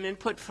got some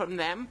input from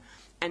them,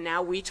 and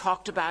now we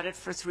talked about it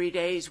for 3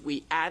 days.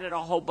 We added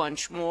a whole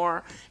bunch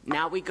more.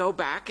 Now we go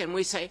back and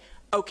we say,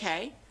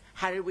 okay,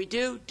 how did we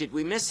do? Did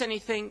we miss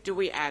anything? Do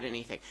we add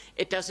anything?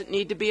 It doesn't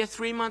need to be a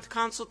 3-month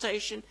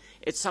consultation.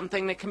 It's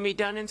something that can be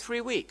done in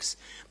 3 weeks.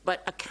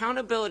 But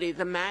accountability,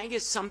 the MAG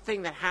is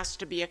something that has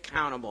to be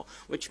accountable,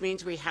 which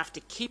means we have to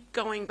keep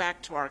going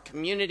back to our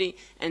community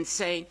and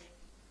saying,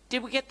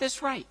 did we get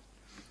this right?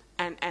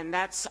 And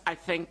that's, I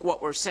think,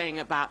 what we're saying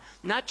about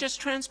not just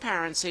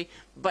transparency,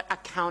 but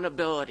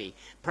accountability.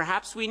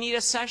 Perhaps we need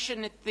a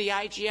session at the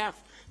IGF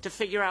to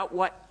figure out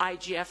what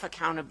IGF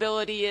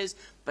accountability is,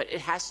 but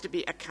it has to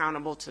be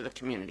accountable to the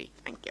community.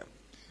 Thank you.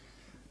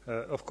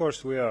 Of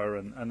course we are,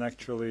 and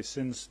actually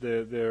since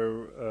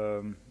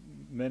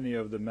many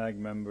of the MAG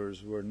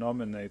members were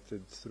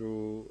nominated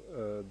through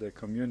the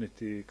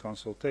community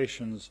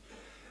consultations,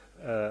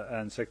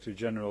 and Secretary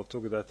General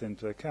took that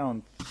into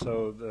account,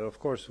 so of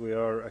course we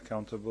are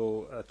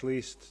accountable at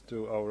least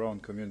to our own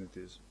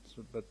communities.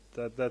 So, but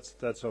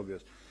that's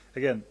obvious.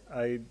 Again,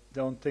 I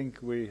don't think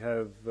we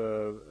have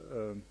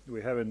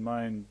in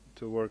mind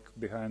to work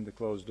behind the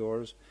closed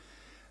doors.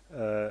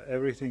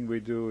 Everything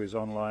we do is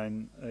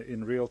online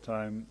in real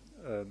time.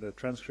 The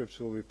transcripts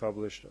will be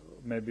published,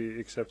 maybe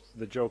except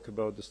the joke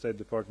about the State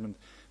Department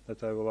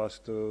that I will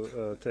ask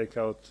to take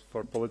out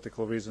for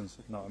political reasons.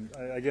 No,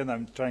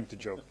 I'm trying to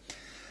joke.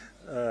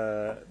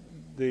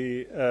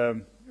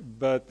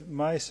 But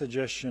my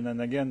suggestion,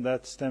 and again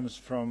that stems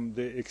from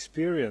the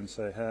experience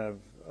I have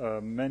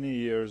many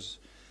years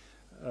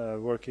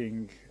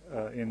working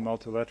in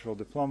multilateral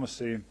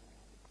diplomacy,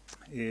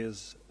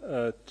 is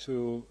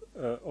to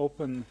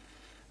open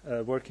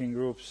working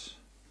groups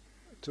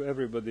to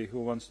everybody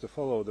who wants to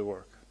follow the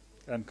work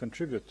and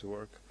contribute to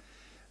work,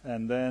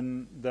 and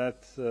then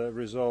that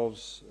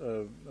resolves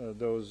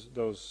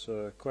those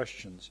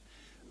questions.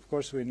 Of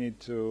course, we need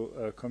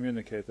to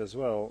communicate as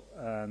well,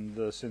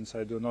 and since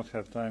I do not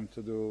have time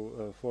to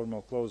do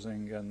formal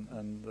closing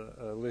and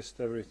list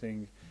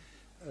everything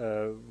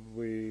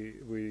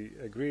we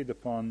agreed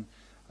upon,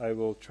 I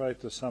will try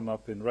to sum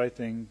up in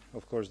writing.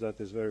 Of course,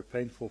 that is very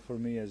painful for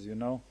me, as you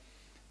know,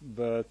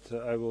 but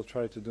I will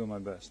try to do my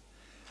best.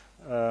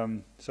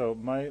 So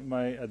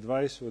my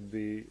advice would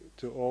be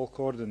to all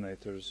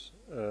coordinators,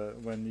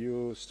 when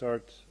you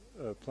start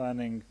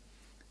planning,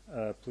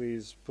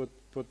 please put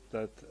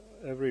that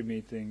every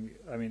meeting,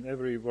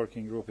 every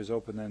working group is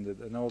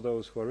open-ended, and all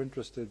those who are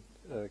interested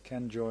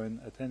can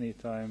join at any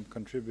time,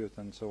 contribute,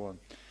 and so on.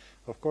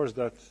 Of course,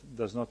 that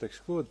does not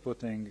exclude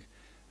putting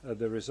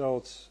the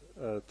results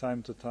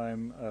time to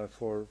time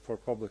for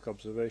public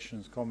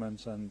observations,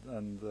 comments,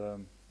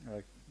 and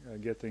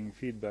getting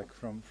feedback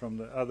from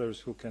the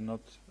others who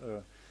cannot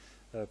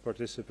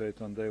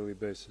participate on a daily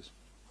basis.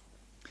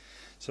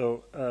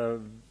 So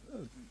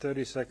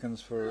 30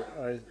 seconds for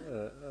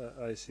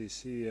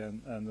ICC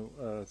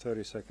and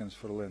 30 seconds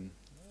for Lynn,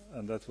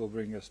 and that will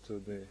bring us to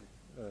the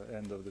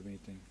end of the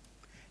meeting.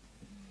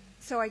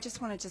 So I just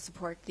wanted to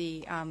support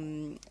the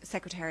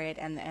Secretariat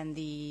and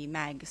the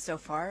MAG so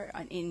far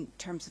in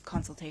terms of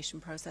consultation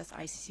process.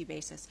 ICC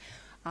basis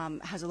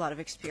has a lot of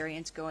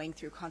experience going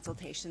through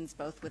consultations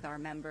both with our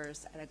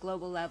members at a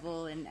global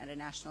level and at a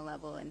national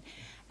level,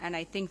 and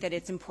I think that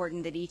it's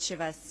important that each of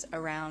us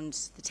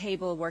around the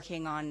table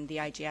working on the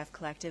IGF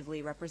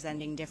collectively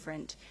representing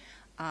different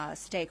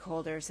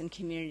stakeholders and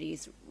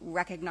communities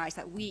recognize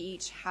that we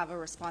each have a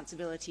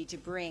responsibility to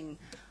bring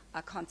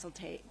a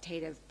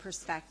consultative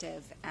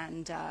perspective,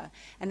 and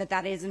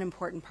that is an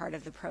important part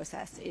of the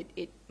process.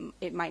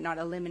 It might not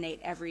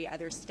eliminate every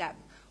other step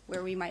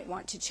where we might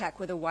want to check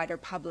with a wider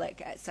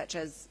public, such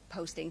as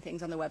posting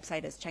things on the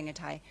website as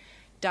Chengetai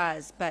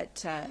does,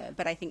 but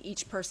I think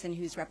each person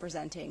who's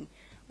representing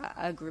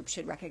a group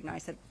should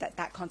recognize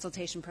that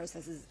consultation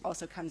process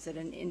also comes at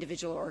an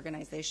individual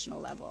organizational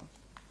level.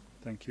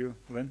 Thank you.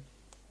 Lynn?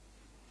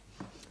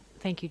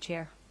 Thank you,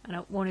 Chair. And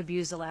I won't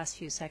abuse the last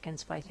few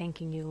seconds by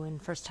thanking you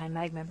and first-time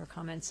MAG member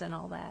comments and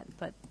all that,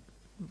 but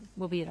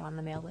we'll be on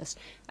the mail list.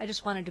 I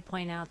just wanted to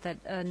point out that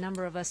a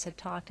number of us had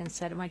talked and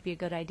said it might be a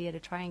good idea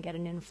to try and get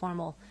an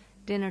informal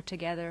dinner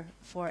together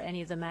for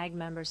any of the MAG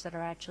members that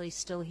are actually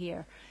still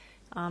here.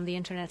 The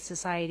Internet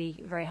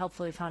Society very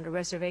helpfully found a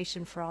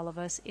reservation for all of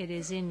us. It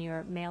is in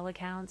your mail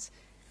accounts.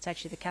 It's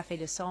actually the Café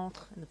du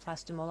Centre in the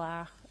Place de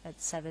Mollard at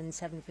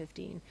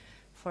 7:15.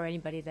 For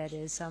anybody that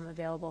is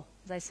available.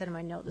 As I said in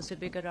my note, this would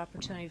be a good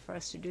opportunity for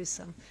us to do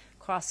some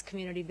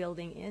cross-community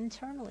building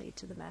internally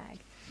to the MAG.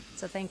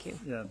 So thank you.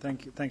 Yeah,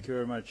 thank you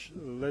very much.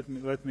 Let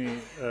me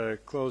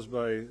close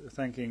by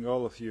thanking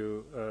all of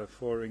you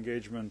for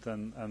engagement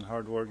and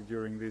hard work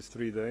during these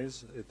 3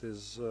 days. It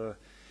is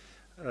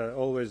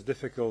always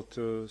difficult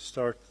to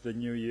start the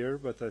new year,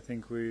 but I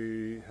think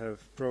we have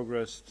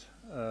progressed.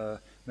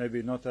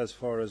 Maybe not as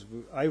far as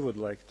I would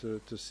like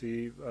to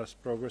see us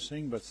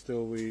progressing, but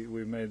still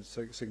we made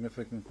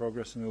significant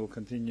progress, and we will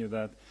continue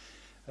that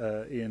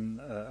in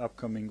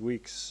upcoming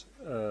weeks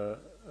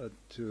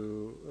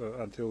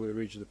until we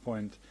reach the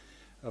point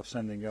of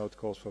sending out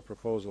calls for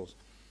proposals.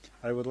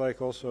 I would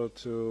like also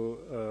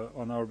to,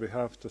 on our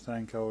behalf, to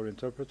thank our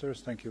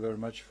interpreters. Thank you very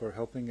much for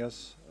helping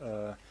us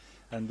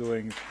and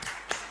doing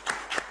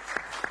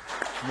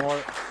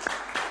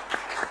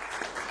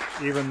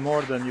even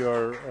more than you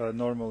are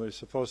normally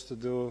supposed to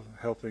do,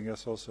 helping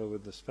us also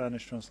with the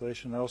Spanish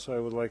translation. Also, I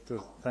would like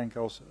to thank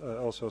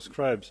also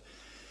scribes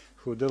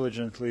who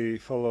diligently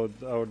followed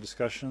our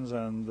discussions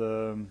and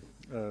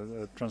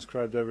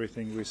transcribed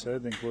everything we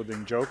said,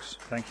 including jokes.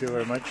 Thank you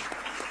very much.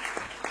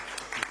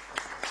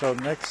 So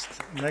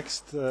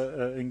next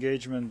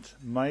engagement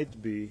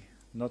might be,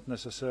 not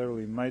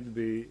necessarily, might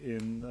be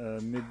in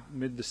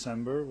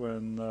mid-December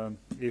when,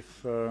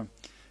 if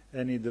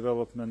any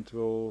development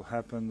will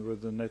happen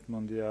with the Net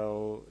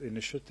Mondial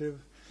initiative.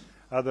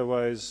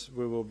 Otherwise,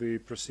 we will be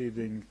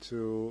proceeding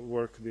to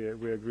work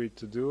we agreed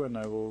to do, and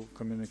I will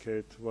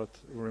communicate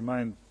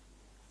remind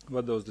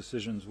what those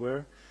decisions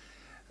were.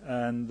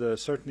 And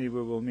certainly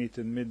we will meet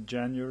in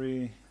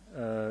mid-January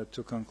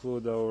to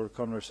conclude our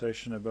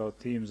conversation about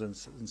teams and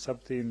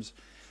sub-teams,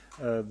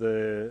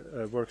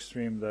 the work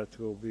stream that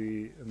will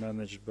be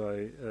managed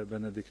by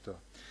Benedicto.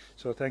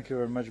 So thank you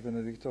very much,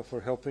 Benedicto,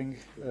 for helping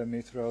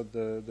me throughout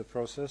the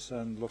process,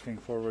 and looking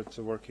forward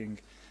to working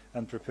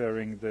and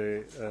preparing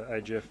the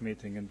IGF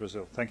meeting in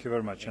Brazil. Thank you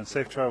very much, and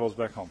safe travels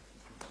back home.